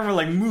the camera,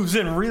 like, moves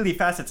in really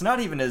fast. It's not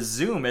even a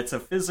zoom, it's a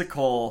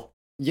physical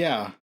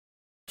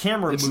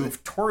camera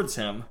move towards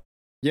him.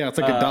 Yeah, it's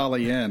like a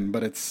dolly in,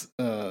 but it's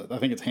I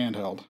think it's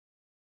handheld.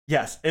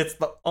 Yes, it's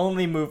the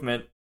only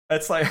movement.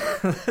 It's like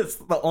it's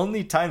the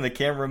only time the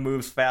camera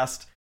moves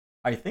fast,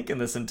 I think, in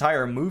this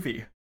entire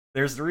movie.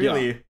 There's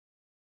really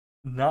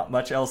not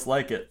much else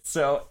like it.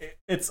 So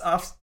it's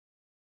off.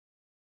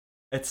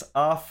 It's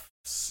off.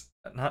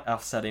 Not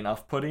offsetting,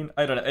 off-putting.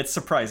 I don't know. It's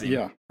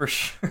surprising, for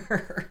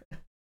sure.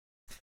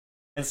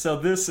 And so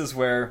this is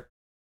where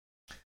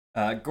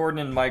Gordon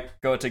and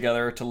Mike go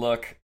together to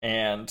look,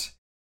 and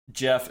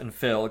Jeff and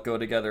Phil go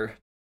together.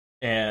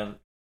 And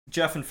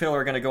Jeff and Phil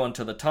are going to go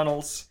into the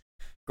tunnels.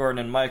 Gordon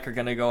and Mike are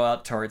going to go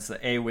out towards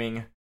the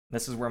A-wing.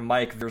 This is where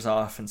Mike veers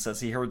off and says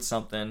he heard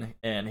something,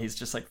 and he's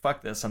just like,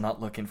 "Fuck this, I'm not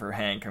looking for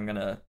Hank. I'm going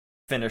to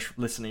finish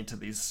listening to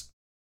these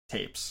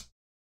tapes."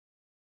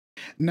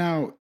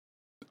 Now,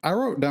 I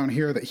wrote down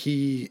here that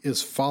he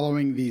is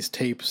following these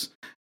tapes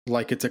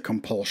like it's a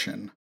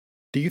compulsion.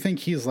 Do you think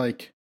he's,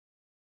 like,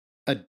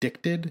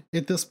 addicted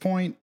at this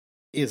point?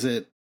 Is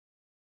it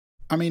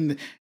I mean,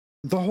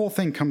 the whole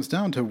thing comes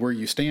down to where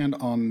you stand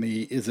on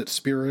the, is it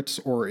spirits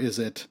or is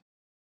it,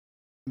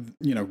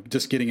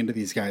 just getting into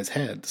these guys'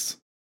 heads?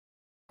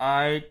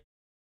 I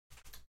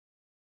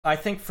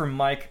think for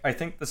Mike, I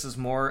think this is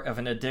more of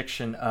an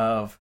addiction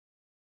of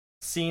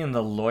seeing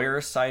the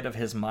lawyer side of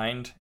his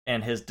mind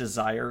and his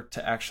desire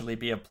to actually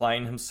be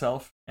applying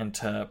himself and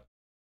to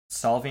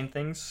solving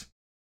things.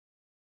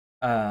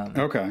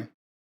 Okay.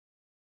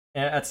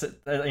 And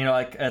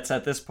it's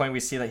at this point we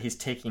see that he's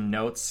taking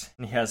notes,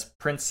 and he has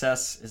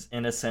Princess is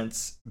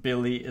innocence,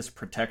 Billy is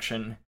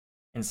protection,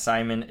 and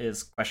Simon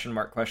is question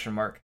mark question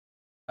mark.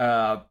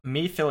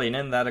 Me filling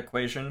in that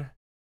equation,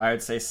 I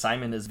would say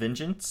Simon is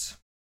vengeance.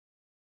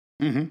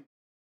 Mm-hmm.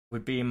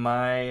 Would be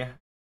my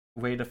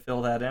way to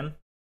fill that in.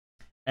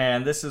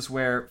 And this is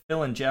where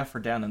Phil and Jeff are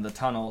down in the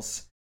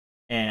tunnels,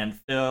 and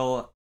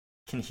Phil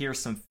can hear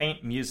some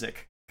faint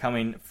music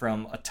coming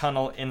from a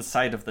tunnel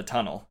inside of the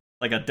tunnel.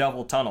 Like a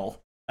double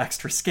tunnel.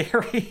 Extra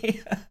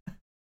scary.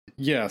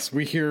 Yes,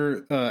 we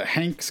hear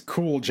Hank's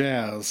cool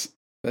jazz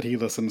that he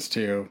listens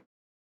to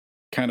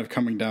kind of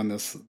coming down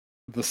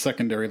the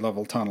secondary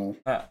level tunnel.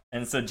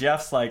 And so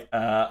Jeff's like,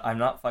 I'm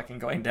not fucking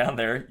going down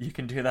there. You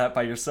can do that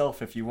by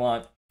yourself if you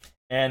want.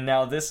 And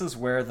now this is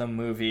where the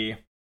movie...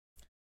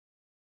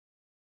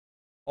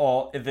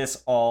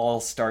 this all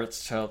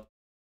starts to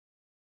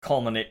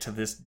culminate to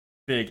this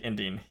big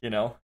ending,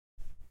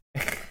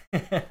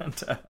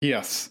 and,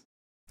 yes.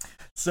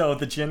 So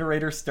the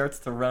generator starts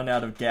to run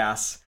out of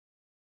gas.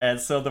 And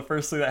so the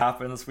first thing that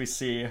happens we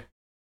see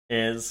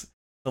is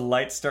the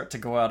lights start to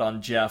go out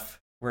on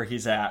Jeff where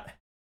he's at.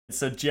 And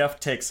so Jeff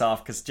takes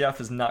off because Jeff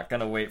is not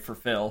going to wait for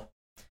Phil.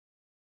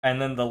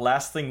 And then the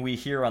last thing we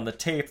hear on the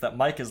tape that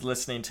Mike is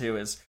listening to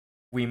is,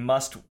 "We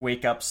must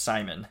wake up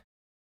Simon."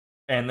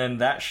 And then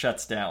that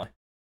shuts down.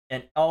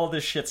 And all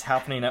this shit's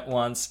happening at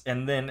once.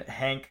 And then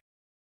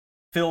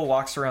Phil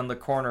walks around the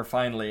corner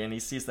finally, and he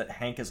sees that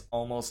Hank is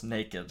almost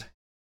naked.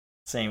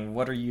 Saying,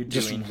 "What are you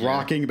doing just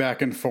rocking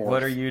back and forth.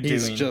 What are you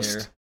doing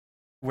here?"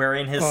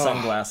 Wearing his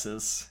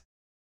sunglasses.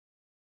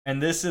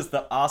 And this is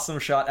the awesome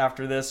shot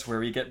after this where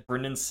we get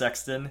Brendan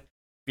Sexton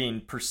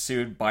being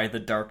pursued by the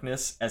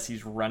darkness as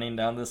he's running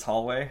down this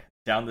hallway,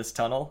 down this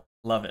tunnel.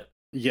 Love it.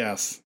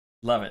 Yes.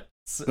 Love it.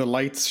 The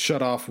lights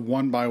shut off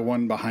one by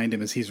one behind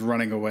him as he's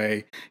running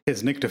away.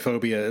 His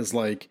nyctophobia is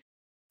like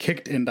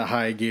kicked into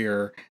high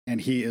gear, and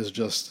he is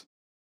just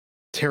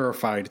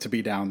terrified to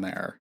be down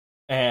there.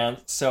 And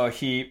so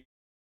he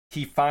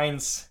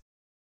finds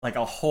like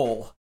a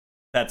hole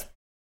that's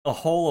a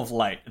hole of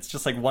light. It's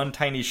just like one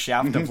tiny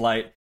shaft of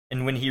light,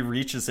 and when he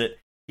reaches it,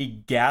 he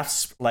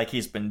gasps like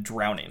he's been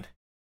drowning.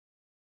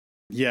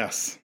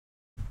 Yes.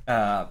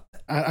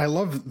 I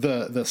love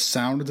the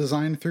sound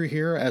design through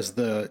here as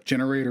the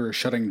generator is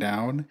shutting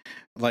down.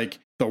 Like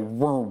the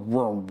whir,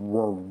 whir,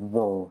 whir,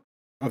 whir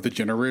of the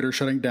generator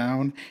shutting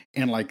down,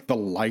 and like the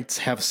lights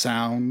have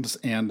sounds,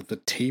 and the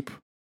tape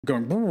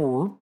going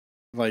whir,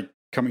 like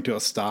coming to a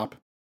stop.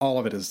 All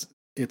of it's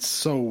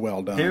so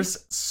well done.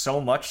 There's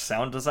so much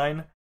sound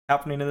design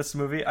happening in this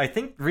movie. I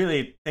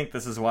really think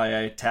this is why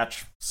I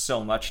attach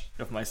so much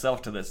of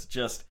myself to this.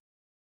 Just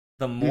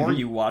the more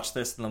you watch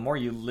this and the more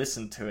you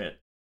listen to it,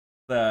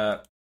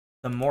 the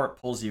more it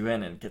pulls you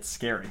in and gets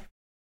scary.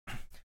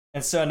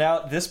 And so now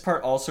this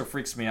part also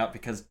freaks me out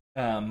because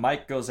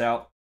Mike goes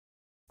out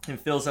and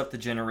fills up the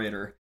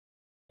generator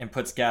and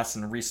puts gas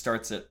and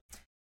restarts it.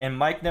 And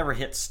Mike never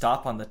hits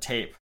stop on the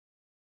tape.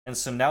 And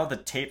so now the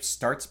tape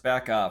starts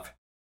back up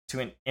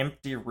to an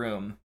empty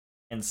room,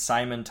 and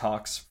Simon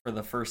talks for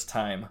the first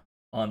time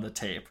on the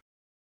tape.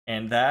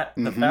 And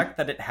the fact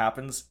that it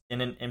happens in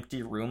an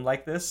empty room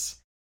like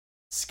this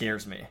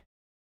scares me.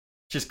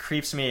 Just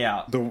creeps me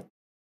out.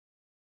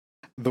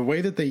 The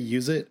way that they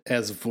use it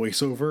as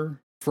voiceover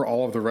for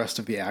all of the rest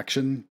of the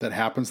action that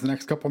happens the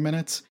next couple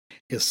minutes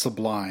is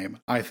sublime.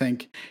 I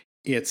think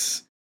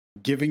it's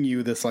giving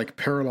you this like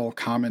parallel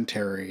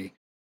commentary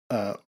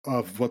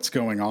of what's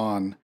going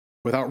on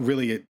without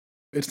really,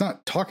 it's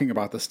not talking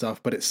about the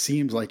stuff, but it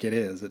seems like it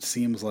is. It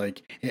seems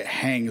like it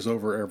hangs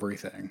over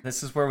everything.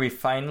 This is where we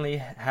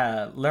finally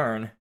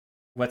learn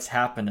what's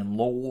happening,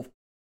 lol.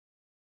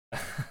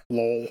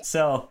 Lol.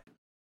 So,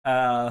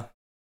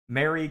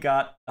 Mary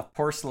got a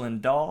porcelain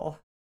doll.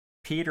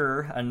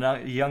 Peter,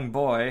 a young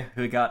boy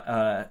who got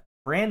a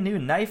brand new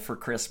knife for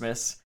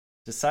Christmas,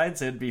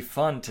 decides it'd be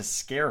fun to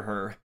scare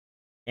her.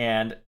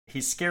 And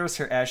he scares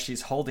her as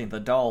she's holding the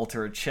doll to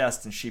her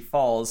chest, and she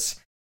falls.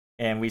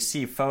 And we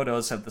see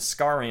photos of the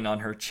scarring on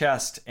her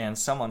chest and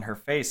some on her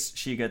face.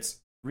 She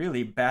gets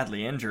really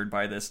badly injured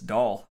by this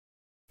doll.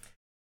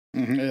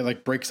 It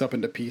like breaks up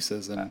into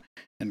pieces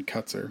and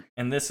cuts her.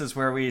 And this is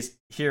where we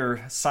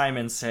hear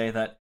Simon say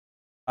that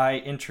I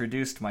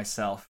introduced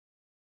myself,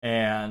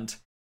 and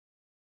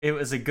it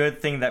was a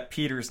good thing that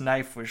Peter's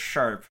knife was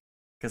sharp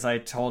because I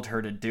told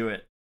her to do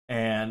it.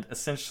 And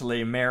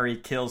essentially Mary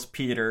kills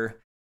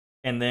Peter,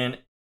 and then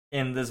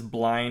in this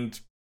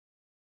blind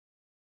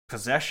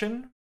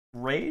possession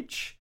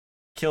rage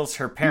kills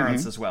her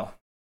parents as well.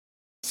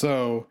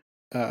 So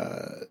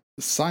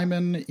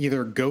Simon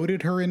either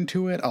goaded her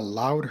into it,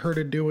 allowed her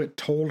to do it,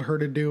 told her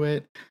to do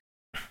it,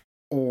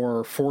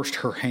 or forced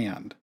her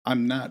hand.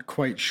 I'm not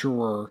quite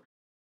sure.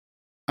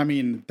 I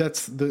mean,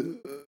 that's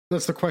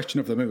the question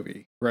of the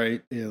movie,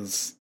 right?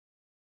 Is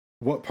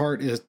what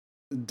part is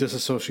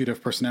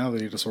dissociative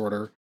personality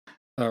disorder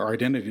or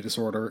identity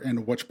disorder,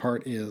 and which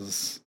part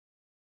is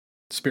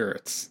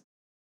spirits?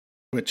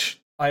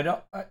 Which I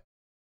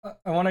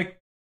want to.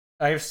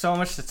 I have so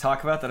much to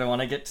talk about that I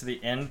want to get to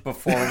the end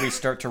before we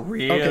start to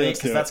really,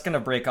 because that's going to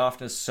break off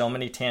into so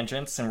many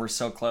tangents, and we're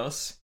so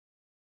close.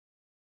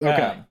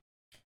 Okay.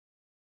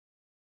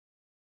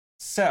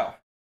 So,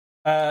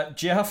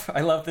 Jeff,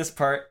 I love this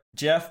part.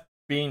 Jeff,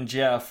 being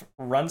Jeff,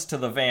 runs to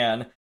the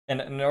van, and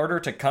in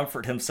order to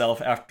comfort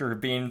himself after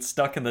being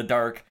stuck in the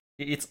dark,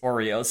 he eats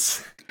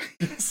Oreos.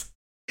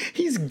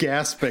 He's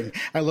gasping.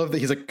 I love that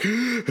he's like,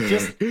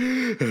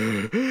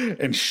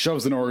 and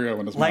shoves an Oreo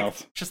in his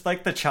mouth. Just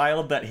like the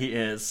child that he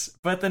is.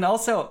 But then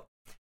also,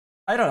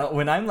 I don't know,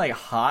 when I'm like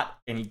hot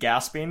and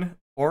gasping,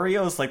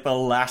 Oreo's like the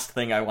last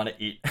thing I want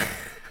to eat.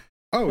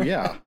 Oh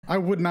yeah, I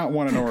would not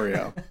want an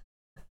Oreo.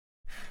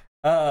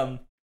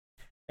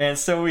 And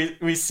so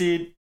we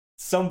see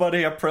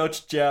somebody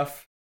approach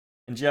Jeff,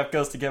 and Jeff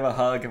goes to give a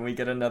hug, and we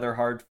get another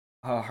hard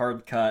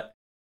cut.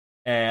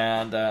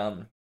 And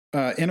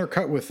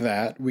intercut with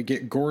that, we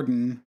get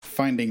Gordon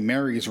finding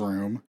Mary's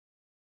room,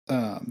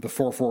 the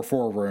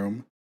 444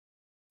 room,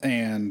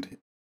 and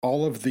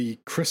all of the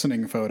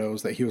christening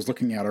photos that he was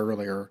looking at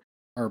earlier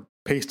are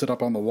pasted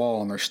up on the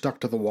wall, and they're stuck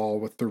to the wall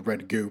with the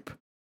red goop,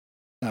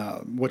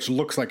 which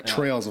looks like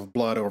trails of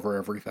blood over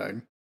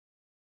everything.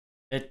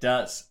 It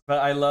does, but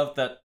I love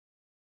that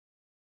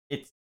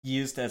it's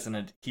used as an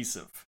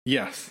adhesive.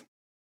 Yes.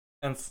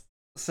 And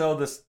so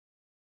this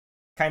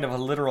kind of a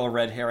literal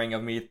red herring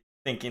of me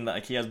thinking that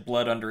like, he has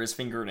blood under his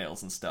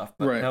fingernails and stuff.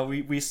 But right. No,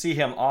 we see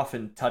him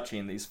often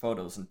touching these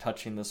photos and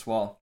touching this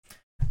wall.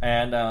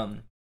 And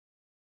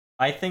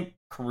I think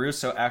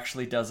Caruso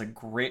actually does a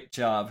great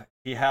job.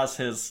 He has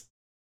his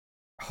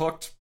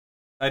hooked,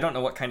 I don't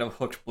know what kind of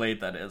hooked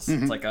blade that is.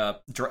 Mm-hmm. It's like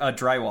a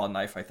drywall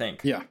knife, I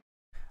think. Yeah.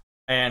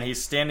 And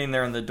he's standing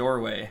there in the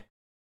doorway.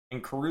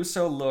 And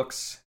Caruso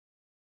looks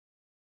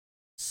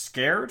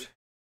scared.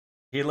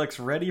 He looks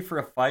ready for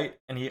a fight.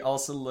 And he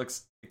also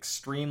looks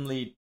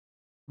extremely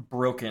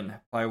broken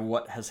by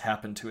what has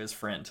happened to his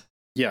friend.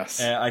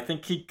 Yes. I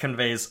think he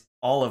conveys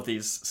all of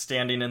these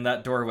standing in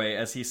that doorway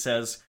as he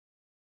says,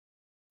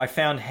 I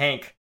found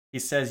Hank. He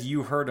says,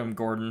 you heard him,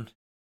 Gordon.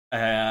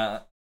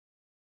 I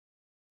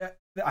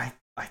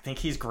think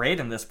he's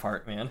great in this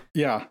part, man.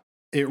 Yeah,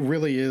 it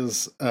really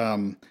is.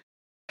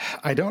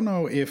 I don't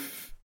know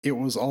if it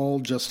was all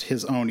just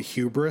his own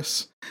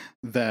hubris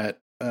that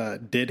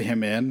did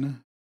him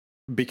in,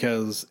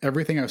 because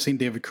everything I've seen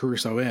David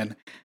Caruso in,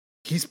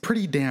 he's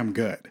pretty damn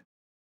good.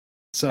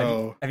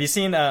 So, have you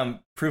seen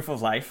Proof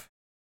of Life?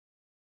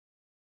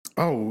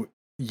 Oh,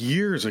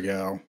 years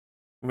ago.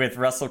 With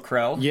Russell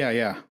Crowe?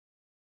 Yeah.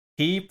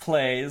 He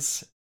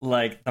plays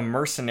like the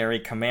mercenary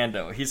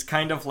commando. He's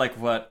kind of like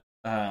what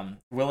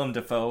Willem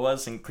Dafoe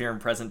was in Clear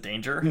and Present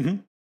Danger. Mm-hmm.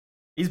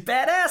 He's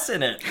badass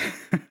in it.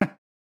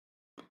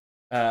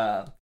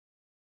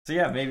 So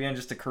yeah, maybe I'm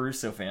just a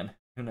Caruso fan.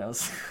 Who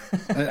knows?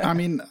 I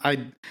mean,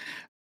 I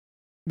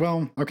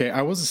was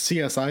a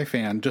CSI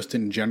fan just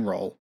in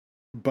general,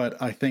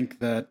 but I think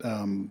that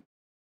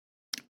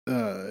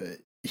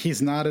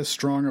he's not as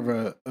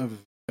strong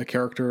of a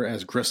character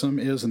as Grissom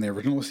is in the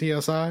original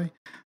CSI,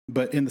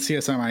 but in the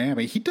CSI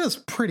Miami, he does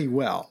pretty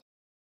well.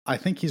 I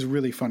think he's a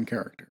really fun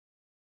character.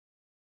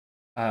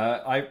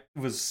 I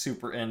was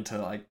super into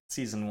like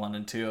season 1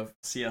 and 2 of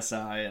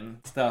CSI and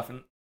stuff,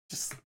 and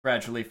just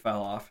gradually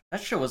fell off.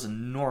 That show was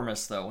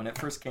enormous though when it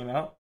first came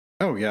out.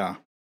 Oh yeah.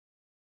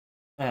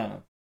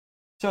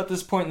 So at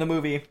this point in the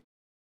movie,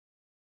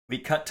 we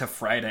cut to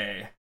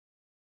Friday,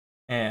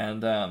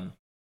 and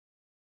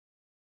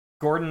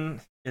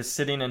Gordon is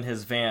sitting in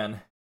his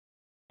van,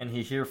 and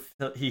he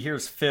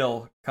hears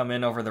Phil come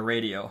in over the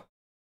radio.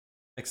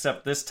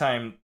 Except this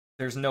time,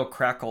 there's no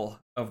crackle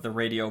of the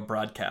radio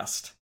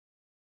broadcast.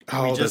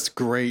 Oh, that's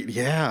great!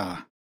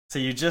 Yeah. So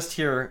you just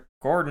hear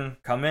Gordon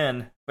come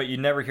in, but you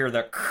never hear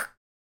that.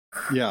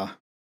 Yeah.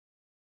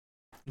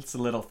 It's a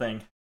little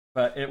thing,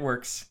 but it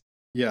works.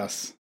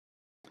 Yes.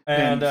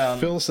 And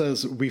Phil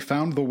says, "We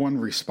found the one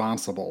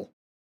responsible."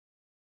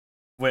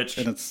 Which,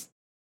 and it's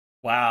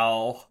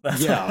wow.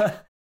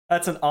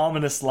 That's an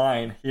ominous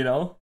line, you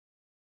know?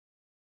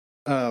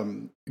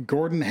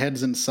 Gordon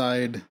heads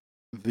inside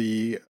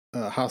the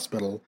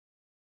hospital,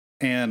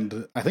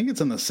 and I think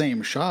it's in the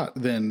same shot.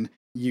 Then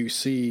you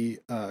see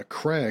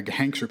Craig,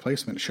 Hank's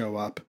replacement, show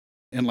up,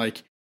 and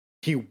like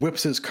he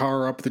whips his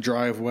car up the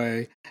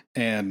driveway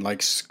and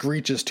like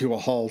screeches to a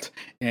halt,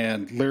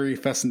 and Larry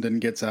Fessenden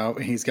gets out,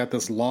 and he's got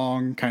this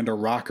long kind of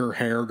rocker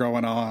hair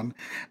going on.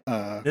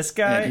 This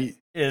guy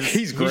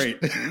he's great.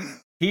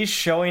 He's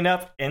showing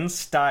up in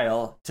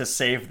style to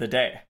save the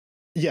day.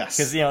 Yes.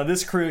 Because,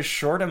 this crew is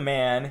short a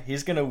man.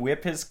 He's going to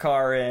whip his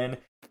car in,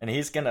 and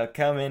he's going to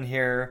come in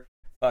here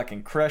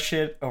fucking crush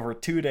it over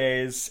 2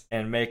 days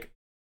and make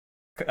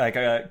like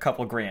a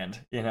couple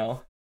grand, you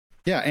know?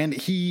 Yeah, and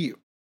he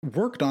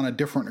worked on a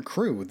different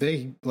crew.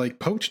 They like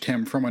poached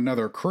him from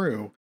another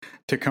crew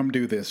to come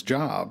do this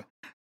job.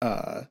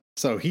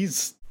 So he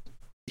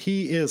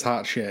is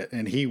hot shit,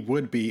 and he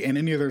would be, in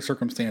any other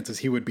circumstances,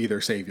 he would be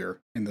their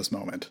savior in this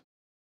moment.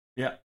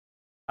 Yeah.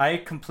 I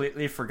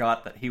completely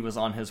forgot that he was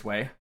on his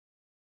way.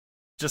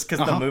 Just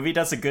because the movie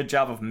does a good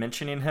job of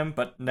mentioning him,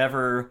 but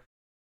never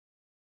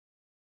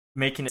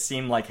making it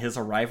seem like his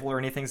arrival or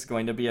anything is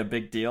going to be a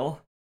big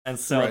deal. And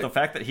so the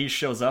fact that he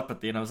shows up at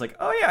the end, I was like,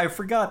 oh yeah, I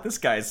forgot this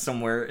guy's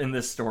somewhere in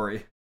this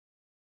story.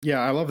 Yeah,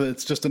 I love that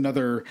it's just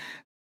another...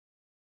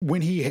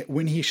 When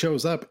he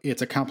shows up,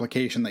 it's a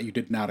complication that you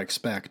did not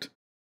expect.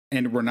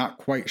 And we're not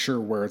quite sure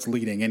where it's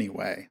leading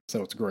anyway,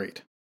 so it's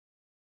great.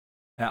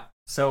 Yeah,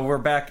 so we're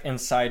back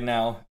inside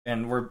now,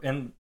 and we're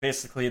in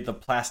basically the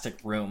plastic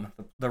room.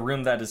 The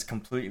room that is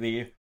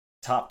completely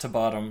top to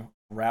bottom,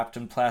 wrapped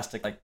in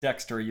plastic like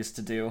Dexter used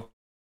to do.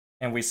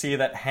 And we see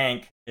that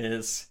Hank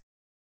is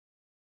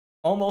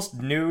almost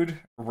nude,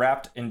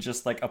 wrapped in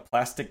just like a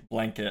plastic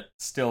blanket,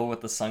 still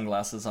with the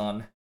sunglasses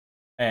on.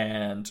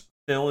 And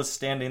Phil is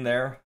standing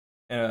there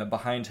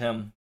behind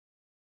him.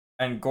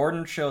 And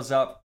Gordon shows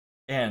up,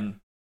 and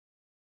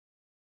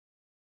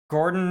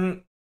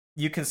Gordon,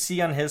 you can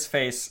see on his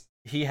face,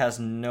 he has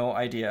no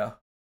idea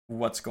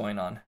what's going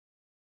on.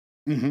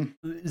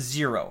 Mm-hmm.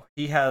 Zero.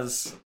 He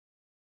has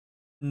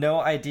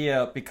no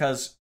idea,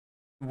 because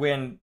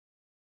when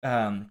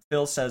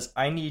Phil says,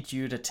 I need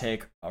you to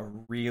take a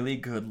really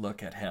good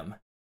look at him,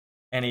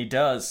 and he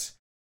does,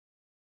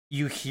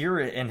 you hear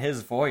it in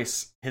his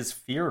voice, his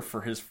fear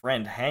for his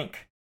friend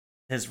Hank,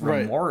 his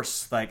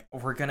remorse, like,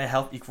 we're gonna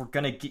help you, we're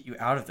gonna get you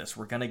out of this,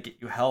 we're gonna get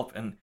you help.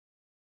 And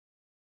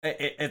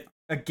it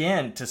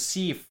again, to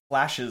see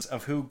flashes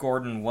of who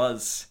Gordon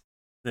was,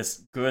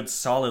 this good,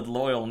 solid,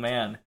 loyal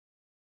man,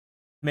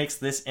 makes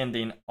this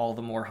ending all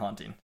the more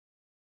haunting.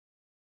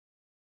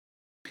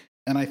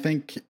 And I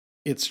think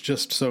it's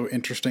just so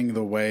interesting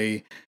the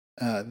way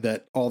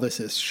that all this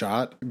is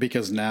shot,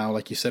 because now,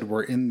 like you said,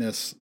 we're in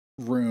this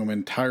room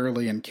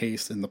entirely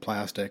encased in the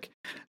plastic.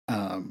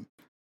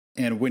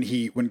 And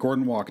when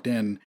Gordon walked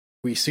in,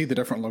 we see the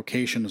different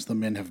locations the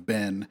men have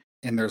been,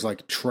 and there's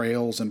like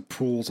trails and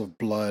pools of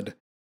blood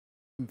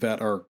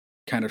that are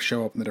kind of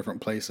show up in the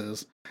different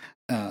places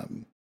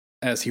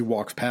as he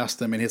walks past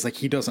them, and he's like,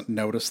 he doesn't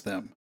notice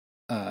them.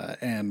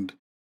 And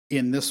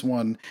in this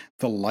one,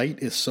 the light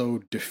is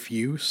so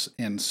diffuse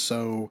and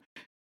so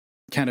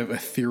kind of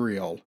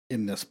ethereal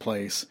in this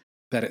place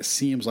that it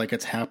seems like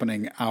it's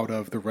happening out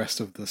of the rest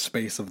of the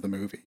space of the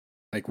movie.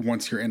 Like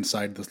once you're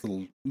inside this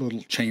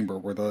little chamber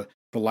where the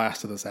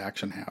last of this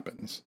action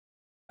happens.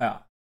 Yeah.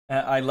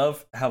 I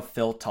love how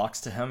Phil talks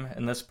to him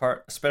in this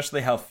part,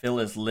 especially how Phil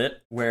is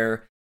lit,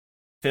 where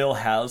Phil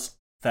has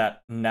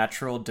that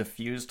natural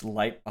diffused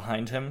light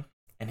behind him,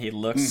 and he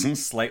looks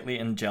slightly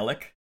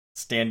angelic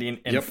standing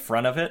in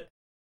front of it.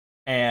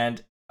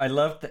 And I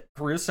love that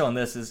Caruso in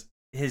this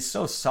he's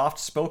so soft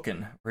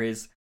spoken, where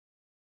he's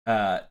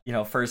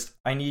first,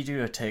 I need you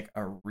to take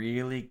a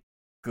really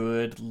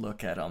good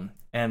look at him,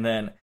 and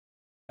then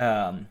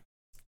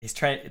he's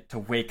trying to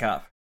wake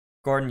up.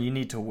 Gordon, you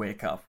need to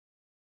wake up.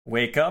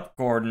 Wake up,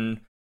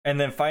 Gordon. And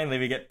then finally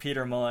we get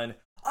Peter Mullen,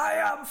 I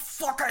am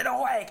fucking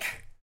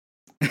awake.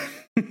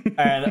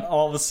 And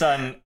all of a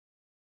sudden,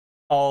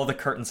 all the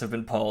curtains have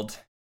been pulled,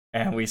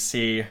 and we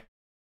see...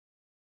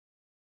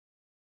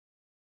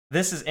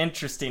 This is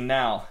interesting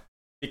now,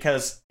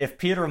 because if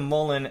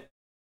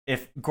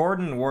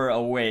Gordon were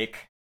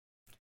awake,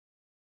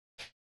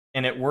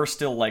 and it were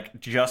still like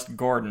just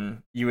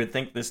Gordon, you would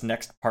think this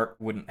next part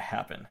wouldn't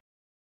happen.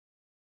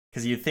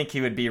 Because you'd think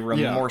he would be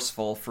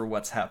remorseful for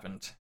what's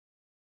happened.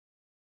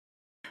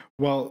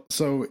 Well,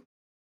 so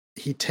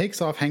he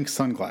takes off Hank's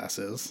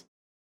sunglasses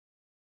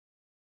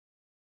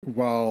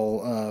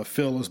while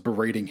Phil is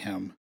berating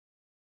him,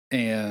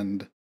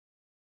 and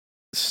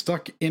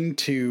stuck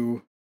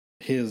into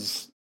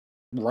his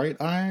right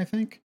eye, I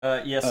think?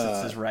 Yes,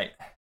 it's his right.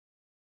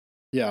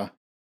 Yeah.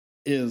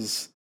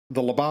 Is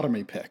the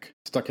lobotomy pick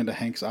stuck into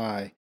Hank's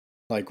eye,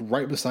 like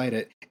right beside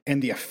it,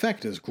 and the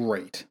effect is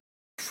great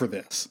for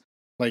this.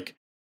 Like,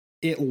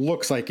 it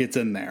looks like it's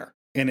in there,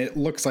 and it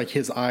looks like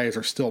his eyes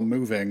are still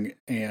moving,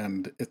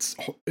 and it's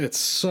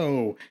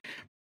so...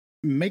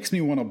 makes me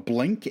want to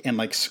blink and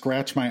like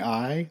scratch my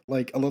eye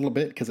like a little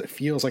bit, because it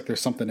feels like there's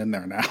something in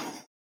there now.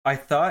 I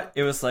thought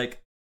it was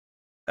like,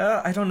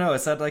 I don't know,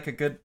 is that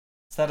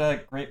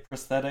a great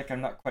prosthetic?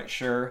 I'm not quite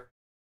sure.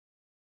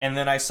 And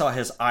then I saw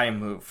his eye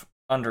move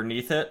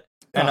underneath it,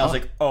 and I was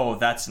like, oh,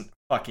 that's a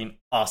fucking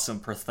awesome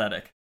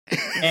prosthetic.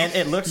 And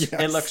it looks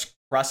it looks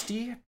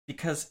crusty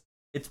because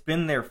it's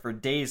been there for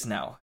days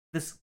now.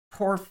 This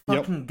poor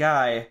fucking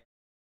guy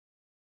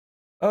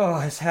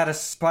has had a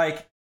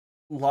spike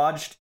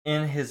lodged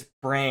in his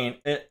brain.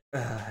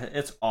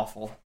 It's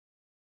awful.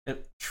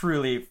 It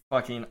truly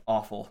fucking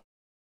awful.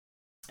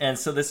 And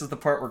so this is the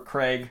part where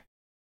Craig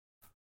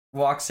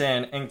walks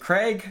in, and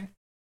Craig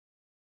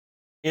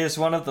is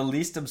one of the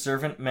least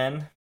observant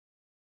men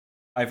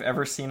I've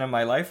ever seen in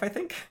my life, I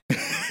think.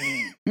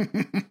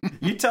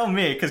 You tell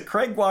me, because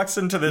Craig walks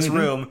into this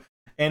room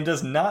and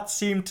does not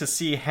seem to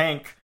see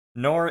Hank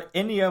nor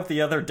any of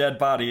the other dead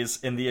bodies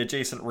in the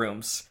adjacent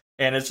rooms.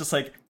 And it's just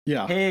like,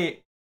 Yeah.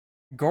 hey,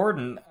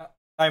 Gordon,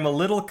 I'm a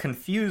little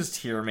confused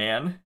here,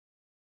 man.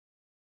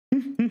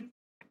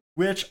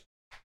 Which,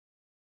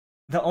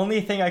 the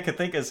only thing I could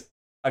think is,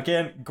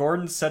 again,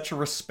 Gordon's such a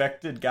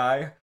respected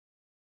guy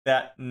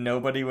that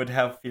nobody would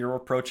have fear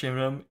approaching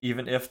him,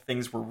 even if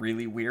things were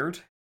really weird.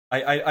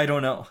 I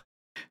don't know.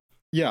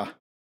 Yeah.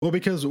 Well,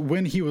 because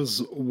when he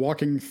was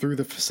walking through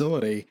the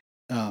facility,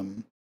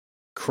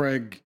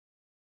 Craig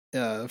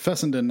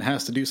Fessenden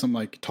has to do some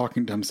like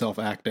talking to himself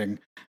acting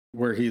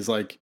where he's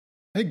like,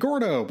 hey,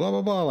 Gordo, blah,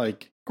 blah, blah.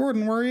 Like,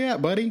 Gordon, where are you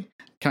at, buddy?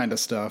 Kind of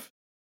stuff.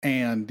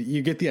 And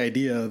you get the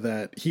idea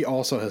that he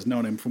also has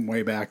known him from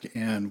way back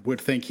and would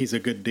think he's a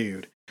good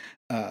dude.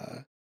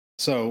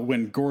 So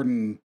when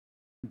Gordon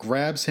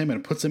grabs him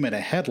and puts him in a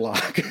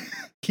headlock,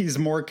 he's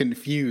more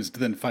confused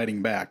than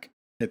fighting back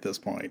at this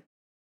point.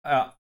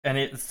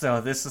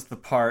 So this is the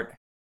part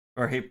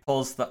where he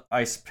pulls the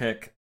ice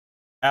pick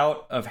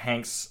out of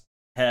Hank's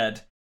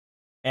head.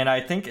 And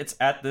I think it's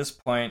at this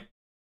point,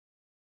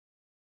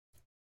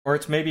 or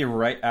it's maybe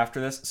right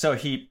after this. So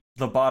he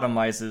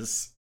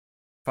lobotomizes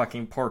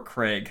fucking poor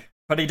Craig.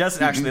 But he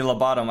doesn't actually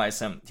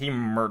lobotomize him. He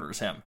murders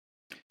him.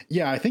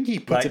 Yeah, I think he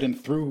puts it in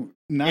through,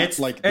 not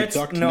like the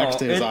duct next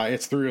to his eye.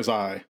 It's through his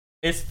eye.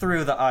 It's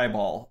through the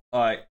eyeball.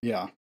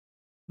 Yeah.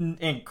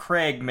 And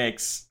Craig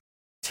makes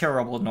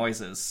terrible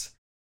noises.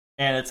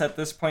 And it's at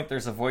this point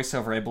there's a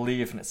voiceover, I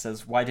believe, and it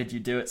says, "Why did you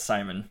do it,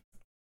 Simon?"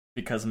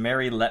 "Because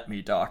Mary let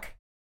me, Doc.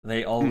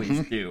 They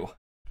always do."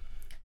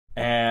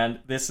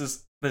 And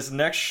this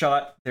next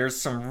shot, there's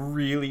some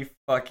really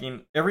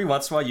fucking... Every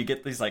once in a while you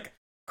get these like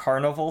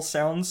carnival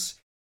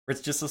sounds, where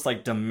it's just this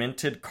like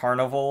demented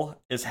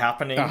carnival is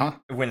happening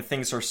when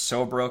things are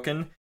so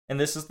broken. And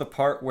this is the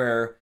part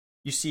where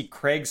you see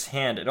Craig's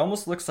hand. It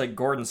almost looks like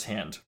Gordon's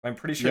hand. I'm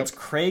pretty sure it's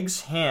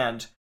Craig's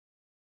hand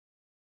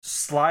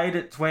slide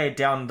its way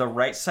down the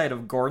right side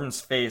of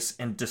Gordon's face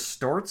and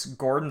distorts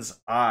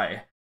Gordon's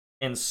eye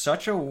in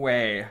such a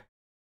way.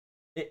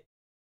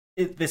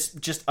 This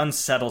just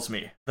unsettles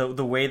me.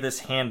 The way this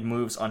hand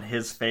moves on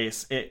his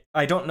face.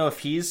 I don't know if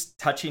he's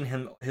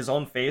touching his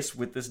own face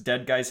with this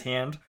dead guy's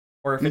hand,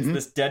 or if it's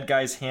this dead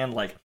guy's hand,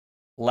 like,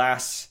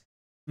 last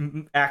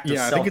act of self-defense.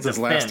 Yeah, I think it's his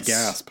last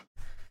gasp.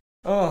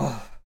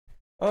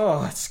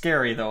 Oh, it's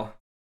scary, though.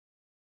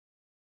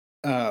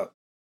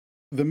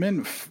 The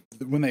men,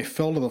 when they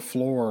fell to the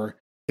floor,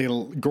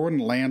 Gordon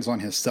lands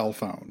on his cell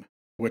phone,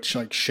 which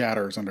like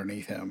shatters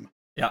underneath him.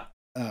 Yeah.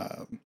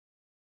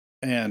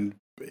 And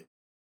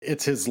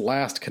it's his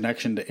last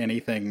connection to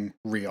anything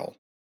real.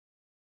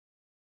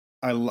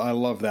 I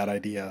love that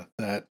idea.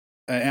 And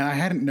I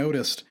hadn't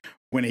noticed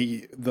when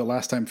the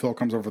last time Phil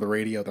comes over the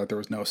radio that there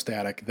was no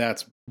static.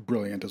 That's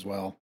brilliant as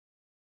well.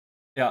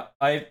 Yeah,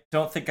 I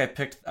don't think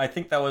I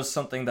think that was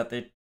something that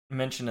they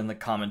mentioned in the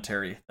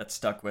commentary that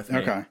stuck with me.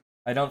 Okay.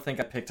 I don't think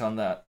I picked on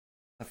that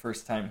the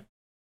first time.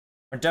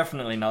 Or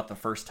definitely not the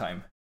first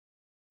time.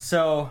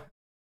 So,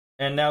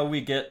 and now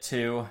we get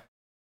to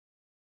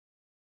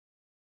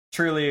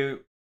truly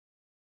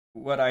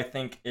what I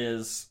think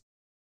is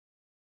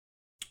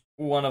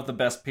one of the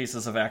best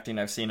pieces of acting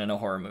I've seen in a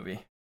horror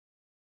movie.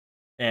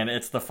 And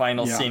it's the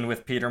final scene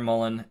with Peter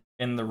Mullen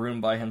in the room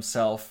by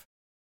himself,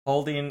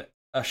 holding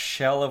a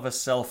shell of a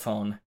cell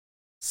phone,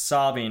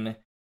 sobbing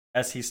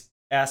as he's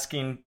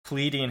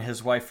pleading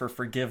his wife for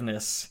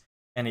forgiveness.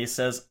 And he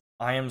says,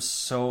 "I am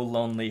so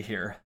lonely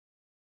here."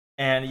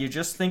 And you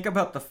just think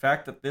about the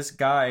fact that this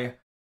guy,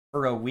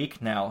 for a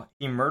week now,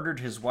 he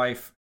murdered his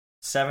wife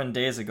 7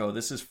 days ago.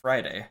 This is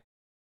Friday.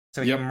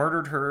 So he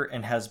murdered her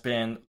and has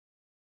been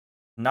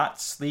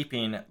not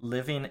sleeping,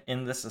 living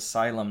in this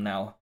asylum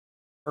now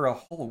for a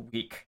whole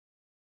week.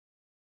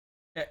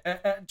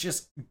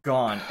 Just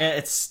gone.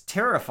 It's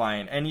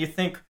terrifying. And you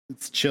think...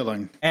 It's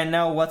chilling. And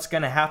now what's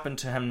going to happen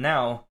to him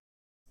now?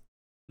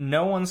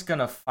 No one's going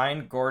to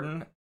find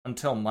Gordon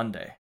until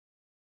Monday.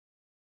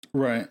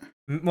 Right.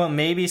 Well,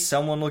 maybe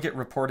someone will get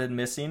reported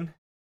missing,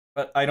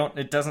 but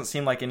it doesn't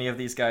seem like any of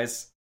these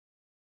guys,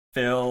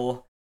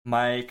 Phil,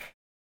 Mike,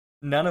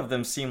 none of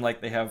them seem like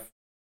they have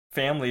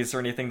families or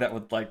anything that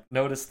would like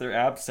notice their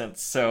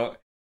absence. So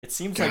it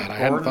seems like Gordon, I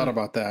hadn't thought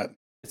about that.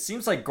 It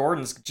seems like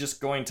Gordon's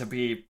just going to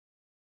be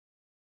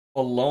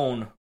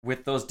alone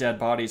with those dead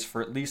bodies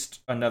for at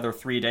least another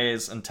 3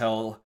 days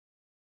until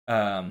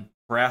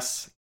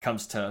Brass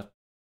comes to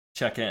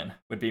check in,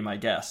 would be my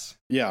guess.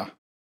 Yeah.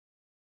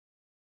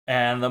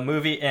 And the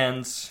movie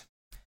ends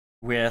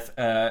with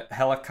a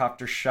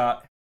helicopter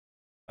shot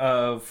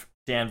of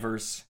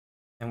Danvers,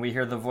 and we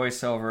hear the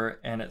voiceover,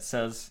 and it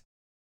says,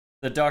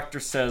 the doctor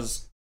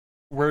says,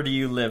 "Where do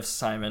you live,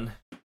 Simon?"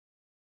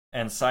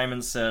 And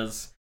Simon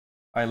says,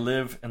 "I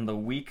live in the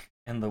weak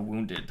and the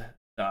wounded,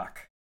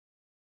 Doc."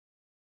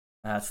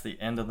 That's the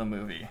end of the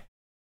movie.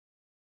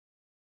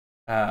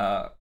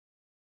 I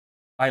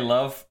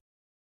love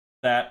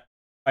that.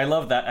 I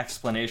love that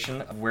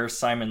explanation of where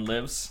Simon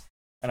lives,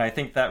 and I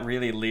think that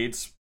really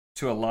leads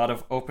to a lot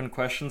of open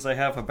questions I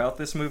have about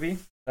this movie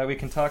that we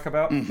can talk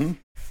about. Mm-hmm.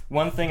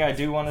 One thing I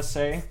do want to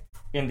say,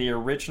 in the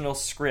original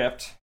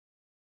script,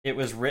 it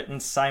was written,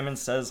 Simon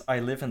says,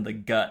 I live in the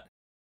gut.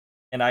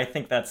 And I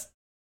think that's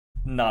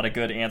not a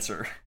good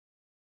answer.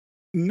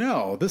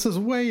 No, this is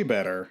way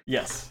better.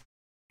 Yes.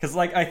 Because,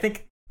 like, I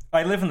think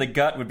I live in the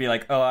gut would be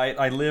like, oh,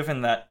 I live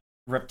in that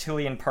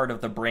reptilian part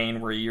of the brain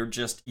where you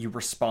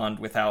respond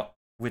with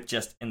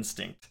just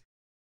instinct.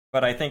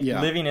 But I think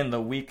living in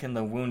the weak and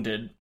the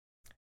wounded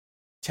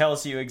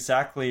tells you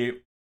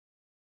exactly.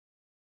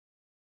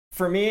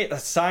 For me,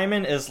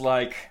 Simon is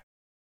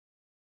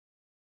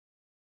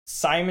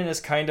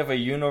kind of a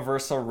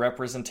universal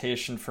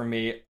representation for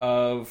me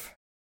of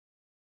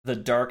the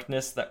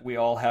darkness that we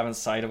all have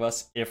inside of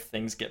us if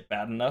things get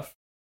bad enough.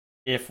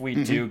 If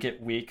we do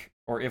get weak,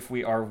 or if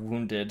we are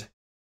wounded,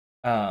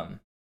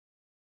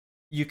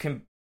 you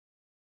can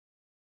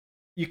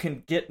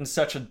get in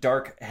such a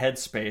dark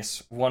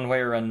headspace one way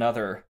or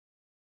another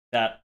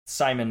that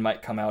Simon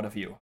might come out of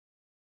you.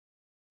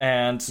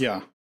 And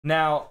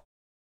now,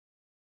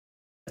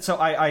 so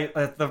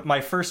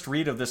my first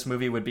read of this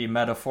movie would be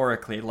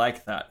metaphorically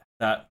like that.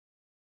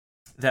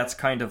 That's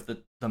kind of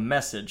the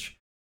message.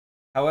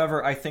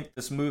 However, I think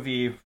this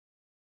movie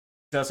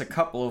does a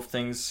couple of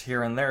things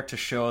here and there to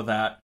show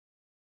that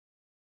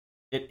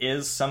it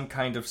is some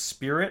kind of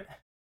spirit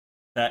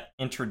that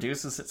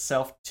introduces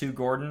itself to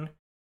Gordon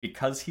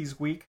because he's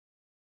weak.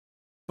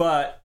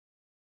 But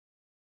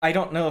I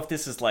don't know if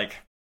this is like,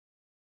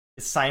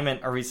 is Simon,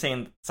 are we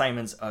saying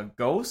Simon's a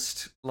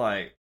ghost?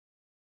 Like,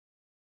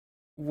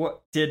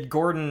 what did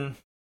Gordon,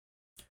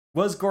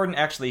 was Gordon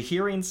actually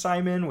hearing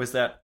Simon? Was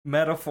that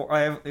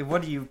metaphor?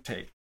 What do you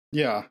take?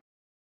 Yeah.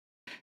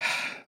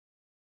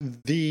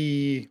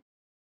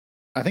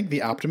 I think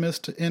the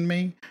optimist in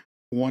me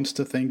wants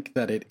to think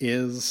that it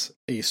is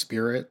a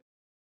spirit,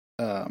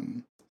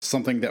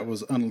 something that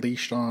was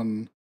unleashed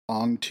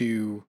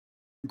onto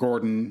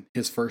Gordon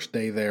his first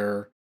day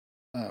there,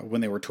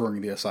 when they were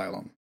touring the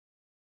asylum.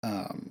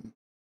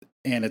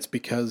 And it's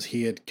because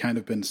he had kind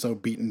of been so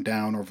beaten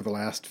down over the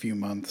last few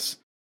months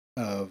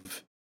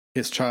of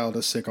his child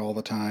is sick all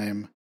the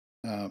time.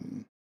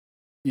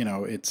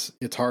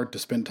 It's hard to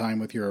spend time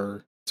with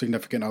your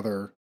significant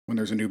other when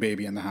there's a new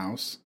baby in the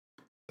house.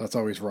 That's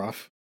always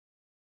rough.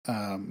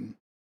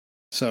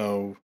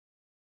 So,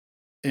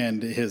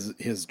 and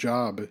his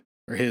job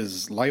or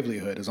his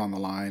livelihood is on the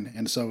line,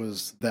 and so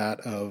is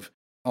that of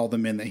all the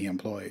men that he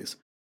employs.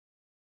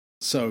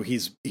 So he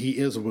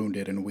is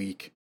wounded and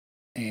weak,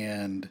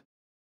 and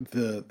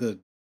the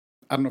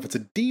I don't know if it's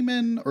a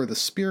demon or the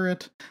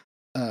spirit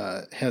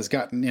has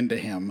gotten into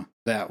him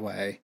that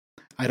way.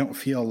 I don't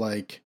feel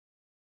like,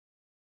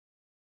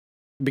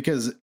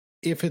 because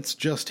if it's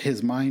just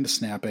his mind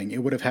snapping, it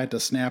would have had to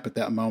snap at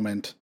that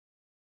moment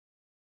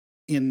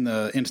in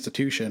the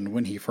institution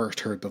when he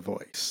first heard the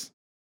voice.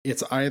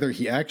 It's either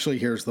he actually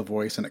hears the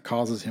voice and it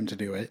causes him to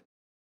do it,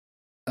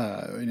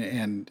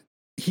 and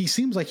he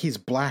seems like he's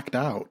blacked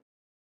out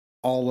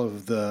all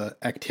of the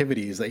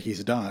activities that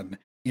he's done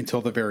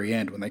until the very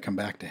end when they come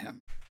back to him.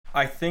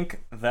 I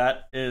think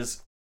that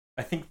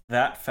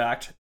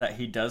fact that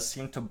he does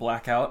seem to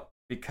black out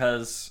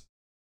because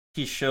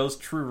he shows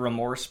true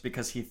remorse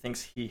because he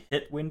thinks he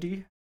hit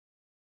Wendy.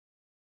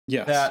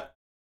 Yes. That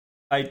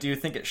I do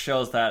think it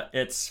shows that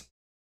it's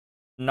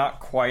not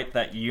quite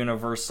that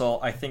universal.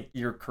 I think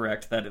you're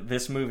correct that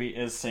this movie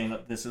is saying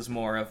that this is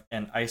more of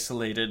an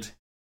isolated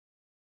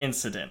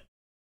incident.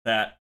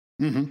 That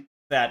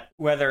that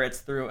whether it's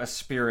through a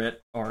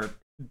spirit or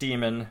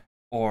demon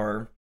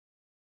or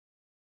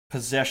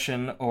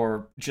possession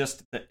or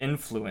just the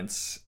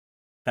influence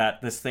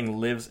that this thing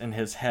lives in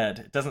his head.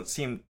 It doesn't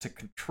seem to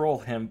control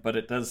him, but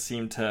it does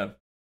seem to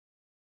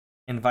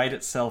invite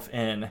itself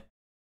in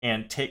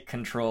and take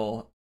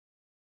control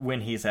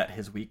when he's at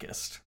his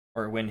weakest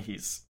or when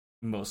he's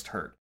most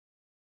hurt.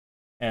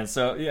 And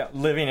so, yeah,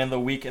 living in the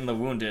weak and the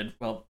wounded,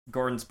 well,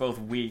 Gordon's both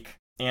weak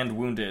and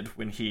wounded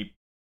when he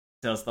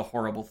does the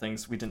horrible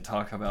things we didn't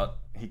talk about.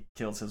 He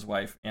kills his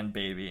wife and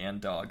baby and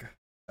dog.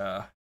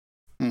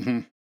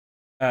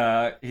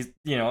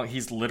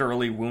 He's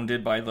literally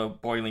wounded by the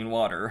boiling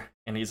water,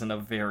 and he's in a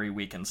very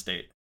weakened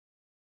state.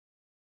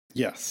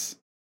 Yes.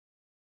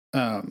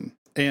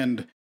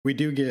 And we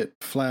do get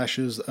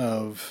flashes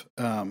of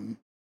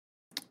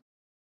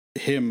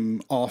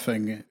him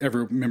offing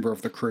every member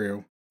of the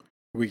crew.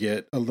 We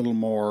get a little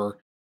more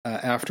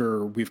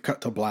after we've cut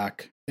to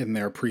black in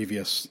their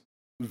previous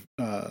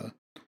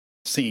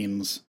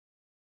scenes.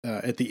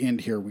 At the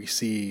end here, we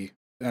see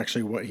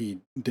actually what he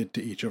did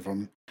to each of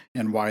them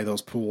and why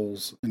those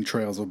pools and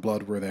trails of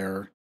blood were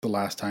there the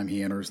last time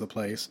he enters the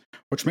place,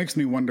 which makes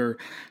me wonder,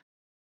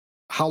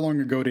 how long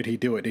ago did he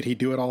do it? Did he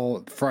do it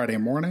all Friday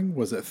morning?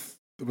 Was it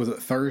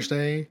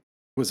Thursday?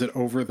 Was it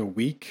over the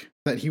week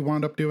that he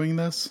wound up doing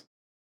this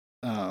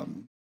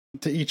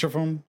to each of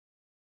them?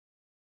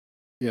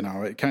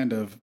 It kind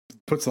of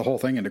puts the whole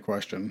thing into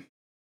question.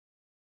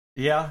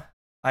 Yeah,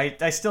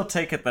 I still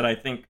take it that I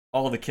think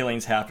all the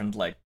killings happened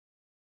like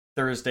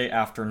Thursday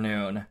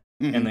afternoon,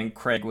 and then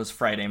Craig was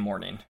Friday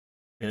morning.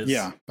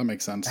 Yeah, that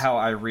makes sense. How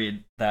I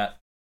read that.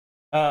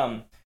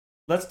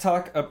 Let's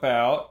talk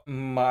about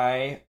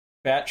my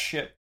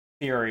batshit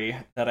theory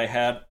that I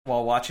had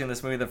while watching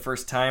this movie the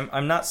first time.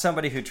 I'm not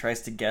somebody who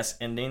tries to guess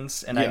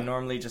endings, and I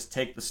normally just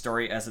take the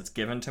story as it's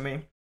given to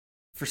me.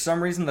 For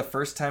some reason, the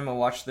first time I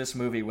watched this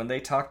movie, when they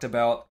talked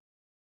about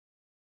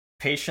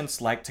patients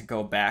like to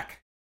go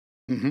back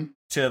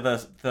to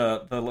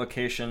the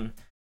location,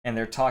 and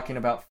they're talking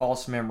about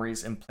false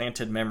memories,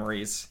 implanted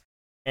memories,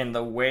 and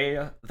the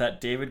way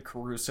that David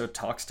Caruso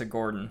talks to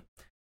Gordon,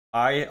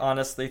 I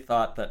honestly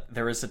thought that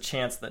there was a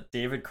chance that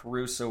David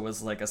Caruso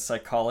was like a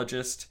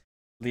psychologist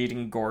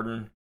leading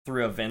Gordon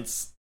through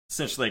events,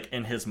 essentially like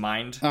in his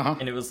mind,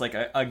 and it was like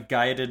a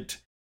guided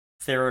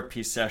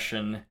therapy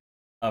session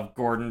of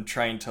Gordon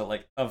trying to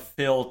of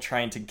Phil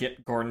trying to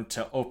get Gordon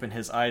to open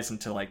his eyes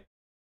and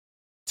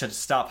to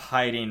stop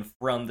hiding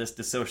from this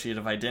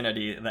dissociative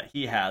identity that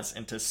he has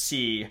and to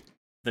see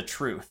the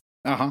truth.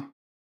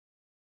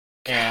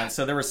 And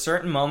so there were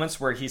certain moments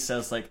where he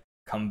says like,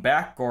 "Come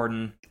back,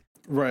 Gordon."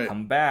 Right.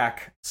 Come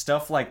back.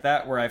 Stuff like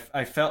that where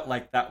I felt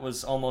like that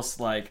was almost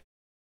like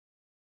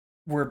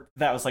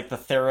that was like the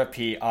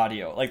therapy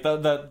audio. Like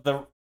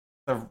the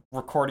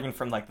recording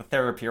from like the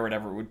therapy or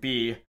whatever would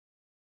be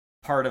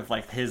part of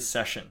like his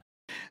session.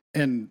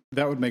 And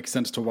that would make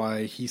sense to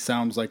why he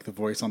sounds like the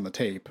voice on the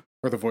tape,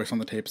 or the voice on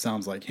the tape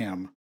sounds like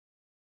him.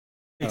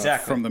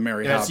 Exactly. From the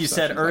Mary Hobbs, as you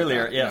said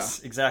earlier, like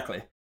yes,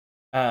 exactly.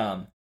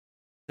 There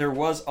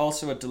was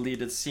also a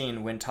deleted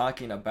scene when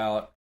talking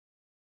about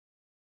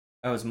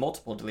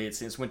multiple deleted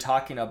scenes when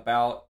talking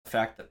about the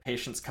fact that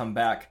patients come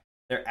back.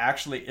 There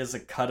actually is a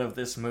cut of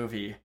this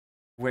movie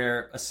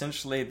where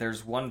essentially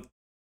there's one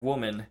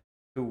woman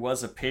who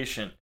was a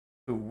patient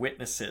who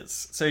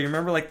witnesses. So you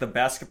remember like the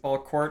basketball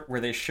court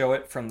where they show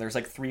it from, there's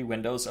like 3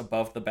 windows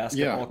above the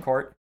basketball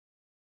court?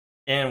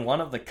 And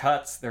one of the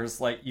cuts, there's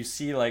like, you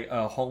see like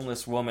a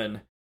homeless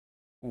woman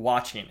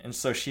watching. And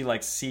so she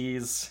like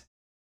sees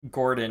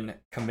Gordon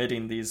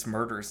committing these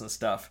murders and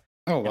stuff.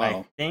 Oh,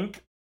 wow. And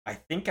I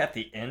think at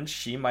the end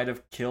she might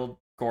have killed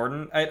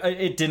Gordon.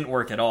 It didn't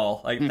work at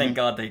all. Like, thank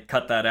God they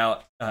cut that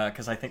out,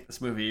 because I think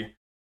this movie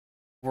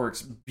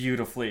works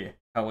beautifully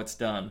how it's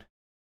done.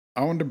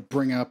 I wanted to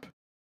bring up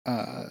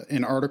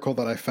an article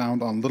that I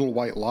found on Little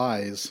White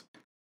Lies,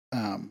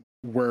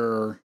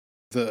 where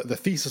the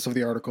thesis of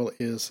the article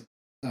is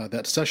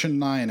that Session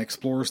 9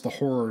 explores the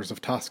horrors of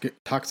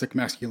toxic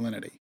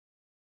masculinity.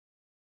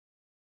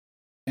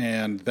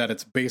 And that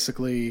it's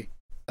basically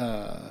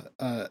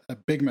a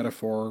big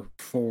metaphor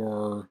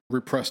for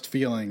repressed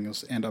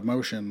feelings and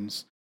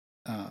emotions,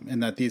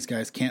 and that these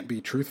guys can't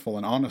be truthful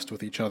and honest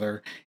with each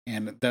other,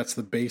 and that's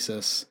the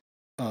basis.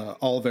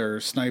 All their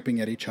sniping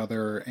at each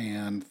other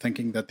and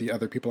thinking that the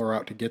other people are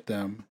out to get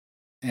them.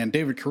 And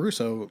David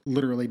Caruso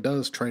literally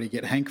does try to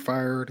get Hank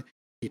fired.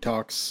 He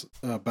talks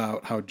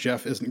about how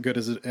Jeff isn't good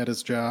at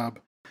his job.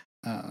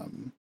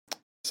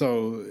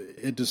 So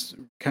it just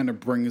kind of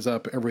brings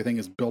up everything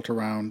is built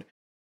around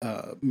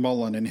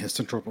Mullen and his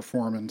central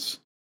performance,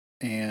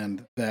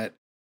 and that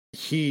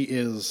he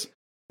is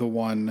the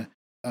one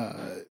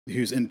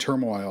who's in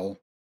turmoil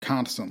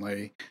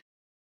constantly,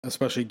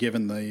 especially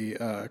given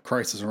the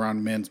crisis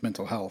around men's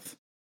mental health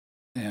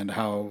and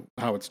how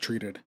it's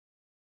treated.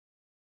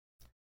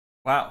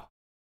 Wow.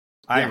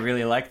 I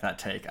really like that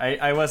take.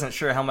 I wasn't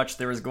sure how much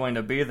there was going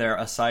to be there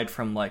aside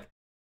from like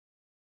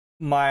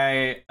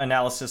my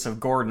analysis of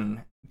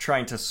Gordon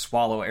trying to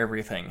swallow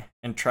everything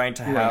and trying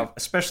to have,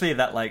 especially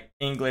that like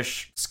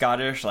English,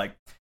 Scottish, like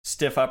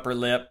stiff upper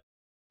lip,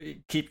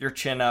 keep your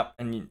chin up,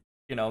 and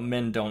you know,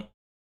 men don't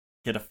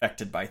get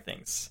affected by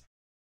things.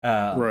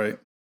 Right.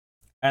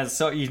 And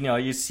so, you know,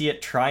 you see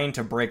it trying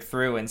to break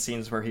through in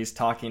scenes where he's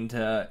talking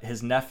to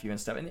his nephew and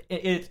stuff. And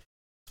it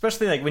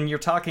especially like when you're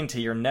talking to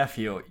your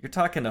nephew, you're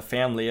talking to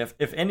family.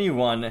 If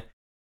anyone,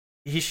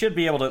 he should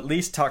be able to at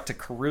least talk to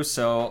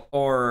Caruso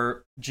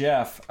or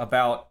Jeff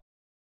about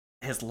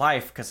his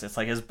life, because it's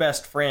like his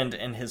best friend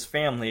and his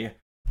family.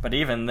 But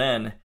even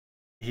then,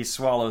 he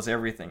swallows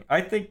everything.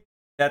 I think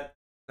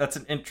that's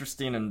an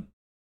interesting and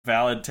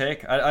valid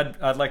take.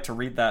 I'd like to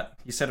read that.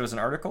 You said it was an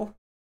article?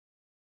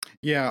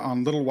 Yeah,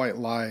 on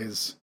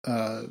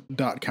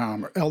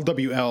littlewhitelies.com or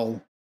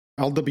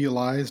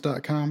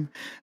lwlies.com.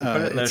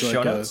 Put it in the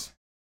show notes?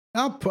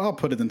 I'll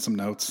put it in some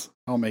notes.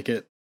 I'll make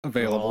it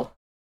available. Cool.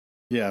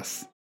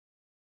 Yes.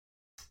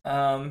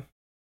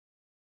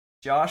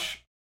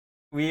 Josh,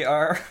 we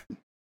are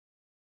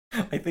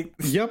I think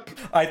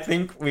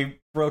we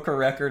broke a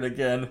record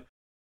again.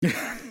 We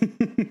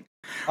had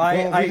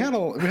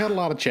a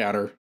lot of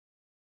chatter.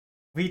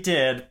 We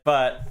did,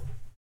 but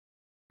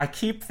I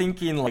keep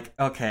thinking, like,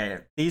 okay,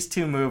 these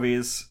 2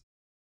 movies,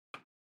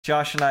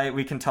 Josh and I,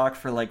 we can talk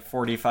for like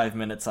 45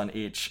 minutes on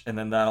each, and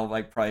then that'll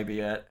like probably be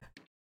it.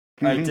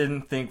 I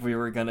didn't think we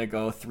were gonna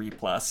go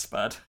 3+,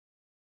 but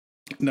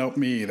nope,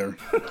 me either.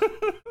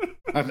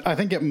 I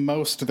think at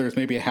most there's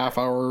maybe a half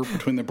hour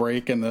between the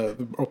break and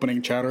the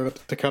opening chatter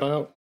to cut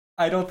out.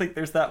 I don't think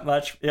there's that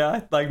much.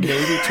 Yeah, like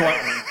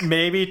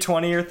maybe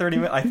 20 or 30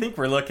 minutes. I think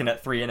we're looking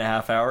at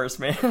 3.5 hours,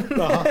 man.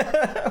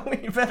 Uh-huh.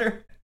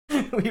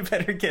 we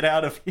better get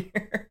out of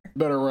here.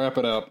 Better wrap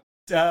it up.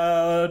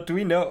 Do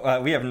we know?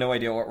 We have no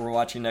idea what we're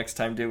watching next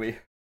time, do we?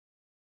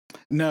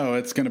 No,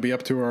 it's going to be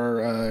up to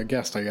our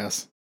guest, I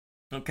guess.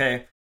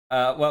 Okay.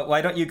 Well,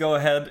 why don't you go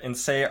ahead and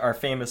say our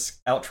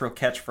famous outro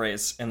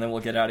catchphrase, and then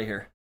we'll get out of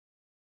here.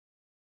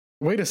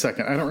 Wait a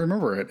second. I don't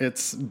remember it.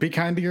 It's be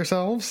kind to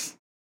yourselves.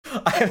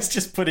 I was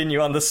just putting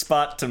you on the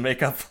spot to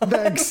make up.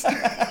 Thanks.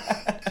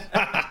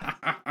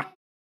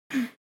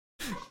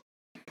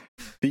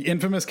 The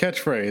infamous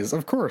catchphrase,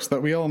 of course,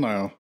 that we all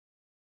know.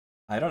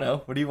 I don't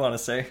know. What do you want to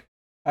say?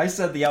 I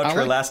said the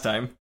outro last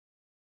time.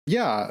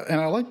 Yeah, and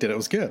I liked it. It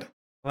was good.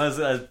 Was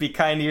be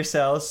kind to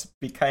yourselves,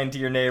 be kind to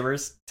your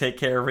neighbors, take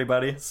care,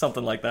 everybody.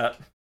 Something like that.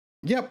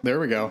 Yep, there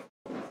we go.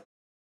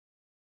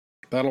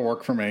 That'll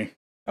work for me.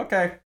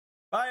 Okay.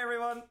 Bye,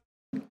 everyone.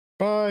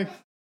 Bye.